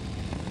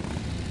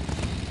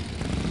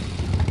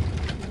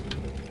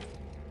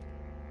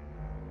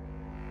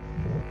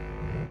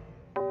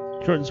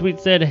 Short and Sweet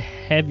said,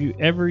 have you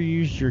ever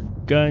used your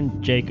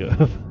gun,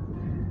 Jacob?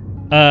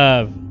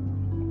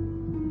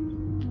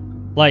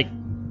 Like,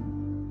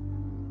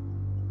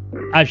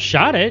 I've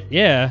shot it,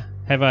 yeah.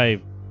 Have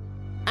I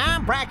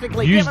I'm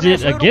practically used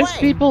it against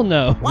people?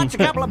 No. What's a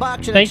couple of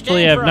bucks in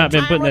Thankfully, exchange I've for not a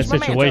been put in that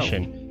timeless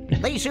situation.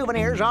 These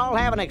souvenirs all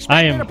have an I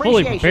expected am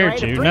fully appreciation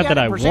prepared rate to. of Not that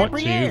I 300% want per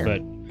to, year.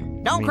 but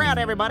Don't crowd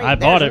everybody. I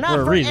bought There's it for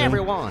enough a reason.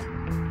 Everyone.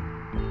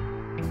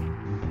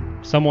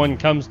 Someone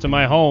comes to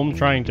my home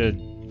trying to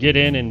get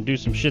in and do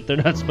some shit they're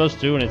not supposed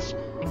to, and it's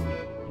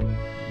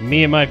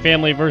me and my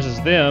family versus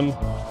them.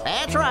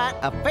 That's right.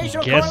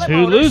 Official Guess Corley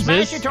who Motors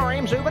loses?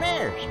 Smashatorium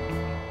souvenirs.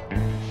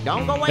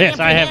 Don't go away Yes,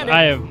 I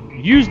have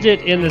used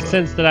it in the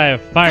sense that I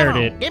have fired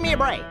it. Give me a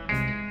break.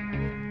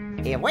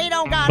 If we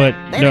don't got But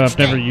it, then no, it's I've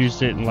never stinks.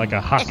 used it in like a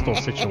hostile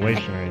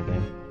situation or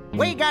anything.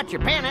 We got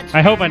your pennants.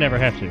 I hope I never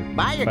have to.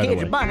 Buy your by the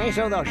kids way. a bunny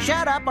so they'll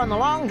shut up on the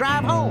long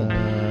drive home.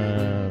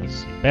 Let's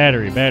see.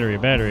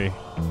 Battery.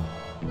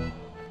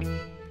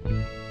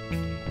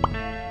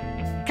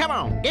 Come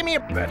on, give me a...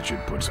 That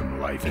should put some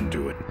life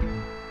into it.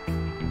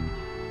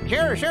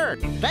 Sure.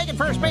 Take it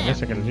for a spin.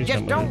 guess I gotta do Just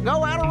something don't with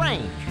go out of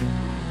range.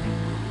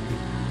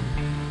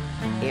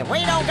 If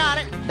we don't got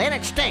it, then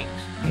it stinks.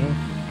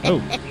 Oh,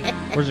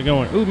 where's it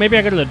going? Ooh, maybe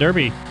I go to the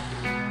Derby.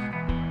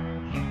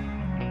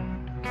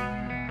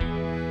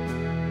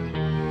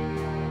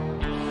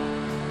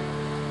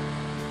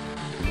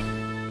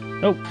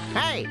 Oh.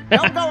 Hey,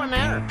 don't go in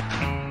there.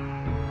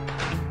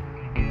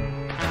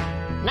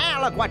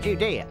 Now look what you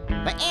did.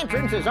 The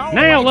entrance is all the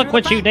way Now through look the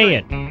what you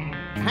factory. did.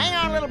 Hang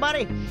on, little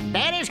buddy.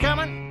 Daddy's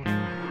coming.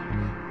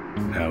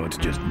 Now it's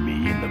just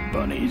me and the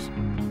bunnies.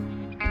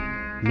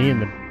 Me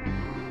and the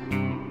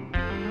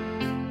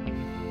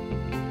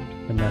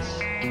mess.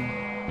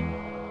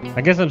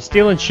 I guess I'm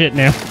stealing shit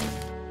now.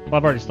 Well,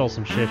 I've already stole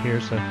some shit here,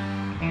 so.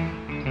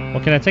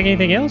 Well, can I take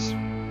anything else?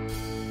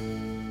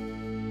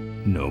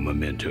 No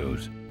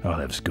mementos. I'll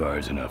have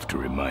scars enough to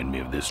remind me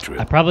of this trip.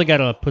 I probably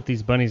gotta put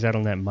these bunnies out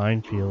on that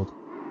minefield.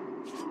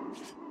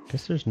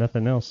 Guess there's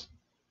nothing else.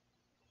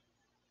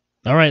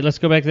 Alright, let's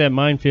go back to that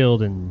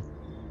minefield and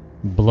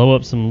blow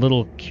up some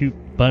little cute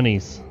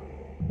bunnies.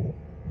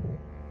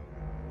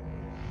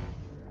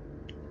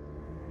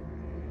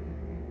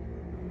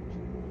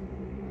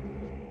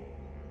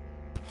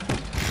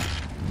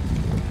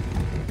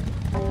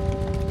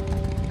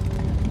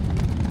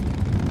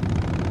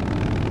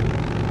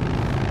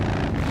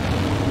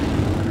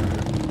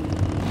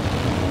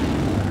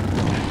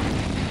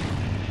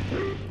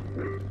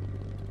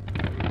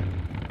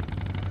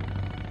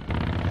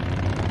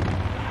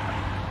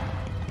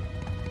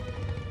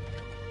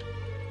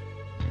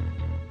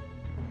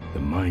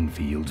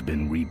 field's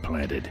been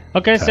replanted.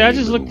 Okay, so I Tiny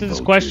just looked at little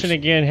this question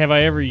vultures. again. Have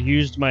I ever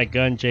used my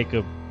gun,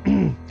 Jacob?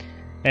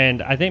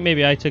 And I think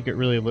maybe I took it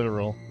really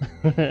literal.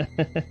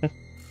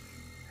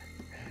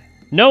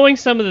 Knowing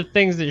some of the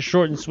things that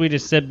Short and Sweet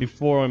has said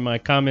before in my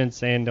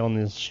comments and on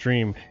this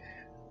stream,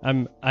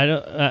 I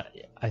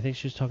think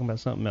she was talking about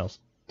something else.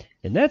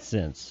 In that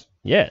sense,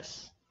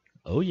 yes.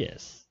 Oh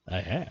yes, I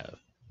have.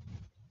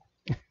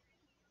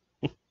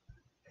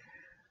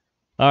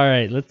 All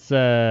right, let's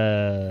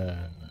let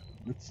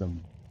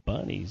some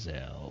bunnies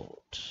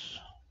out.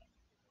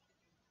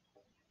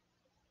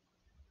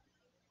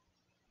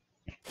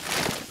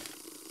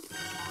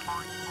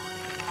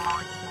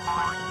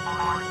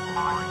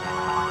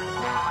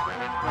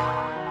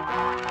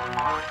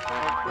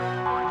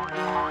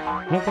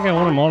 I don't think I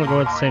want them all to go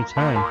at the same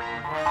time.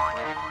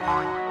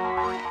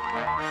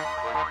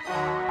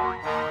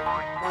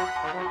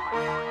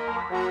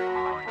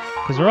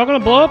 Because they're all going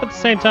to blow up at the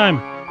same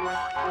time.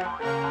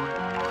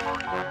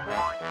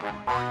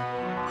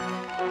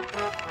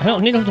 I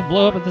don't need them to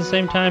blow up at the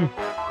same time.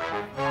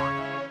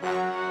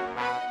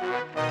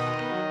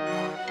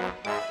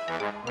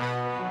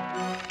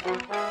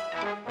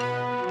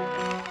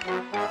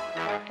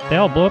 They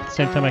all blow up at the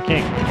same time, I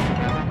can't.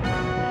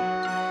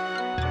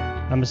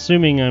 I'm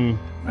assuming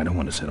I don't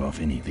want to set off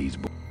any of these.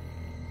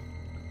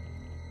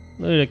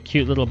 Look at the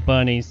cute little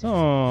bunnies.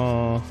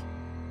 Aww.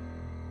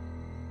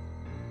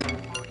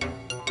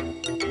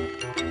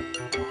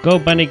 Go,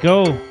 bunny,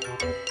 go.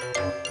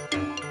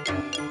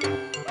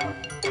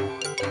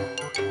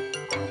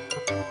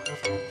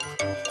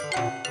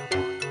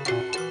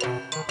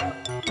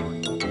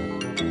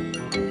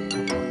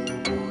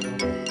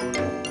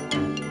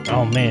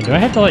 Oh man, do I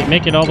have to like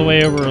make it all the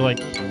way over like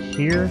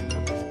here?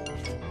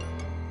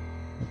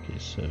 Okay,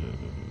 so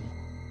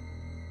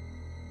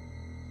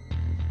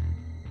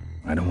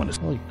I don't want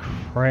to. Holy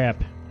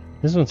crap.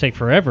 This is gonna take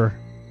forever.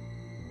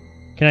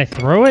 Can I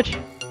throw it?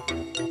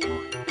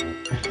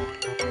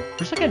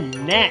 There's like a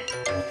net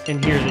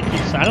in here that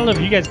keeps, I don't know if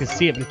you guys can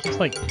see it, but it keeps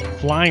like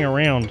flying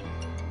around.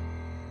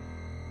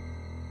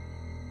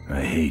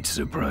 I hate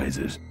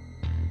surprises.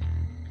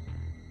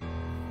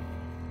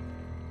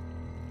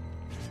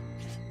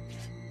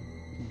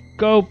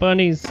 Go,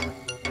 bunnies.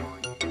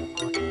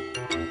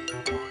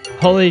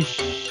 Holy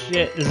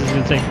shit, this is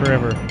gonna take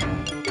forever.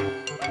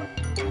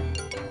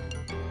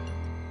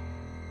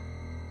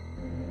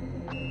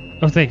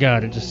 Oh, thank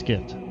God, it just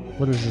skipped.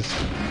 What is this?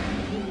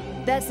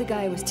 That's the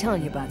guy I was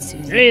telling you about,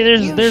 Susie. Hey,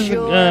 there's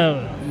sure?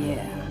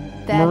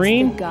 Yeah. That's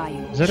Marine? The guy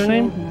who Is that her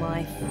name? killed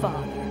my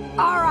father.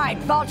 All right,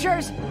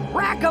 vultures,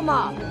 rack 'em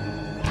up.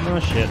 Oh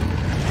shit.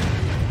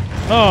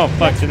 Oh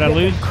fuck, did I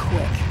lose?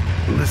 Quick.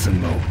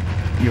 Listen, Mo,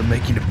 you're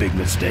making a big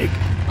mistake.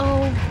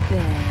 Oh,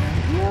 Ben,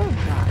 you're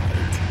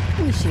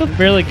right. We should I'm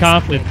fairly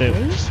confident that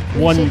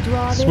one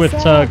swift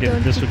tug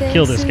and this would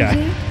kill this guy.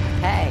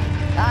 Hey,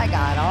 I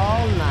got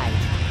all night.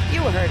 You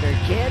heard her,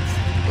 kids.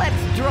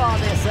 Let's draw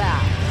this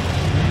out.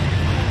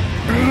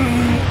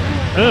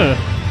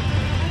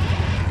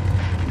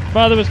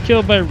 Father was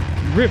killed by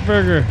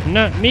Ripburger,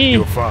 not me.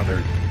 Your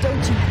father. Don't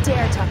you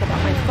dare talk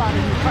about my father,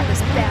 you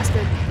heartless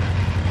bastard.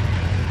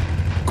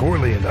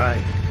 Corley and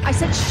I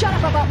said shut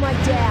up about my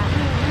dad.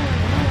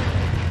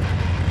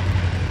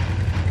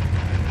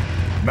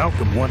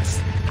 Malcolm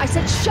once. I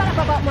said shut up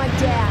about my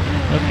dad.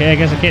 Okay, I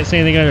guess I can't say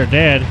anything about her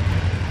dad.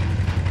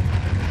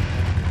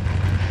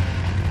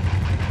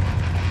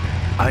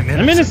 I'm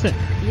innocent. I'm innocent.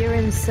 You're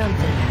in something,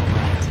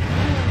 right?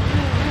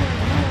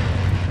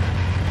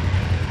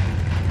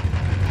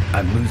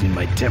 I'm losing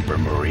my temper,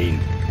 Marine.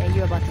 Hey,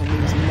 you're about to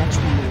lose much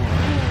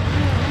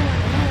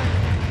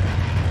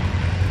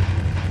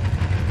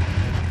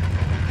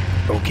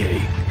more.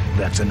 Okay,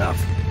 that's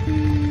enough.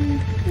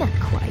 Not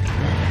quite.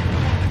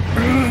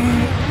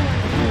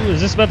 Ooh, is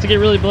this about to get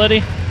really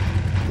bloody?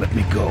 Let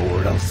me go,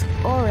 or else.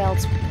 Or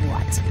else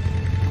what?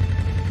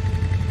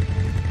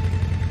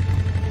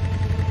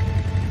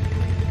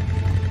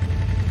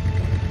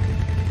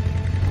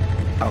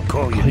 I'll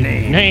call you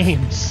names.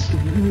 Names.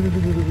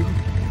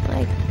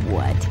 Like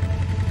what?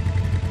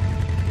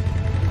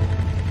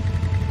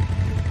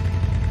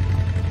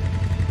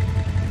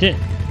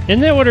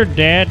 Isn't that what her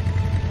dad?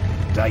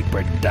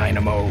 Diaper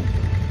Dynamo.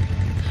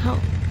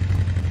 How'd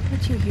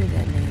you hear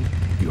that name?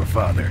 Your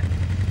father.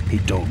 He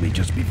told me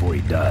just before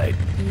he died.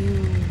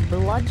 You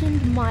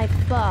bludgeoned my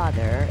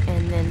father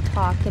and then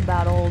talked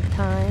about old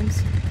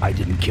times? I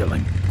didn't kill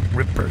him.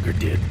 Ripburger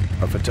did.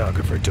 A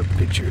photographer took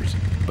pictures,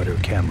 but her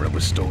camera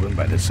was stolen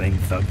by the same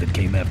thug that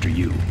came after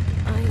you.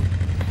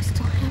 I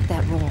still have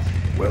that roll.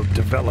 Well,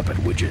 develop it,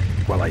 would you?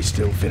 While I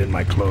still fit in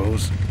my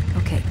clothes?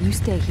 Okay, you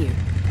stay here.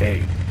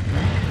 Hey.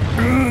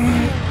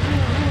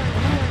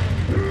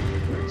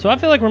 So I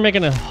feel like we're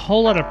making a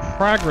whole lot of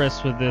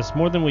progress with this,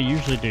 more than we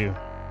usually do.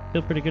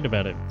 Feel pretty good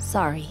about it.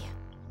 Sorry.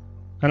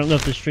 I don't know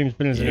if this stream's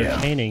been as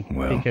entertaining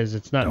because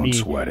it's not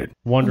me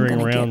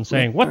wandering around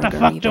saying, "What the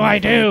fuck do I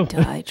do?"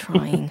 Die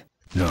trying.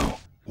 No,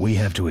 we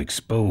have to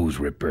expose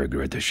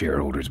Ripburger at the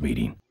shareholders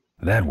meeting.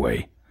 That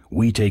way,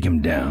 We take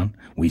him down,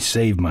 we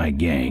save my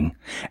gang,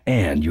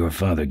 and your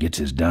father gets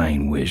his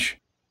dying wish.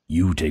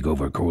 You take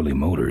over Corley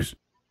Motors.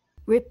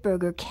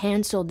 Ripburger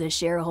canceled the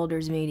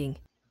shareholders' meeting.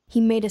 He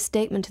made a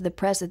statement to the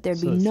press that there'd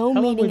be no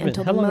meeting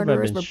until the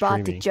murderers were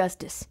brought to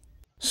justice.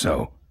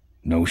 So,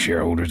 no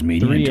shareholders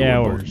meeting 3 until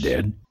hours. we're both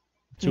dead?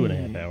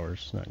 2.5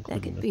 hours, not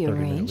including the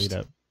 30-minute lead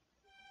up.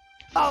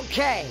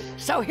 Okay,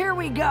 so here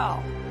we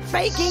go.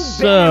 Faking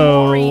Ben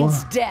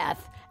Maureen's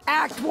death.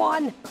 Act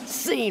 1,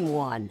 Scene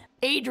 1.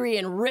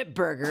 Adrian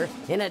Ripburger,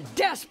 in a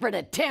desperate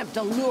attempt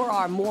to lure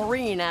our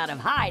Maureen out of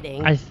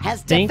hiding,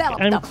 has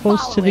developed I'm the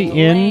close to the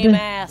following end.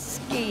 lame-ass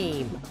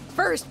scheme.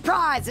 First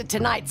prize at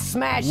tonight's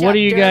Smash What Up do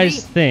you Derby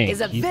guys think?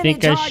 is a You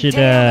think vintage I should, hardtail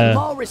that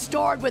Mo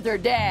restored with her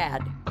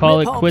dad. call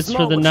Rip it hopes quits for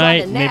Mo the will try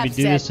night, to maybe nab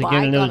do this said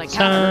again bike another on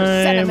account of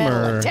her time,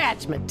 sentimental or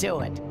attachment to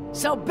it.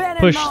 So Ben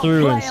push and Mo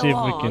through and play see if we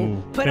along,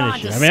 can put finish on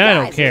it. I mean, I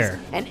don't disguises, care.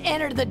 And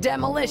enter the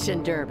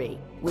demolition derby,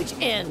 which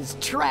ends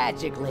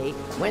tragically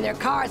when their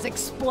cars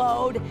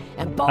explode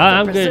and both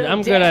I'm are good. presumed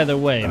I'm dead. good either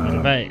way. But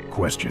if I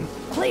Question.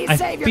 Please I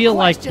save your feel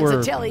like questions we're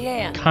until the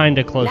end. kind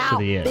of close now, to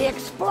the end. The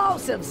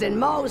explosives in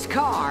Mo's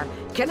car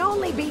can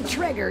only be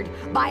triggered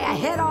by a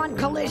head-on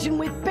collision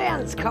with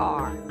Ben's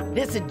car.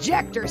 This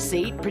ejector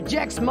seat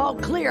projects Mo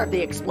clear of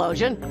the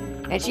explosion,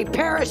 and she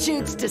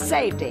parachutes to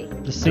safety.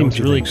 This seems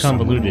really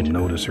convoluted.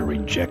 Someone will notice her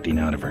ejecting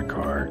out of her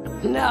car.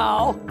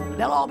 No,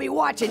 they'll all be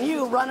watching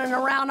you running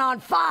around on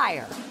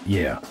fire.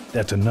 Yeah,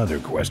 that's another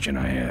question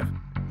I have.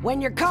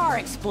 When your car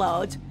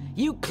explodes,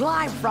 you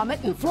climb from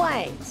it in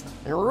flames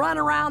and run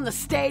around the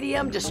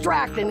stadium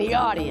distracting the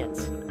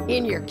audience.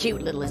 In your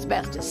cute little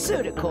asbestos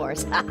suit, of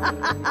course.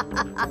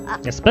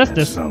 Asbestos.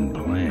 That's some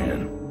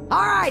plan.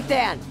 All right,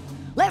 then.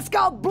 Let's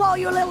go blow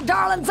you little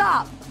darlings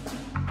up.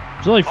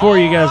 There's only 4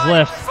 of you guys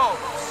left.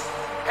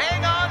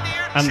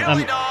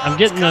 I'm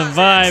getting the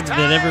vibe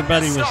that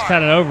everybody was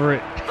kind of over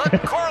it. The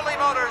Corley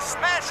Motors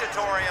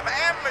Smashatorium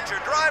Amateur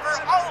Driver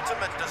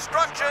Ultimate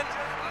Destruction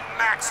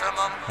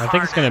Maximum. I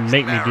think it's gonna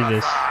make me do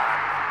this.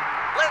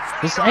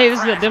 Hey, this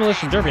is a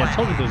demolition derby. I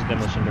told you there was a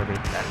demolition derby.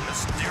 That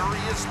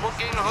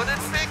mysterious-looking hooded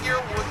figure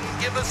wouldn't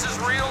give us his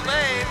real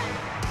name.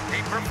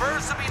 He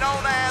prefers to be known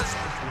as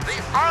the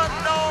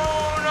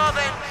Unknown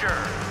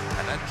Avenger.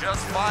 And that's just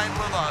fine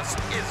with us,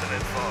 isn't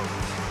it, folks?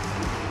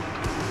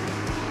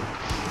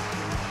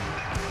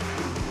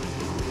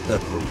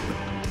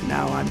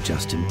 Now I'm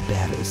just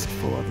embarrassed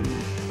for them.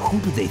 Who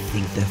do they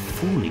think they're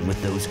fooling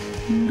with those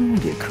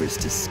ludicrous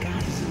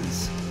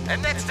disguises?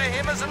 And next to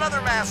him is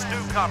another masked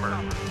newcomer.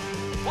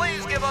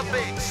 Please give a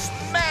big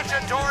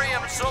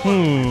Smashatorium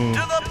salute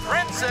to the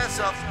Princess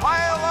of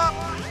Pile-Up,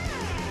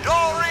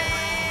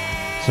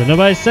 Doreen! So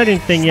nobody said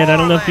anything yet. I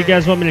don't know if you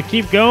guys want me to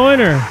keep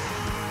going or...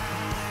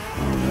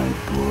 Alright,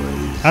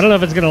 boys. I don't know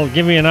if it's going to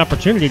give me an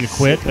opportunity to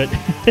quit, but...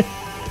 And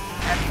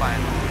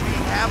finally, we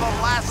have a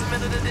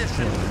last-minute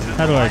addition.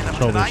 How do I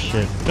control this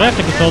shit? Do I have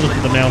to control this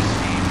with the mouse?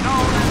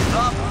 Known as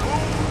the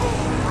Boom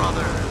Boom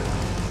Brothers.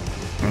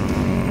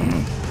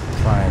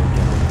 Try it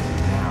again.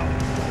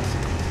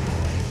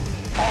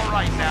 All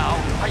right now,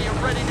 are you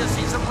ready to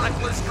see some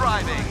reckless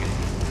driving?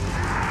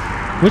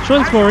 Which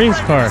one's Maureen's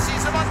car?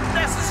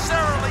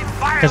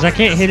 Because I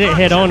can't hit it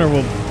head on or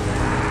we'll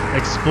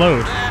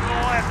explode. Then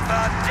let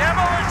the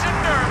demolition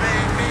derby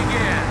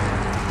begin.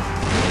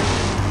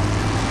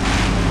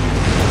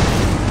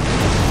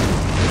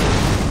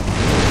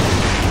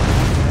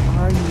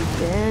 Where are you,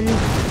 Ben?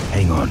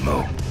 Hang on,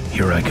 Mo.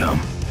 Here I come.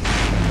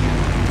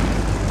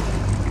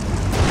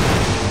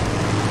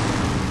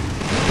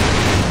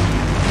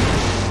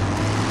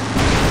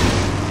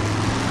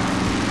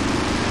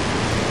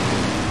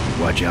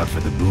 Watch out for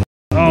the boom.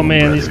 Oh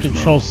man, these brothers,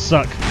 controls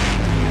suck.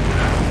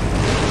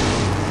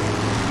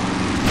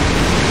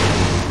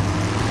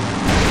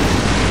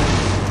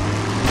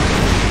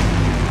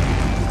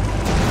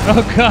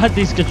 Oh god,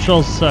 these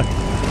controls suck.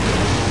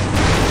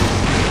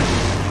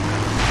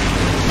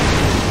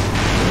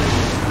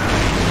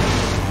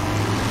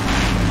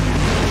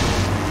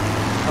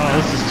 Oh,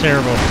 this is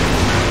terrible.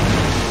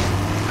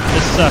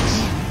 This sucks.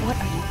 What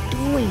are you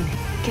doing?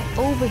 Get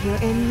over here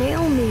and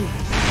nail me.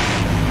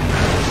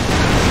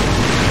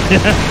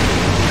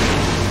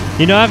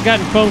 You know, I've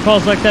gotten phone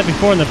calls like that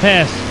before in the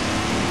past.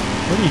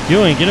 What are you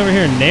doing? Get over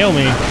here and nail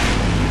me.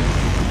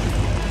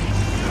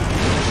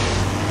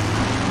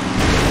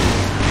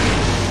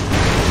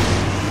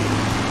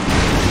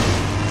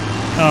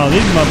 Oh,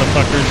 these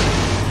motherfuckers.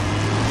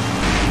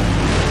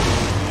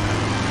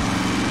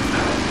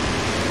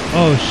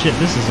 Oh shit,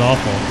 this is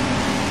awful.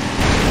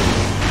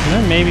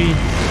 Can I maybe...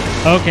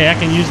 Okay, I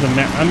can use the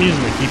I'm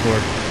using the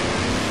keyboard.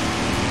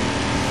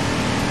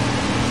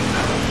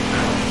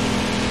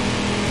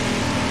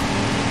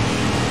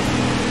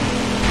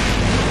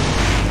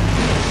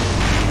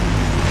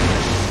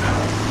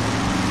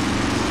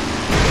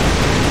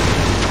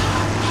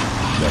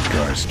 That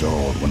car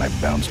stalled when I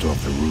bounced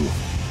off the roof.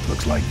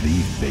 Looks like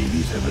these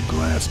babies have a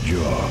glass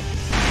jaw.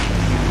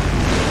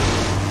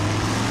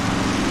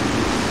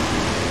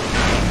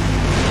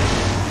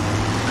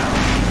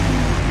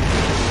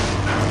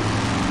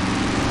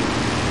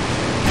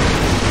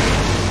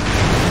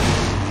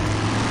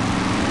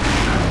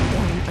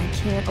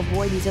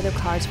 these other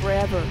cars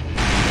forever.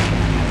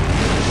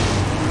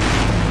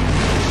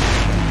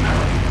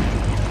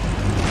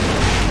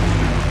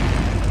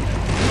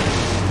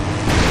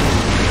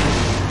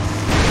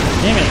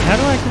 Damn it, how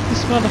do I get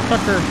this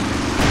motherfucker?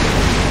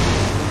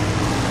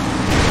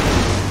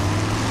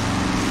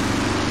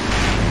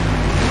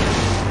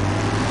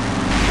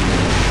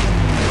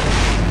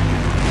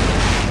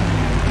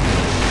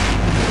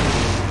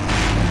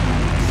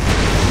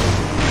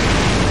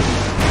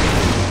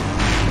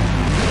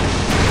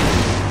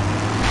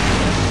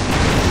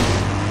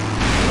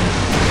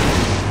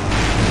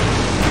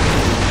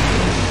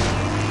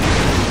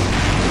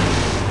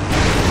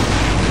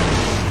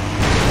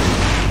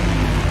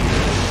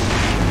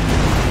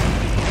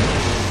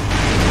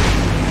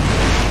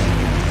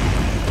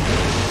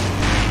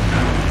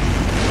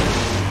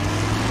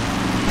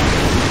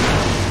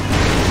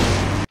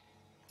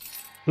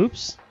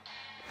 Oops.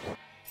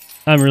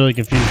 I'm really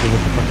confused with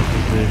what the fuck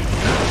is this.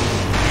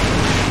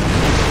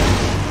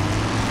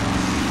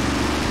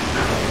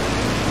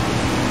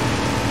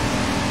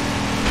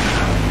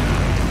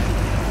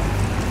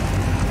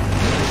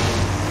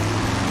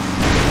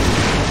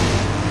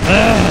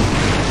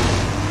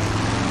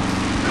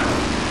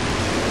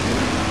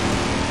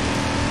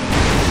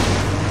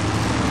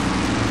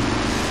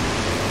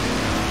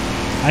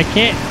 I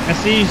can't. I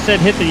see you said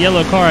hit the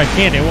yellow car. I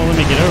can't. It won't let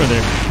me get over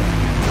there.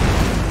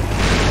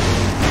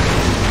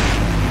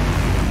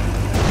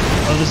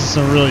 Oh, this is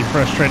some really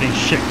frustrating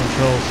shit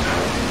controls.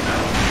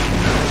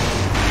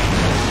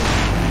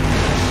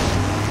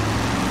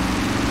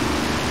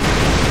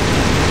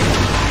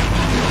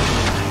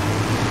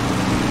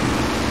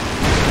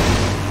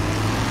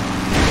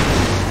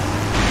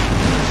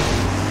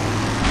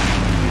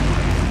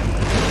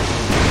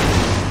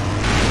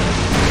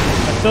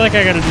 I feel like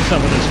I gotta do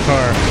something with this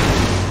car.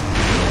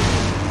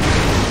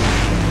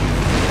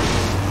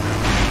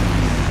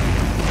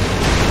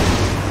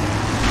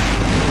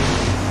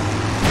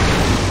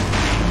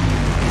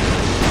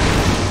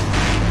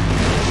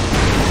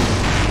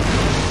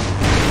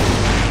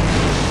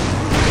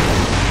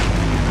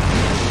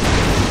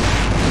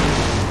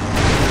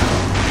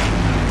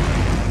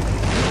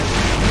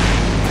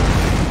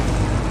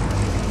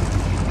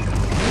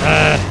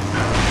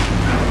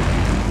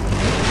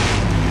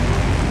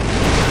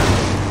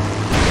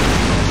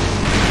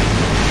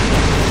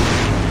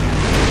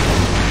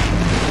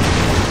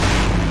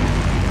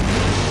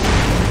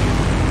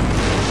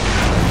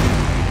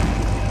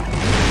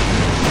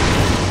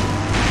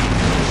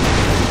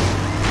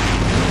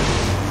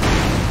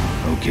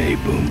 Okay,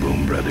 Boom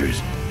Boom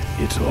Brothers,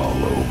 it's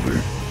all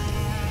over.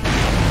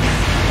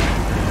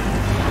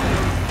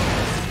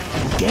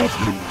 Get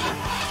him!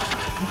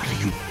 What are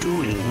you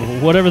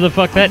doing? Whatever the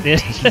fuck that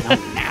did.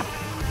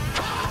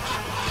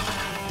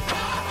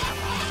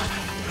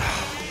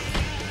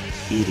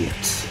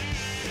 Idiots.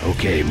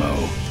 Okay,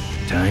 Mo.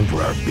 Time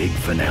for our big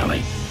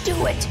finale.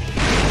 Do it!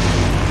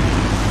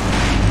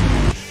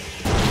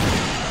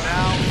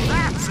 Now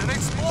that's an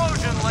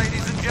explosion,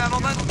 ladies and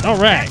gentlemen. All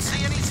right. Can't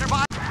see any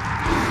survivors.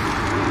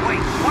 Wait,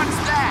 what's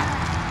that?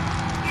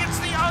 It's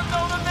the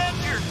unknown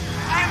Avenger,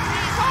 and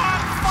he's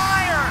on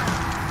fire!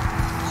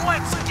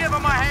 Let's give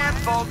him a hand,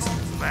 folks.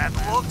 That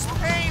looks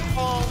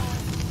painful.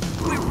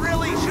 We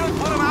really should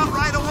put him out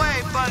right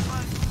away, but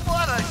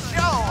what a show,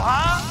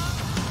 huh?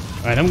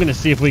 All right, I'm gonna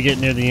see if we get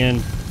near the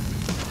end.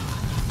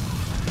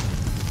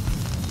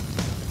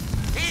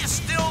 He's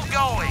still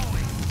going.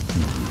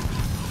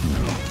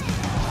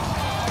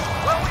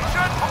 Well, we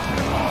should.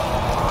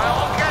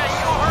 Well, okay,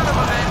 you heard of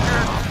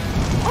Avenger.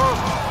 Whew,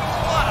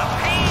 what a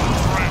pain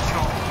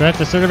threshold. Do I have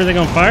to set everything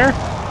on fire?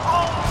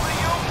 Holy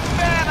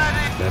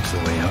humanity! That's the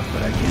way out,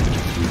 but I can't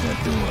get through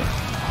that door.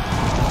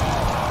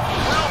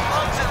 Well,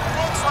 folks, it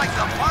looks like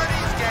the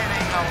party's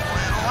getting a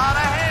little out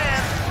of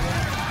hand.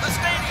 The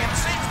stadium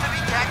seems to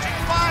be catching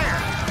fire,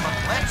 but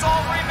let's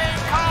all remain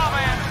calm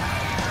and...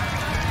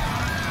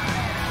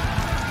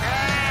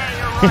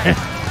 Yeah, you're right.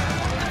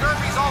 The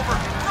derby's over.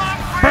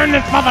 Run, Burn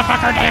this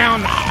motherfucker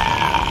down!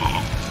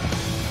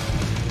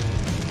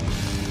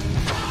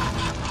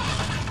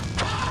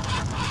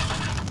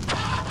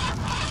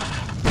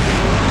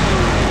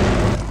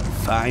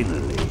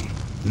 Finally.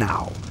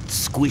 Now,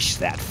 squish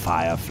that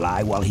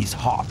firefly while he's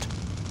hot.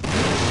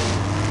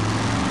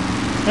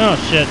 Oh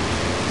shit.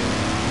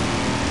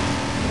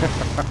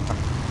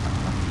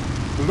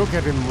 Look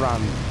at him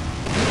run.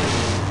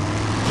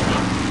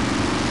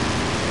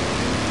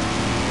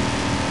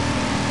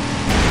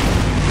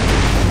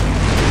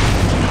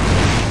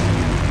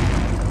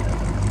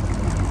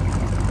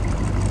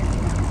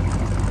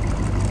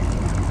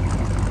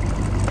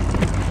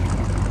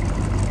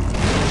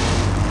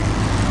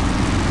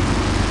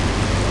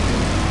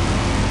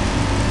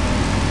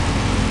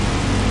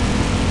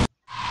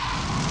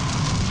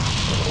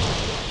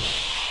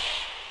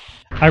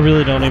 I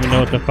really don't even know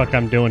what the fuck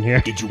I'm doing here.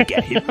 Did you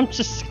get him? I'm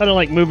just kind of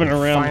like moving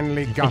around.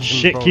 Finally got and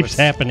him, shit Bolus. keeps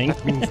happening.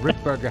 That means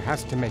Rittberger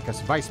has to make us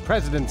vice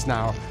presidents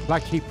now,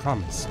 like he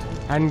promised,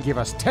 and give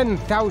us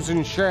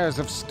 10,000 shares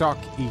of stock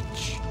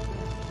each.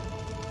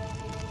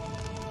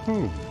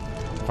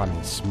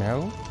 funny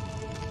smell.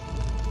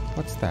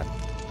 What's that?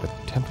 The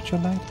temperature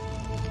light?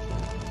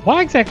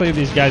 Why exactly are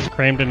these guys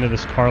crammed into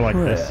this car like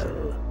this?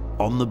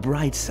 On the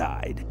bright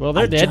side, well,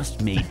 they're I dead.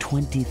 just made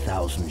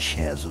 20,000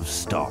 shares of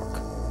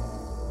stock.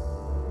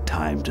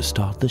 Time to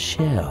start the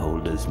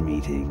shareholders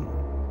meeting.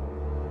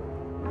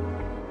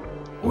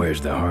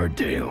 Where's the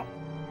hardtail?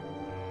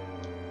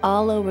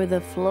 All over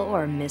the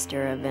floor,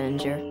 Mr.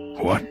 Avenger.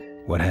 What?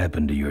 What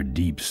happened to your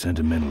deep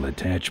sentimental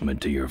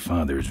attachment to your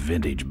father's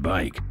vintage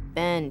bike?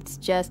 Ben, it's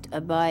just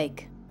a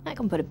bike. I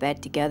can put it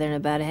back together in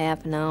about a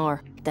half an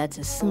hour. That's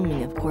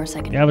assuming, of course,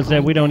 I can... That was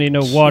that. We don't need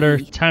no water.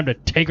 Time to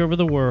take over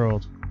the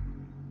world.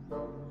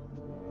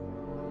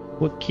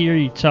 What key are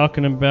you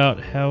talking about?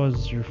 How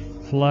is your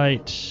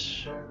flight?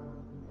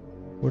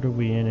 What are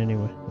we in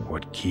anyway?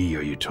 What key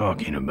are you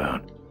talking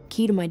about?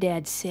 Key to my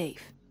dad's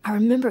safe. I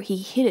remember he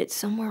hid it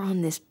somewhere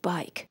on this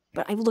bike,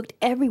 but I've looked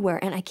everywhere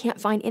and I can't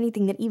find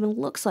anything that even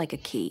looks like a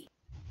key.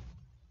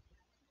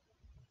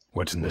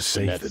 What's in the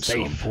safe that's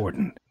so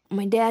important?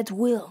 My dad's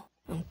will.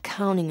 I'm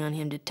counting on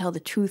him to tell the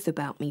truth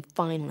about me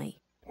finally.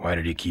 Why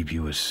did he keep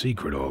you a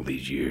secret all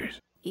these years?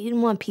 He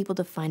didn't want people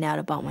to find out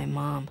about my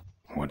mom.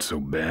 What's so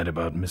bad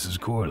about Mrs.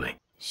 Corley?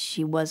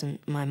 She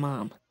wasn't my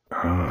mom.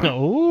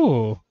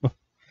 Oh.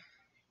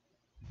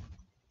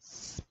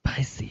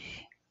 Spicy.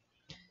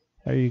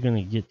 How are you going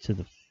to get to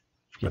the...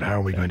 But how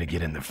are we going to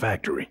get in the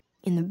factory?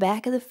 In the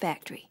back of the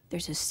factory,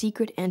 there's a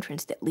secret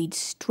entrance that leads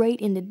straight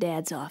into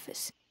Dad's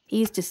office. He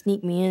used to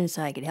sneak me in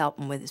so I could help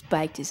him with his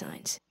bike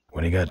designs.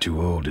 When he got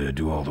too old to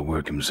do all the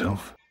work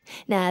himself?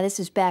 Nah, this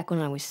is back when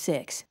I was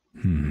 6.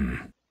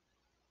 When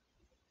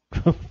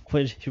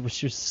you was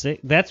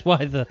 6? That's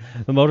why the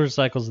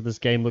motorcycles of this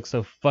game look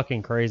so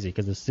fucking crazy,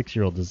 because a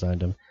 6-year-old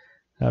designed them.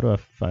 How do I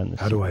find this?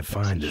 How do I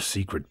find the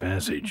secret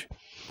passage?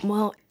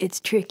 Well, it's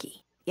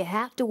tricky. You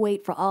have to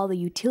wait for all the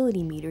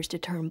utility meters to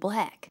turn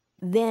black.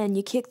 Then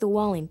you kick the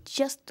wall in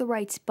just the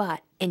right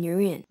spot, and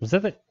you're in. Was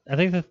that the... I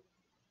think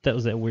that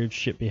was that weird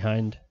shit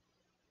behind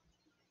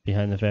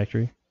the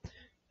factory.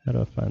 How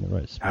do I find the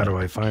right spot? How do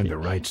I find the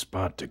right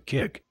spot to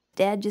kick?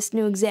 Dad just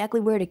knew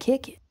exactly where to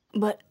kick it.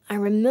 But I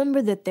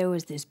remember that there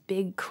was this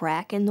big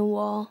crack in the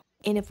wall,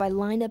 and if I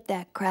lined up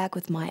that crack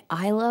with my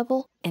eye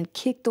level and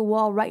kicked the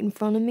wall right in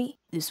front of me,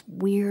 this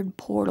weird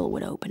portal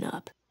would open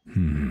up.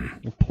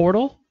 A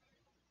portal?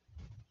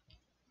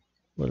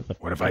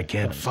 What if I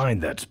can't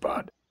find that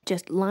spot?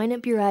 Just line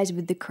up your eyes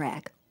with the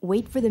crack,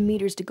 wait for the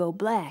meters to go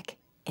black,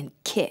 and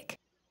kick.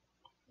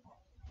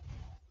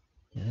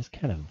 Yeah, that's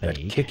kind of vague.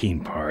 That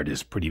kicking part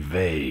is pretty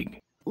vague.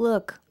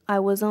 Look, I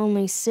was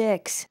only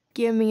 6.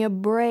 Give me a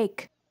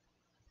break.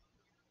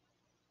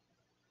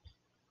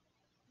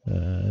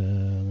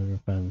 Never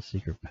find the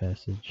secret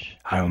passage.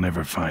 I'll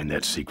never find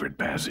that secret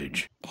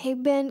passage. Hey,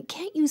 Ben,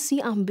 can't you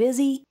see I'm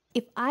busy?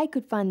 If I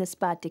could find the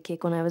spot to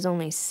kick when I was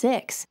only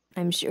 6,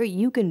 I'm sure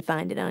you can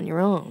find it on your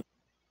own.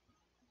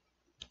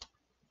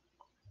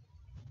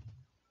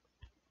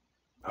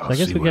 I'll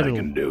see what I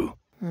can do.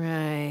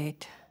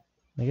 Right.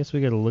 I guess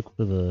we gotta look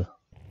for the...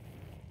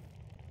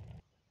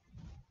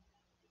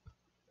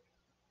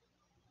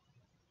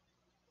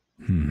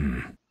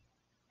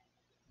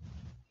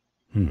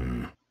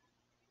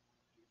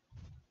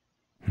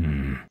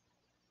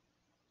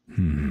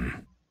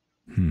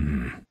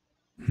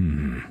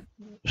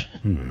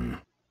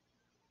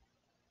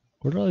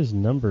 What are all these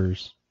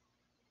numbers?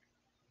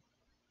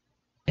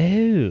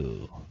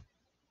 Oh.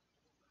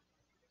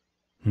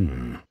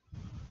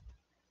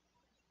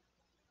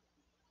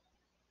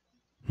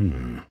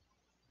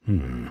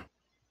 There's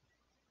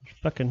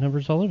fucking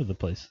numbers all over the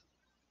place.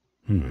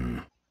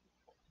 I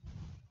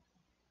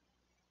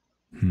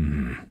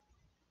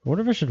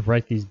wonder if I should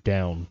write these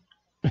down.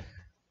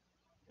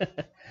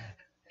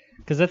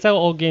 Because that's how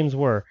old games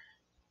were.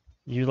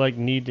 You like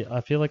need...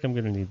 I feel like I'm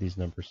going to need these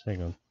numbers.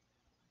 Hang on.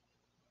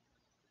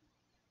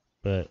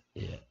 But,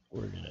 yeah,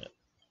 we're going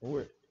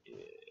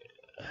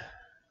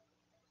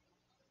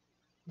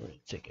to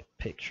take a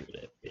picture of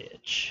that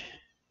bitch.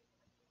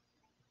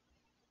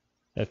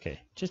 Okay,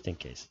 just in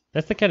case.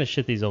 That's the kind of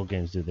shit these old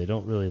games do. They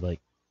don't really, like,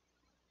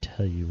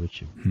 tell you what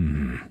you...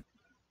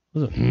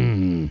 What's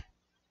it?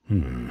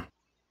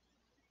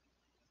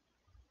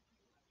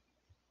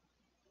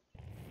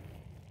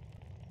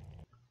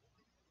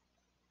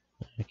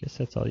 I guess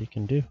that's all you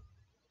can do.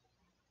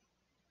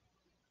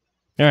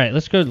 All right,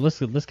 let's go. Let's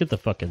get the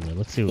fuck in there.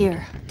 Let's see what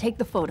Here, take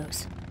the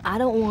photos. I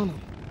don't want them.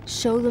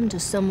 Show them to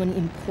someone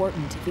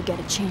important if you get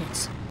a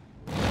chance.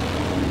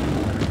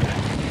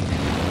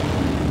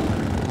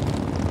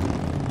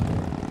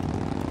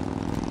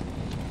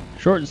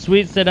 Short and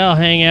sweet said I'll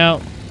hang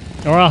out,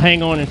 or I'll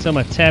hang on until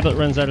my tablet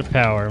runs out of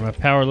power. My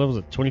power level's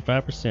at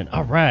 25%.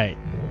 All right.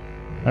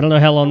 I don't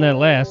know how long that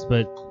lasts,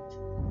 but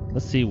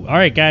let's see. All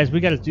right, guys, we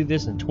got to do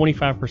this in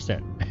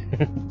 25%.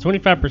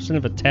 25%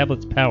 of a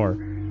tablet's power.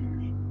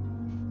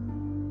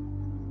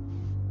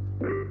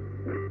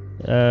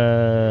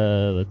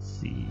 Let's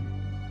see.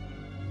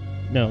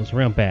 No, it's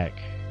around back.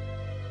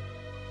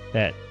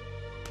 That.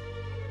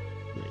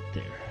 Right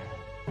there.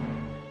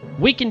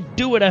 We can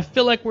do it. I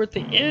feel like we're at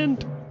the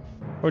end.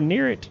 Or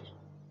near it.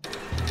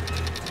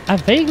 I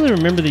vaguely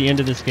remember the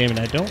end of this game, and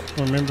I don't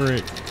remember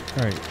it.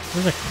 All right,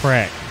 there's a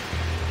crack.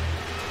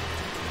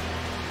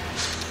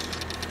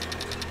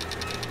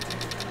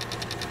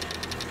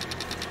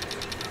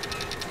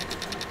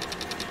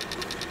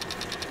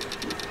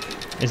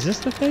 Is this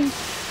the thing?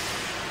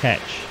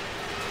 Hatch.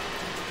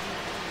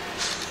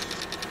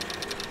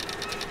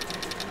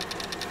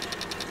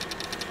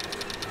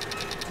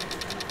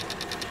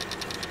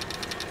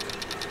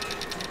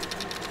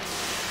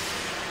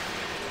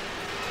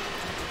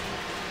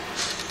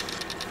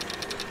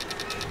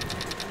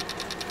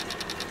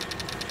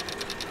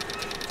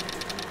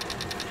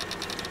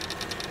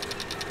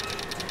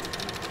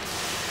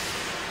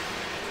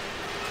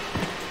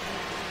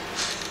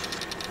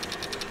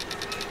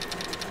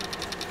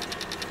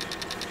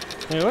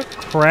 Hey, what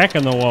crack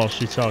in the wall is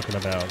she talking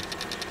about?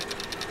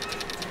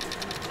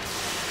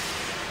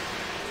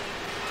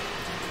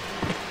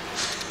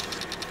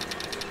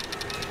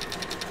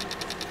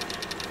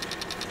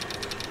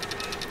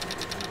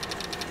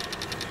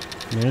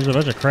 I mean, there's a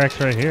bunch of cracks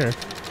right here.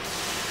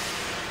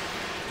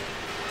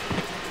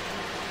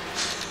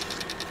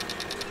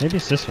 Maybe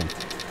it's this one.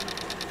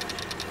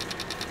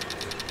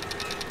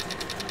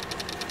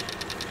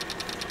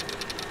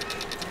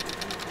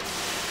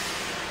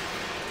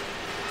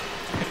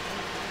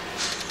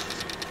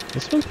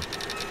 This one?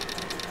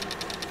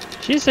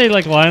 She say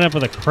like line up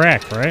with a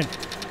crack, right?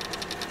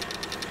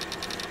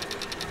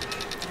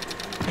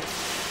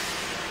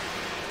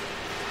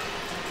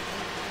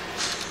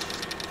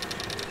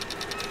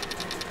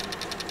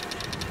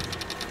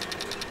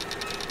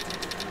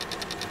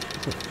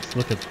 Let's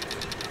look at.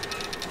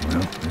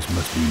 Well, this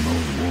must be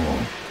Mo's wall.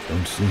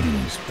 Don't see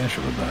anything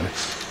special about it,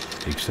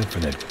 except for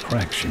that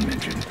crack she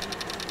mentioned.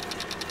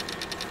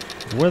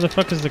 Where the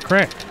fuck is the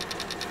crack?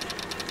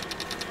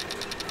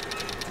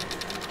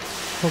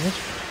 Oh, what's...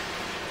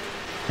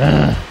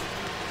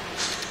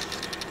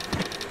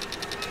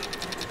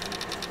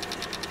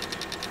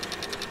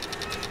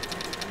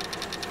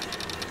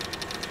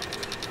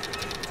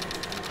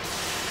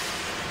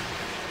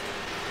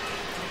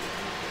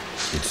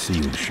 It's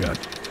sealed shut.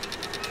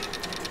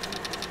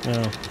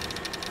 No.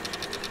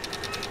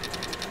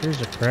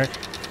 Here's a crack.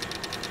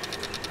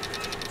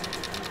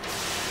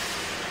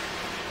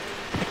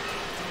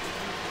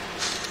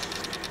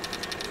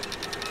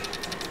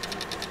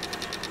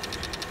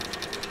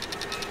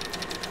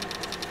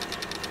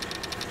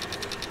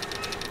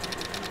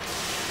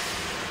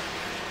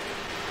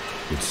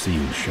 It's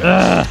sealed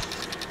shut.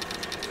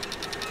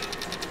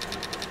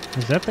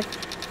 Is that the...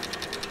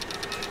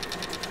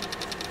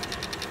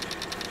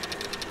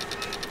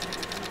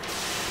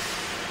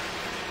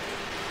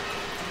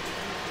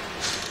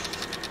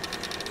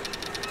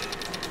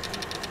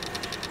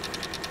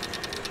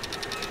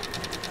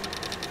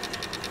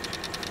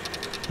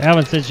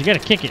 Alvin says you gotta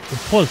kick it. You're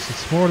close.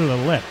 It's more to the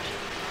left.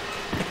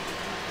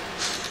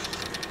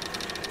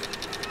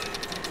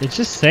 It's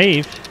just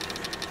saved.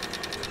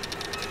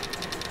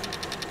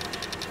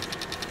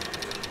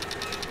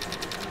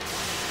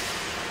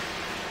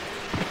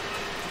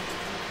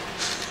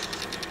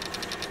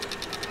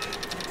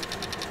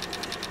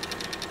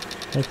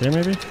 Right there,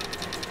 maybe?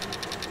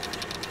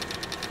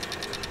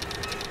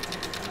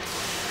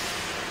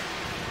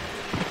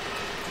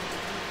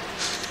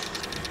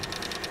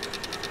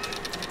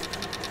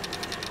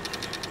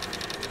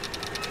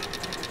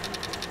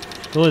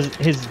 Well,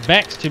 his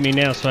back's to me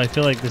now, so I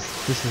feel like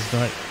this is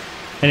not...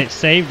 And it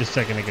saved a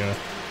second ago.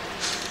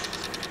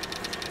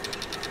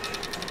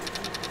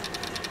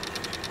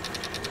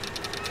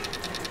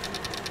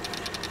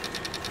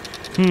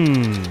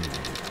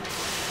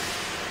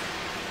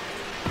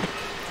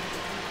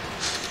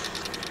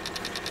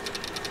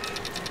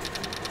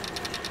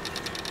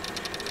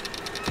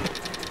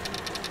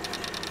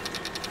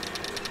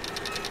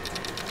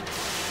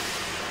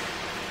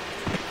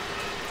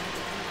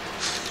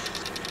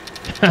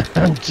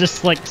 I'm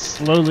just like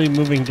slowly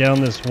moving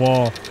down this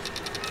wall,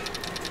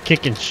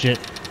 kicking shit.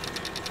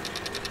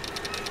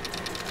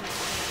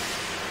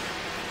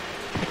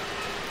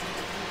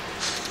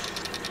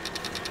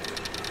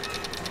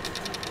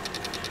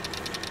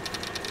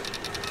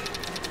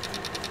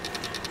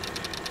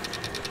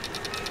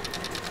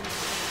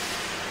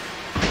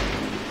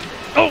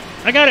 Oh,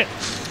 I got it!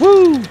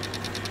 Woo!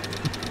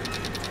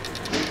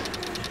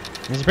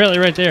 It's apparently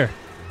right there.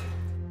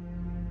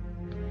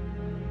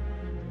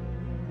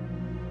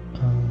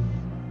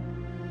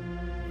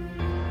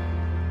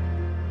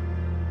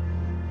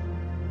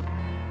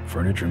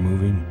 Furniture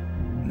moving?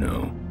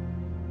 No.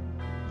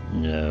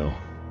 No.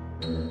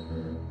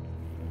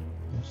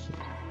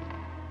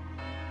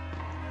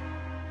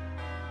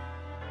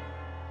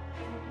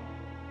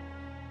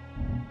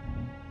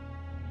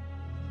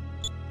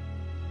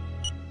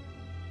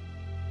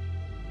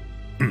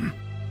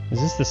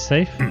 Is this the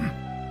safe?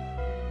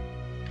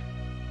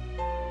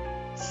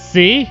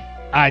 See?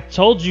 I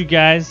told you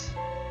guys.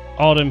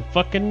 All them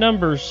fucking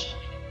numbers.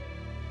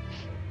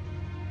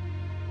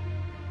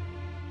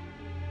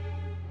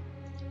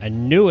 I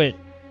knew it.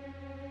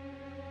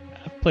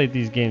 I've played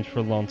these games for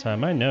a long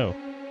time. I know.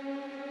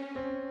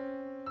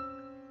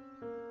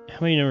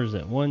 many numbers is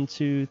that? 1,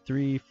 2,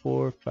 3,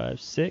 4, 5,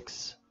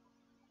 6.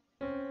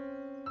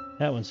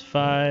 That one's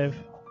 5.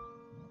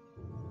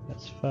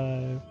 That's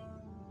 5.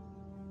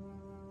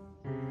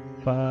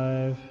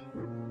 5.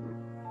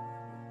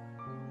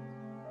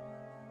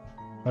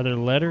 Are there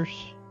letters?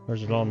 Or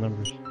is it all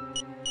numbers?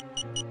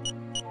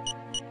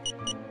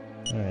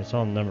 Alright, it's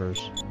all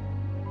numbers.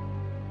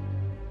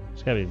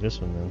 It's gotta be this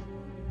one then.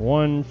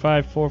 1,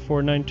 5, 4,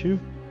 4, 9, 2.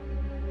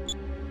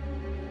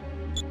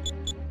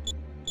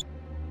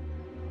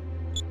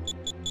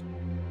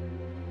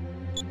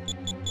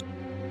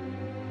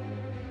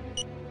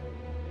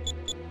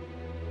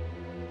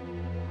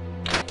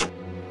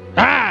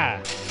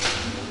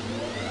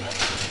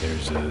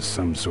 There's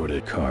some sort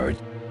of card.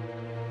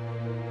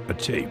 A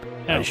tape.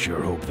 Oh. I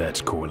sure hope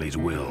that's Corley's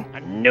will. I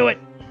knew it!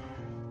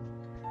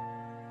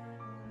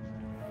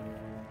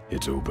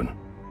 It's open.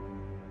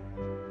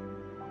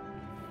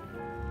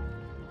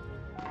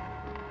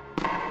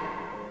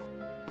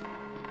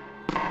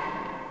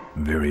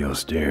 Very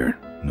austere.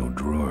 No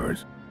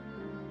drawers.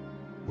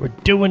 We're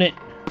doing it!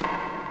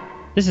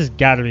 This has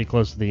got to be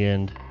close to the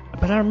end.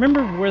 But I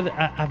remember where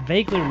I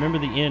vaguely remember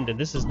the end, and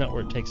this is not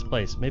where it takes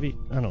place. Maybe,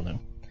 I don't know.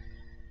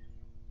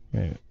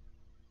 Right.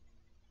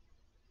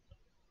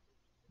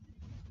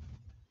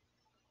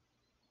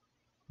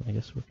 I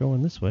guess we're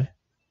going this way.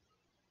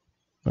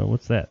 Oh,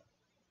 what's that?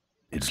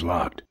 It's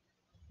locked.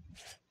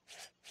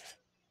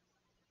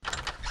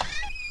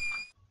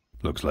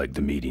 Looks like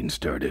the meeting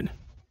started.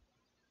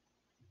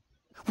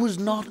 Was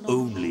not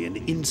only an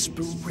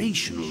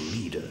inspirational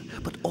leader,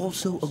 but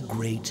also a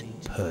great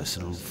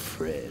personal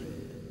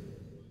friend.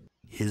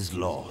 His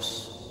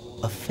loss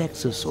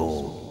affects us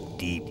all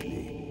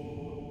deeply.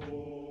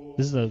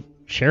 This is a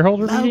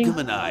shareholder meeting? Malcolm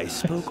and I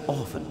spoke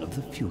often of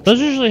the future.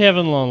 Those are usually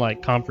having long,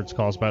 like, conference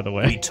calls, by the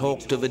way. We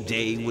talked of a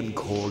day when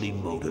Corley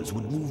Motors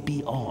would move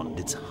beyond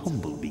its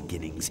humble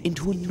beginnings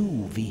into a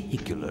new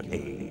vehicular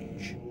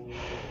age.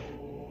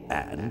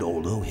 And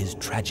although his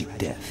tragic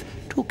death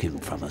took him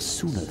from us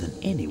sooner than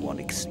anyone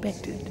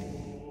expected,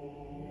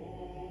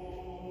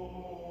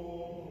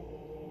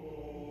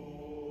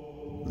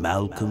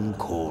 Malcolm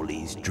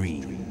Corley's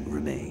dream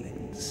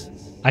remains.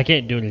 I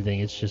can't do anything,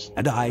 it's just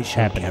and I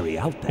shall happening. carry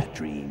out that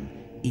dream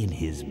in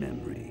his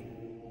memory.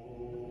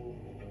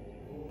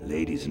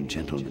 Ladies and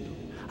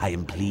gentlemen, I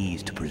am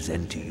pleased to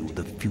present to you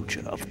the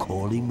future of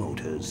Corley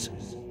Motors.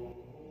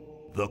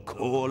 The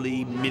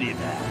Corley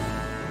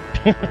minivan.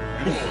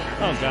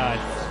 Oh, God.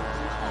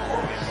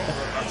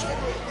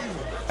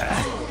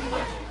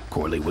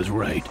 Corley was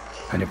right.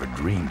 I never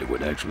dreamed it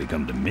would actually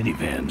come to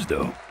minivans,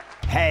 though.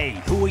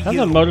 Hey, who are How'd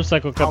you? the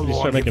motorcycle company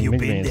start making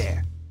minivans?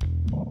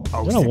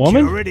 Is that a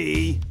woman?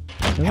 Security.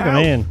 Look at a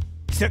man.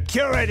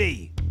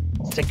 Security.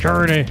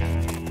 Security.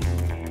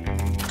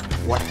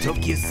 What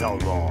took you so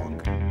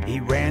long? He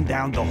ran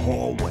down the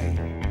hallway.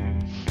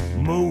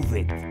 Move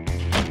it.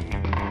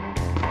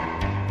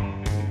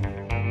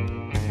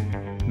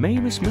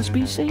 Mavis must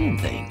be seeing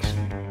things.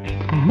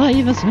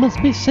 Mavis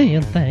must be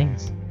seeing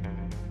things.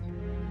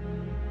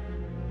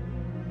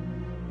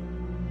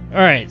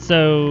 Alright,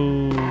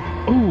 so...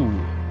 Ooh.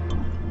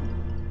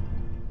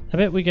 I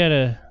bet we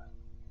gotta...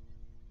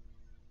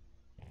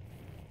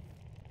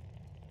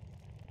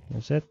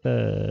 Is that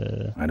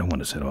the... I don't want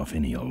to set off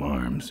any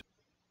alarms.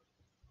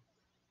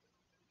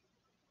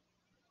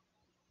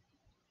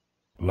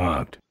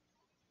 Locked.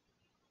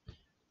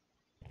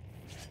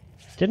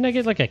 Didn't I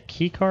get like a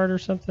key card or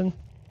something?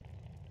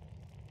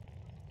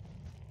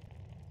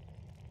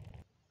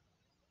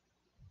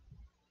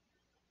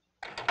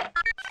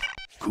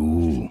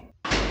 Cool.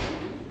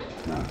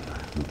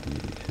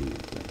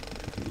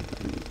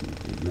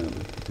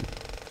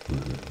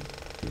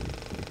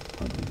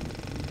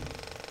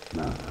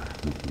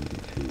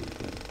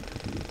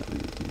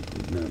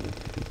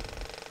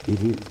 It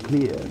is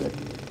clear that...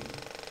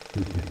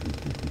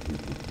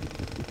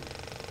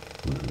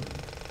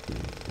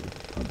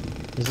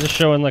 Is this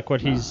showing like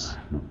what he's...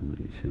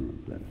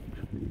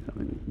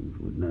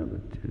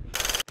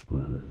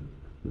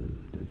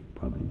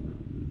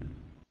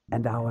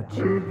 And our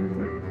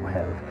children, well,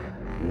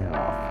 they're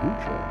our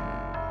future.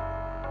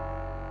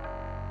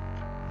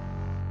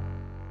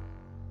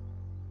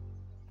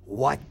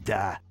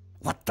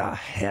 What the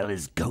hell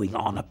is going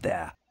on up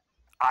there?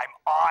 I'm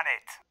on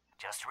it.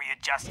 Just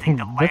readjusting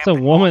the That's a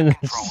woman.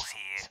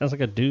 Sounds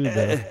like a dude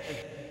though.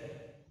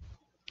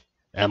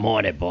 I'm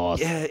on it, boss.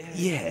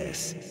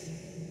 Yes.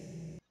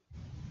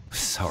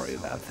 Sorry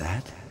about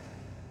that.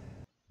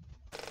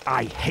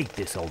 I hate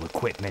this old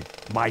equipment.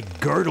 My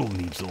girdle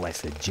needs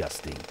less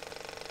adjusting.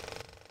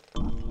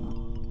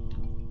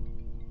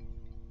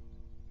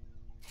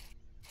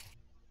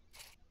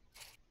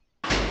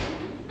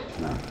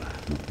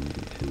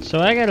 So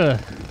I gotta...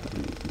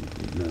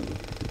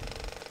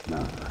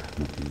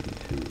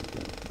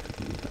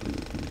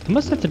 I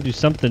must have to do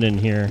something in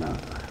here.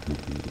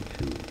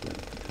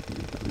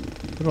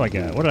 What do I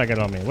got? What do I got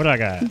on me? What do I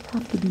got? You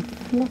have to be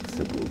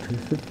flexible to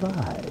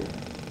survive.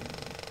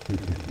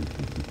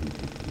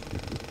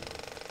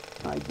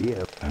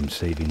 I'm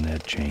saving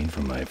that chain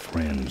for my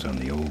friends on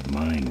the old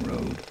mine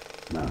road.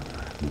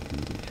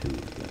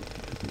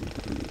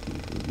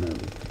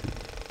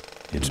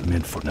 It's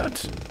meant for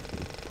nuts.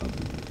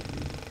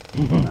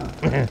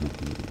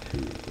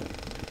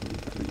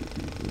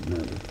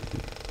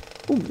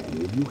 Oh,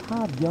 many of you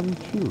have young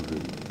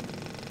children.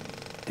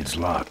 It's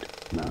locked.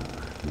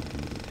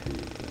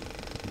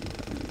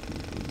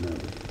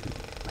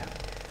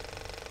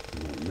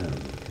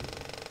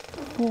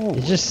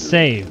 It's just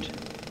saved.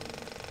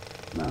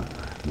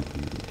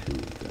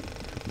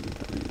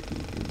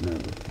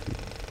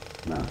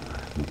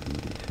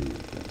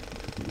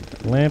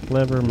 Lamp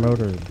lever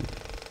motor.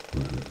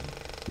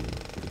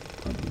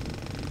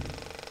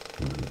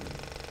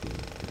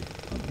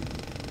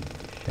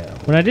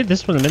 When I did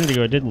this one a minute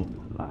ago, it didn't.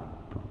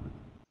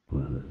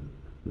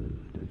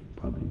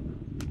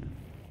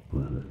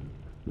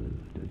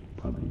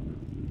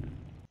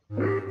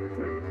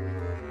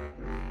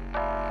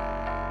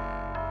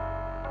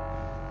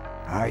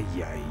 Ay,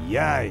 ay,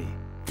 ay.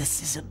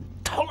 This is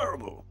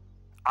intolerable.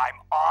 I'm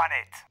on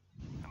it.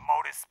 The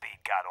motor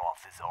speed got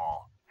off is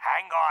all.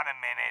 Hang on a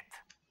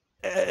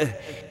minute.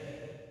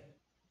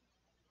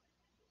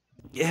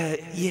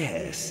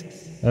 Yes.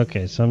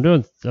 Okay, so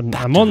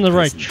I'm on the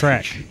right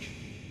track.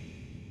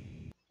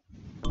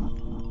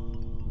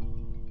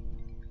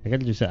 I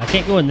gotta do something. I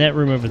can't go in that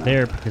room over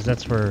there because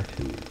that's where.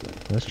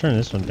 Let's turn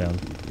this one down.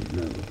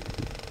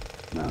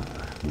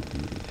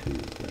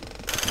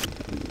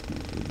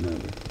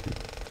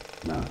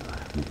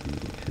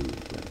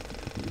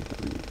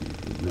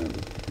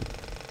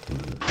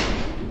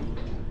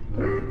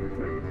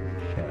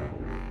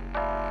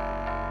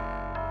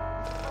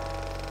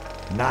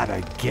 Not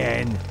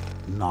again.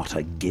 Not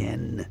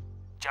again.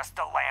 Just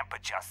a lamp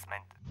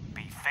adjustment.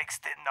 Be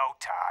fixed in no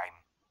time.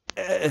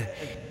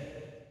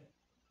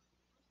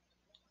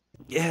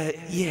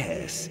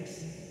 Yes.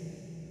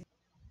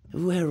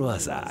 Where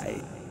was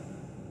I?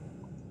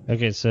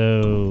 Okay,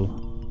 so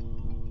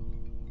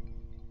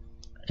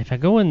if I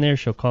go in there,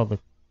 she'll call the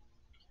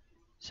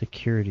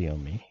security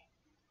on me.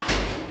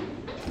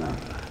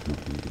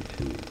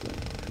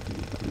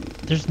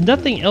 There's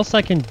nothing else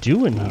I can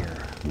do in here.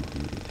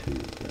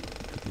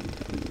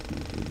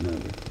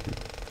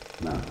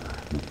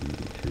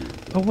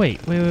 Oh wait.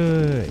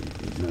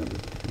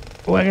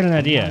 Oh, I got an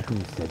idea.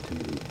 Malcolm said to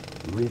me,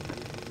 Rip,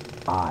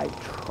 I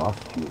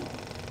trust you.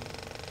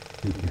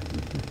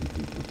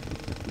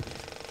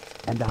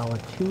 And our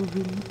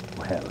children,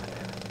 well,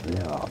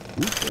 they're our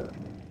future.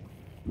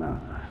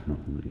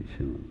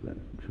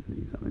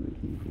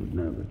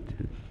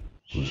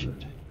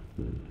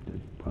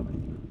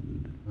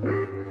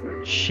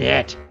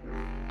 Shit.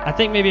 I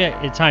think maybe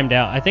it timed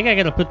out. I think I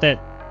gotta put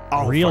that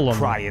reel on.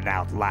 Crying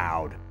out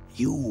loud.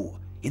 You,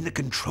 in the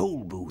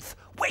control booth.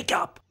 Wake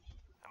up!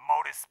 The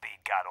motor speed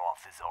got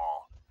off is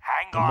all.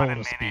 Hang on a minute.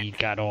 Motor speed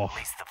got off. At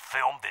least the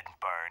film didn't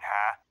burn,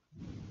 huh?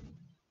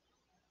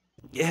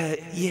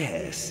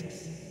 Yes.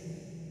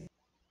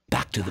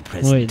 Back to the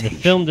presentation. Wait, the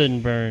film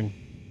didn't burn.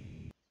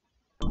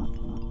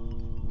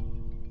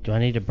 Do I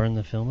need to burn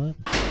the film up?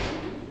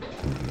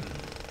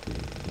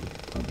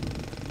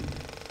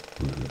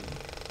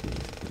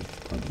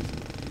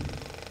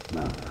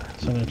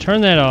 So I'm going to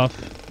turn that off.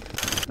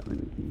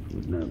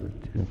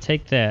 And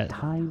take that.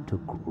 Time to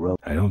grow.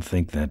 I don't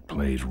think that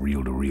plays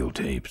reel-to-reel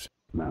tapes.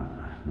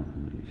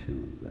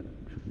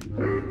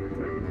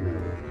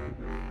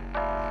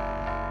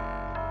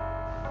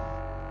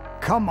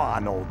 Come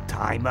on,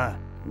 old-timer.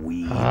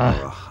 We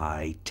are a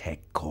high-tech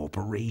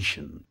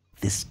corporation.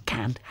 This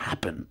can't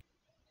happen.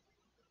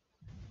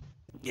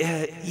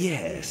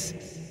 Yes.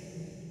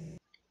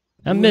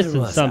 I'm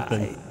missing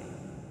something.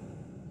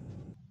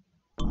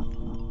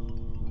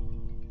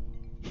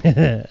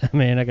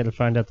 Man, I gotta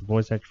find out the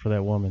voice actor for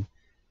that woman.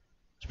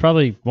 It's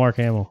probably Mark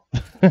Hamill.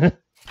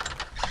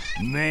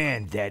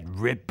 Man, that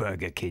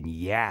Ripburger can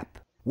yap.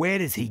 Where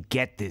does he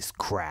get this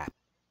crap?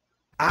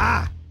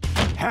 Ah!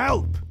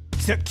 Help!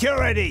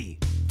 Security!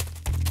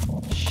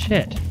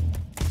 Shit.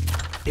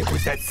 It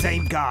was that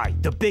same guy,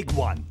 the big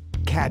one.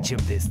 Catch him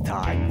this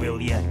time,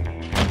 will ya?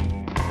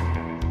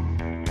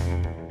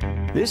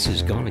 This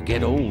is gonna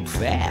get old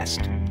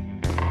fast.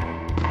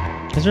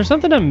 Is there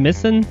something I'm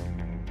missing?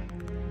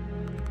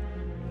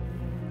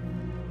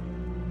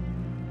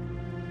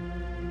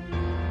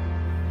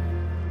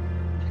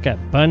 Got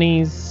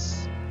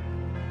bunnies,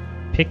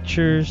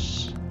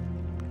 pictures,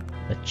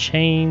 a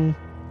chain.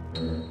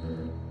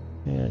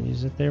 Yeah,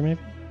 use it there maybe?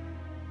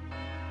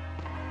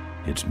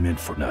 It's meant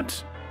for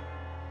nuts.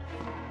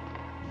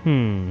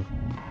 I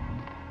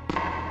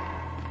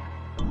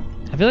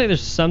feel like there's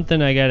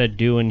something I gotta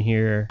do in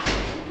here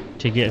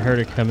to get her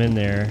to come in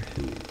there.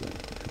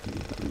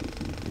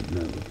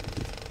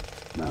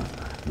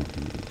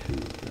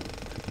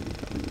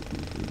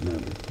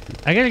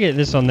 I gotta get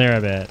this on there, I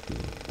bet.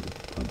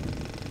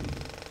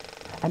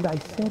 And I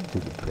said to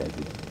the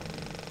president,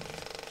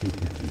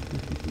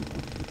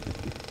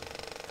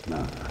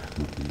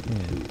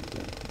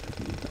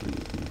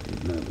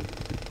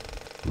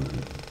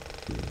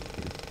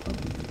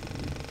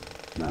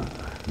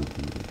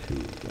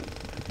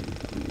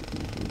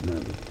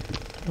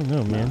 I don't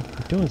know, man.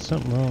 You're doing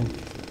something wrong.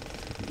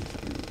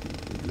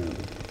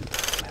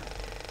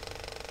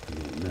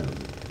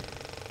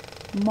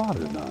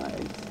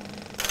 Modernize.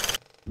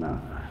 Nah,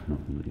 not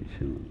really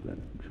sure that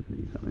should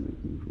be something that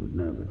you would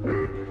never.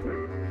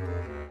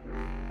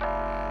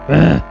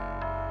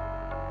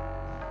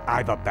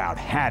 I've about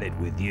had it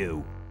with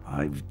you.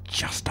 I've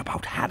just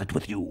about had it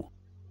with you.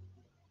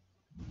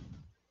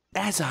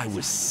 As I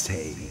was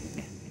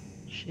saying...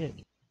 Shit.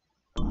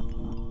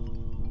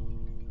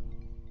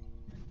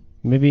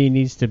 Maybe he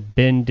needs to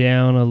bend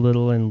down a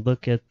little and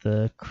look at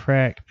the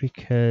crack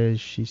because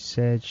she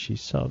said she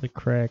saw the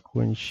crack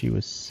when she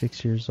was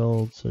 6 years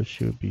old, so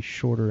she would be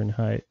shorter in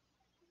height.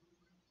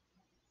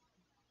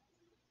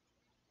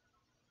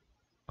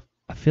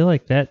 I feel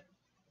like that...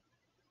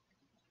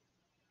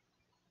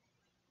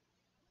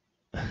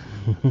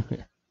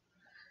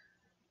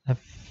 I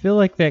feel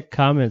like that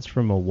comment's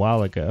from a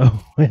while ago,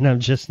 and I'm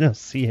just now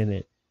seeing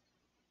it.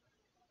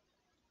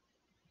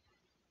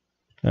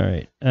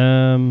 Alright,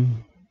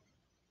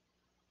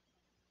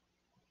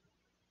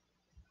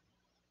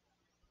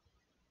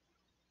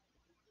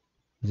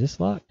 is this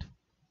locked?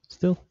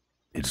 Still?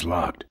 It's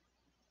locked.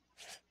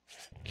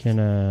 Can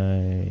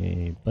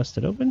I bust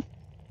it open?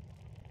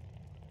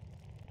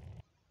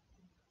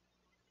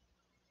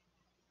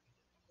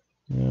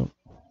 Nope.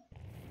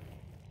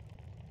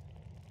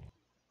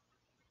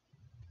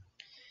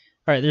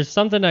 Alright, there's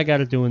something I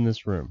gotta do in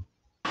this room.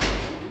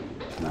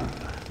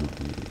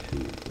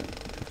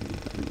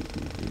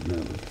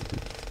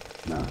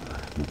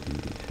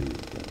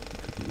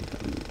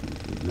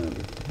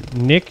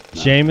 Nick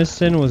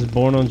Jameson was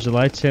born on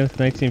July 10th,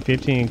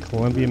 1950 in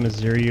Columbia,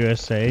 Missouri,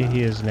 USA.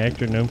 He is an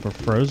actor known for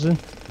Frozen.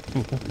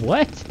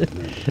 What?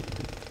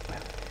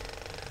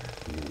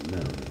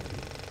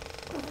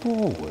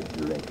 Forward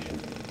direction.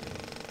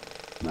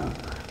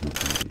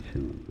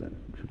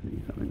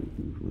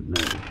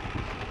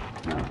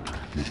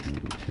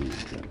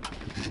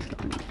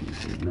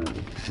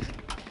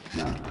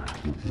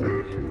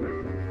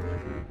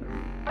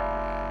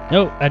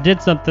 No, I did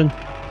something.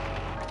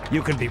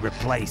 You can be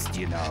replaced,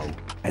 you know.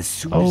 As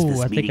soon as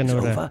this meeting's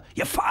over,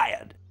 you're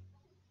fired.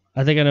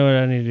 I think I know what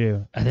I need to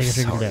do. I think I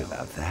figured Sorry it out.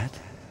 about that.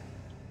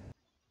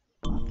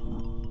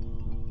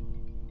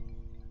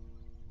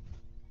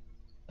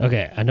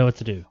 Okay, I know what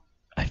to do.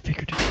 I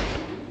figured it out.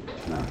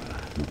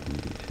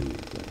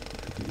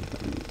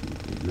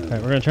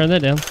 Alright, we're gonna turn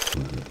that down.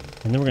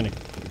 And then we're gonna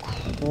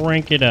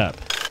crank it up.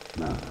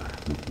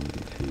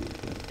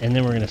 And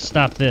then we're gonna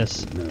stop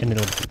this, and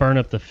it'll burn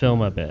up the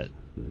film a bit.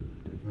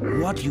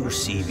 What you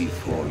see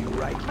before you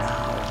right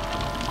now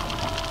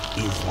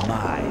is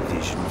my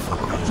vision for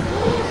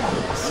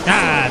Christmas.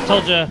 Ah, I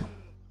told ya.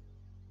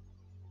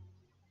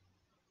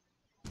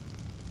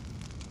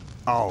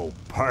 Oh,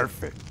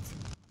 perfect.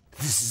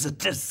 This is a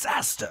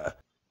disaster.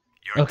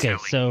 Okay,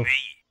 so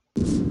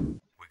We're gonna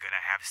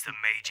have some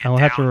major I'll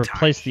have to downtime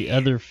replace the here.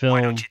 other Why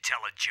film. don't you tell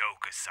a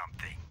joke or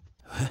something?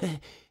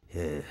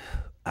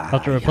 I'll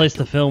have to replace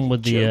the film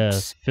with the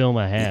film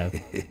I have.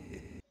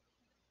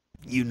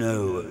 You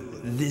know,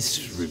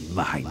 this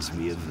reminds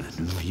me of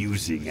an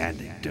amusing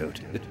anecdote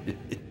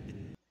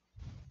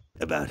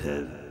about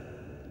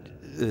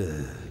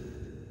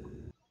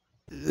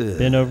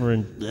been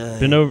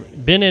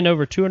in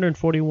over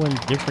 241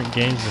 different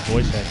games as a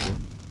voice actor.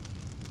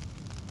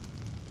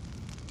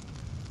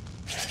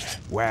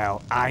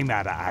 Well, I'm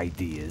out of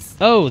ideas.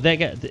 Oh, that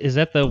guy, is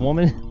that the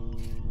woman?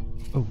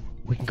 Oh,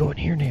 we can go in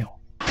here now.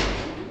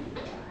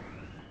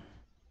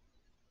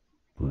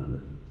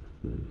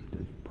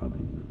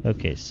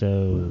 Okay,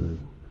 so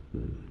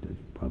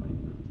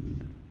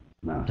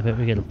I bet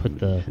we gotta put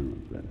the...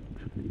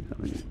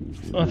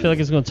 Oh, I feel like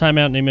it's gonna time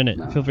out in a minute.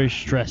 I feel very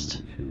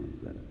stressed.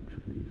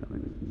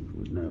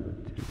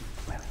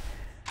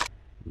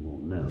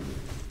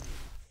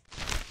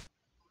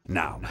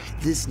 Now,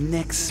 this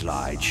next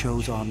slide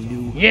shows our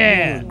new,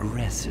 Yeah! more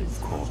aggressive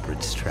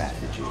corporate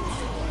strategy.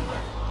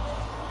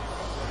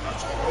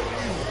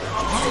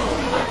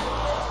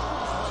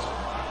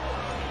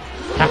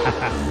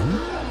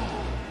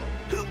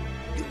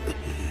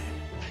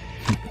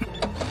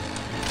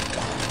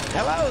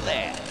 Hello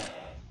there.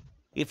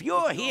 If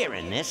you're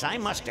hearing this, I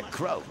must have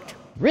croaked.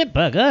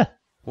 Ripburger?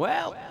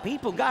 Well,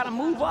 people gotta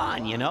move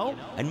on, you know,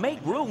 and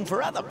make room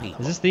for other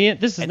people. Is this the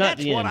end? This is And not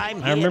that's the what end.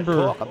 I'm I here remember...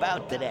 to talk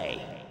about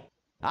today.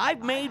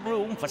 I've made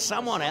room for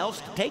someone else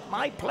to take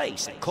my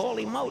place at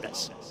Corley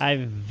Motors.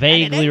 I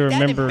vaguely And it ain't that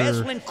remember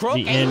embezzling crook,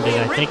 the end, ain't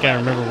and I it, think I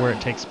remember where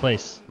it takes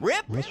place.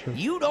 Rip,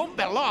 you don't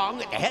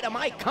belong at the head of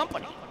my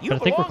company. You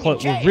But I think we're belong in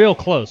close. We're jail. real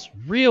close.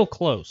 Real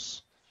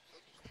close.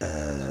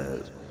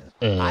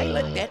 I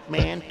let that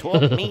man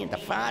talk me into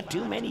far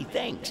too many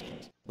things.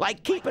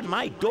 Like keeping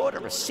my daughter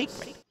a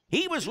secret.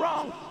 He was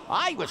wrong.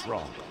 I was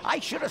wrong. I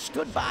should have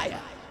stood by her.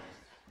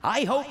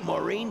 I hope,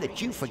 Maureen,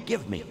 that you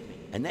forgive me,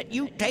 and that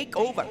you take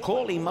over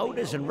Corley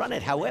Motors and run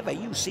it however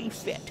you see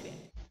fit.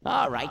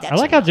 All right, that's I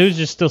like how enough. dude's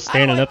just still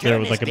standing How do I up there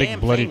turn with like a this big damn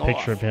bloody thing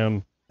picture off? of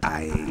him.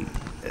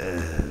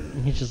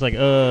 He's just like,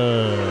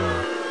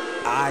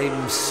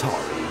 I'm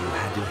sorry you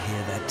had to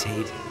hear that,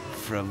 Tate,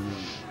 from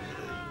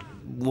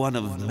one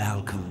of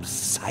Malcolm's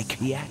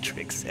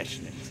psychiatric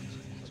sessions.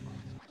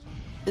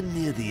 And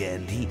near the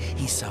end,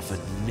 he suffered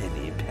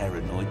many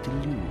paranoid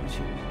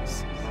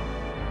delusions.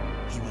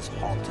 He was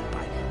haunted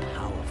by the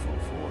powerful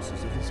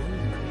forces of his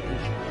own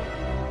creation.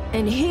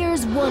 And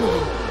here's one of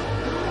them.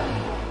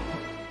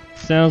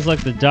 Sounds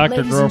like the doctor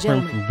Ladies and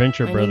girlfriend gentlemen, from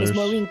Venture my Brothers. name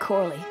is Maureen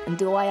Corley, and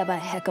do I have a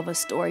heck of a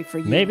story for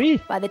you? Maybe.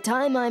 By the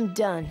time I'm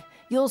done,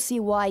 you'll see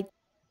why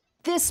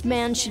this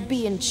man should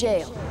be in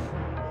jail.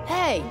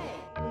 Hey!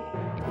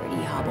 Where'd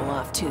he hobble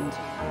off to?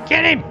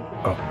 Get him!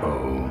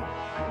 Uh-oh.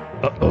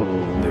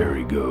 Uh-oh. There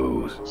he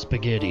goes.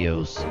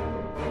 SpaghettiOs.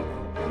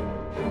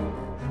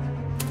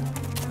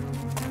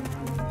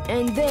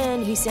 And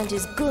then he sent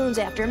his goons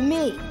after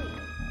me.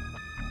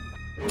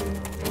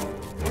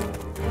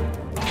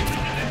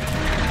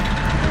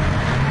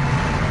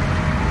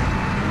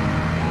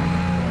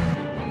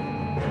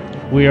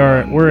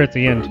 We're at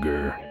the end.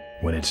 Burger.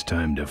 When it's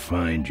time to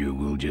find you,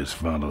 we'll just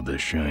follow the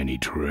shiny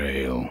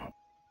trail.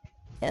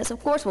 Yes, of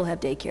course we'll have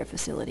daycare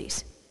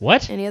facilities.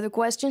 What? Any other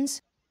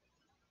questions?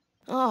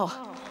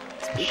 Oh.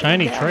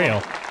 Shiny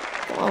trail.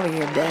 Come over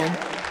here, Ben.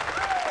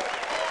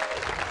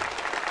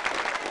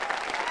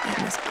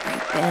 That was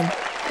great, Ben.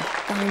 Of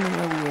finding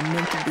where we were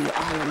meant to be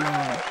all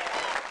along.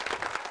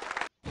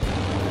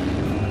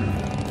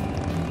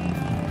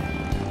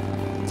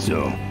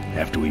 So,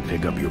 after we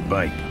pick up your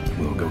bike,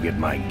 we'll go get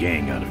my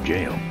gang out of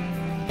jail.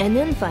 And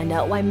then find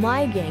out why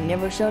my gang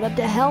never showed up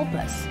to help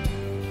us.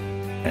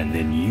 And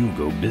then you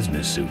go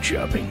business suit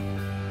shopping.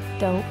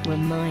 Don't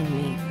remind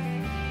me.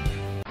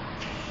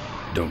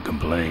 Don't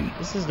complain.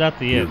 This is not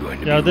the You're end. going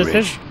to No, be this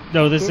rich. is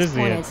no, this At is the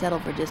point, end. I'd settle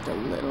for just a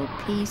little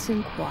peace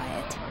and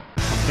quiet.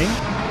 See?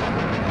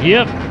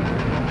 Yep.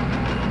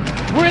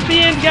 We're at the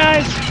end,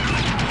 guys.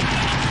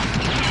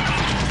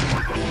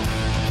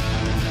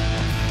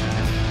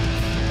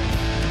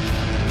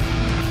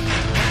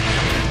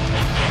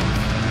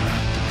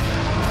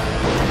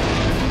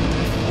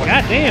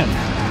 God damn.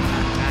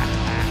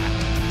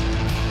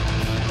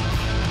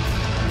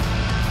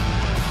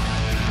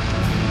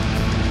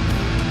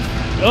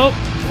 Oh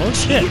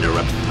shit. She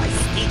interrupted my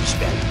speech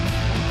then.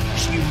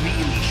 She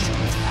really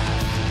shouldn't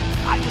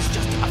have. I was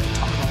just about to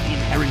talk about the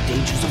inherent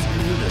dangers of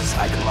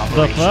motorcycle The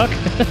operation. fuck?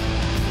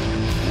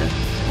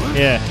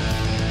 Yeah.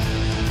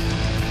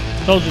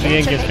 Told you the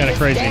end gets kind of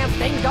crazy. Damn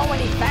thing go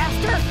any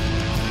faster?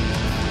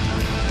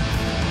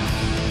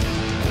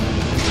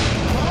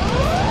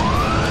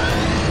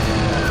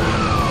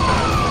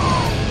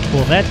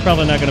 Well, that's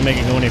probably not going to make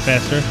it go any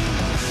faster.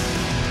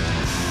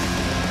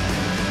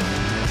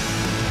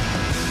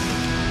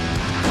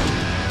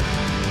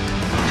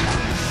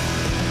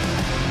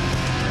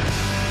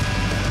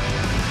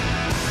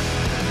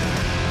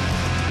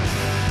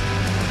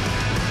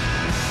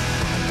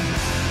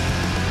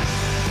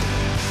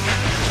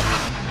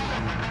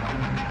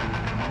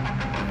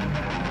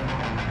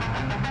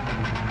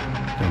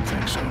 Don't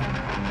think so.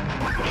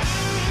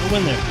 Go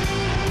in there.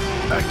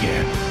 I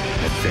can't.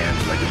 That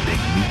fan's like a big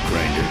meat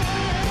grinder.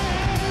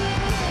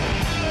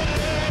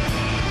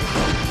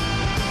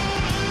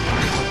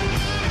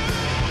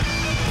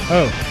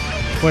 Oh,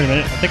 wait a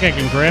minute. I think I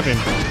can grab him.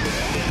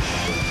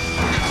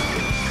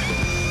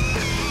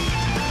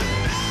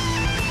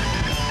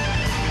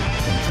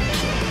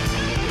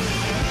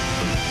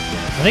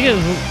 I think it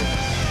was...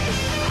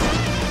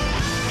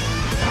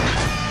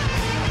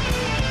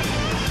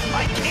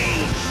 My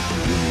cane!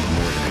 You need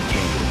more than a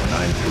cane when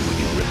I'm through with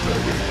you, Rip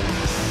Burger.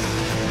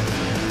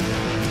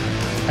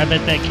 I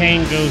bet that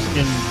cane goes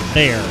in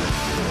there.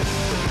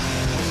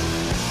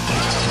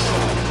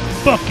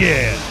 Fuck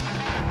yeah!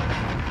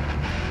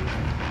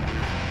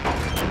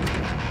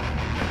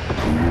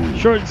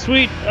 Short and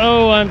sweet.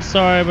 Oh, I'm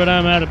sorry, but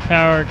I'm out of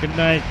power. Good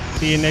night.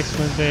 See you next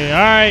Wednesday.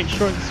 Alright,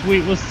 short and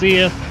sweet. We'll see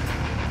you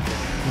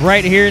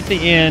right here at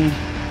the end.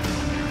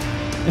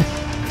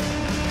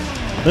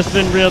 This has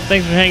been real.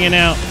 Thanks for hanging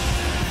out.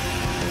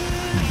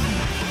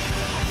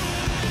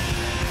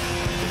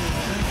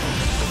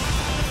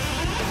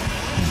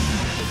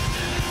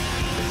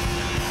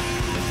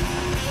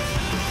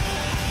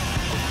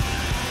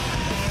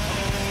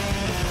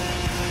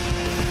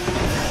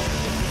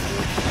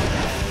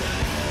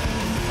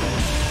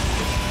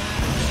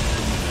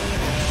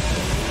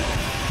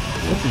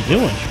 What's he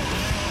doing?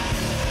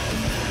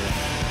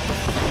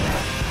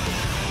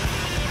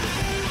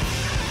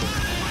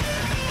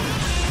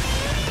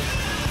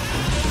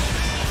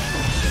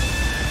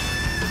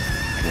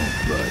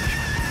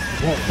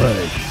 Won't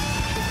budge.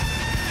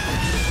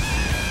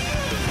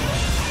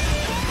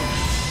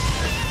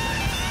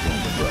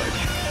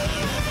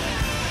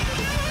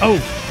 Oh,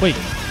 wait.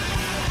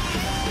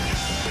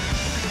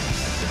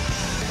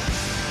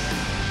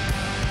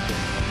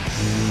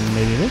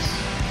 Maybe this?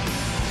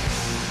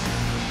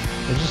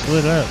 It just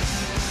lit up.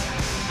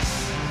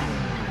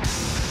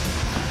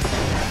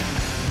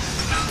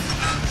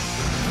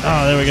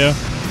 Oh, there we go.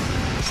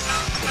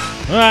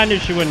 Oh, I knew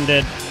she wasn't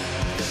dead.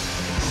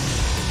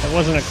 That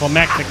wasn't a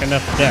climactic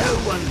enough death. No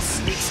one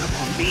sneaks up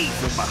on me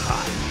from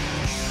behind.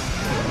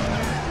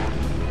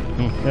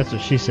 That's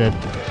what she said.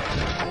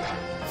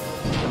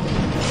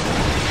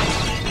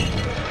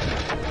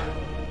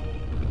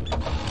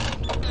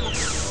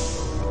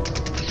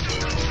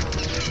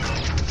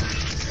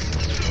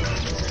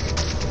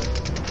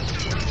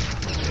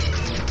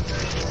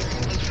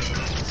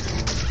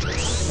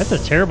 That's a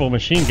terrible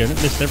machine gun.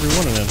 It missed every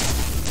one of them.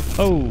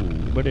 Oh,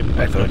 but it...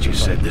 I thought you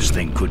said this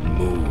thing couldn't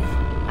move.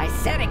 I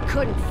said it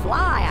couldn't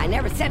fly. I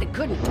never said it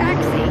couldn't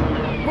taxi.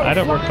 Well, I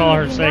don't recall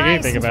her saying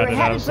anything about we're it,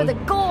 headed honestly. for the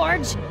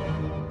gorge.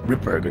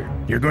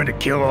 Ripburger, you're going to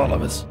kill all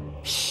of us.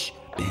 Shh,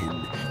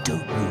 Ben,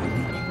 don't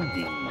ruin the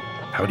ending.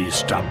 How do you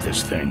stop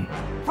this thing?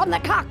 From the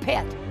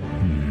cockpit.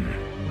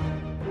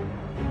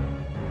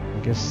 I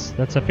guess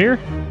that's up here?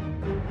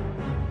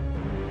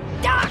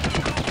 Ah!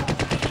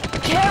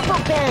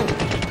 Careful,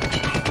 Ben.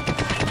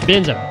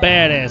 Ben's a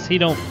badass. He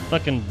don't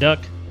fucking duck.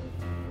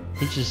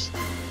 He just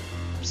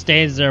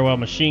stands there while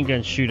machine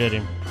guns shoot at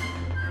him.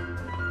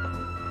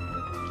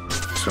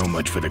 So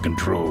much for the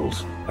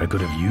controls. I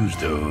could have used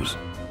those.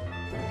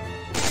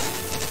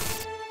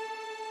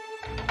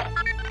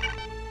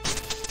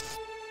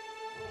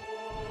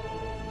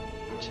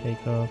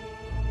 Take off.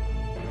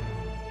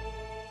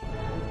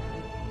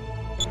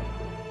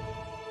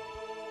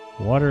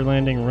 Water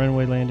landing,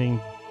 runway landing,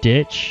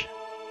 ditch.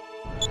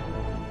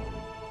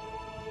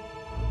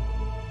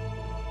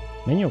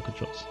 Manual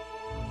controls.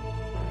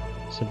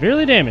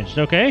 Severely damaged,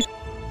 okay.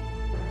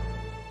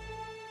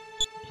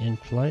 In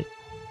flight.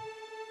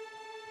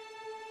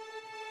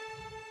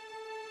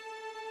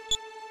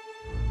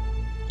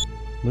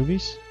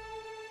 Movies.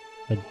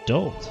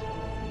 Adult.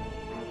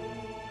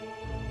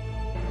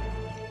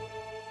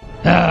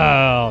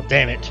 Oh,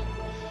 damn it.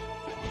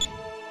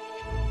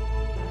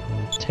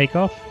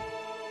 Takeoff.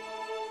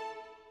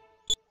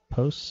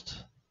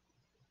 Post.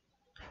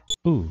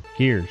 Ooh,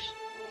 gears.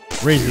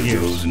 Raise the Here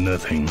gears. goes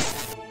nothing.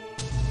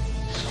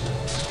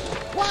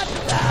 What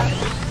the?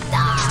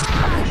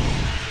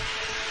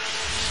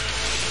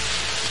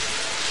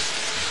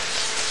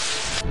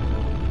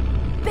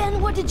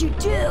 Ben, what did you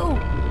do?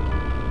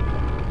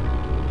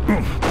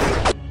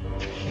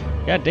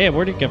 God damn,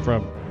 where'd he come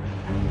from?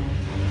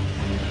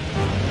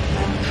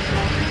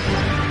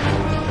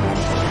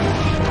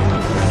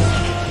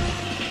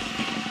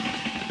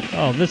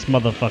 Oh, this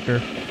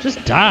motherfucker.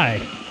 Just die.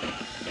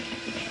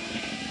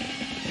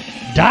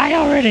 Die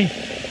already!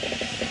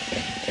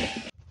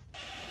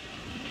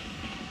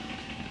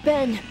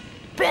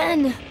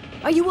 Ben,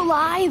 are you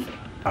alive?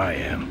 I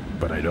am,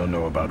 but I don't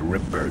know about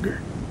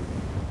Ripburger.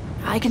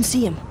 I can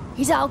see him.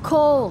 He's out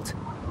cold.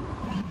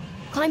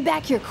 Climb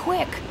back here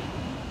quick.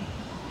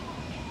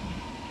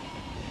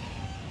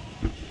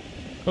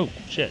 Oh,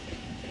 shit.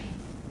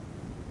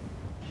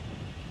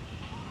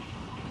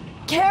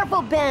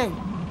 Careful, Ben.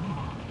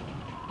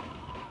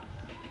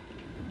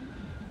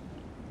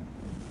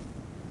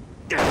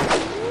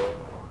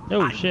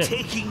 Oh, I'm shit.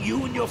 taking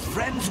you and your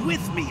friends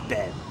with me,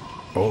 Ben.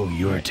 All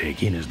you're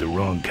taking is the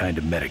wrong kind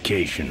of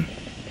medication.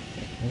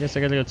 I guess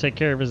I gotta go take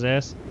care of his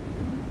ass.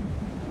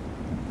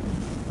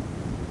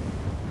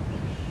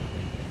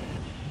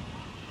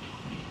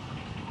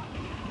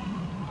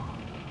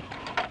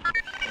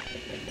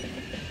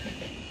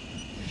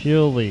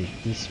 Fuel leak.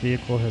 This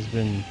vehicle has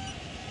been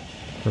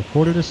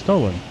reported as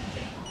stolen.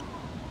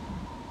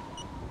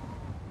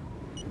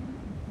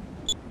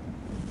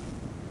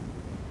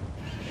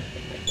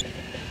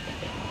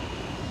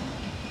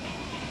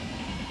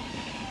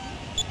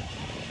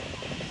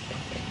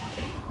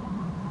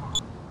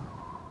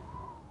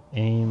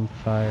 Aim,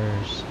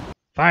 fires.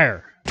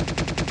 Fire!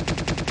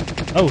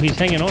 Oh, he's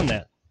hanging on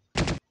that.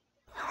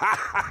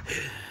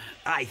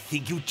 I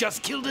think you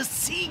just killed a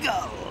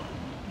seagull.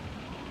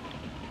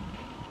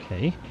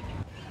 Okay.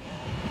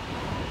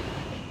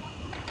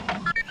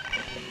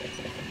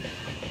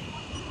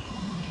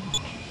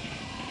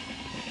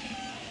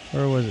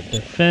 Where was it?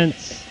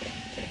 Defense.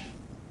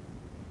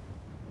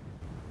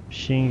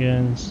 Machine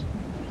guns.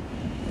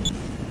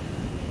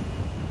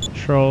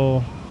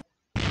 Control.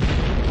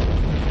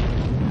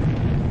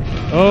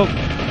 Oh!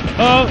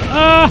 Oh!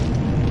 Ah!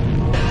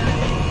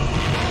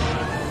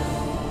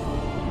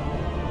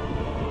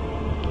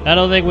 I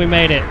don't think we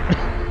made it.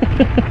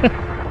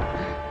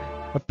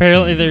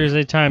 Apparently there's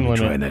a time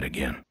limit. Try that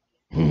again.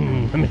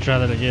 Let me try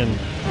that again.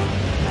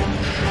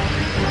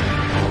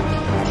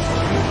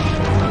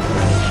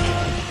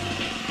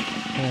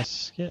 Can I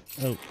skip?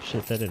 Oh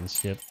shit, that didn't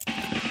skip.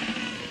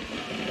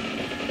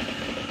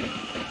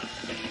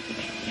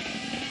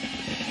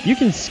 You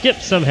can skip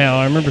somehow,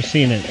 I remember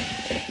seeing it.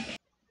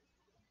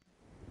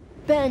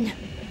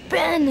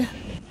 Ben!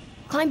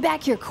 Climb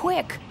back here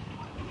quick.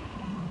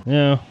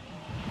 No.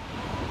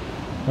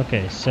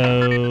 Okay,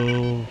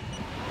 so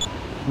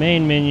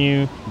main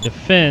menu,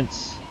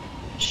 defense,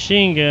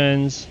 machine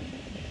guns,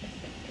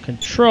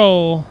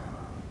 control.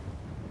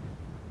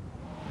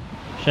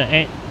 Should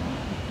I?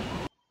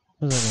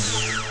 What's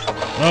that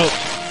one?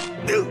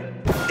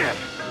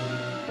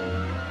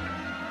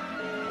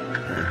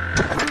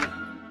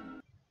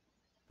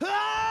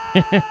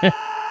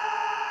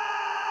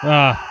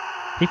 Oh.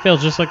 He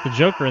feels just like the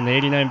Joker in the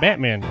 '89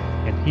 Batman,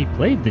 and he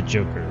played the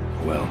Joker.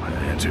 Well,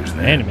 that answers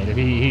that. Animated.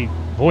 He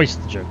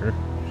voiced the Joker.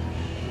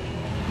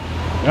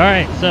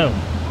 Alright, so.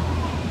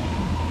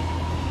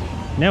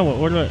 Now what?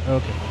 Where do I.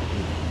 Okay.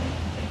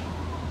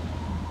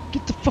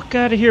 Get the fuck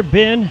out of here,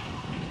 Ben.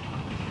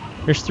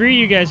 There's 3 of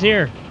you guys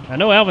here. I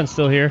know Alvin's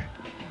still here.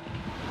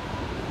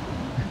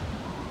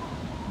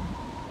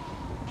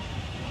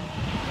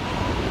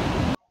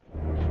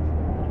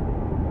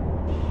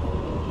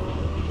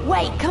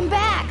 Hey, come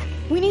back!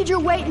 We need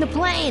your weight in the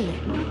plane!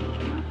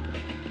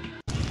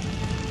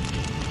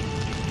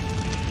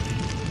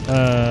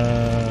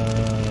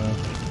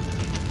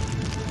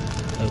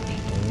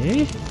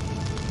 Okay.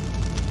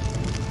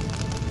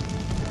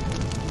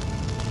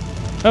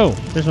 Oh,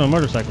 there's my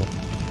motorcycle.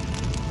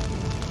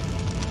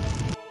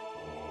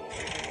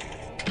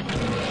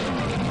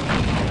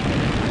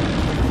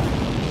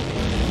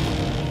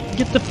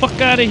 Get the fuck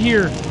out of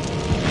here!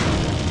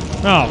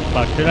 Oh,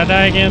 fuck. Did I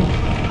die again?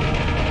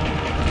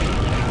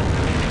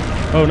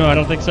 Oh, no, I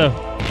don't think so.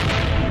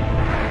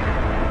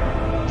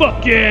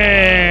 Fuck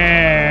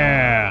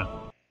yeah!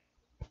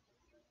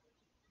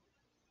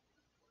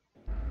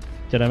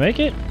 Did I make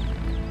it?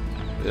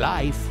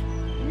 Life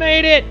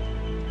made it!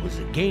 Was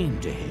a game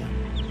to him.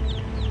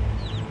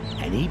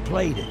 And he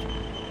played it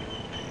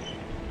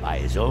by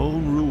his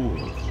own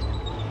rules.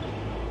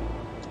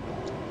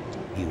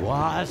 He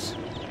was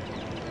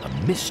a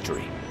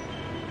mystery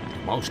to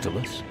most of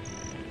us.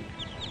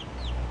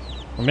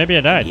 Or maybe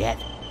I died. And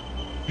yet,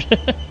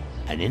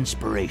 an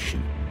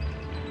inspiration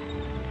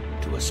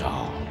to us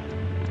all.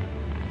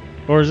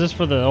 Or is this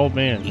for the old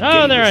man? He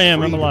Oh, gave there us I am.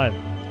 freedom. I'm alive.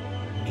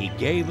 He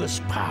gave us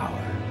power.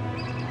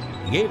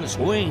 He gave us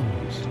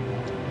wings.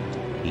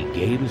 He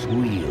gave us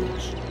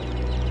wheels.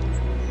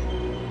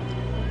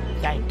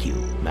 Thank you,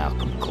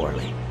 Malcolm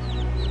Corley.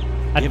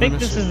 I Giving think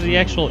us this a is the dream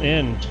actual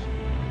end.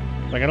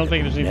 Like, I don't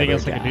think there's anything never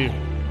else I can do.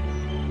 die.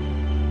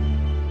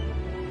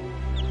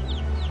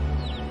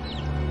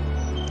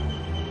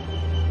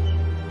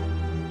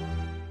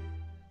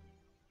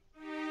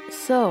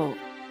 So,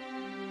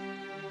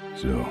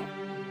 So,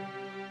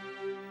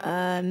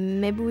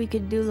 maybe we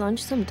could do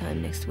lunch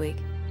sometime next week.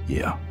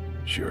 yeah,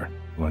 sure.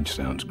 Lunch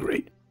sounds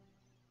great.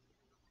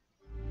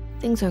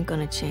 Things aren't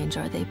gonna change,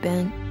 are they,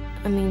 Ben?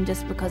 I mean,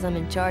 just because I'm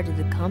in charge of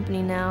the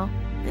company now,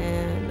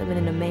 and living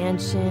in a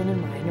mansion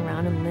and riding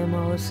around in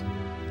limos,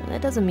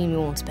 that doesn't mean we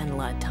won't spend a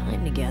lot of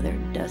time together,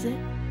 does it?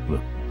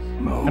 Look,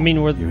 Mo, I mean,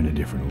 you're in a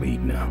different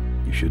league now.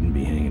 You shouldn't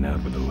be hanging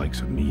out with the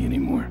likes of me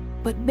anymore.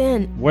 But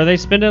Ben... Were they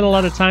spending a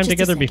lot of time Just a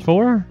together second.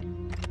 before?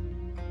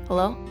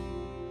 Hello?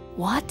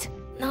 What?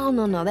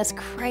 No, that's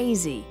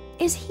crazy.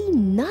 Is he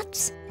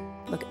nuts?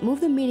 Look,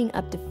 move the meeting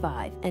up to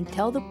 5 and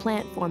tell the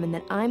plant foreman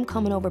that I'm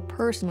coming over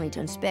personally to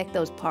inspect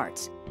those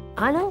parts.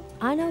 I know,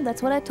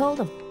 that's what I told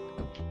him.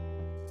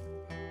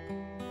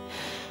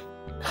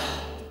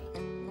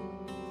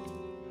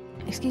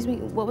 Excuse me,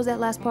 what was that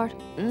last part?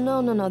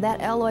 No, that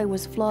alloy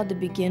was flawed to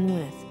begin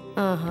with.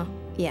 Uh-huh,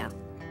 yeah,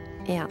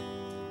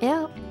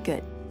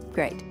 good,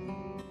 great.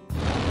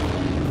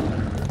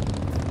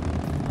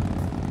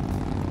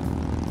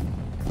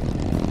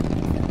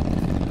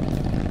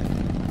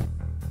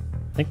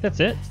 I think that's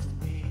it.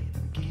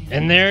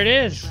 And there it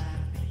is.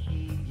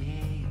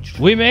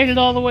 We made it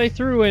all the way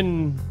through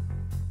in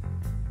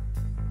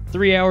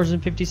 3 hours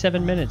and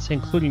 57 minutes,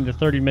 including the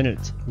 30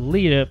 minutes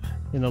lead up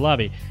in the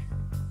lobby.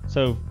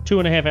 So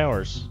 2.5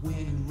 hours,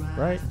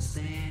 right?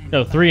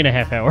 No,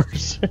 3.5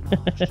 hours.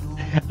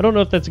 I don't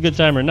know if that's a good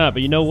time or not,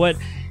 but you know what?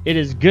 It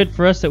is good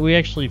for us that we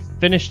actually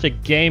finished a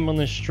game on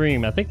the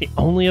stream. I think the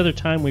only other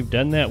time we've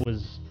done that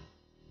was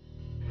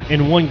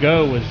in one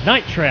go was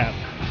Night Trap.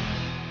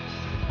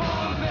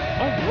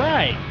 All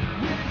right.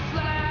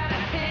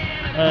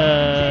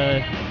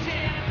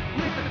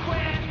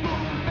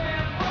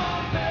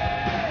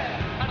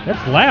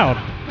 That's loud.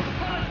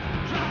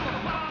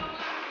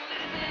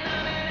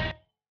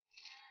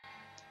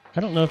 I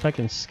don't know if I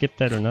can skip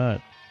that or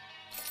not.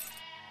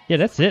 Yeah,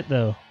 that's it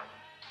though.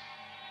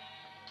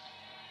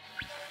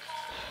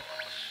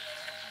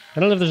 I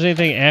don't know if there's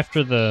anything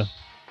after the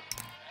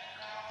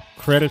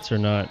credits or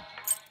not.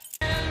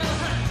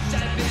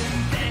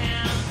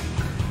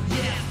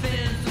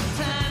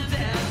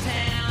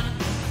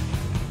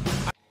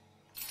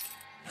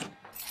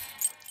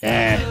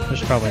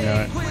 There's probably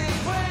not.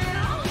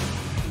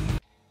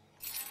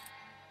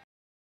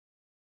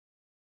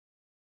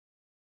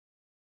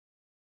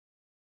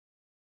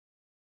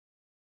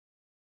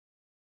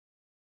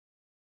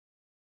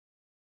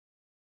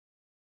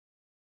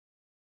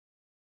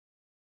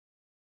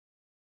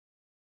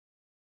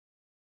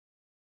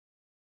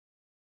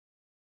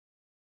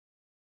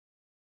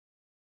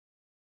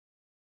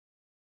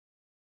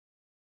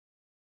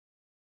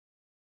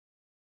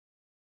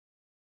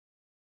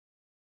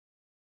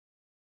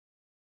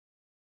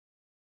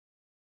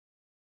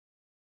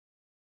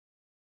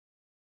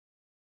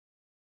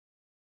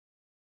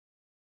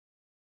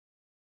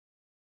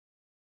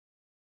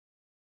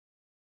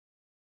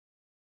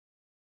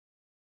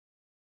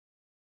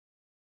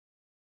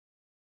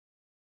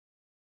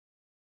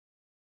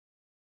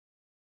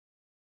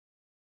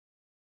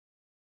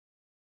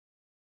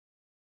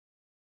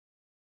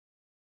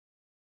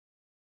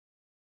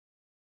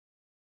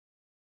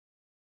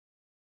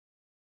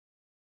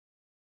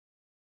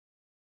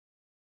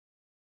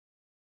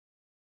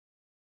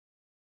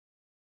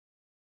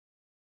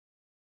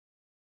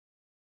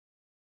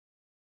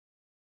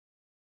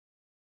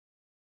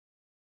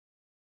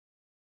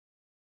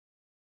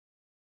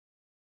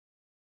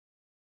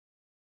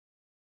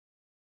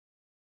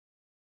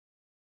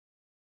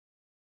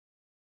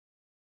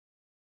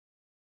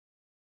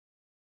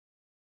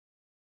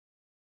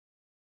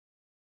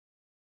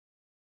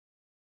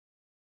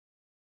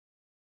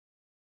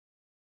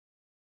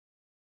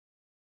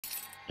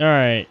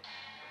 Alright.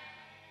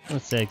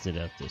 Let's exit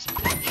out this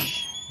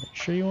bitch. Make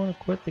sure you want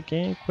to quit the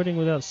game. Quitting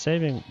without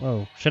saving.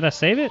 Oh, should I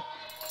save it?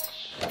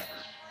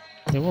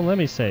 It won't let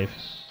me save.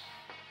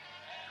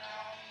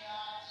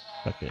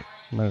 Fuck it.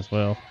 Might as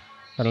well.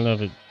 I don't know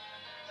if it...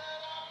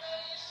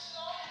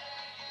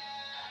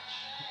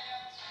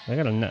 I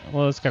gotta...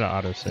 Well, it's got an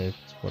autosave.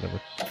 It's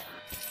whatever.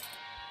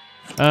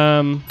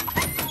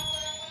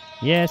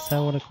 Yes, I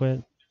want to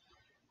quit.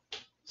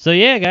 So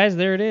yeah, guys,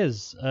 there it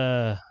is.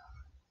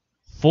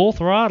 Full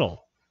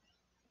Throttle.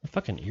 My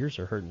fucking ears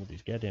are hurting with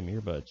these goddamn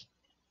earbuds.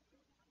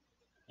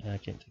 I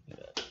can't take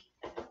that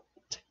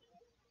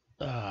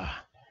out.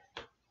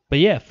 But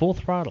yeah, Full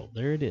Throttle.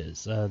 There it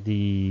is.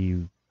 The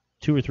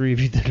 2 or 3 of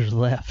you that are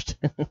left.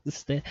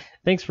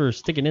 Thanks for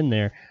sticking in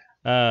there.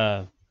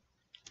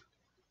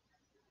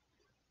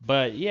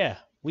 But yeah,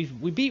 we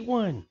beat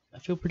one. I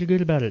feel pretty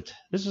good about it.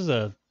 This is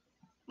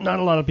not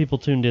a lot of people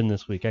tuned in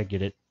this week. I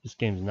get it. This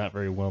game's not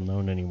very well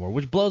known anymore,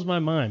 which blows my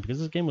mind because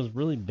this game was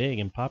really big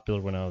and popular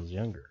when I was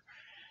younger.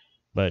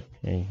 But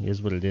hey, it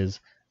is what it is.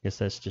 I guess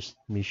that's just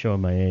me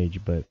showing my age.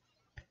 But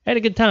I had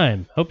a good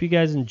time. Hope you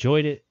guys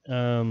enjoyed it.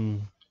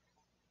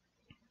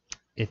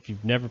 If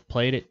you've never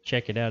played it,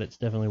 check it out. It's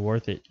definitely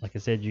worth it. Like I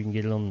said, you can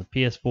get it on the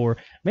PS4,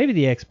 maybe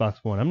the Xbox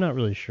One. I'm not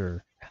really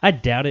sure. I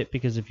doubt it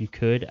because if you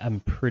could,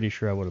 I'm pretty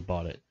sure I would have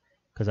bought it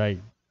because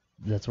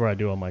that's where I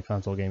do all my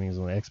console gaming is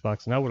on the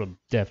Xbox, and I would have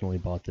definitely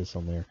bought this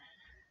on there.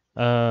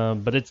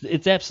 But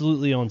it's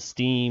absolutely on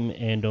Steam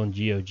and on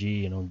GOG,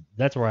 and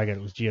that's where I got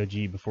it. Was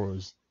GOG before it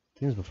was. I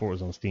think it was before it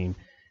was on Steam,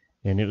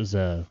 and it was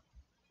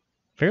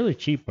fairly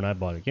cheap when I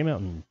bought it. It came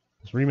out in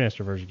this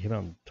remaster version came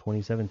out in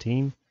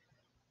 2017,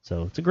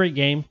 so it's a great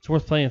game. It's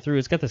worth playing through.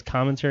 It's got this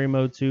commentary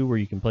mode too, where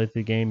you can play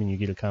through the game and you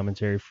get a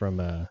commentary from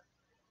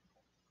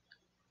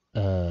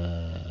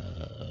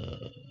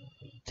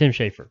Tim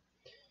Schafer.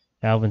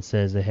 Alvin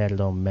says they had it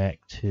on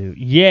Mac too.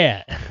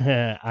 Yeah,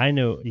 I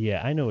know.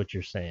 Yeah, I know what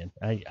you're saying.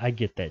 I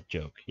get that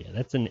joke. Yeah,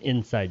 that's an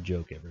inside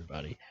joke,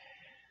 everybody.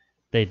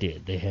 They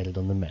did. They had it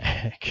on the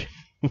Mac.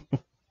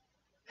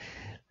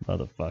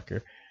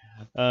 Motherfucker.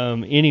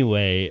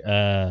 Anyway,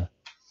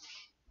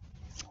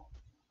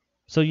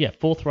 so yeah,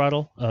 Full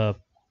Throttle.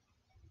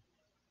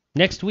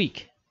 Next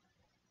week.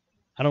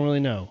 I don't really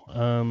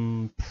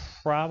know.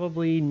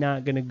 Probably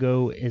not going to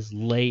go as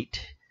late.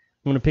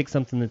 I'm going to pick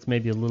something that's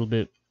maybe a little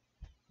bit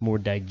more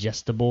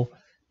digestible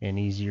and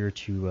easier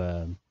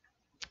to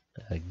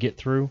get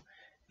through,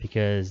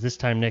 because this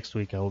time next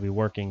week I will be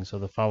working, so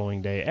the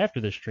following day after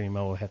the stream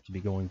I will have to be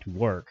going to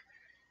work.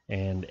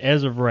 And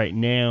as of right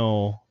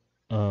now,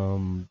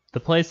 the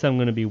place I'm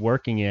going to be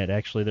working at,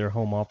 actually their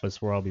home office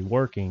where I'll be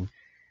working,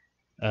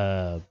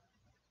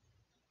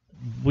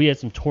 we had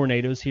some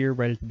tornadoes here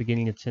right at the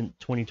beginning of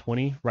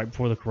 2020, right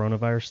before the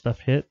coronavirus stuff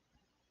hit,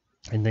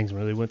 and things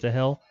really went to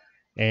hell.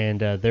 And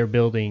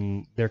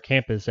their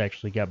campus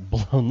actually got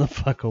blown the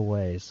fuck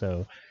away.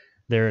 So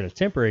they're at a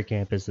temporary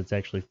campus that's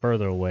actually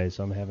further away.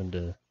 So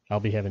I'll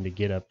be having to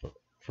get up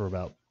for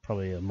about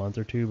probably a month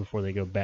or two before they go back